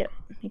 let me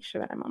make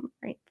sure that I'm on the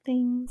right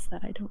things,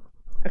 that I don't...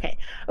 Okay,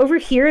 over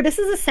here, this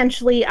is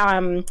essentially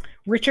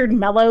Richard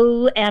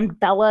Mello and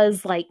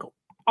Bella's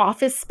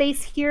office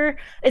space here.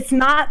 It's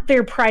not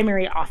their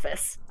primary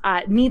office.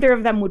 Neither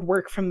of them would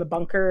work from the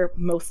bunker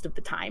most of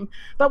the time.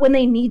 But when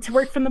they need to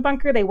work from the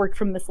bunker, they work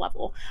from this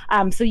level.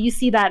 So you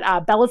see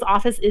that Bella's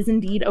office is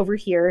indeed over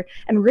here,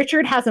 and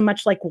Richard has a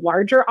much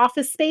larger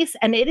office space,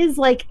 and it is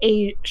like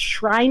a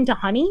shrine to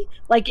honey.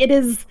 It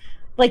is...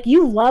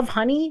 you love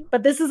honey,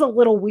 but this is a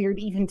little weird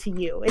even to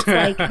you. It's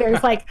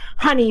there's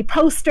honey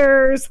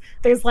posters,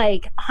 there's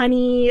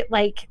honey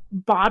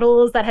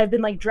bottles that have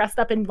been dressed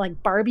up in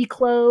Barbie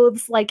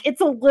clothes. It's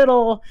a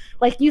little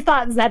you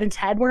thought Zed and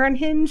Ted were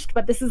unhinged,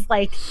 but this is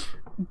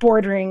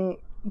bordering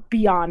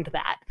beyond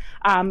that.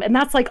 And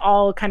that's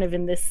all kind of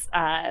in this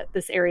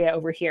this area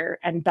over here,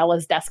 and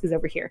Bella's desk is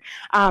over here.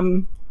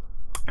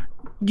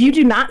 You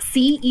do not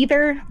see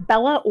either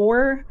Bella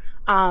or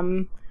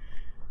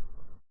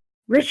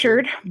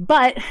Richard,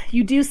 but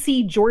you do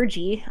see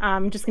Georgie.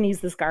 I'm just going to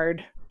use this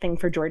guard thing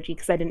for Georgie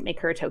because I didn't make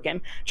her a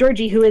token.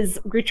 Georgie, who is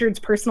Richard's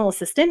personal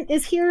assistant,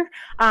 is here,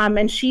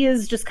 and she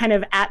is just kind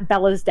of at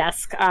Bella's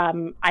desk,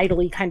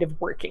 idly kind of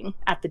working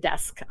at the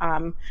desk,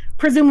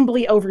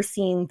 presumably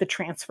overseeing the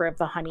transfer of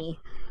the honey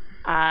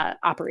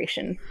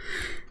operation.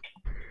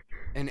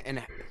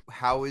 And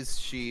how is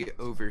she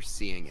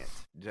overseeing it?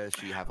 Does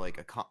she have a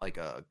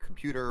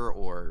computer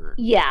or?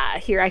 Yeah,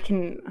 here I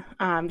can.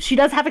 She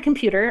does have a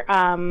computer.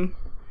 We'll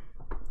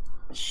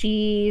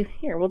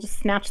just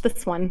snatch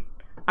this one.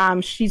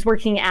 She's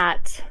working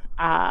at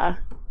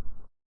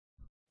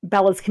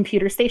Bella's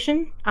computer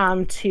station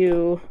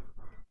to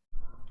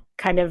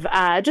kind of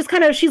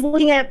she's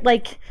looking at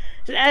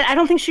I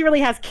don't think she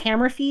really has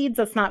camera feeds.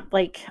 That's not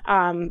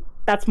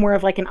that's more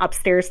of an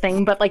upstairs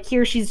thing, but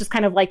here she's just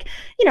kind of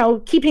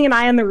keeping an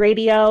eye on the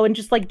radio and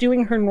just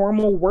doing her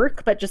normal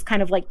work, but just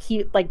kind of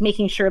keep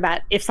making sure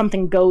that if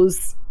something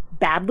goes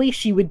badly,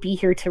 she would be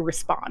here to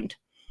respond,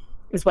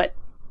 is what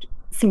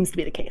seems to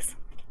be the case.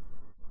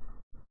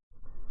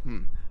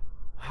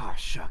 Oh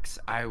shucks,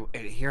 I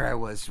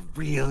was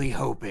really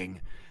hoping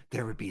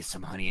there would be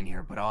some honey in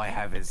here, but all I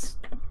have is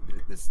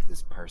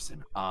this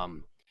person.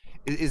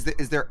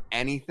 Is there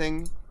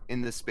anything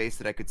in this space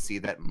that I could see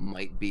that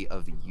might be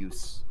of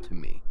use to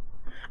me?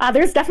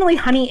 There's definitely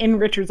honey in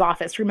Richard's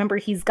office. Remember,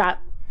 he's got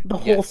the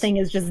whole thing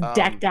is just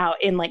decked out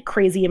in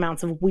crazy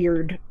amounts of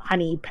weird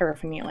honey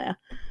paraphernalia.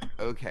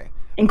 Okay.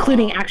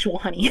 Including actual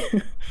honey.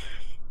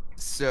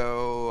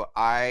 So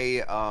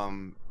I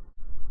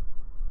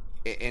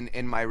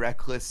in my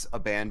reckless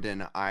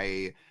abandon,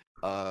 I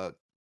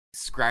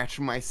scratch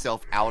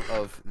myself out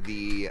of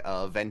the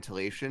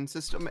ventilation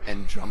system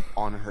and jump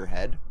on her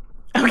head.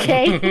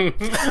 Okay.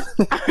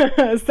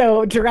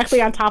 So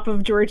directly on top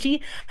of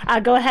Georgie.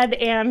 Go ahead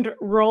and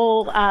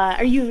roll.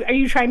 Are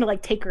you trying to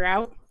take her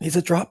out? He's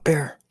a drop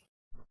bear.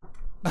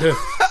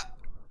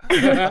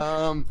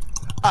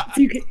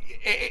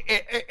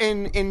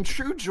 In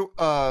true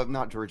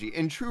not Georgie,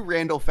 in true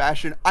Randall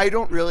fashion, I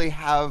don't really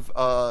have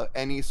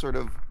any sort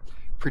of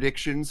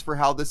predictions for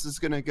how this is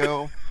gonna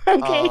go.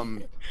 Okay.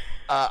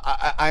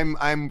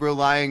 I'm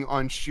relying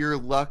on sheer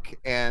luck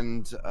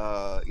and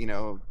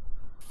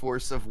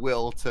force of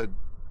will to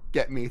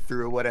get me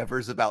through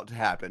whatever's about to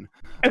happen.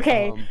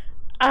 Okay.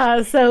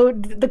 So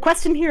the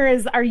question here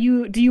is,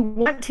 do you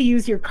want to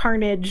use your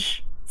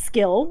carnage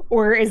skill,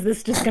 or is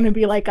this just going to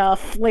be like a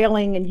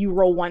flailing and you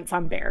roll once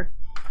on bear?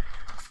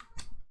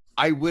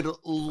 I would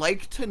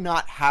like to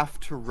not have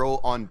to roll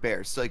on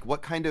bear. So, like,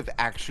 what kind of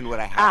action would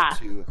I have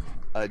to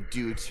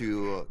do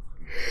to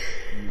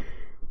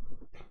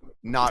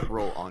not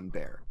roll on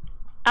bear?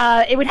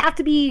 It would have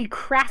to be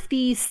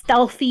crafty,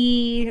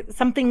 stealthy,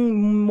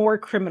 something more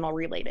criminal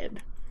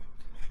related.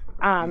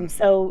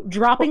 So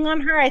dropping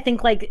on her, I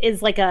think like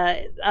is like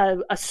a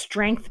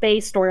strength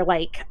based or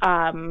like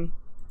kind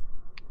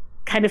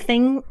of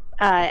thing,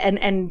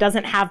 and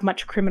doesn't have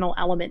much criminal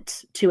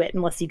element to it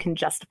unless you can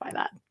justify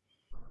that.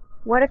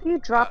 What if you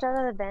dropped out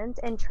of the vent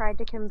and tried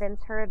to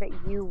convince her that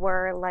you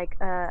were like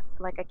a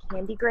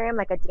candygram,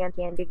 like a Dan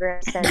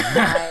Candygram sent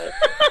by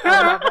a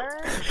lover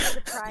to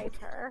surprise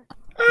her?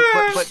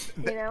 But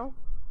You know?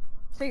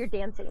 So you're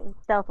dancing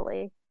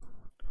stealthily.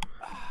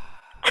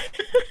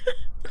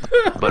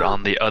 But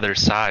on the other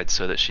side,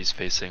 so that she's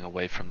facing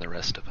away from the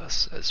rest of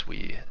us as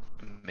we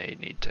may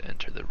need to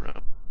enter the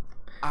room.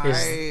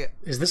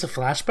 Is this a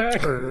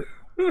flashback?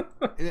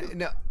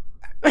 No.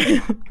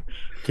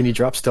 Can you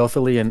drop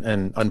stealthily and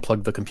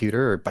unplug the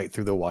computer or bite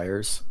through the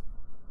wires?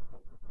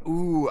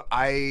 Ooh,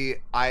 I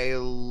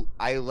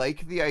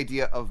like the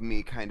idea of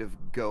me kind of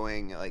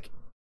going like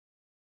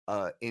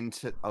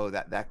into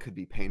that could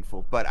be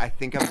painful, but I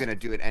think I'm gonna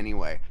do it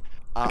anyway.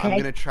 Okay. I'm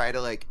gonna try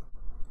to like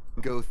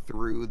go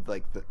through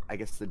like the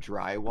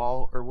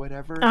drywall or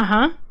whatever.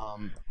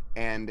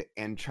 And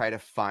try to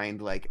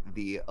find like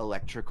the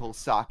electrical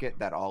socket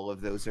that all of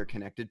those are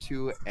connected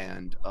to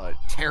and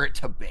tear it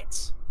to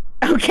bits.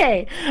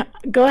 Okay,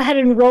 go ahead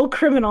and roll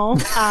criminal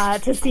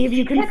to see if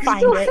you can That find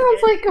still it.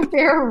 sounds like a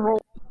bear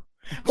roll.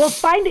 Well,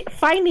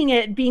 finding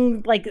it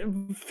being like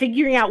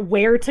figuring out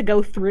where to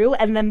go through,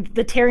 and then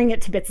the tearing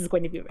it to bits is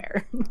going to be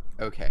bear.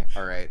 Okay,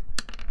 all right.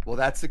 Well,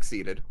 that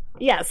succeeded.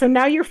 Yeah, so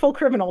now you're full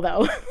criminal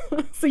though,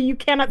 so you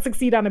cannot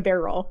succeed on a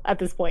bear roll at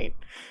this point.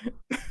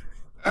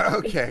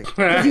 Okay.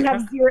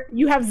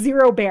 You have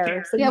zero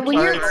bear. So Yeah, you when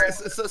All can't- right,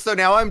 so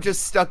now I'm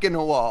just stuck in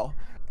a wall.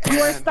 you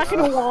are And, stuck in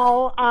a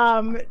wall.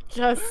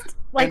 Just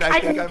like and I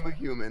think I'm a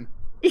human.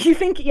 You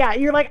think, yeah,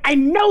 you're like, I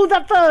know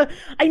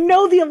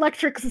the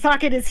electric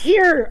socket is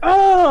here.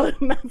 Oh,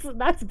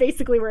 that's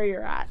basically where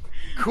you're at.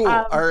 Cool.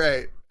 All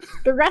right.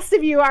 The rest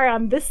of you are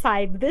on this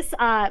side. This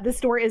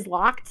door is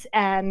locked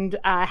and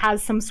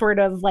has some sort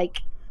of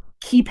like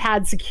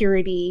keypad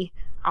security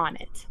on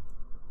it.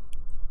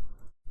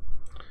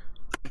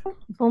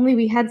 If only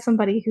we had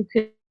somebody who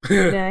could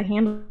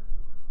handle.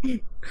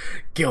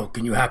 Gil,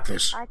 can you hack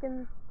this? I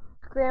can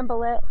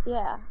scramble it.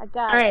 Yeah, I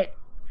got All it. right,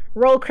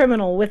 roll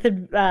criminal with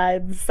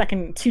a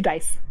second 2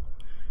 dice.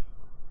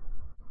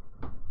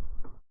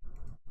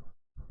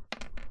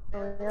 We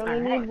only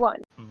Alright. need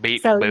one.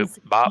 Beep, So boop,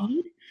 you bop.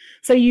 succeed.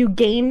 So you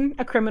gain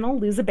a criminal,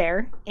 lose a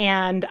bear,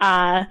 and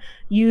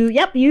you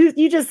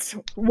just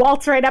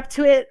waltz right up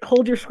to it,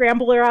 hold your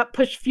scrambler up,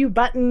 push a few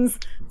buttons,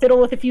 fiddle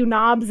with a few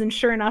knobs, and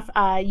sure enough,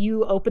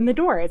 you open the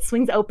door. It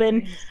swings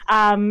open, So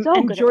and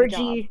good at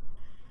my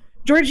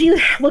Georgie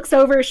looks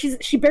over.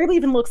 She barely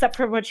even looks up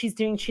from what she's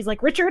doing. She's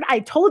like, "Richard, I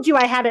told you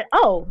I had it."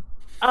 Oh,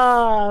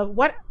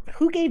 what?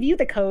 Who gave you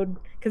the code?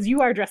 Because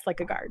you are dressed like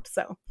a guard.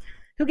 So,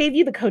 who gave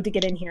you the code to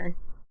get in here?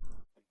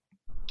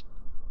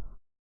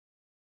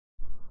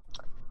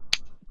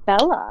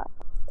 Bella,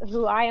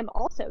 who I am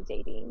also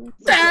dating.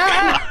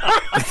 That's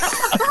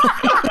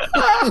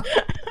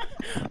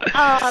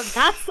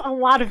a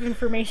lot of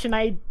information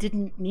I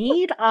didn't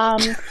need.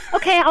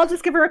 Okay, I'll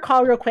just give her a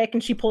call real quick,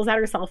 and she pulls out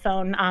her cell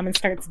phone and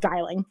starts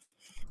dialing.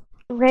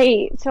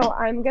 Great. So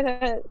I'm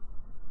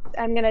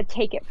gonna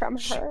take it from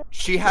her.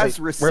 She has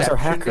Where's our reception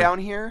hacker? down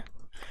here.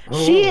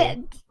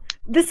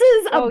 This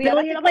is a Oh, yeah,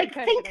 that's billion. a Like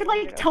good think question.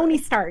 like Tony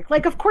Stark.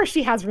 Like of course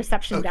she has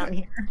reception Okay. down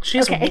here. She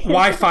has Okay.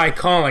 Wi-Fi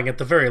calling at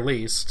the very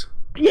least.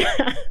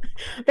 Yeah,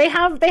 they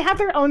have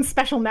their own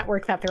special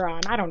network that they're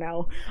on. I don't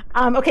know.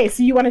 Okay,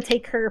 so you want to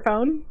take her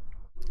phone?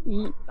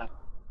 Do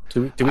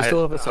we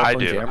still have a cell phone I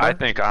do. jammer? I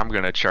think I'm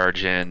gonna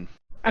charge in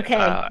Okay.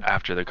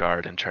 after the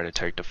guard and try to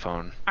take the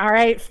phone. All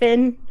right,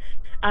 Finn.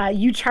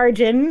 You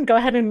charge in. Go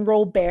ahead and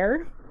roll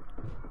bear.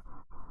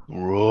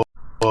 Roll.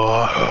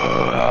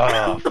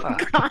 Oh, fuck.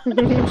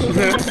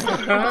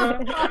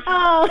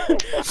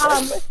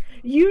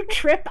 You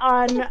trip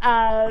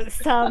on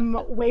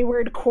some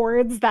wayward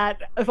cords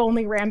that if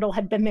only Randall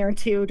had been there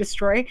to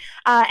destroy.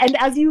 And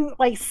as you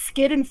like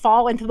skid and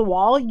fall into the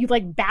wall, you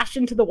like bash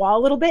into the wall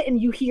a little bit,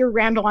 and you hear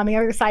Randall on the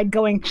other side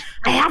going,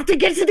 "I have to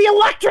get to the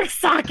electric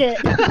socket."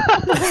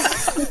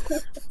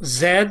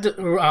 Zed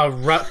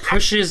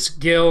pushes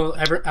Gil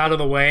out of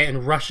the way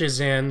and rushes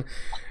in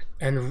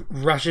and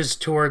rushes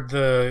toward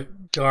the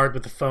guard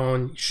with the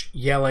phone,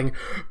 yelling,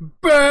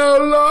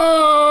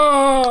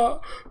 "Bella!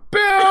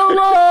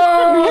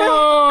 Bella!"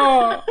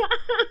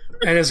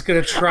 and is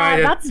going to try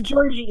to... That's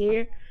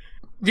Georgie.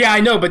 Yeah, I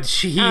know, but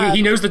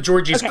he knows that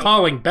Georgie's okay.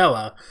 calling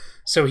Bella.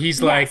 So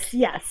he's like...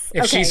 Yes.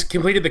 If Okay. she's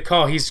completed the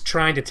call, he's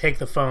trying to take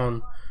the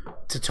phone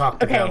to talk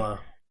to Okay.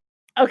 Bella.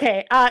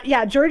 Okay,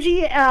 yeah,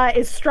 Georgie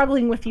is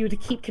struggling with you to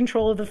keep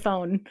control of the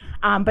phone,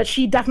 but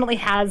she definitely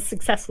has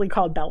successfully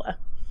called Bella.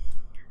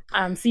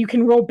 So you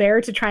can roll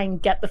bear to try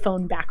and get the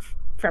phone back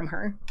from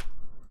her.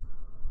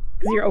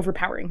 Because you're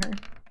overpowering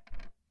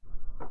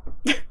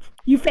her.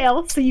 You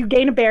fail, so you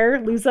gain a bear,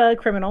 lose a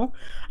criminal,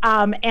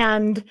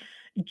 and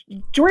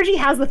Georgie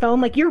has the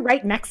phone, like you're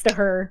right next to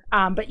her,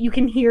 but you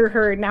can hear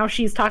her now.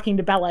 She's talking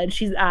to Bella, and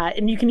she's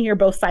and you can hear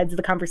both sides of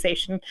the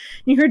conversation.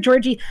 You hear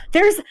Georgie,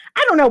 there's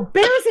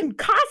bears in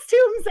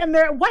costumes, and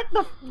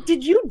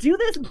did you do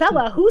this,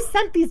 Bella? Who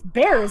sent these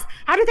bears?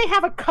 How do they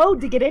have a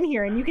code to get in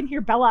here? And you can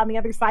hear Bella on the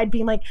other side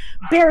being like,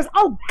 bears,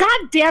 oh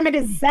god damn it,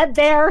 is Zed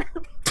there?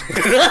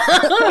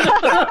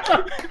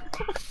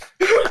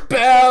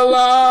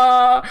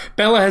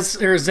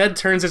 Zed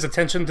turns his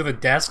attention to the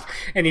desk,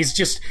 and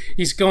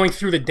he's going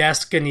through the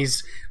desk, and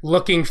he's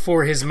looking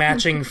for his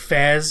matching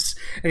fez,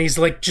 and he's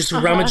like just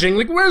rummaging,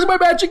 like, where's my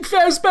matching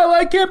fez, Bella?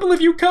 I can't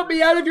believe you cut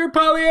me out of your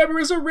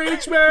polyamorous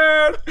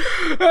arrangement.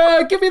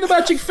 Give me the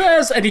matching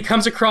fez. And he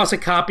comes across a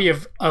copy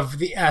of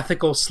The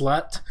Ethical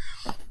Slut,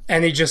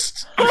 and he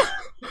just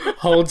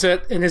holds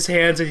it in his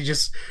hands, and he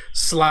just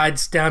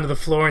slides down to the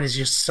floor, and he's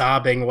just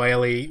sobbing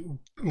while he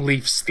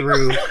leafs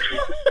through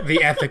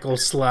The Ethical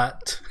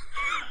Slut.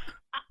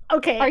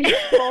 Okay. Are you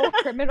full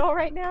criminal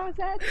right now,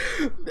 Zed?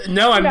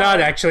 No, I'm not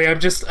actually. I'm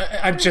just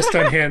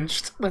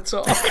unhinged. That's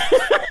all.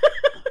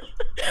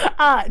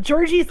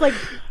 Georgie's like,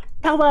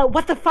 Bella,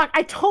 what the fuck?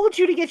 I told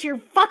you to get your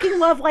fucking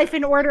love life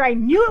in order. I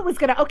knew it was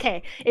gonna.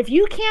 Okay, if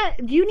you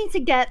can't, you need to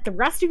get the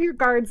rest of your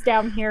guards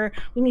down here.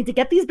 We need to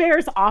get these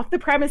bears off the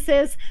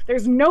premises.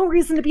 There's no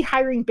reason to be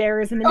hiring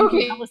bears. And then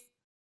okay,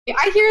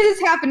 I hear this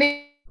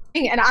happening,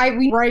 and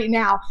we right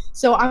now.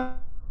 So I'm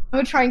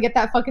gonna try and get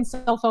that fucking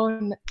cell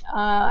phone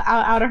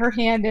out of her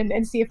hand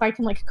and see if I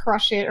can like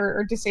crush it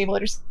or disable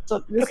it.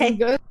 So this is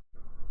good.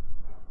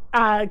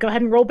 Go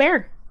ahead and roll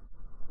bear.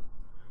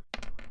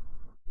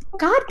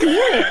 God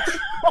damn it!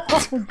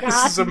 Oh, God.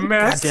 This is a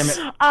mess.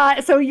 God damn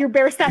it. So your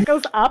bear stat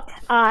goes up,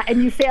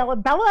 and you fail.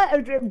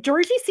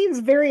 Georgie seems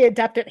very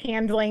adept at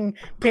handling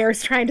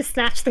bears trying to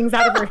snatch things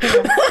out of her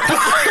hand.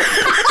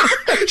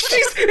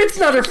 It's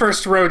not her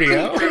first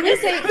rodeo. Can we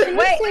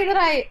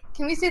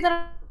say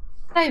that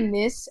I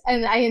miss,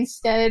 and I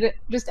instead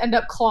just end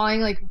up clawing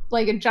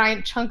like a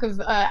giant chunk of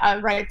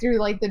right through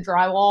like the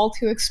drywall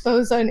to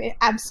expose an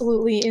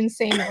absolutely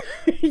insane.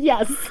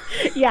 Yes,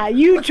 yeah,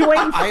 you join.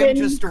 I am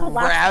just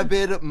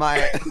rabid,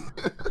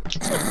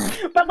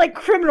 but like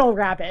criminal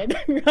rabid.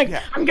 You're like,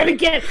 yeah. I'm gonna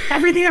get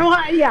everything I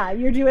want. Yeah,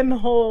 you're doing the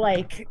whole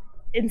like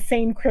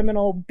insane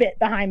criminal bit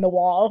behind the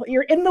wall.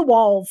 You're in the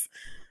walls.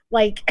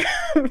 Like,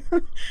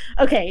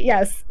 okay,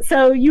 yes.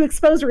 So you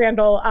expose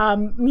Randall.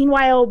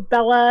 Meanwhile,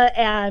 Bella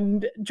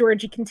and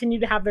Georgie continue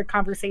to have their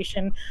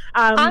conversation.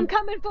 I'm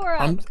coming for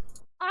him.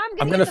 I'm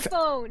gonna get the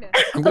phone.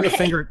 I'm gonna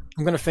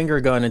finger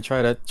a gun and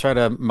try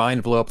to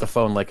mind blow up the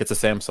phone like it's a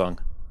Samsung.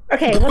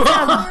 Okay, let's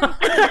have.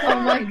 Oh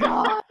my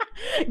god.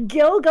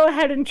 Gil, go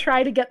ahead and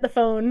try to get the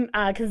phone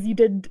because you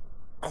did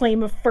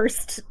claim a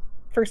first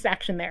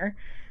action there.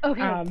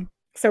 Okay.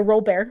 So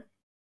roll bear.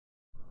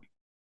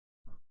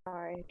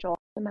 Sorry, Joel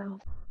in the mouth.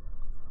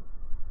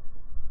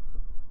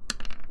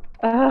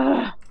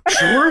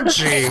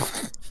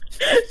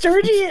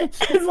 Georgie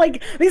is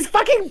like, these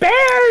fucking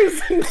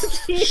bears.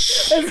 She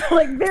is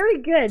like very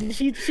good.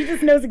 She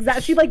just knows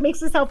exactly. She like makes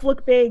herself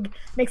look big,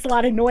 makes a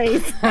lot of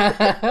noise.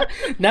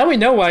 Now we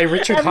know why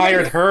Richard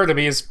hired her to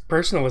be his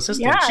personal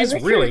assistant. Yeah, she's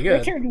really good.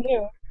 Richard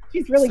knew.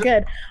 She's really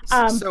good.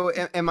 So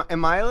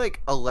am I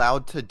like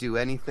allowed to do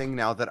anything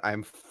now that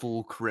I'm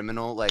full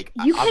criminal? Like,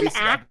 you can obviously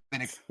act. I've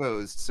been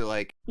exposed, so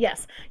like.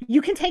 Yes,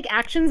 you can take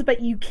actions, but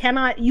you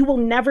cannot. You will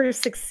never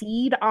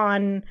succeed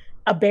on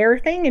a bear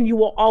thing, and you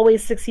will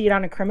always succeed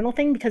on a criminal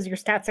thing because your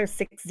stats are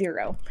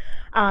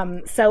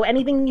 6-0. So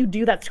anything you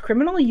do that's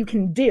criminal, you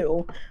can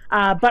do,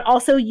 but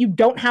also you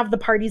don't have the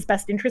party's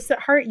best interests at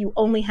heart. You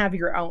only have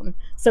your own.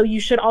 So you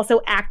should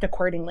also act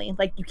accordingly.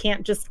 Like you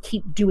can't just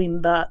keep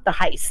doing the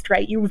heist,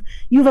 right?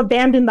 You've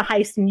abandoned the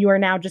heist, and you are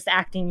now just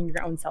acting in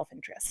your own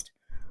self-interest.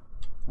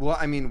 Well,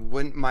 I mean,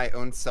 wouldn't my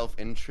own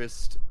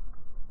self-interest,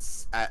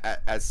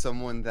 as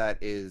someone that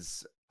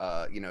is,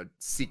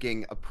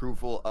 seeking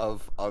approval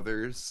of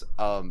others,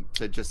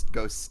 to just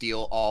go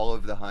steal all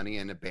of the honey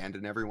and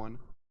abandon everyone?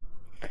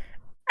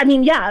 I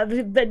mean, yeah,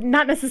 but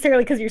not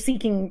necessarily because you're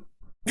seeking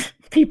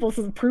people's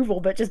approval,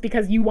 but just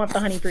because you want the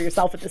honey for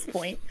yourself at this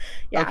point.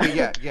 Yeah.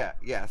 Okay.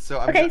 Yeah. So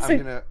I'm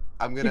gonna.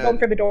 You're going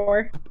for the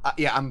door.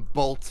 Yeah, I'm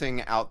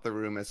bolting out the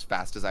room as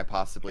fast as I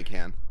possibly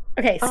can.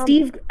 Okay,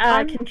 Steve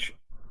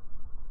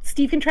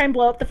Steve can try and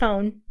blow up the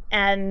phone,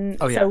 and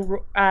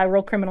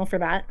roll criminal for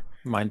that.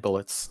 Mind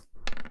bullets.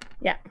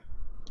 Yeah.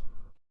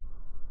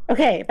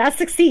 Okay, that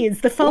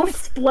succeeds. The foam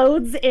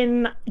explodes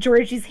in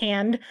Georgie's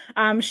hand.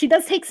 She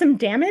does take some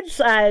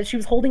damage. She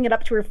was holding it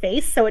up to her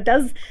face, so it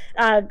does.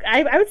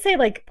 I would say,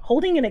 like,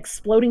 holding an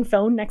exploding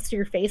phone next to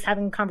your face,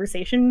 having a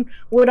conversation,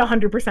 would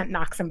 100%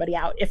 knock somebody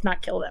out, if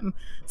not kill them.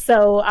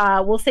 So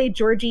we'll say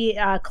Georgie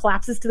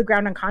collapses to the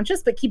ground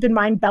unconscious, but keep in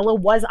mind Bella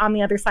was on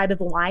the other side of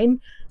the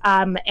line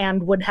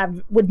and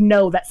would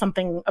know that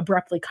something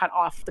abruptly cut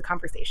off the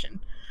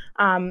conversation.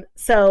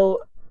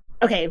 So,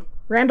 okay,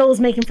 Randall is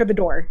making for the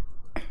door.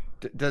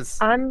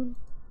 I'm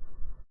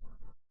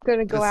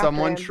gonna go. Does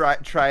someone after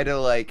him. try to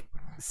like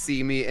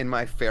see me in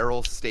my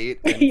feral state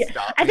and Yeah.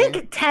 stop I me?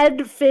 think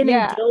Ted, Finn,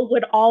 and Gil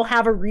would all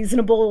have a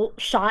reasonable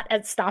shot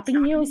at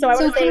stopping you. So I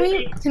would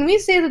say, can we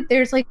say that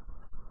there's like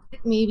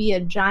maybe a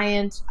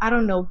giant, I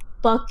don't know,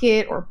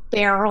 bucket or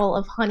barrel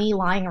of honey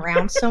lying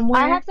around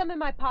somewhere? I have some in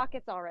my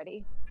pockets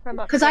already.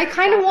 Because I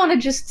kind of want to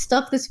just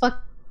stuff this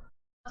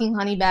fucking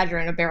honey badger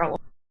in a barrel.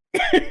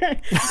 And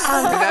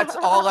that's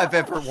all I've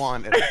ever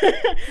wanted.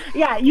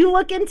 Yeah, you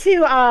look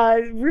into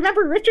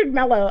remember Richard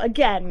Mello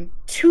again,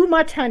 too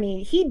much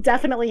honey. He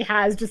definitely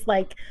has just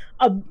like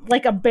a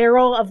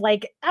barrel of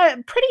like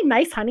pretty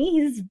nice honey.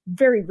 He's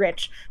very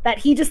rich that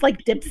he just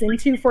like dips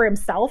into for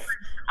himself.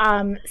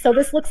 So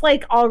this looks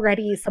like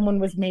already someone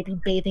was maybe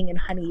bathing in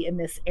honey in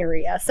this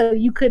area. So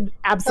you could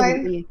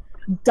absolutely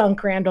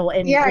dunk Randall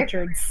in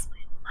Richard's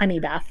honey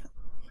bath.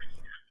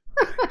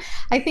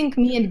 I think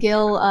me and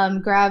Gil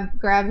grab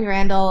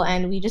Randall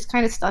and we just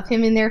kind of stuff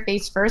him in their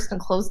face first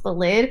and close the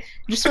lid.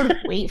 Just sort of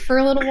wait for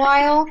a little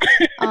while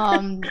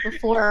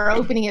before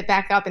opening it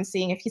back up and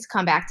seeing if he's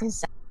come back to his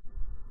senses.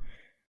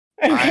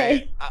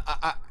 Okay.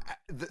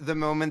 The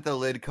moment the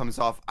lid comes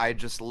off, I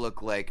just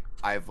look like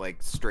I've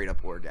like straight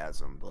up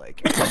orgasmed.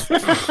 Like.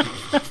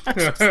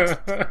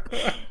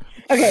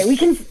 Okay,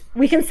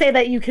 we can say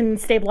that you can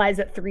stabilize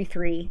at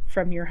 3-3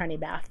 from your honey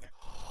bath.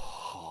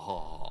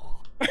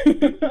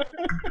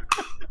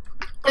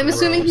 I'm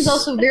assuming he's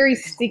also very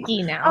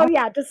sticky now. Oh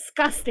yeah,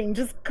 disgusting.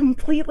 Just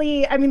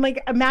completely, I mean,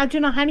 like,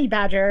 imagine a honey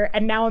badger,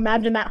 and now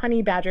imagine that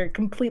honey badger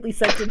completely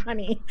soaked in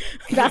honey.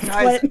 That's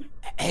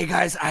Hey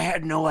guys, I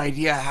had no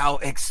idea how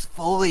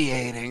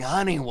exfoliating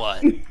honey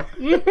was.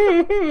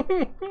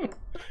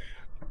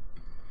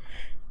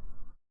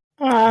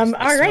 All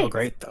right.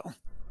 Great though.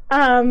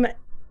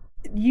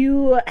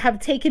 You have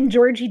taken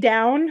Georgie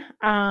down.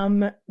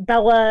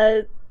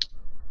 Bella,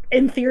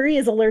 in theory,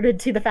 is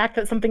alerted to the fact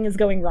that something is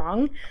going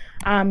wrong.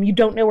 You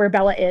don't know where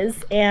Bella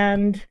is,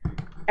 and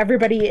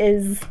everybody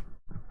is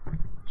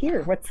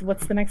here. What's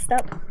the next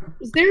step?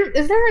 Is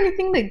there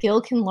anything that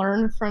Gil can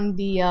learn from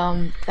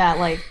the that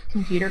like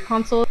computer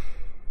console?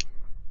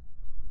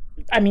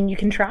 I mean, you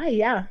can try,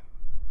 yeah.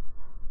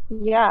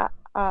 Yeah,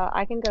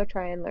 I can go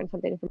try and learn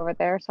something from over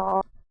there. So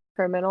I'll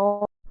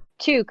criminal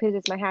 2 because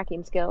it's my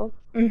hacking skill.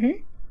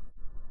 Mm-hmm.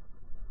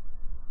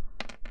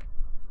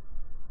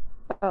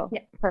 Oh,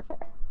 yeah,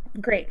 perfect.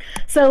 Great.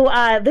 So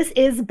this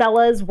is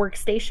Bella's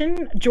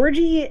workstation.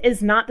 Georgie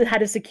is not the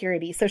head of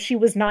security, so she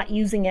was not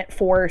using it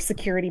for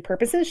security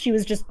purposes. She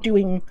was just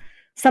doing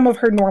some of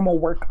her normal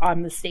work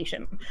on the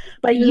station.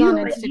 But she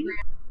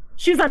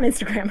was on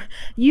Instagram.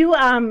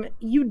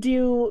 You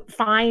do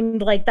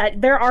find like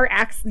that there are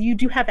you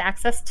do have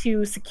access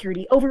to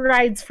security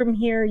overrides from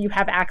here. You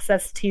have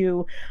access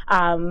to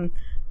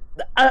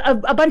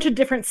a bunch of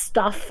different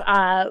stuff,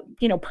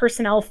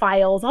 personnel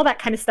files, all that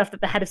kind of stuff that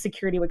the head of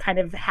security would kind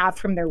of have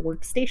from their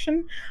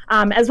workstation,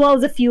 as well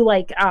as a few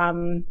like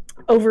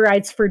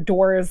overrides for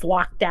doors,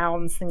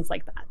 lockdowns, things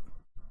like that.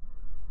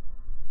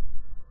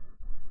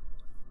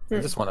 I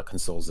just want to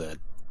console Zed.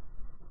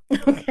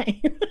 Okay.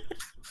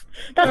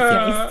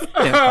 That's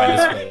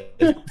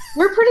nice.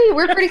 We're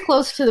pretty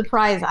close to the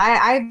prize.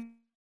 I'm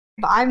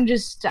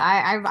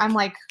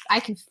like, I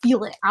can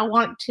feel it. I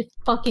want to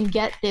fucking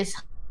get this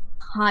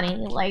honey.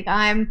 Like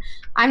I'm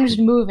just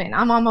moving.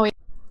 I'm on my way.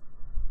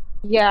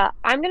 Yeah,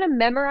 I'm gonna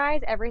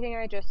memorize everything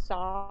I just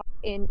saw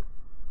in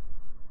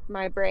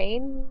my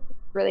brain,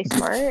 really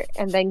smart,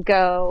 and then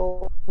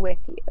go with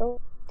you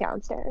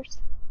downstairs.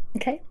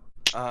 Okay.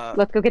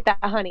 Let's go get that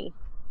honey.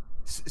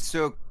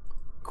 So,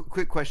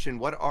 quick question: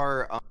 what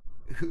are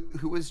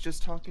who was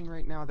just talking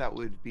right now? That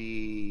would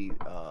be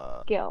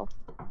Gil.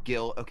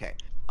 Gil. Okay.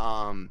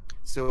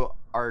 So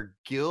are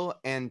Gil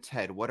and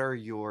Ted? What are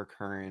your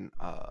current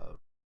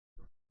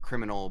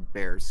criminal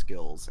bear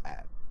skills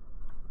at?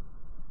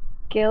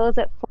 Gil is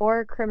at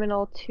 4,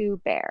 criminal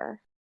 2,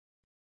 bear.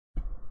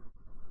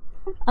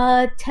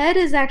 Ted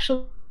is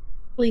actually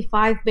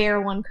 5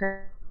 bear, 1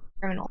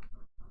 criminal.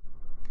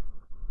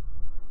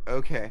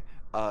 Okay.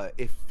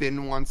 If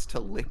Finn wants to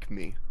lick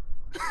me.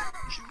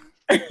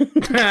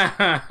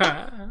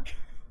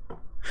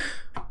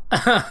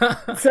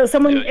 So if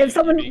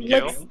someone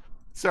licks.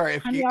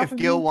 Sorry, if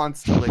Gil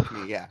wants to lick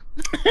me, yeah.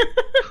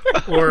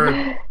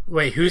 Or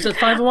wait, who's at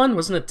 5-1?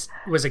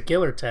 Was it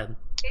Gil or Ted?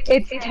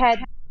 It's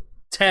Ted.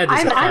 Ted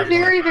is I'm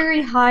very,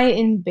 very high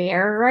in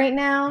bear right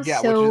now.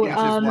 Yeah, so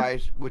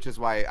which is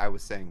why I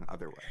was saying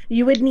otherwise.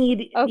 You would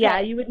need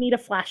you would need a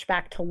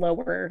flashback to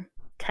lower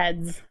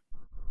Ted's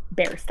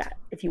bear stat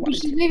if you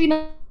wanted to. Maybe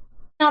not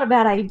not a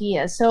bad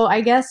idea. So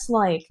I guess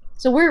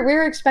so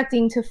we're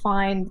expecting to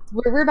find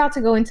we're about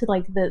to go into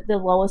the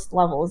lowest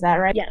level. Is that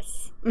right?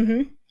 Yes.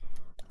 Mm-hmm.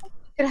 We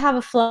could have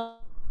a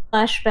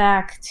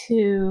flashback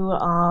to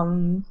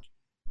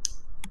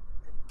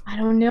I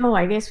don't know.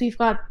 I guess we've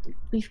got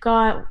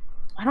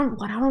I don't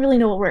really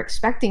know what we're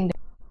expecting.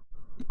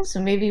 So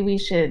maybe we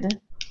should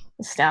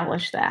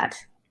establish that.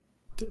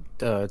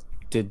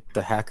 Did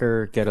the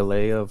hacker get a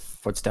lay of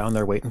what's down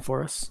there waiting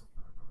for us?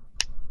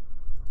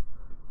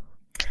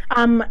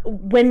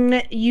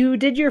 When you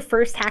did your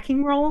first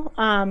hacking roll,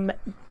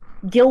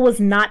 Gil was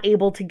not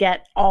able to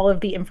get all of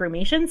the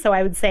information. So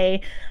I would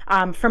say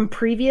from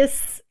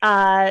previous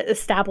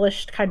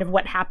established kind of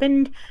what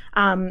happened,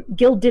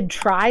 Gil did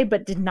try,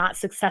 but did not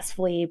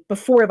successfully,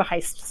 before the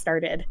heist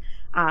started,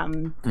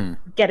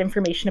 get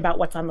information about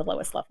what's on the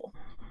lowest level.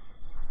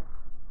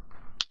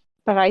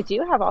 But I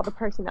do have all the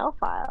personnel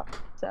files.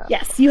 So.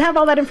 Yes, you have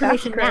all that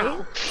information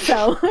now.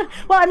 So,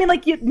 well, I mean,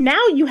 now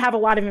you have a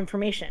lot of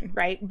information,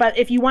 right? But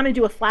if you want to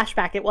do a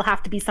flashback, it will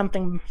have to be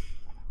something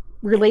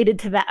related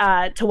to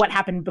that, to what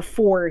happened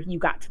before you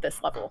got to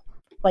this level,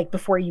 like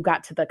before you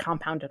got to the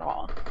compound at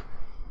all.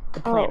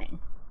 The planning.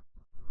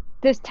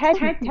 Does Ted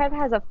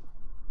has a?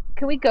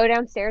 Can we go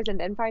downstairs and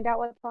then find out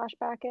what the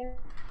flashback is?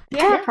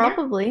 Yeah,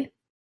 probably.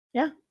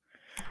 Yeah.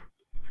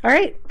 All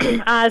right.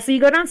 So you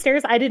go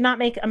downstairs. I did not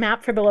make a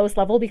map for the lowest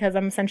level because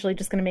I'm essentially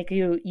just going to make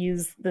you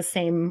use the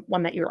same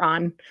one that you're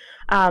on.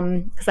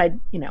 Because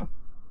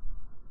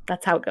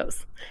that's how it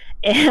goes.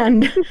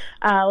 And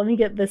let me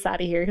get this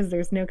out of here because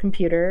there's no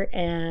computer.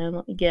 And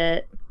let me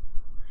get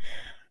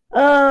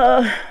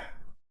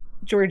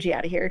Georgie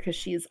out of here because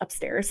she's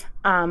upstairs.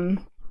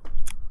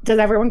 Does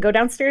everyone go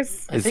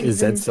downstairs? Is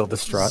Zed still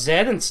distraught?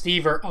 Zed and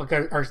Steve are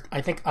I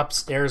think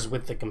upstairs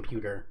with the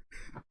computer.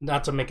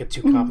 Not to make it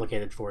too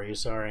complicated for you,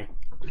 sorry.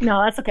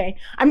 No, that's okay.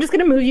 I'm just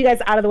going to move you guys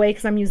out of the way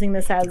because I'm using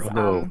this as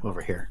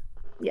over here.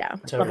 Yeah,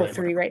 totally. Level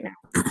 3 right now.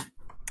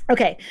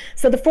 Okay,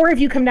 so the 4 of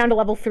you come down to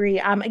level 3.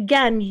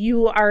 Again,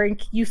 you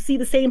see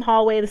the same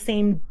hallway, the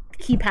same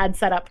keypad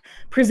setup.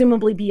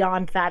 Presumably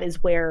beyond that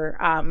is where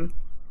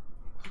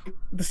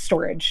the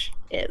storage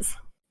is.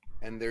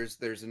 And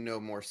there's no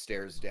more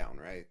stairs down,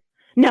 right?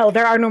 No,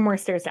 there are no more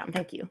stairs down.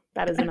 Thank you.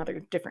 That is another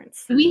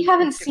difference. We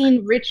haven't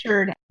seen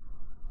Richard.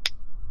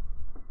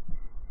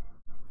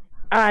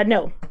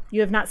 No, you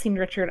have not seen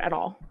Richard at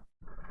all.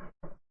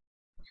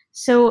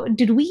 So,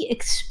 did we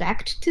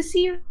expect to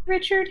see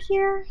Richard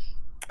here?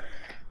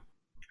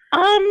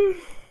 I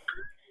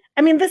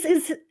mean, this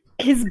is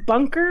his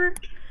bunker.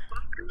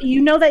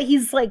 You know that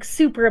he's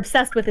super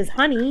obsessed with his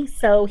honey,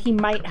 so he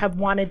might have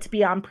wanted to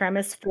be on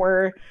premise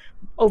for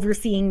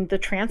overseeing the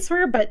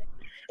transfer, but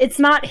it's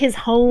not his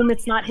home,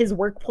 it's not his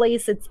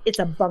workplace, it's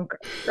a bunker,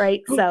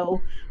 right? So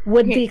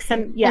would the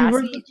extent and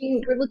we're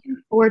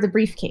looking for the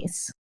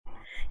briefcase.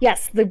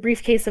 Yes, the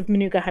briefcase of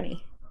Manuka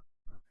honey.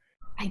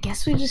 I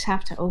guess we just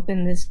have to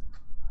open this.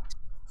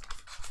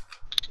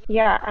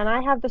 Yeah, and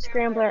I have the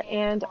scrambler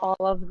and all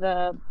of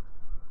the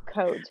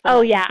codes.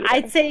 Oh yeah,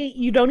 I'd say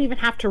you don't even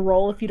have to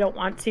roll if you don't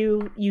want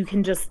to. You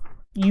can just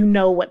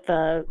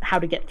how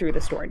to get through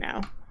the store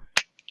now.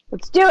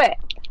 Let's do it.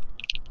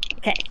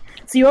 Okay,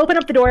 so you open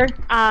up the door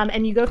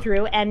and you go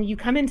through and you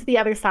come into the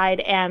other side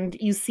and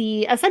you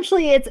see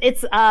essentially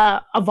it's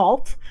a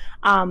vault.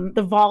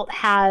 The vault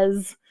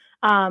has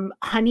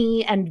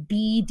honey and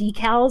bee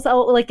decals.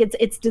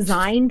 It's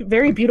designed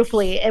very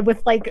beautifully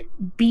with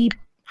bee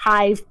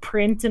hive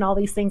print and all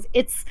these things.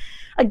 It's,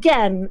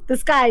 again,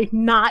 this guy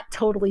not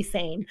totally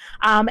sane.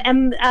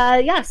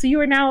 So you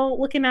are now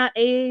looking at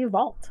a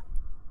vault.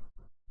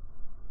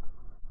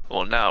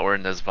 Well, now we're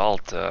in this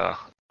vault.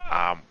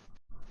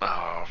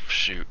 Oh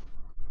shoot!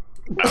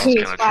 I was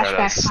gonna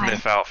try to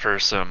sniff out for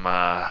some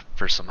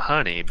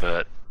honey,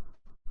 but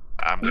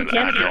I'm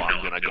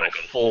gonna go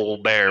full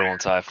bear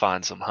once I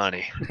find some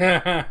honey.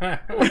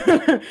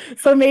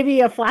 So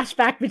maybe a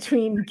flashback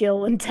between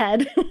Gil and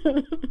Ted.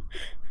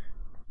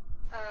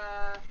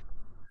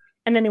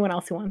 And anyone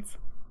else who wants.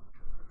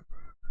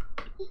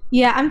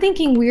 Yeah, I'm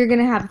thinking we're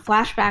gonna have a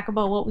flashback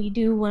about what we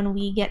do when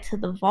we get to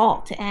the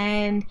vault,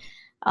 and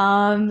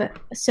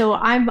so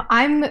I'm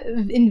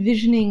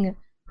envisioning.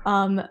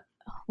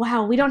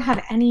 Wow, we don't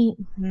have any.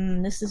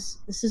 This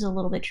is a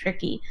little bit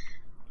tricky.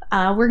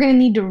 We're gonna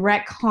need to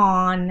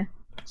retcon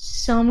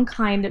some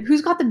kind of.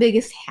 Who's got the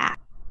biggest hat?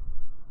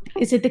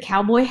 Is it the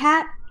cowboy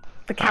hat?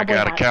 The cowboy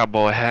hat. I got a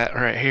cowboy hat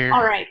right here.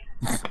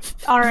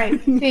 All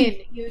right,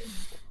 Finn.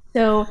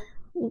 So.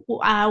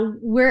 I'm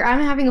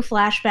having a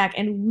flashback,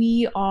 and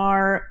we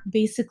are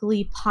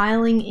basically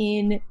piling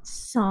in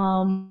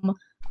some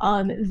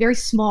very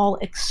small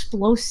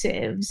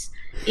explosives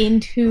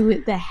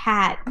into the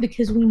hat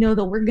because we know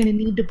that we're going to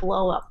need to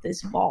blow up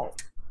this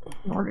vault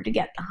in order to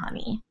get the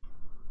honey.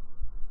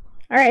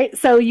 All right,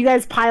 so you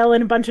guys pile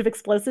in a bunch of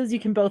explosives. You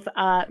can both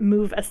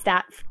move a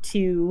stat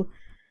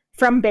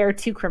from bear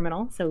to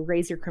criminal, so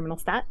raise your criminal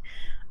stat.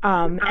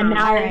 And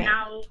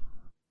now.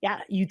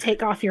 Yeah, you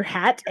take off your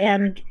hat,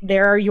 and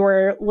there are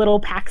your little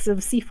packs of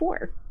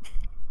C4.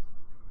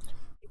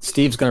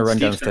 Steve's gonna run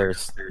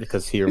downstairs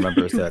because he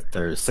remembers that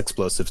there's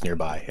explosives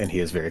nearby, and he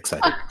is very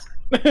excited.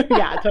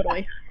 Yeah,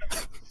 totally.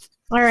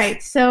 All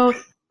right, so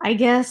I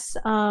guess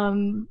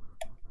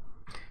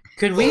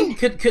Could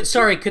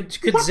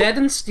Zed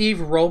and Steve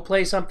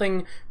roleplay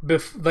something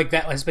like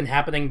that has been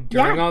happening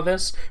during all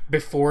this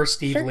before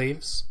Steve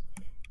leaves?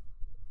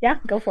 Yeah,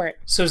 go for it.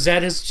 So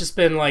Zed has just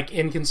been like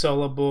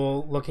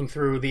inconsolable, looking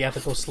through the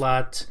ethical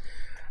slut.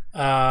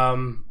 Has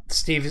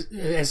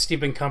Steve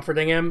been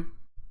comforting him?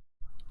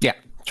 Yeah,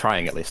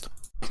 trying at least.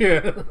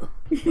 Yeah.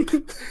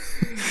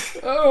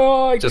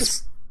 I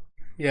just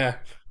yeah.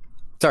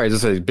 Sorry,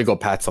 just a big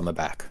old pats on the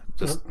back.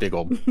 Just big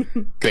old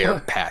bear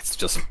pats.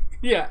 Just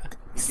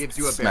Gives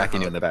you a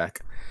smacking you in the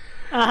back.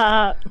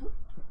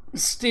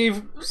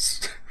 Steve,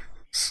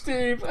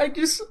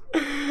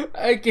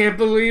 I can't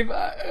believe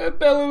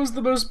Bella was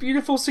the most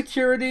beautiful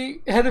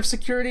head of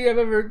security I've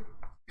ever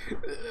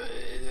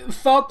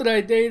thought that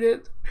I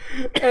dated.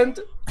 And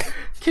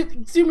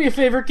do me a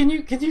favor, can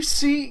you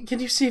see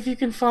if you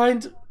can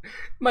find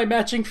my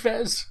matching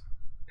fez?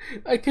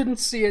 I couldn't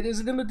see it. Is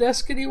it in the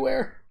desk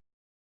anywhere?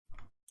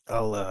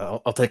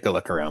 I'll take a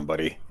look around,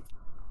 buddy.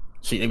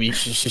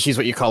 She's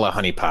what you call a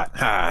honeypot.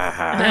 Ha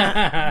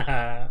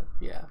ha.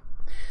 Yeah.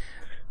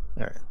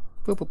 All right.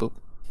 Boop boop boop.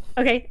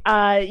 Okay.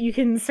 You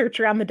can search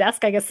around the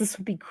desk. I guess this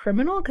would be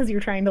criminal because you're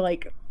trying to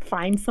like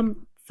find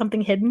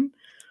something hidden.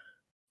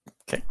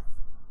 Okay.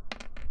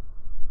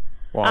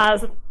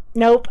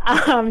 Nope.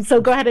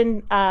 So go ahead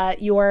and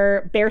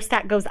your bear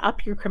stat goes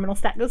up, your criminal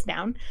stat goes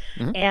down,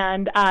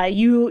 and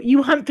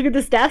you hunt through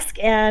this desk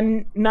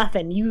and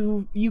nothing.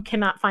 You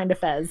cannot find a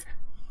fez.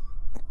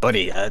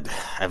 Buddy,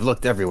 I've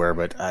looked everywhere,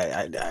 but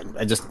I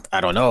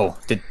don't know.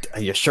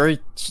 Are you sure?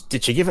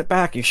 Did she give it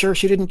back? You sure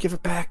she didn't give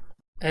it back?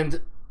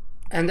 And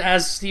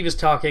as Steve is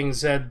talking,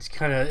 Zed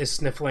kind of is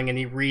sniffling, and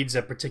he reads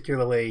a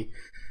particularly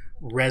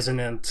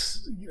resonant,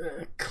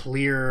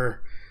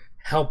 clear,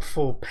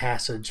 helpful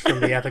passage from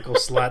the ethical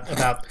slut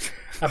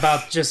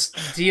about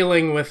just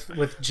dealing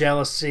with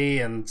jealousy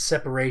and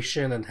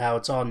separation and how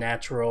it's all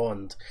natural,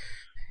 and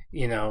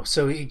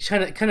so he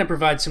kind of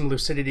provides some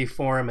lucidity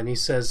for him, and he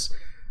says,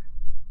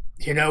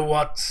 "You know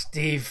what,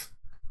 Steve?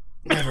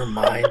 Never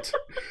mind.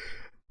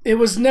 It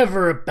was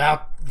never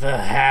about the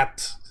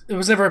hat. It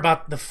was never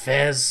about the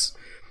fez.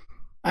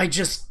 I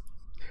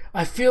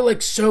feel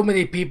like so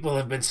many people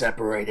have been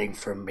separating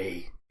from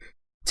me.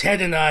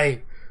 Ted and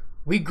I,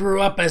 we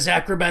grew up as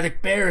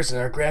acrobatic bears in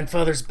our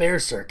grandfather's bear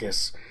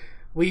circus.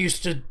 We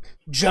used to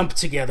jump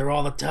together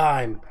all the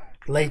time.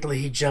 Lately,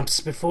 he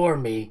jumps before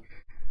me.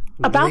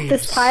 About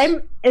this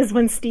time is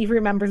when Steve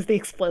remembers the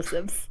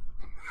explosives.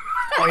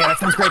 Oh yeah, that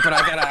sounds great,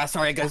 but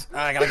sorry guys,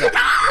 I gotta go.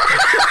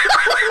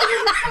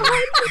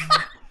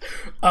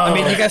 I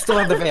mean, you guys still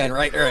have the van,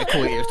 right? All right,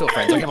 cool, you're still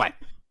friends. Okay, bye.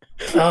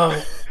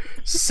 Oh,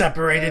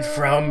 separated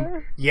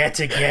from,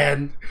 yet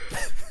again.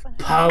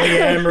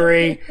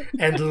 Polyamory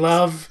and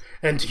love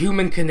and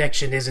human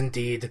connection is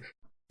indeed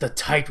the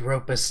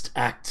tightropest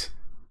act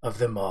of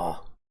them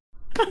all.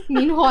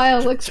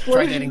 Meanwhile, Try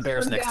explosions dating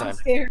bears next time.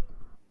 downstairs.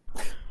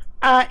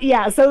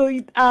 So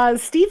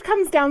Steve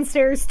comes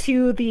downstairs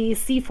to the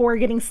C4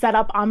 getting set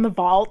up on the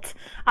vault.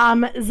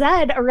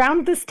 Zed,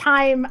 around this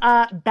time,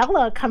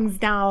 Bella comes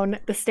down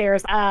the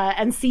stairs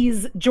and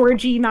sees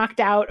Georgie knocked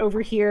out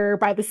over here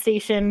by the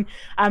station,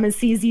 and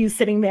sees you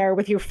sitting there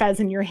with your fez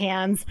in your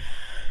hands.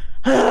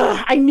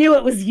 I knew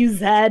it was you,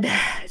 Zed.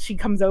 She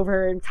comes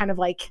over and kind of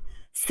like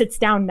sits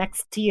down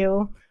next to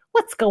you.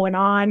 What's going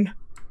on?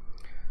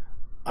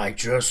 I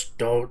just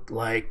don't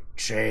like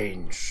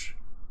change.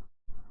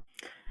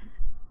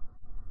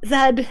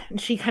 Zed,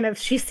 and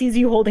she sees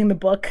you holding the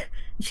book,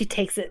 and she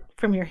takes it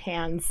from your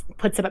hands,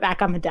 puts it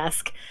back on the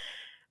desk.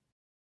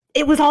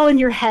 It was all in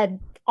your head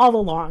all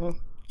along.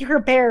 You're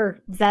a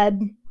bear,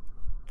 Zed.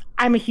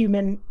 I'm a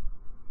human.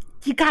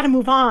 You gotta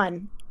move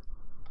on.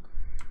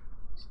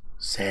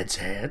 Zed's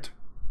head?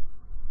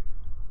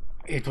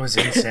 It was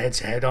in Zed's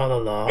head all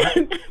along?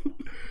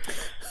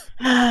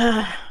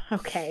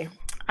 Okay.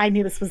 I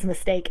knew this was a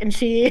mistake. And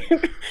she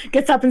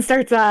gets up and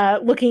starts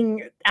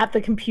looking at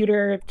the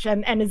computer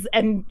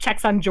and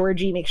checks on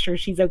Georgie, makes sure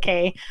she's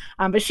okay.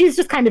 But she's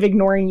just kind of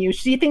ignoring you.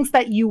 She thinks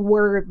that you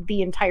were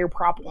the entire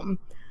problem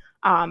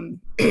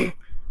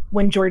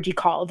when Georgie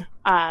called.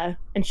 And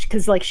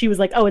because she was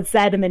like, oh, it's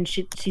Zed. And then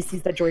she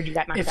sees that Georgie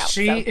got knocked out.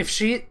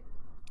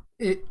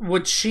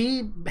 Would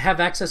she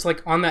have access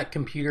on that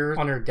computer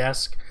on her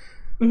desk?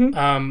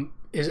 Mm-hmm.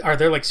 Are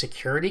there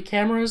security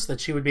cameras that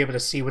she would be able to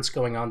see what's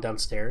going on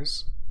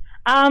downstairs?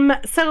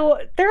 So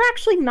they're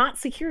actually not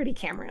security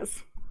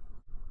cameras.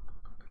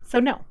 So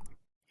no.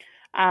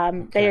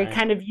 They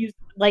kind of use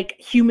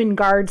human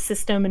guard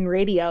system and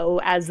radio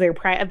as their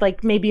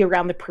maybe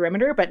around the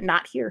perimeter, but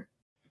not here.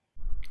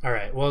 All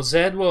right. Well,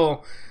 Zed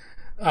will.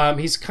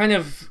 He's kind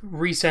of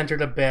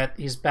recentered a bit.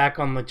 He's back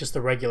on just the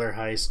regular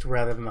heist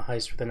rather than the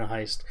heist within a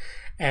heist,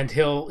 and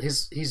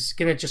he's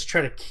gonna just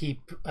try to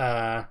keep.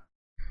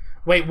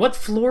 Wait, what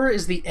floor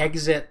is the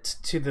exit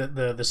to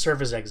the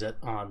service exit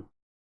on?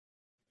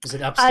 Is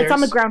it upstairs? It's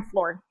on the ground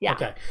floor. Yeah.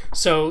 Okay.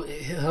 So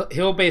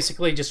he'll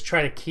basically just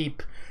try to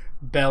keep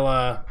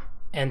Bella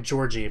and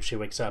Georgie, if she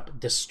wakes up,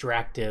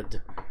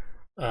 distracted.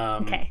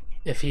 Okay.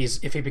 If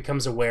he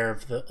becomes aware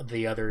of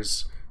the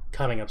others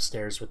coming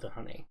upstairs with the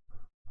honey.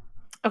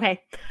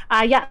 Okay.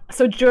 Yeah.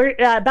 So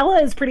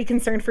Bella is pretty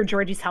concerned for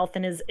Georgie's health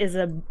and is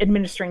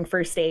administering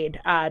first aid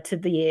to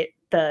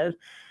the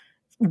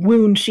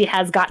wound she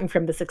has gotten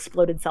from this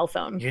exploded cell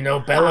phone. You know,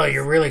 Bella,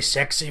 you're really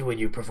sexy when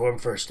you perform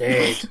first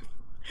aid.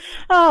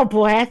 Oh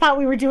boy, I thought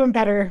we were doing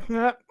better.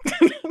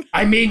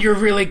 I mean, you're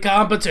really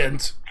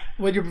competent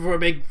when you're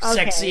performing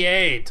sexy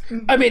aid.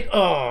 I mean,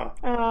 All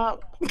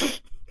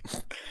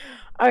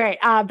right,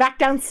 back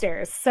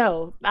downstairs.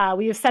 So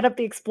we have set up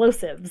the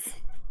explosives.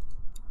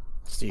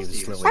 Steve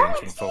is slowly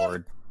inching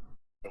forward.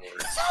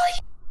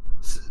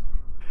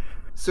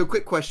 So,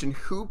 quick question: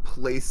 who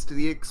placed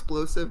the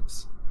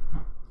explosives?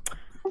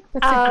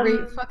 That's a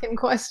great fucking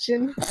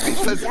question.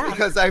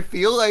 Because I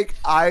feel like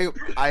I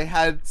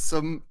had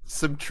some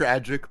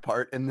tragic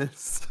part in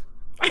this.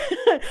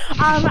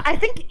 I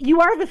think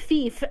you are the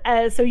thief,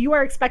 so you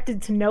are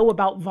expected to know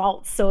about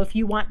vaults. So if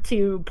you want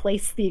to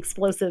place the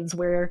explosives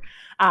where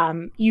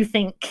you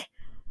think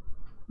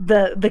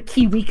the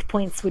key weak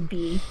points would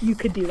be, you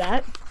could do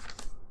that.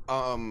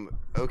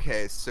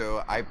 Okay,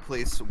 so I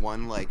place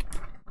one like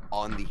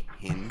on the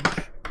hinge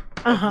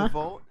of the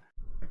vault,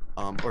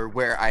 or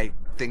where I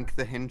think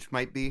the hinge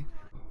might be.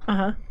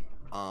 I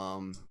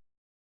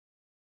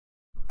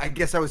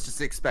guess I was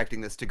just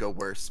expecting this to go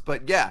worse,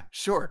 but yeah,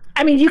 sure.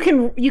 I mean, you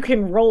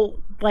can roll,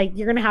 like,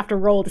 you're gonna have to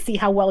roll to see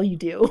how well you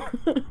do.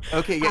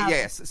 Okay,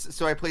 yeah.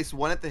 So I place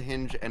one at the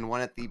hinge and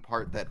one at the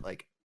part that,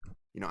 like,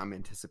 I'm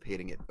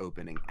anticipating it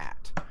opening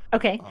at.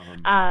 Okay.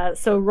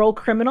 So roll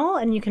criminal,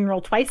 and you can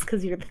roll twice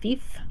because you're the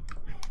thief.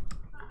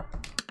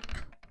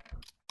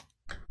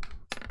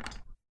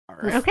 All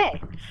right.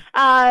 Okay.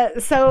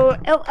 So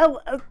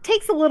it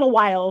takes a little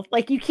while.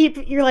 Like,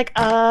 you're like,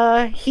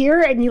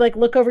 here, and you like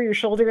look over your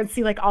shoulder and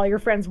see like all your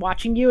friends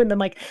watching you, and then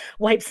like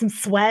wipe some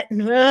sweat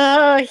and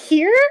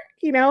here,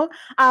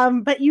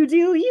 but you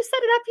set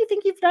it up. You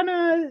think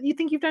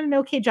you've done an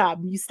okay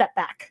job. You step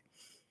back.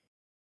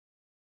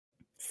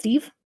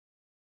 Steve?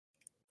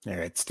 All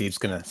right, Steve's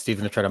gonna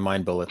try to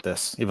mind bullet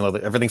this, even though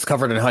everything's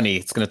covered in honey.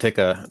 It's gonna take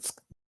a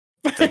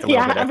little bit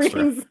extra.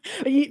 Everything's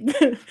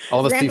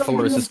all the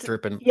C4 is just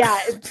dripping. Yeah,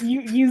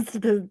 you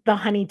used the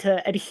honey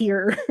to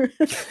adhere.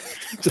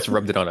 Just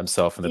rubbed it on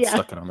himself and then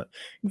stuck it on it.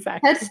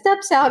 Exactly. Ted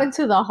steps out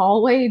into the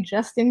hallway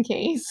just in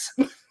case.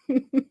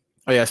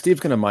 Oh yeah, Steve's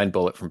gonna mind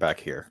bullet from back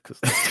here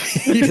because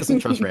he doesn't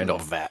trust Randall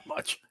that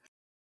much.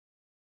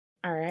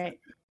 All right.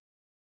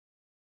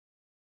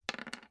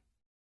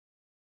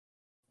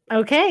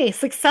 Okay,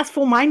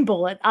 successful mind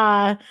bullet.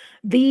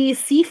 The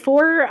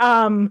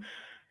C4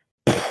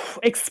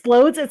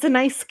 explodes. It's a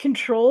nice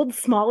controlled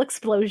small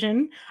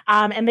explosion.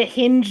 And the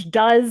hinge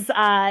does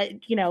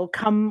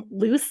come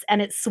loose,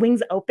 and it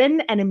swings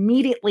open, and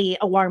immediately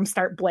alarms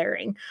start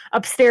blaring.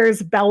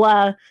 Upstairs,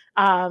 Bella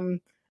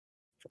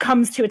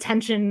comes to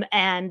attention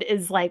and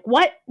is like,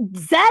 "What?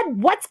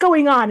 Zed, what's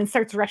going on?" and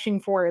starts rushing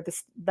for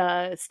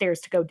the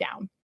stairs to go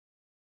down.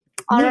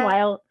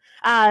 Meanwhile,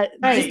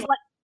 just to let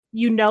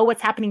you know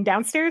what's happening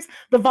downstairs,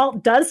 the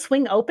vault does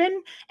swing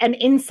open, and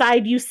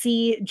inside you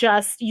see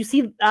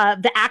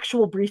the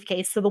actual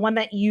briefcase. So the one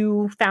that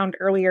you found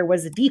earlier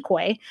was a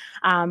decoy,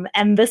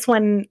 and this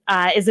one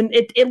isn't.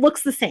 It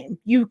looks the same.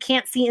 You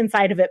can't see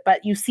inside of it,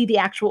 but you see the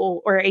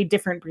actual, or a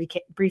different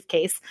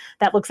briefcase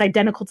that looks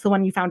identical to the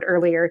one you found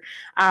earlier,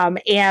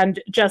 and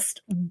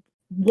just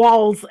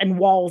walls and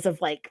walls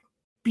of like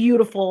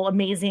beautiful,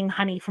 amazing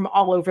honey from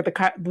all over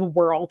the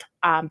world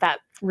that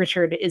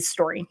Richard is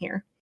storing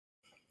here.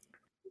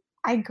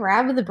 I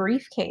grab the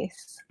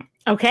briefcase.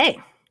 Okay.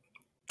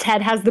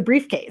 Ted has the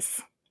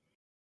briefcase.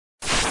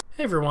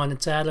 Hey everyone,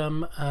 it's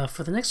Adam.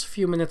 For the next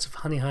few minutes of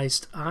Honey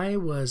Heist, I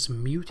was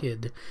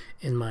muted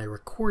in my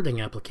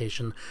recording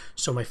application,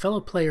 so my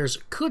fellow players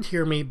could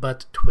hear me,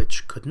 but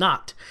Twitch could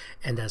not.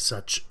 And as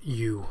such,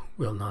 you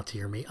will not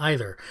hear me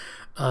either.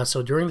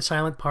 So during the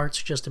silent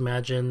parts, just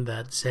imagine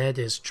that Zed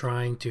is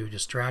trying to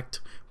distract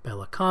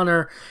Bella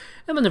Connor,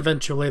 and then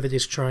eventually that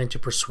he's trying to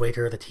persuade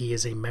her that he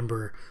is a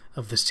member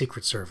of the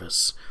Secret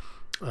Service.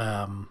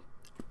 To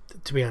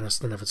be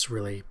honest, none of it's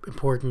really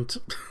important.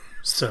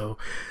 So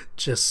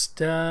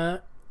just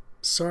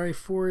sorry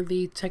for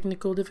the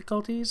technical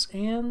difficulties,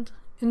 and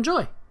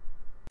enjoy.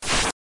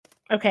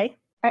 Okay.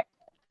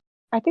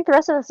 I think the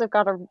rest of us have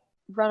got to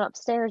run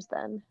upstairs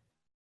then.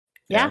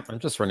 Yeah. I'm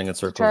just running in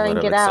circles Try and out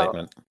of get out.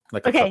 excitement,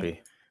 like a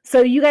puppy.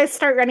 So you guys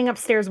start running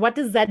upstairs. What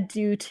does Zed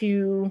do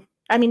to...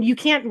 I mean, you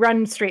can't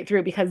run straight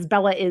through because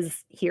Bella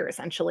is here,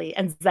 essentially,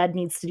 and Zed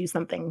needs to do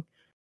something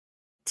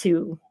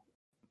to...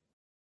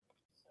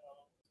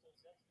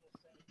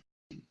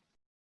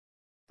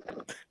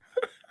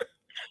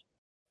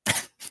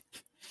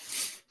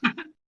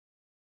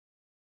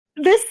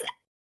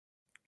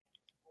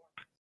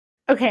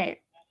 Okay.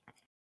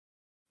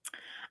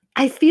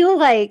 I feel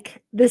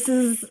like this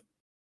is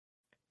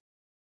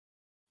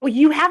Well,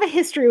 you have a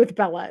history with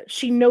Bella.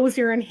 She knows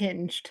you're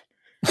unhinged.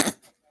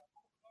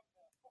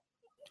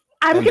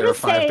 I'm And there gonna are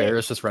 5 say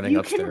bears just running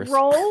upstairs.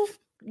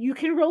 You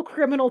can roll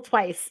criminal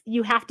twice.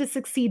 You have to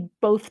succeed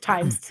both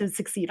times to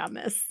succeed on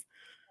this.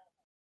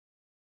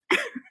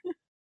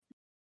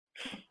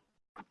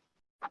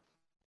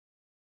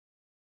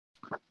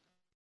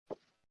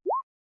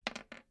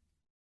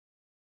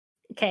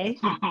 Okay.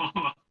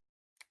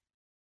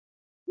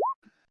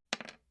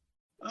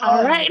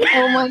 All right.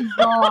 Oh my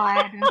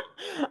god.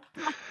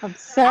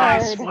 Absurd.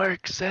 Nice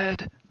work,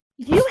 Zed.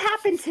 You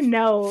happen to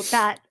know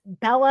that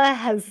Bella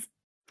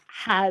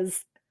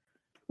has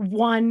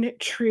one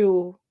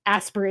true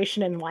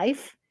aspiration in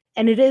life,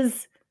 and it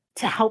is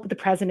to help the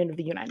president of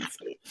the United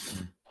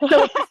States.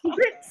 So if the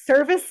Secret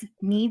Service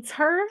needs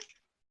her,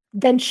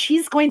 then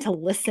she's going to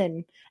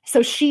listen.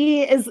 So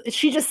she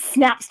just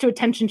snaps to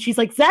attention. She's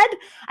like, Zed,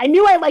 I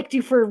knew I liked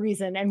you for a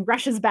reason, and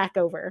rushes back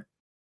over.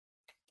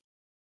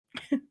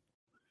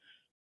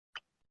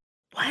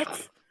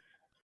 What?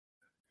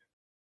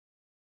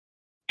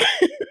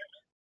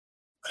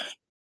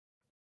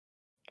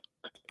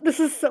 This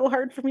is so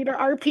hard for me to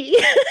RP.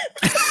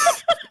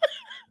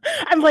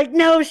 I'm like,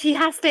 no, she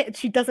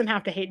doesn't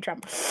have to hate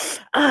Trump.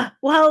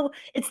 Well,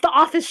 it's the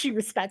office she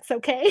respects,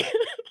 okay?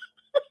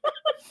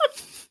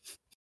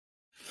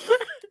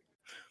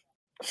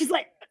 She's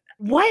like,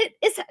 what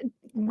is that?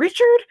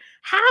 Richard?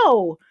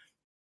 How?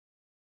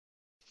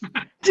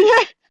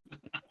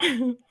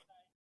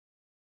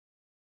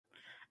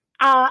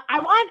 I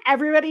want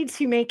everybody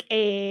to make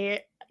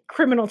a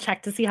criminal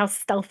check to see how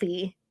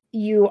stealthy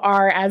you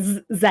are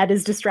as Zed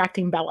is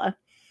distracting Bella.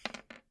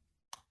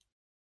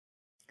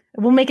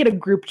 We'll make it a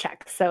group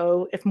check.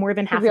 So if more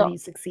than half of you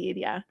succeed,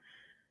 yeah.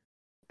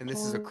 And this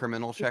is a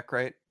criminal check,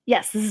 right?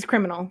 Yes, this is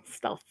criminal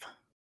stealth.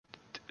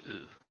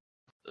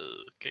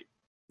 Okay.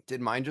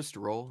 Did mine just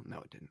roll? No,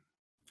 it didn't.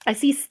 I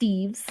see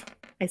Steve's.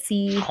 I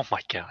see Oh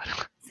my god.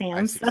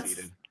 Sam's. I That's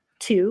succeeded.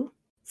 2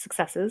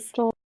 successes.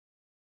 Thank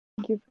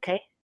you.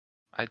 Okay.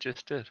 I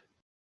just did.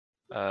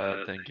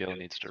 Then Gil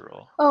needs to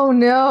roll. Oh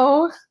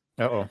no.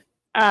 Uh-oh.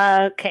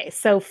 Okay,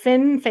 so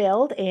Finn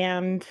failed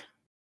and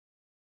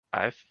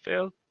I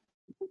failed.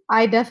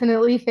 I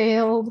definitely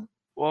failed.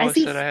 Well, I I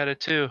see- said I had a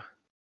 2.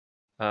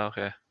 Oh,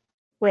 okay.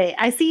 wait,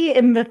 I see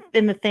in the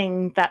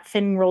thing that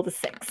Finn rolled a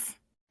 6.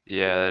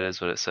 Yeah, that is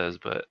what it says,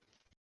 but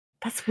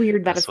That's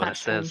weird that that's it's what not it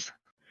shown. says.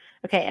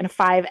 Okay, and a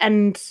 5.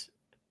 And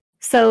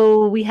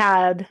so we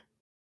had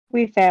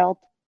We failed.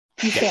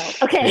 you failed.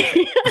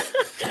 Okay.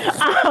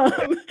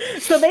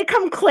 So they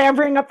come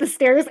clambering up the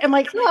stairs and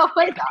like Oh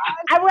my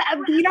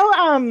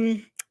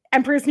god.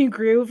 Emperor's New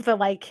Groove,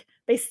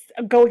 they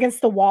go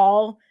against the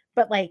wall,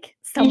 but like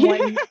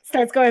someone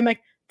starts going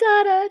like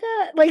da da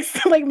da,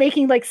 like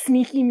making like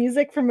sneaky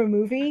music from a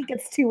movie,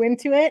 gets too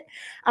into it,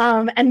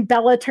 and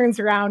Bella turns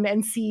around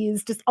and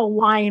sees just a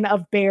line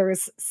of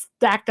bears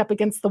stacked up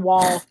against the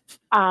wall,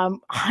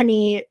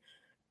 Honey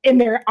in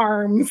their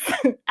arms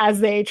as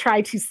they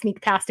try to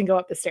sneak past and go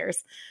up the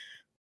stairs.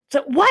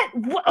 So what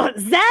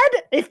Zed?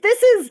 If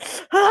this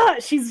is,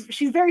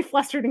 she's very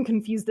flustered and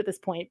confused at this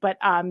point, but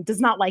does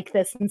not like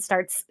this and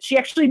starts. She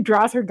actually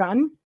draws her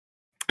gun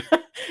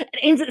and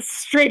aims it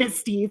straight at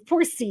Steve.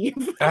 Poor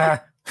Steve.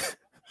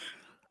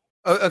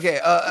 Okay,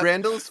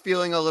 Randall's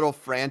feeling a little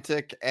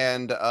frantic,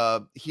 and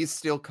he's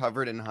still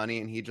covered in honey,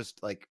 and he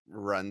just like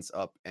runs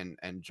up and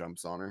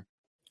jumps on her.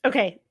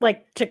 Okay,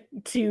 like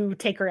to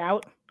take her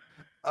out.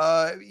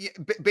 Yeah,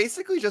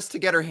 basically just to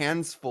get her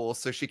hands full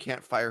so she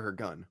can't fire her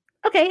gun.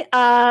 Okay,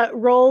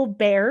 roll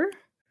bear,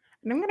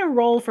 and I'm gonna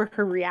roll for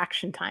her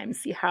reaction time.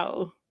 See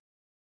how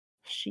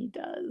she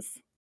does.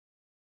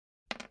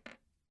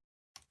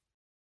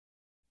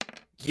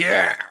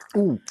 Yeah.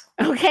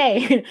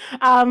 Okay.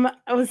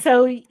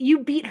 So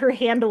you beat her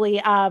handily.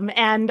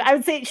 And I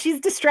would say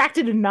she's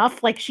distracted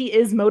enough, like she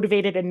is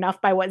motivated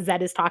enough by what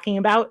Zed is talking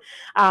about,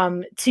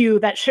 to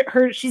that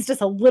she's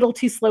just a little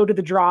too slow to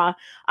the draw.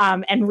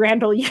 And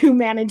Randall, you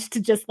managed to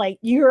just like,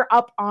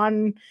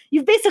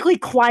 you've basically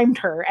climbed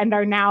her and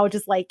are now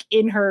just like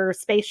in her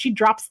space. She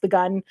drops the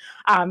gun,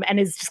 and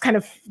is just kind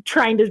of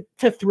trying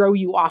to throw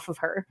you off of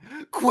her.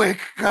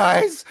 Quick,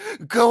 guys,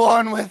 go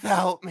on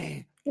without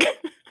me.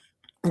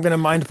 I'm gonna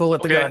mind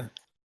bullet the Okay. gun.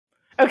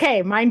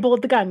 Okay, mind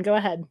bullet the gun. Go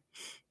ahead.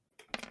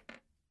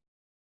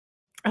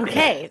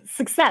 Okay,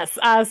 success.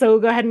 So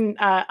go ahead and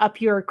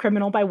up your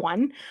criminal by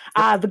 1.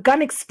 The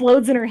gun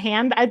explodes in her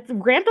hand.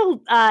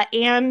 Randall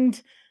and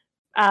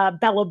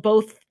Bella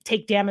both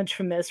take damage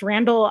from this.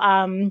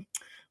 Randall,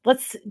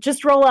 let's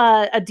just roll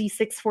a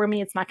d6 for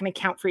me. It's not going to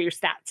count for your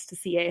stats to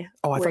see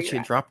Oh, I where thought you're she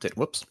at. dropped it.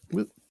 Whoops.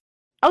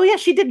 Oh yeah,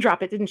 she did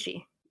drop it, didn't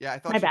she? Yeah, I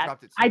thought My she bad.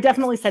 dropped it. I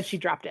definitely said she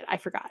dropped it. I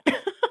forgot.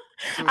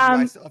 So do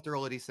I still have to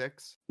roll a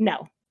d6?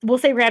 No. We'll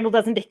say Randall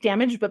doesn't take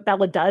damage, but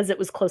Bella does. It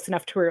was close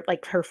enough to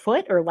her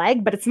foot or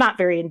leg, but it's not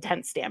very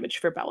intense damage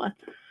for Bella.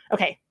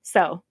 Okay,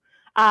 so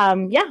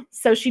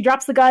so she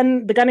drops the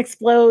gun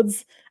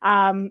explodes.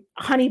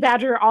 Honey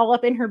Badger all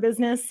up in her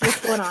business.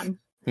 What's going on? And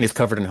he's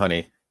covered in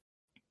honey.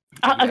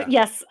 Yeah.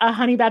 Yes, a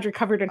Honey Badger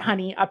covered in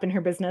honey up in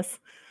her business.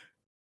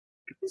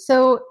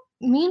 So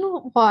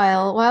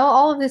meanwhile, while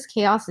all of this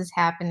chaos is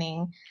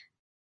happening,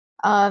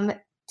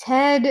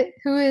 Ted,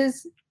 who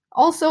is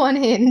also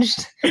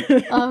unhinged,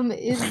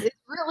 is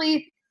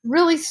really,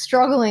 really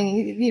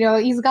struggling. You know,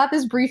 he's got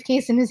this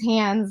briefcase in his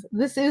hands.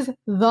 This is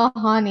the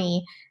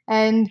honey,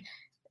 and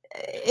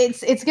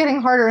it's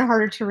getting harder and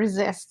harder to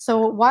resist.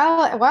 So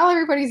while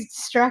everybody's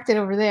distracted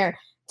over there,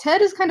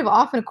 Ted is kind of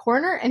off in a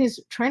corner and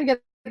is trying to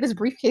get this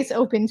briefcase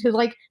open to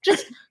like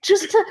just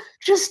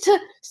to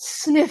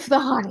sniff the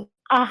honey.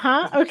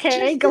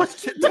 Okay.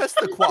 Just to test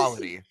the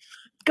quality.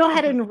 Go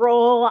ahead and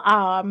roll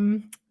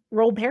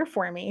bear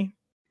for me.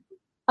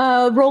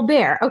 Roll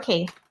bear.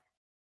 Okay.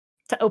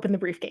 To open the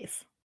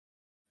briefcase.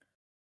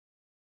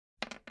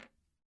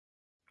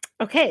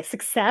 Okay,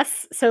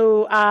 success.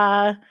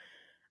 So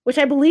which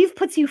I believe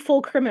puts you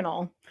full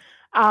criminal.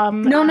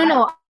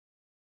 No.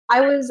 I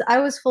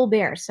was full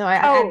bear, so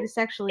this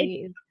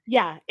actually.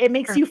 It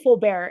makes you full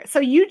bear. So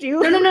you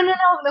do. No,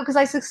 because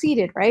I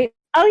succeeded, right?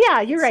 Oh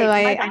yeah, you're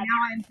right. So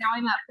now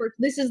I'm at 4.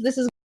 This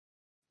is.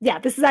 Yeah,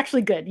 this is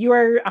actually good. You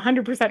are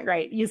 100%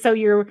 right. So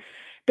your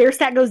bear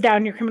stat goes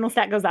down, your criminal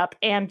stat goes up,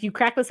 and you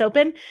crack this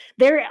open.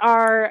 There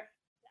are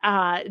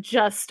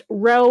just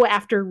row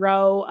after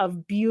row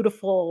of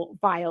beautiful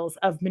vials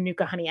of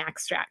Manuka honey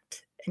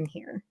extract in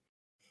here.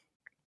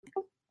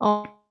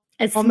 Oh,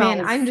 it smells,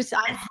 man,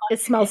 it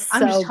smells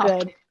so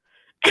good.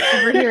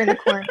 Over here in the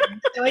corner.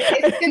 So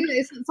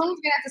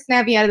someone's gonna have to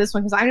snap me out of this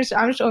one because I'm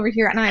just over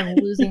here and I'm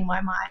losing my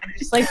mind. I'm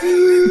just like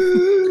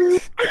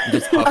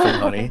just huffing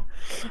honey.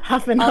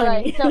 Huffing All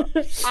honey. right,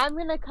 so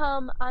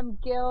I'm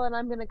Gil, and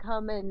I'm gonna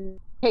come and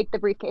take the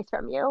briefcase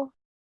from you.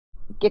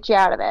 Get you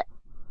out of it.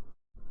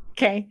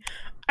 Okay.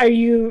 Are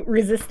you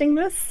resisting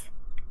this?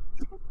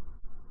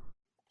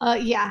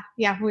 Yeah.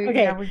 We're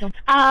going.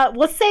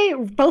 Let's say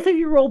both of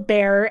you roll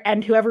bear,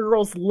 and whoever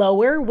rolls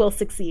lower will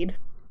succeed.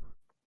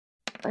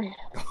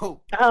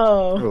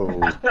 Oh.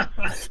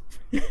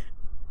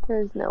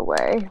 There's no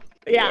way.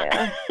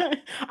 Yeah.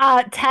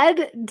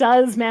 Ted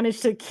does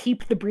manage to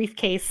keep the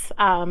briefcase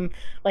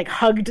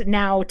hugged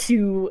now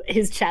to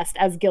his chest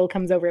as Gil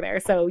comes over there.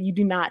 So you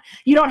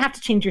don't have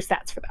to change your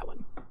stats for that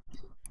one.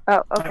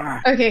 Oh, okay.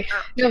 Okay.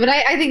 No, but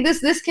I think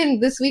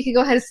we can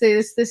go ahead and say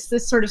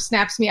this sort of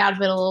snaps me out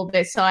of it a little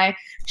bit. So I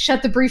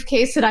shut the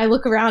briefcase and I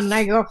look around and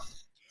I go,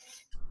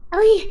 Are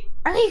we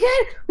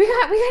good? We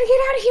gotta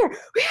get out of here.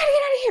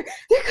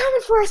 They're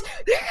coming for us.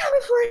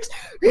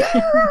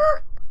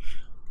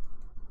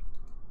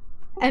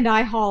 And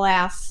I haul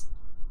ass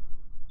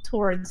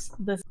towards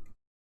the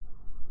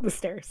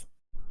stairs.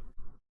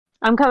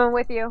 I'm coming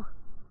with you.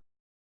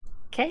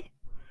 Okay.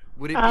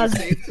 Would it be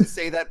safe to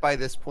say that by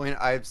this point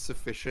I've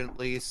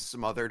sufficiently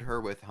smothered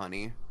her with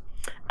honey?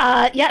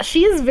 Yeah,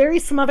 she is very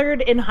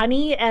smothered in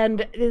honey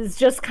and is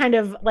just kind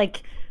of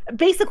like,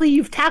 basically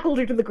you've tackled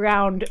her to the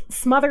ground,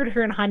 smothered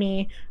her in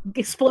honey,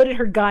 exploded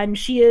her gun.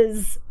 She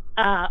is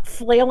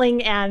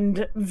flailing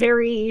and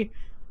very...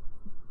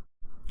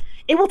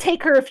 It will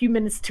take her a few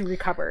minutes to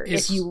recover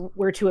if you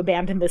were to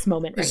abandon this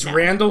moment right now. Is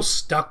Randall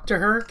stuck to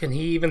her? Can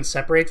he even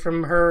separate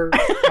from her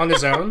on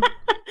his own?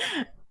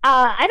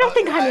 I don't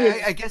think honey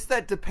is... I guess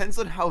that depends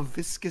on how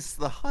viscous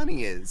the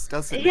honey is,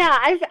 doesn't it? Yeah,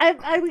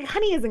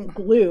 honey isn't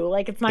glue.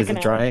 Like, it's not Is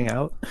it drying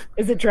out?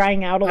 Is it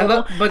drying out a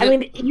little?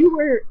 Mean, you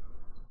were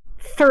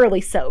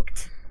thoroughly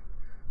soaked.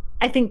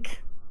 I think...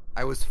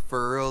 I was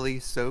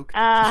thoroughly soaked.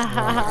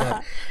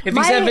 If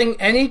he's having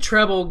any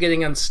trouble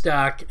getting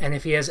unstuck, and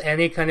if he has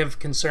any kind of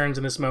concerns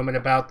in this moment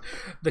about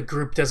the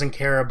group doesn't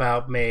care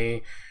about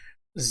me,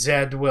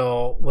 Zed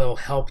will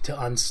help to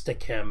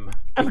unstick him.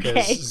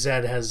 Because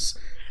Zed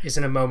is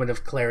in a moment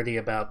of clarity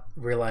about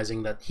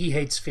realizing that he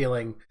hates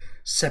feeling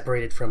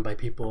separated from by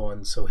people,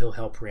 and so he'll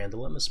help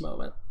Randall in this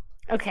moment.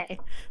 Okay.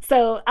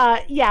 So,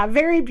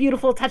 very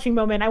beautiful, touching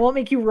moment. I won't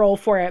make you roll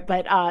for it,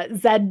 but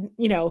Zed,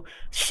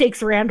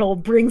 shakes Randall,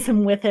 brings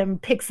him with him,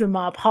 picks him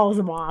up, hauls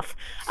him off,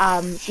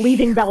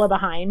 leaving Bella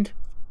behind.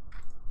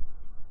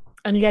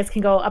 And you guys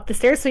can go up the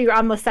stairs. So you're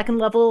on the second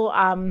level,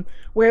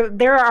 where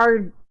there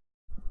are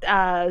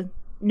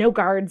no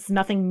guards.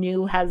 Nothing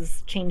new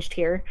has changed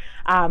here.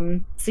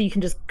 So you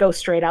can just go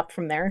straight up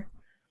from there.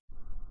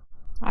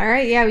 All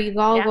right. Yeah, we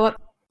all go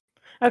up.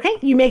 Okay,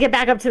 you make it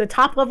back up to the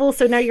top level,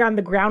 so now you're on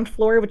the ground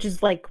floor, which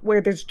is like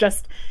where there's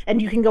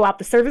and you can go out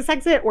the service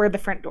exit or the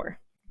front door.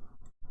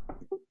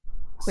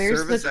 Where's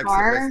service the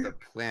car? Exit was the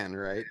plan,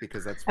 right?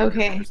 Because that's where the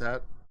car's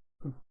at.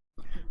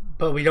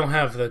 But we don't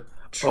have the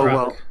truck. Oh,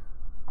 well.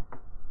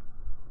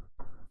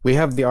 We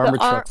have the armored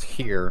trucks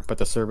here, but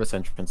the service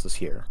entrance is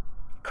here.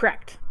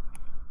 Correct.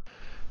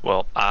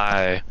 Well,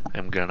 I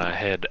am gonna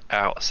head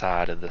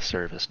outside of the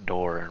service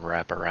door and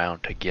wrap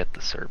around to get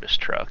the service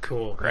truck.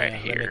 Cool. Right yeah,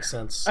 here. That makes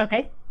sense.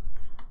 Okay.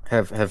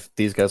 Have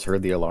these guys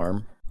heard the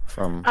alarm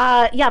from?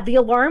 The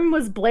alarm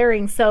was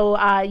blaring.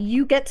 So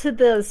you get to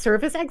the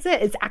service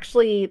exit. It's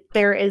actually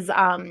it's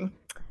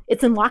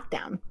in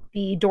lockdown.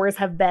 The doors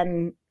have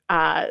been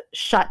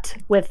shut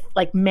with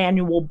like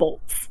manual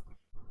bolts.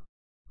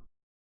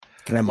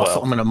 Can I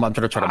muscle? I'm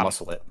gonna try to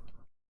muscle it.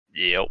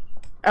 Yep.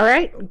 All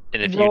right.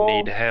 And if roll. you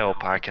need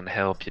help, I can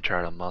help you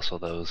try to muscle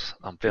those.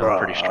 I'm feeling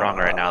pretty strong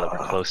right now that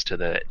we're close to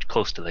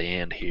the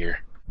end here.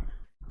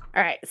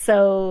 All right.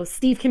 So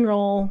Steve can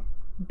roll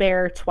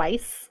bear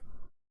twice.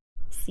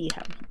 See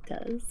how he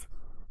does.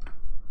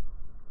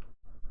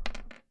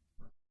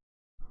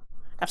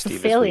 That's Steve a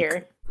is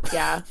failure.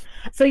 Yeah.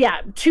 So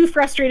yeah, too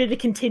frustrated to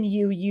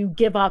continue. You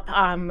give up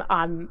on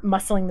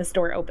muscling this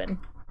door open.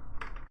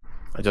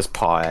 I just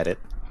paw at it.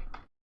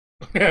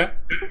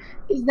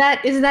 Is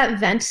that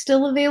vent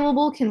still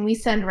available? Can we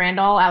send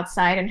Randall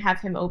outside and have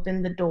him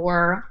open the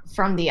door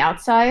from the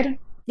outside?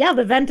 Yeah,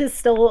 the vent is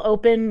still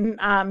open.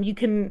 You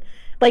can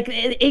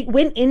it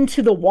went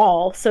into the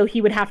wall, so he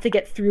would have to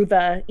get through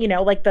the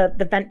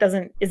the vent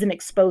isn't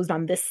exposed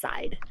on this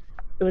side.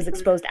 It was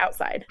exposed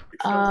outside.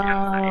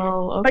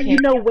 Oh, okay. But you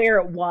know where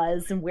it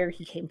was and where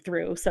he came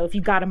through. So if you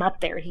got him up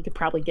there, he could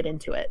probably get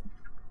into it.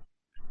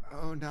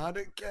 Oh, not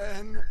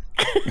again.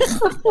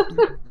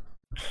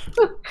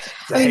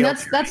 I mean,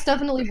 that's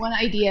definitely one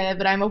idea,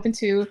 but I'm open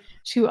to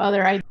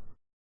other ideas.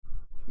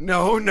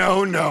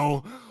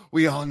 No.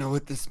 We all know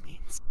what this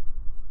means.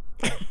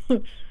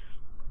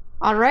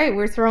 All right,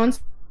 we're throwing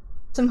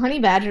some honey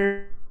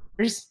badgers.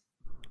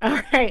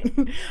 All right.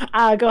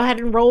 Go ahead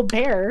and roll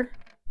bear.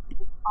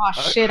 Oh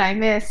shit, I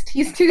missed.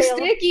 He's too Fail.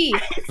 sticky.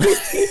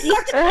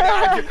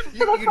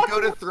 You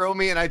go to throw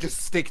me and I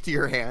just stick to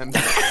your hand.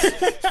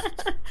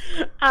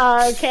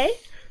 Okay.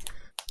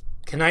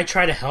 Can I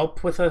try to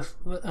help with a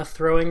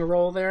throwing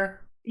roll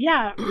there?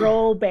 Yeah,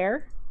 roll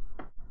bear.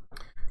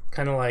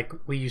 Kind of like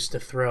we used to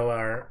throw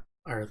our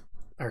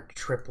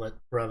triplet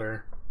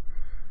brother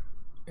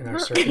in our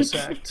circus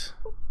act.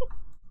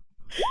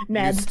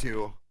 Ned. Used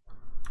to.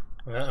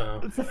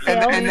 Uh-oh. It's a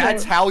fail. And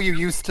that's how you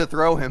used to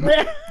throw him.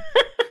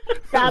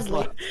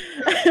 Badly.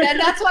 and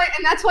that's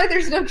why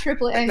there's no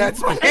triplet anymore. That's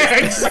why.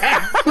 Yeah,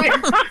 exactly.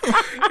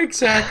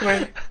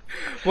 Exactly.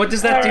 What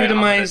does that do to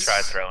my?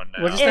 Try throwing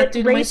now. What does that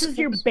do It to my? raises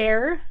your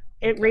bear.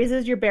 It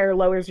raises your bear,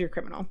 lowers your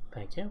criminal.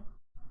 Thank you.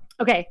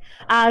 Okay.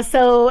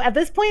 So at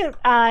this point,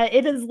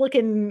 it is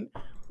looking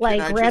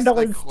like Can I Randall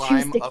just, is too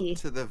climb sticky. up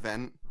to the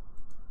vent?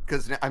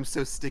 Because I'm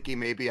so sticky,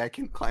 maybe I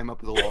can climb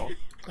up the wall.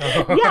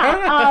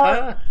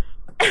 Yeah,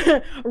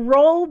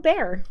 roll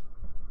bear.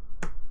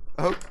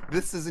 Oh,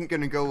 this isn't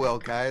gonna go well,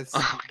 guys.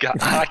 Oh god,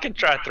 I can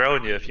try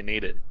throwing you if you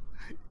need it.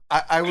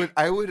 I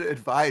would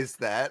advise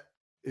that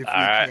if we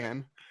Alright.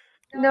 can.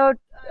 No,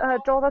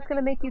 Joel, that's going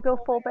to make you go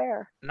full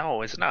bear.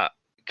 No, it's not.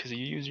 Because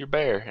you use your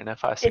bear, and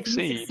if I If you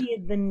succeed...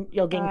 succeed, then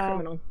you'll gain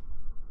criminal.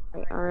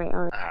 All right.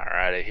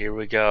 Alrighty, here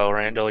we go.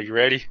 Randall, you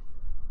ready?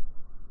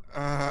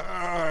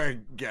 I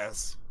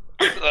guess.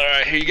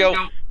 Alright, here you go.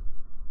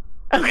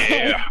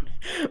 Okay. Yeah.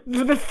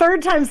 The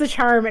third time's the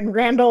charm, and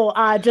Randall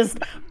just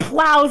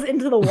plows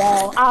into the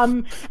wall.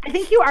 I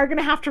think you are going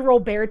to have to roll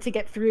bear to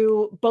get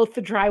through both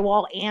the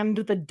drywall and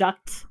the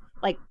duct,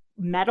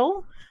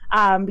 metal,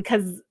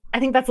 because I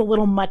think that's a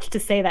little much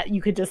to say that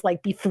you could just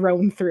be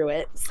thrown through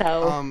it.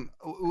 So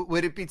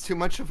Would it be too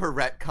much of a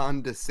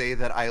retcon to say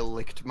that I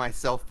licked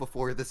myself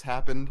before this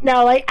happened?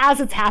 no, as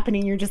it's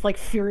happening, you're just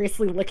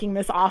furiously licking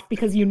this off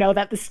because you know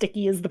that the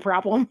sticky is the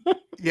problem.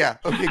 Yeah.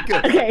 Okay.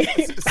 Good. Okay.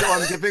 So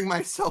I'm giving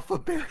myself a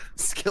bear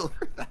skill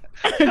for that.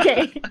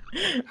 Okay.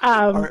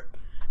 Alright.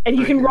 And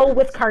you can Okay. roll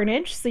with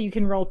carnage, so you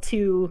can roll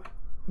 2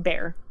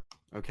 bear.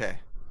 Okay.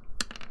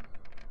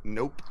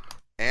 Nope.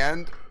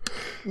 And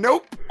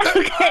nope.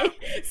 Okay,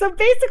 so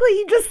basically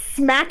you just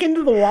smack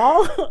into the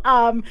wall.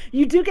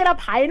 You do get up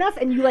high enough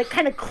and you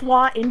kind of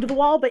claw into the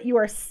wall, but you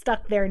are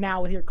stuck there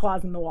now with your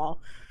claws in the wall.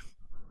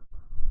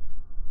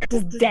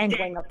 Just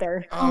dangling up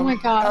there. Oh my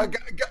God.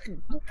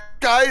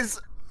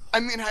 Guys, I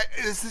mean,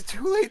 is it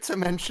too late to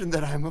mention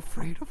that I'm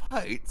afraid of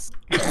heights?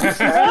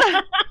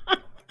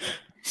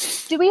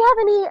 Do we have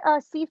any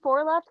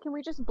C4 left? Can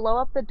we just blow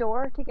up the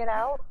door to get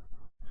out?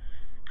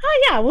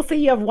 Oh yeah, we'll say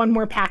you have one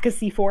more pack of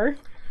C4.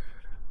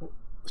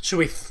 Do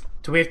we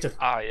have to?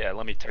 Oh yeah,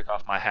 let me take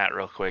off my hat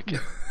real quick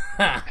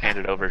and hand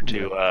it over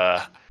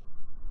to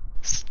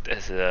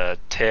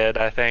Ted,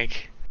 I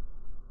think.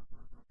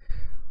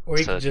 Or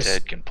you So could just.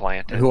 Ted can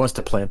plant it. Who wants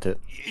to plant it?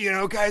 You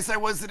know, guys, I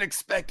wasn't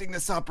expecting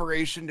this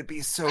operation to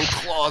be so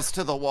claws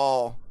to the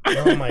wall.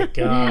 Oh my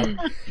god.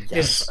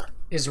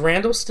 Is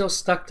Randall still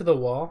stuck to the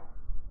wall?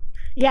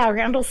 Yeah,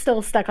 Randall's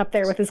still stuck up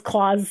there with his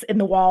claws in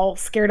the wall,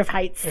 scared of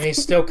heights. And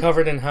he's still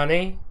covered in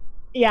honey?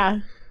 Yeah.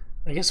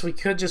 I guess we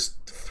could just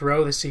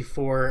throw the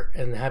C4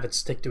 and have it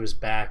stick to his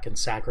back and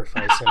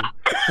sacrifice him.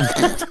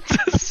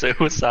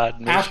 Suicide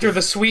mission. After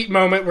the sweet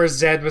moment where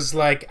Zed was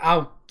like,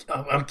 I'm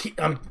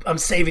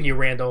saving you,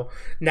 Randall.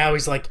 Now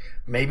he's like,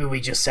 maybe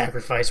we just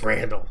sacrifice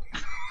Randall.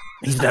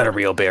 He's not a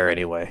real bear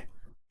anyway.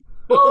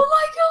 Oh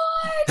my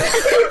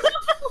God!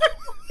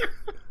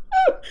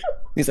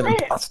 He's an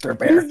Right. imposter Who's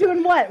bear.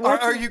 doing what?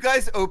 Are you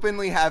guys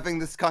openly having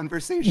this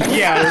conversation?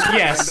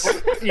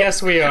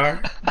 Yes, we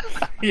are.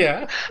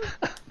 Yeah.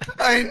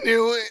 I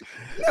knew it.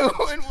 No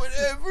one would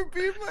ever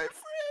be my friend.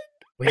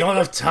 We don't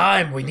have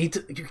time. We need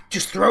to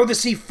just throw the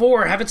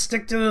C4. Have it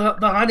stick to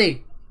the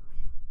honey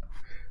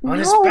on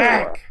his No.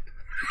 back.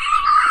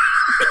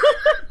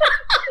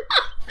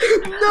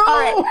 No!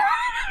 All right.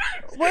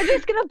 We're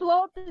just gonna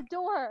blow up the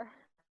door.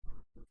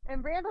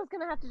 And Randall's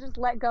gonna have to just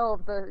let go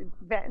of the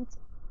vent.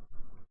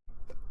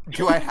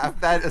 Do I have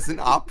that as an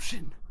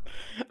option?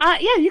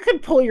 Yeah, you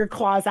could pull your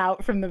claws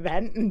out from the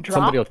vent and drop,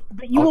 Somebody will.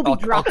 but you will be I'll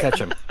dropped. catch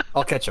him.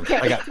 I'll catch him.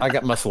 I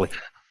got muscly.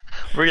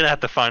 We're gonna have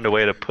to find a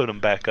way to put him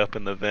back up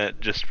in the vent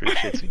just for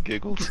shits and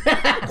giggles.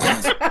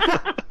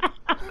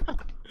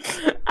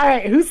 All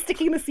right, who's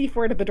sticking the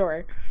C4 to the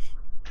door?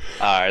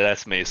 Alright,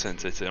 that's me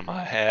since it's in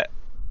my hat.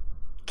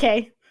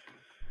 Okay.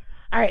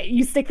 All right,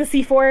 you stick the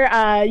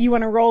C4. You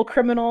want to roll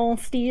criminal,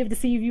 Steve, to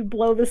see if you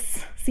blow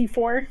this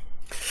C4?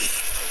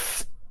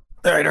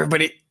 All right,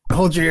 everybody,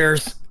 hold your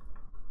ears.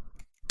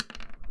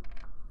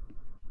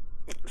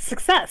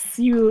 Success.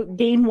 You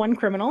gain 1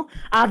 criminal.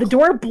 The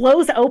door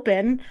blows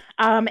open,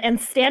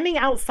 and standing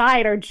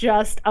outside are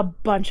just a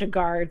bunch of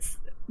guards.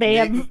 They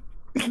have.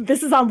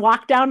 This is on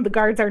lockdown. The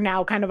guards are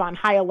now kind of on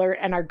high alert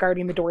and are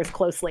guarding the doors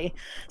closely.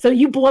 So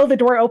you blow the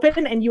door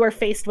open and you are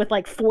faced with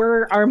like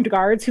 4 armed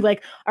guards who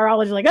like are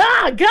all just like,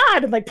 ah,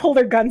 God, and like pull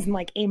their guns and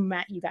like aim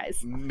at you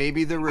guys.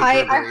 Maybe the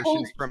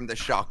reverberations from the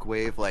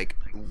shockwave like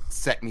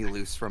set me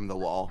loose from the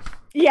wall.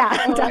 Yeah,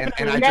 definitely.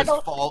 And I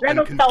just fall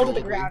Randall fell to the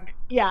uncontrollably. ground.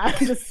 Yeah,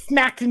 just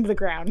smacked into the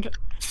ground.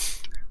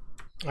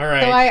 All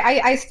right. So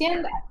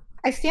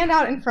I stand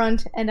out in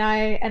front and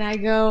I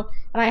go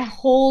and I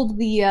hold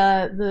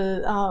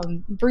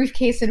the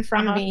briefcase in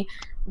front of me,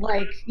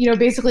 like, you know,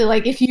 basically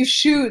like if you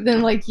shoot,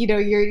 then like, you know,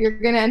 you're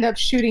gonna end up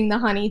shooting the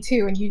honey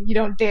too, and you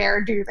don't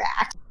dare do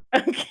that.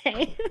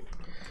 Okay.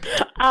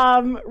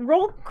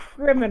 Roll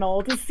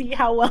criminal to see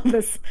how well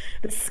this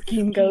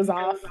scheme goes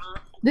off.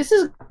 This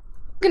is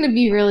gonna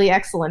be really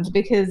excellent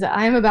because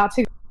I'm about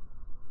to.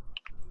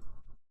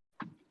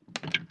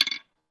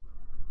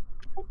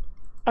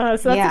 So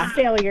that's a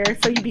failure.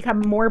 So you become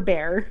more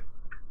bear.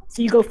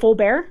 So you go full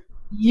bear.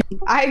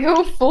 I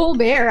go full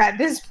bear at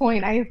this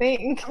point, I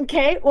think.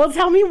 Okay. Well,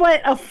 tell me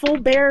what a full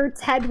bear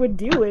Ted would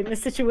do in a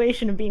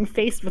situation of being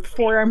faced with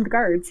 4 armed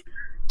guards.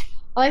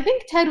 Well, I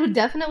think Ted would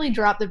definitely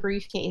drop the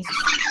briefcase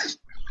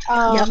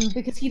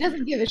because he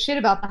doesn't give a shit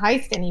about the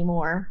heist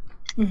anymore.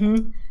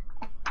 Mm-hmm.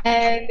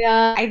 And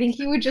I think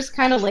he would just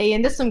kind of lay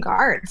into some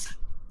guards.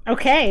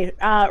 Okay.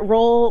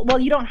 Roll. Well,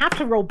 you don't have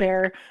to roll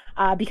bear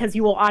because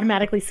you will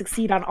automatically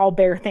succeed on all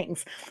bear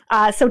things.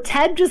 So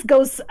Ted just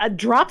goes,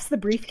 drops the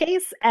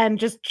briefcase and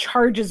just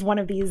charges one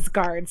of these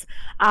guards.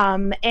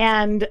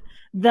 And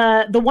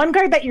the one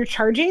guard that you're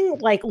charging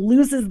like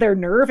loses their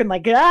nerve and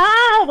like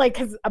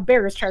because a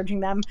bear is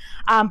charging them.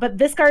 But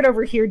this guard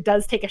over here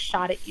does take a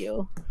shot at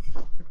you.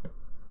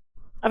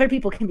 Other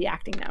people can be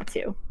acting now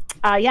too.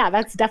 Yeah,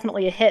 that's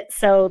definitely a hit.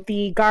 So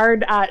the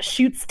guard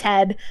shoots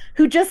Ted,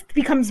 who just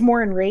becomes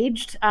more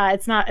enraged.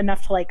 It's not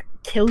enough to like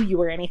kill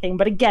you or anything,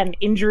 but again,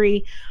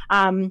 injury.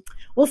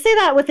 We'll say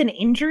that with an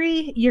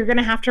injury, you're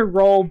gonna have to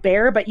roll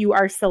bear, but you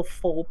are still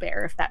full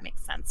bear, if that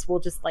makes sense. We'll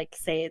just like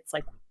say it's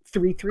like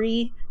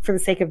 3-3 for the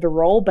sake of the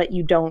roll, but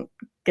you don't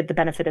get the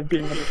benefit of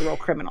being able to roll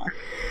criminal.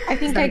 I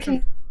think I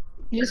can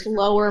just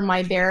lower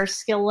my bear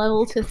skill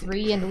level to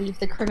 3 and leave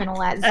the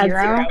criminal at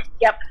 0.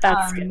 Yep,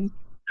 that's good.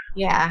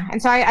 Yeah,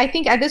 and so I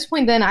think at this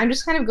point then I'm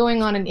just kind of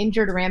going on an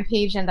injured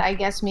rampage and I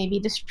guess maybe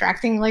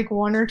distracting like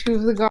 1 or 2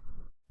 of the guards.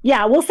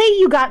 Yeah, we'll say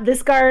you got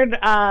this guard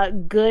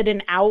good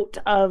and out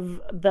of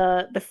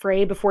the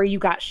fray before you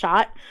got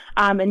shot,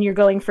 and you're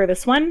going for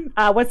this one.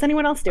 What's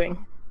anyone else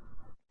doing?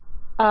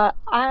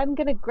 I'm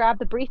gonna grab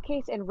the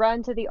briefcase and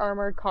run to the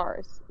armored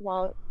cars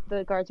while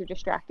the guards are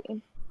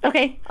distracting.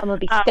 Okay. I'm gonna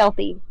be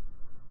stealthy.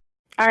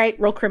 All right,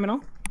 roll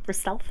criminal for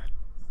stealth.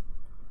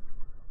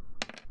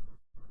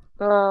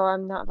 Oh,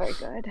 I'm not very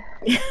good.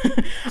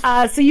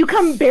 So you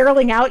come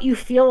barreling out. You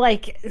feel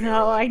like,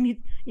 no, I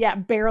need,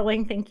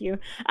 barreling. Thank you.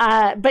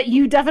 But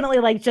you definitely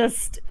like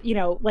just,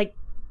 like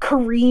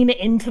careen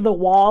into the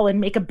wall and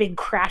make a big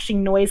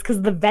crashing noise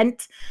because the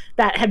vent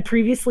that had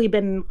previously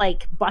been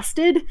like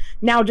busted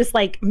now just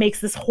like makes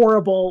this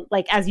horrible,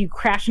 like as you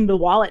crash into the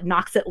wall, it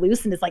knocks it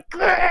loose and is like,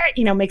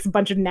 makes a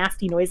bunch of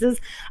nasty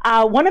noises.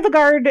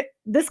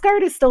 This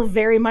guard is still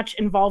very much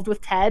involved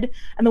with Ted,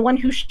 and the one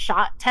who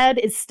shot Ted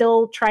is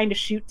still trying to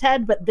shoot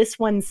Ted, but this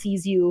one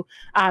sees you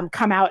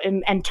come out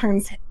and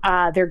turns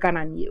their gun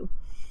on you.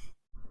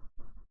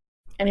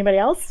 Anybody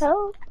else?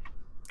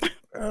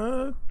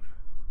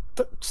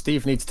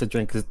 Steve needs to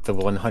drink the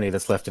one honey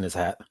that's left in his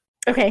hat.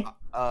 Okay.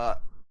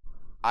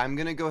 I'm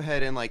gonna go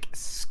ahead and like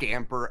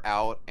scamper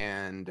out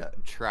and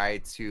try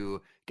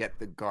to get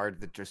the guard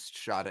that just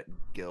shot at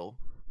Gil.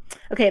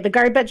 Okay, the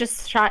guard that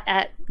just shot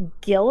at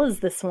Gil is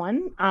this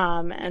one.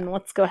 And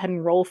let's go ahead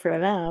and roll for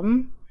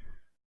them.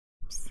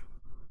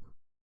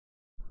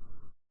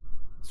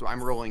 So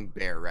I'm rolling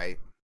bear, right?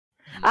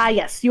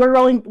 Yes, you are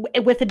rolling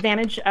with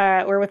advantage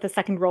or with a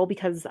second roll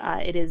because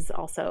it is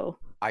also...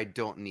 I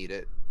don't need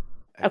it.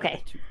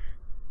 Okay.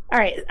 All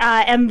right.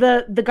 And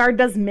the guard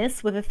does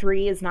miss with a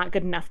 3 is not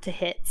good enough to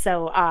hit.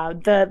 So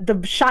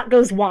the shot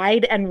goes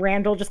wide and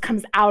Randall just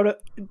comes out,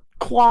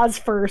 claws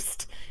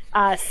first,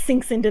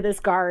 sinks into this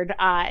guard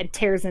and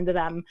tears into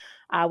them.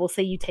 We'll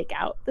say you take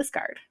out this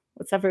guard.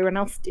 What's everyone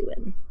else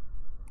doing?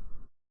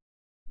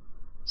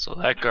 So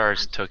that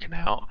guard's taken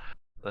out.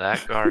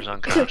 That guard's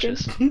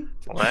unconscious.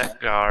 That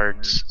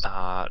guard's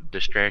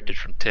distracted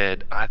from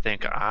Ted. I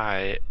think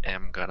I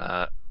am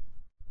gonna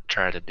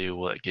try to do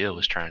what Gil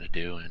was trying to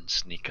do and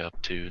sneak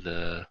up to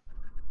the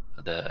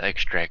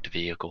extract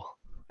vehicle.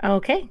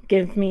 Okay,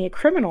 give me a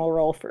criminal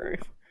roll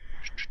first.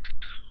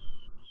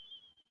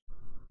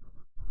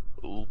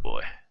 Oh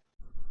boy.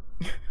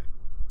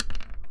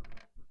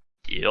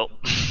 Yep.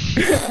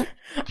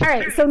 All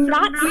right, so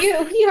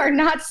We are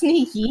not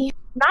sneaky.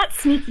 not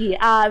sneaky.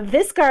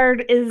 This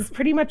guard is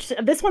pretty much,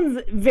 this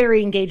one's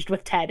very engaged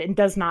with Ted and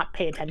does not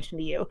pay attention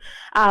to you.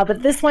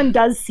 But this one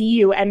does see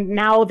you, and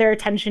now their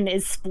attention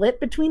is split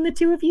between the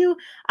two of you.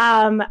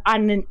 On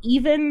an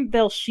even,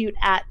 they'll shoot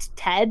at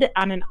Ted.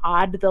 On an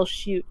odd, they'll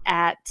shoot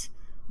at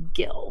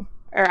Gil.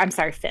 Or, I'm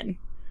sorry, Finn.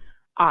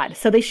 Odd.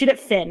 So they shoot at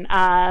Finn.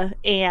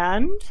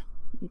 And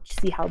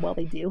let's see how well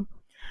they do.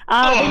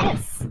 They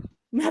miss.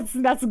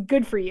 That's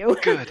good for you.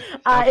 Good.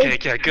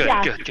 Okay, good.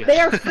 They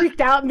are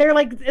freaked out, and they're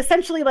like,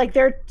 essentially, like,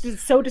 they're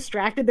just so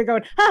distracted. They're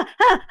going, ha,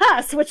 ha,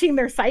 ha, switching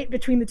their sight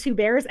between the two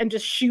bears, and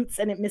just shoots,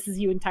 and it misses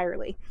you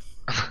entirely.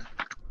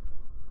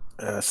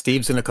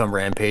 Steve's gonna come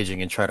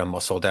rampaging and try to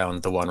muscle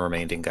down the one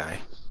remaining guy.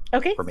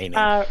 Okay. Remaining.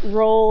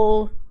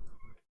 Roll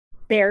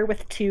bear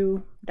with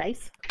 2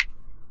 dice.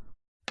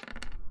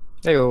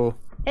 Heyo.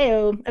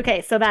 Heyo.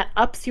 Okay, so that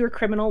ups your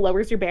criminal,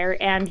 lowers your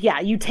bear, and yeah,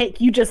 you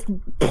just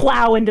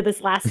plow into this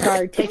last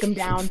guard, take him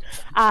down.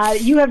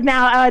 You have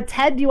now,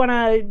 Ted, do you want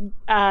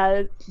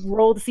to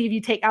roll to see if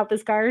you take out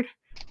this guard?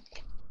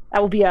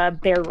 That will be a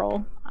bear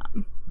roll.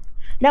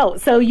 No,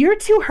 so you're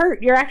too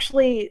hurt. You're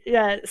actually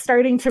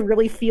starting to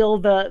really feel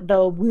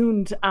the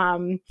wound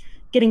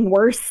getting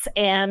worse,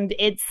 and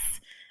it's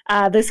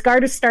this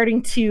guard is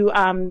starting to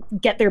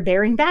get their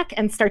bearing back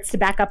and starts to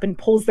back up and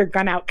pulls their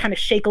gun out kind of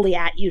shakily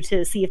at you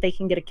to see if they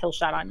can get a kill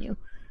shot on you.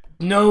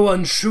 No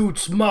one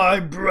shoots my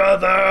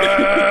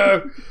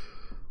brother!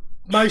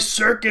 My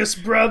circus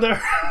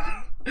brother!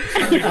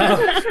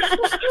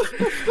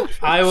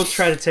 I will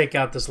try to take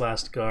out this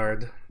last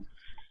guard.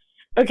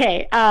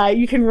 Okay,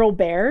 you can roll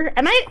bear.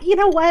 And you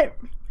know what?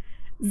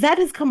 Zed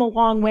has come a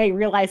long way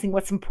realizing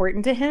what's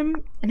important to him,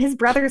 and his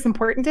brother is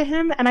important to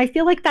him, and I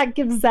feel like that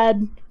gives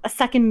Zed a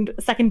second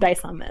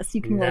dice on this.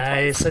 You can roll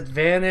nice twice.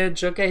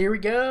 Advantage. Okay, here we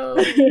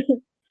go.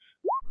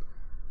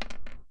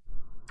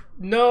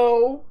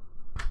 No.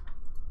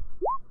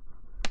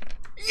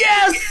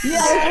 Yes!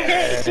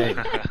 Yes!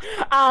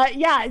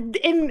 Yeah,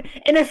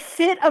 in a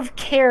fit of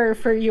care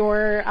for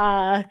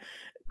your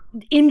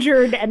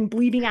injured and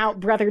bleeding out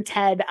brother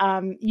Ted,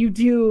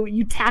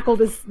 you tackle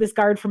this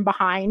guard from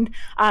behind.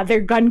 Their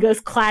gun goes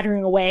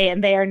clattering away,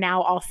 and they are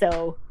now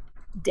also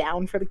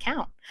down for the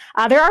count.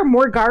 There are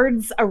more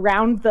guards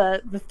around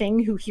the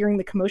thing who, hearing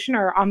the commotion,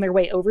 are on their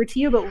way over to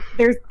you, but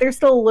they're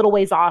still a little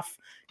ways off,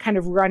 kind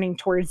of running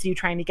towards you,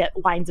 trying to get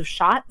lines of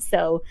shot.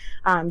 So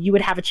you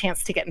would have a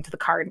chance to get into the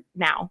car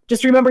now.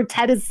 Just remember,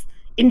 Ted is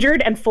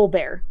injured and full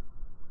bear.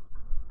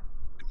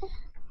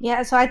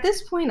 Yeah, so at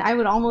this point, I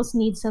would almost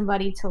need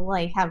somebody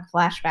to have a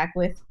flashback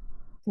with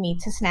me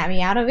to snap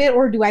me out of it,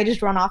 or do I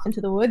just run off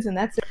into the woods and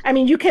that's it? I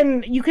mean, you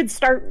could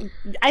start.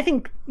 I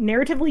think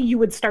narratively, you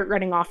would start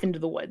running off into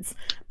the woods.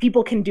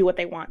 People can do what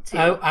they want to.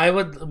 I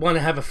would want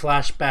to have a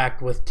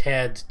flashback with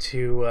Ted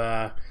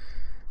to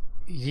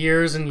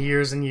years and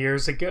years and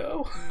years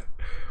ago.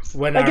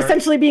 When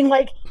essentially being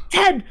like,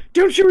 Ted,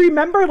 don't you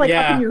remember? Up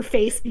Yeah. in your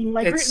face, being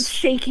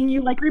shaking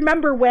you,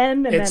 remember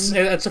when? And it's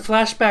a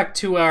flashback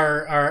to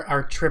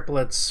our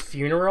triplets'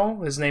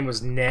 funeral. His name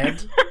was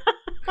Ned.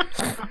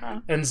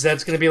 And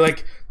Zed's gonna be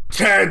like,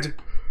 Ted,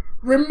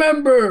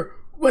 remember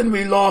when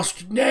we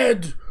lost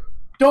Ned?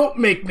 Don't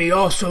make me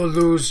also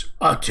lose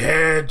a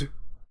Ted.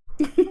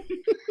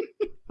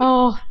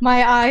 Oh,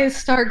 my eyes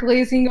start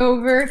glazing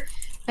over,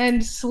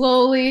 and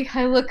slowly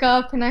I look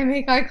up and I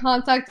make eye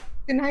contact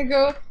and I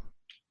go,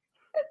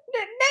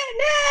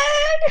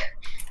 Ned!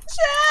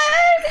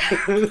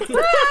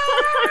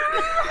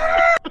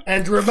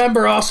 And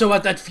remember also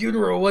at that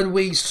funeral when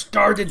we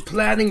started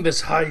planning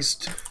this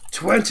heist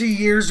 20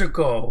 years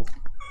ago.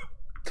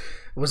 It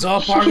was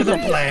all part of the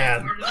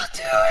plan.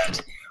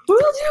 We'll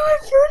do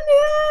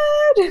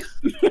it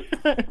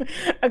for Ned!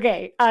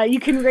 Okay, you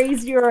can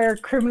raise your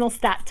criminal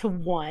stat to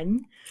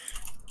 1.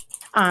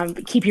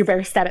 But keep your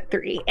bear stat at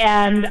 3.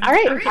 And all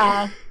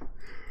right,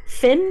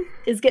 Finn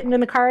is getting in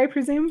the car, I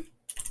presume.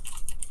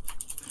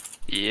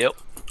 Yep.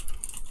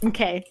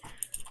 Okay.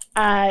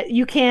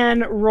 You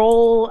can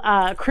roll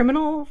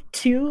criminal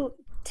 2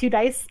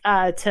 dice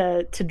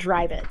to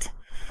drive it.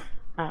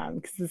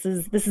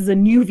 Because this is a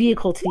new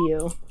vehicle to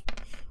you.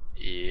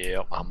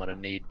 Yep, I'm gonna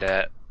need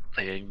that.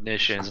 The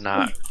ignition's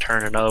not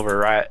turning over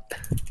right.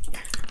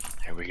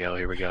 Here we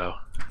go.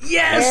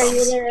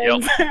 Yes! There it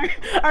is.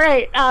 All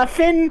right,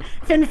 Finn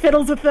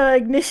fiddles with the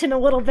ignition a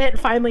little bit,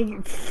 finally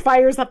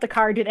fires up the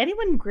car. Did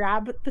anyone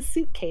grab the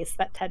suitcase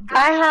that Ted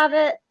grabbed? I have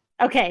it.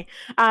 Okay,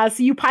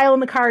 so you pile in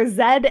the car.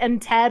 Zed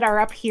and Ted are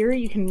up here.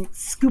 You can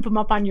scoop them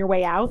up on your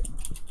way out.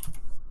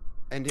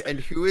 And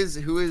who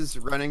is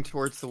running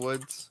towards the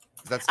woods?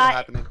 Is that still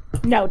happening?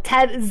 No,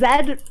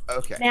 Zed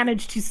Okay.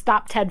 managed to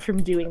stop Ted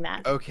from doing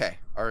that. Okay.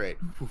 All right.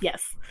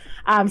 Yes.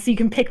 So you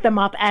can pick them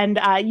up and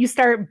you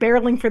start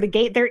barreling for the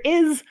gate. There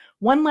is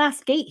one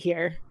last gate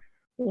here.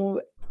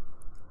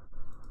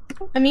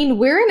 I mean,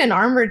 we're in an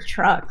armored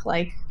truck.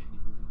 Like,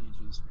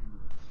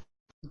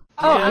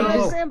 Oh, I'm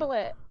gonna scramble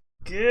it.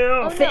 Gil.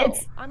 Oh no,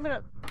 I'm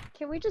gonna.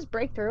 Can we just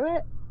break through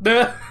it?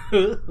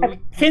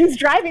 Finn's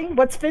driving.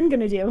 What's Finn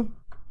gonna do?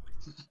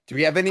 Do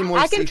we have any more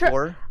I can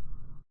C4?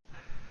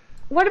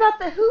 What about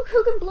the who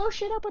can blow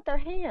shit up with their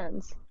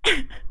hands?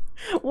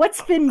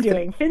 What's Finn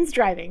doing? Finn's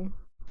driving.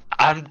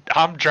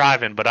 I'm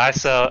driving, but I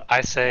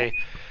say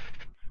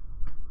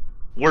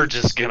we're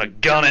just gonna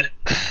gun it.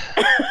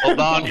 Hold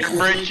on your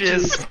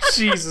britches.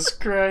 Jesus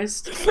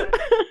Christ.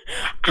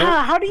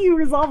 How do you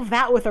resolve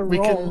that with a We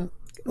roll? can.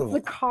 It's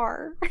the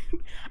car.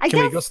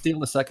 Can we go steal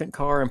the second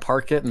car and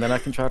park it, and then I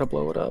can try to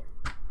blow it up?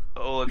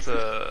 Oh, it's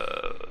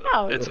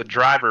a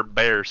driver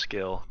bear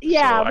skill.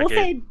 Yeah, so we'll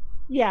say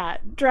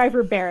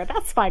driver bear.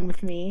 That's fine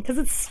with me because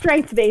it's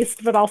strength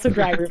based, but also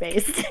driver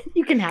based.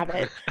 You can have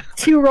it.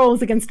 2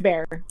 rolls against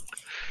bear.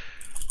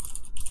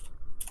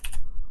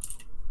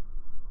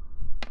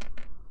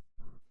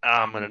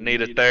 I'm gonna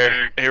need it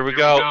there. Here we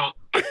go.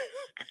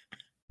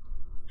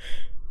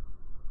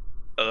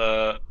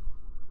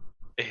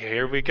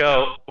 Here we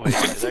go. Wait,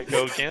 did that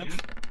go again?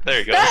 There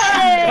you go.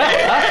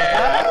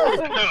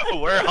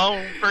 We're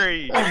home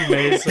free.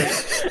 Amazing.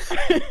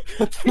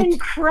 Finn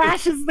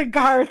crashes the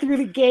car through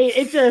the gate.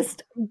 It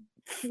just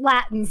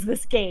flattens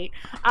this gate.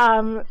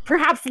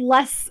 Perhaps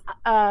less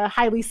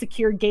highly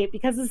secured gate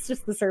because it's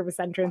just the service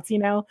entrance,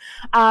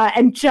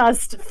 and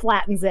just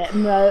flattens it.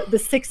 And the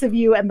 6 of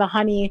you and the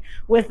honey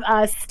with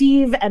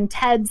Steve and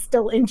Ted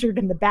still injured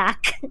in the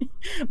back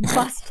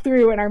bust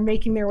through and are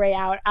making their way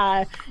out.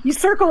 You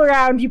circle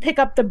around, you pick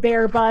up the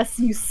bear bus,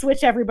 you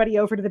switch everybody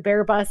over to the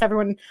bear bus,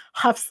 everyone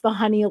huffs the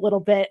honey a little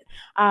bit,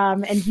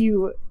 and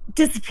you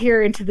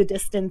disappear into the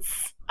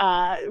distance,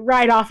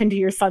 right off into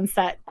your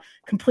sunset,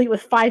 complete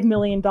with $5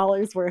 million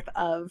worth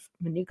of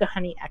Manuka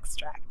honey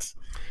extract.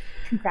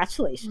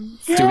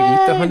 Congratulations. Do we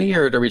eat the honey,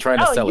 or are we trying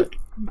to sell it?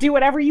 Do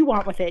whatever you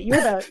want with it.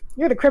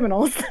 You're the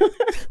criminals.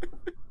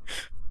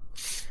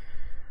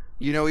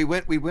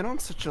 We went on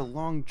such a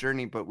long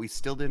journey, but we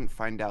still didn't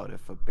find out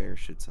if a bear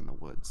shits in the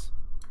woods.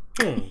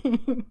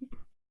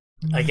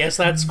 I guess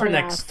that's for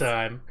next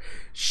time.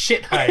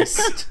 Shit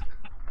heist.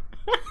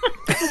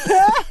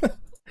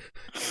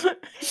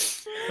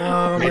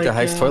 Make a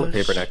heist toilet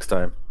paper next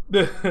time.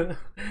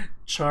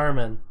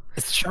 Charmin.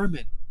 It's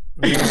Charmin.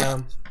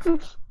 Yeah.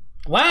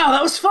 Wow,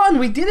 that was fun.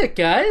 We did it,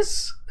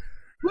 guys.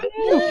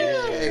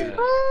 Yeah.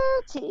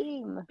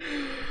 Team.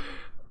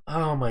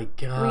 Oh my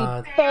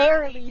god. We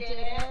barely did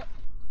it.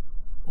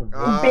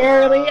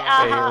 Barely.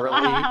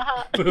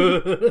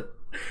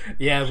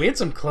 Yeah, we had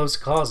some close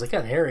calls. It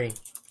got hairy.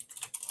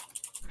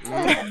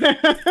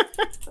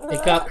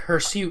 It got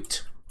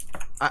hirsute.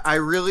 I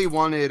really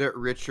wanted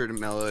Richard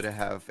Mello to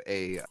have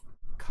a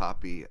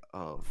copy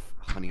of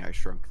Honey, I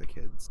Shrunk the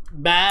Kids.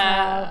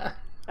 Bah.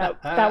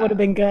 That would have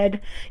been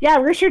good. Yeah,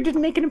 Richard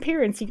didn't make an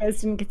appearance. You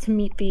guys didn't get to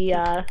meet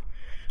the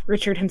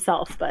Richard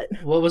himself, but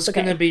what was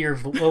going to be your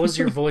voice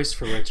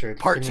for Richard?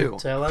 Part Can 2. You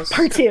tell us.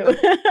 Part 2.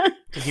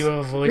 Did you have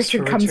a voice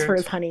Richard for comes Richard? for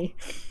his honey.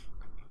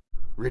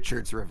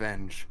 Richard's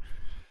Revenge.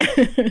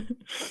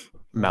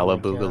 Mallow Oh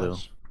my Boogaloo.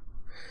 gosh.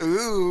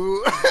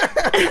 Ooh.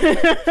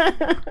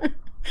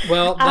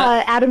 Well,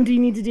 Adam, do you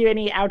need to do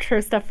any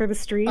outro stuff for the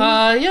stream?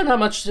 yeah, not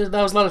much. That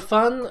was a lot of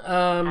fun.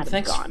 Adam's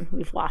Thanks. gone.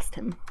 We've lost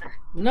him.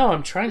 No,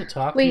 I'm trying to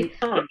talk. wait.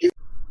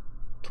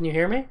 Can you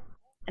hear me?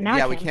 And now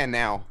Yeah, I we can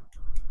now.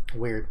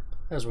 Weird.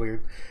 That was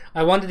weird.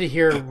 I wanted to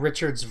hear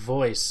Richard's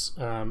voice,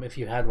 if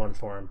you had one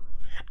for him.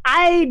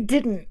 I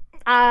didn't.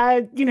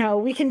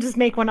 We can just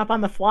make one up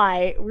on the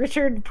fly.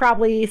 Richard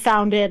probably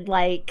sounded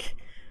like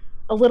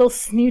a little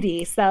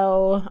snooty,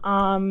 so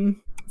let's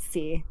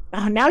see.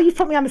 Oh, now you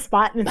put me on the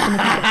spot, and it's gonna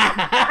be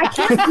I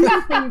can't do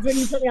these things when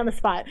you put me on the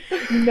spot.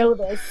 You know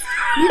this.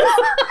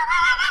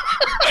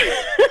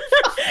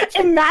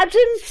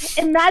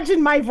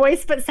 Imagine my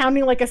voice, but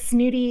sounding like a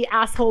snooty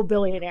asshole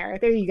billionaire.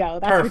 There you go.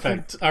 That's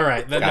Perfect. All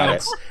right.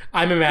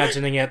 I'm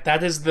imagining it.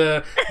 That is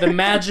the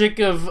magic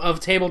of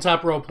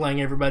tabletop role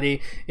playing.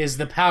 Everybody is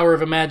the power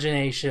of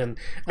imagination.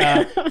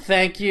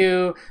 Thank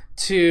you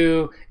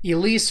to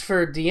Elise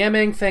for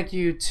DMing. Thank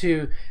you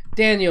to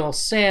Daniel,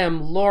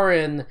 Sam,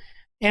 Lauren,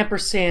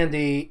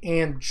 Ampersandy,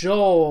 and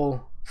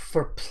Joel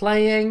for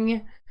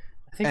playing.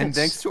 And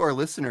thanks to our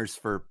listeners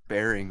for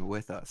bearing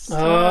with us. Oh.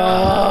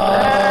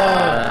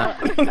 I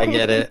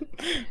get it.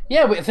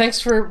 Yeah, we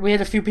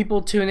had a few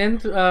people tune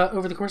in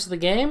over the course of the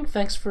game.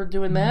 Thanks for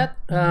doing that.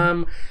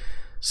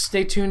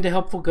 Stay tuned to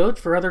Helpful Goat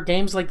for other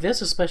games like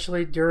this,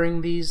 especially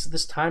during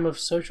this time of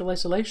social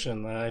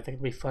isolation. I think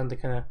it'd be fun to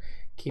kind of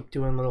keep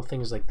doing little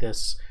things like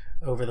this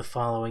over the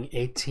following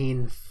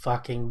 18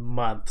 fucking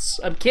months.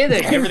 I'm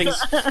kidding.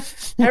 Everything's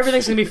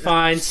gonna be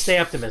fine. Stay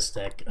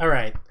optimistic. All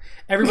right.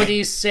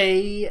 Everybody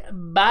say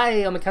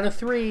bye on the count of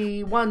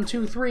 3. 1,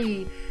 2,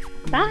 3.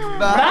 Bye.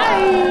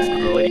 Bye.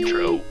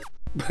 Electro.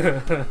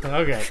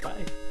 Okay,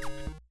 bye.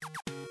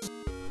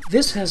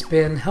 This has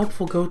been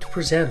Helpful Goat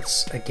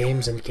Presents, a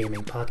games and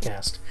gaming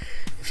podcast.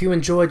 If you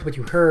enjoyed what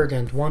you heard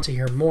and want to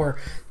hear more,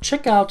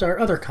 check out our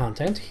other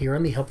content here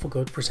on the Helpful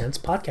Goat Presents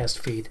podcast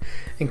feed,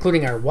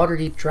 including our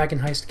Waterdeep Dragon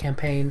Heist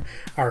campaign,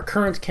 our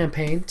current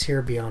campaign,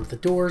 Tear Beyond the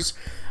Doors,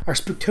 our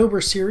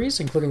Spooktober series,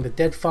 including the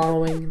Dead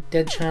Following,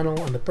 Dead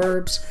Channel, and the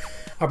Burbs,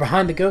 our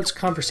Behind the Goats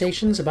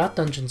conversations about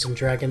Dungeons &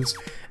 Dragons,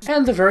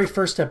 and the very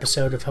first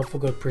episode of Helpful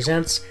Goat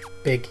Presents,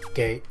 Big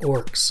Gay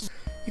Orcs.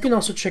 You can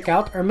also check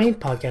out our main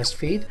podcast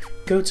feed,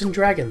 Goats and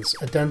Dragons,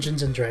 a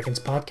Dungeons &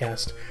 Dragons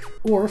podcast,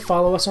 or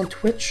follow us on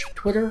Twitch,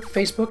 Twitter,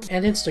 Facebook,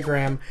 and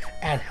Instagram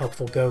at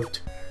Helpful Goat.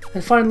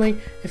 And finally,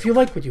 if you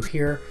like what you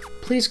hear,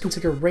 please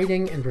consider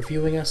rating and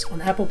reviewing us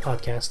on Apple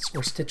Podcasts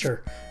or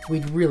Stitcher.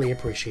 We'd really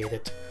appreciate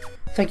it.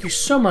 Thank you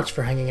so much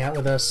for hanging out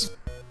with us,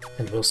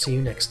 and we'll see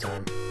you next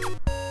time.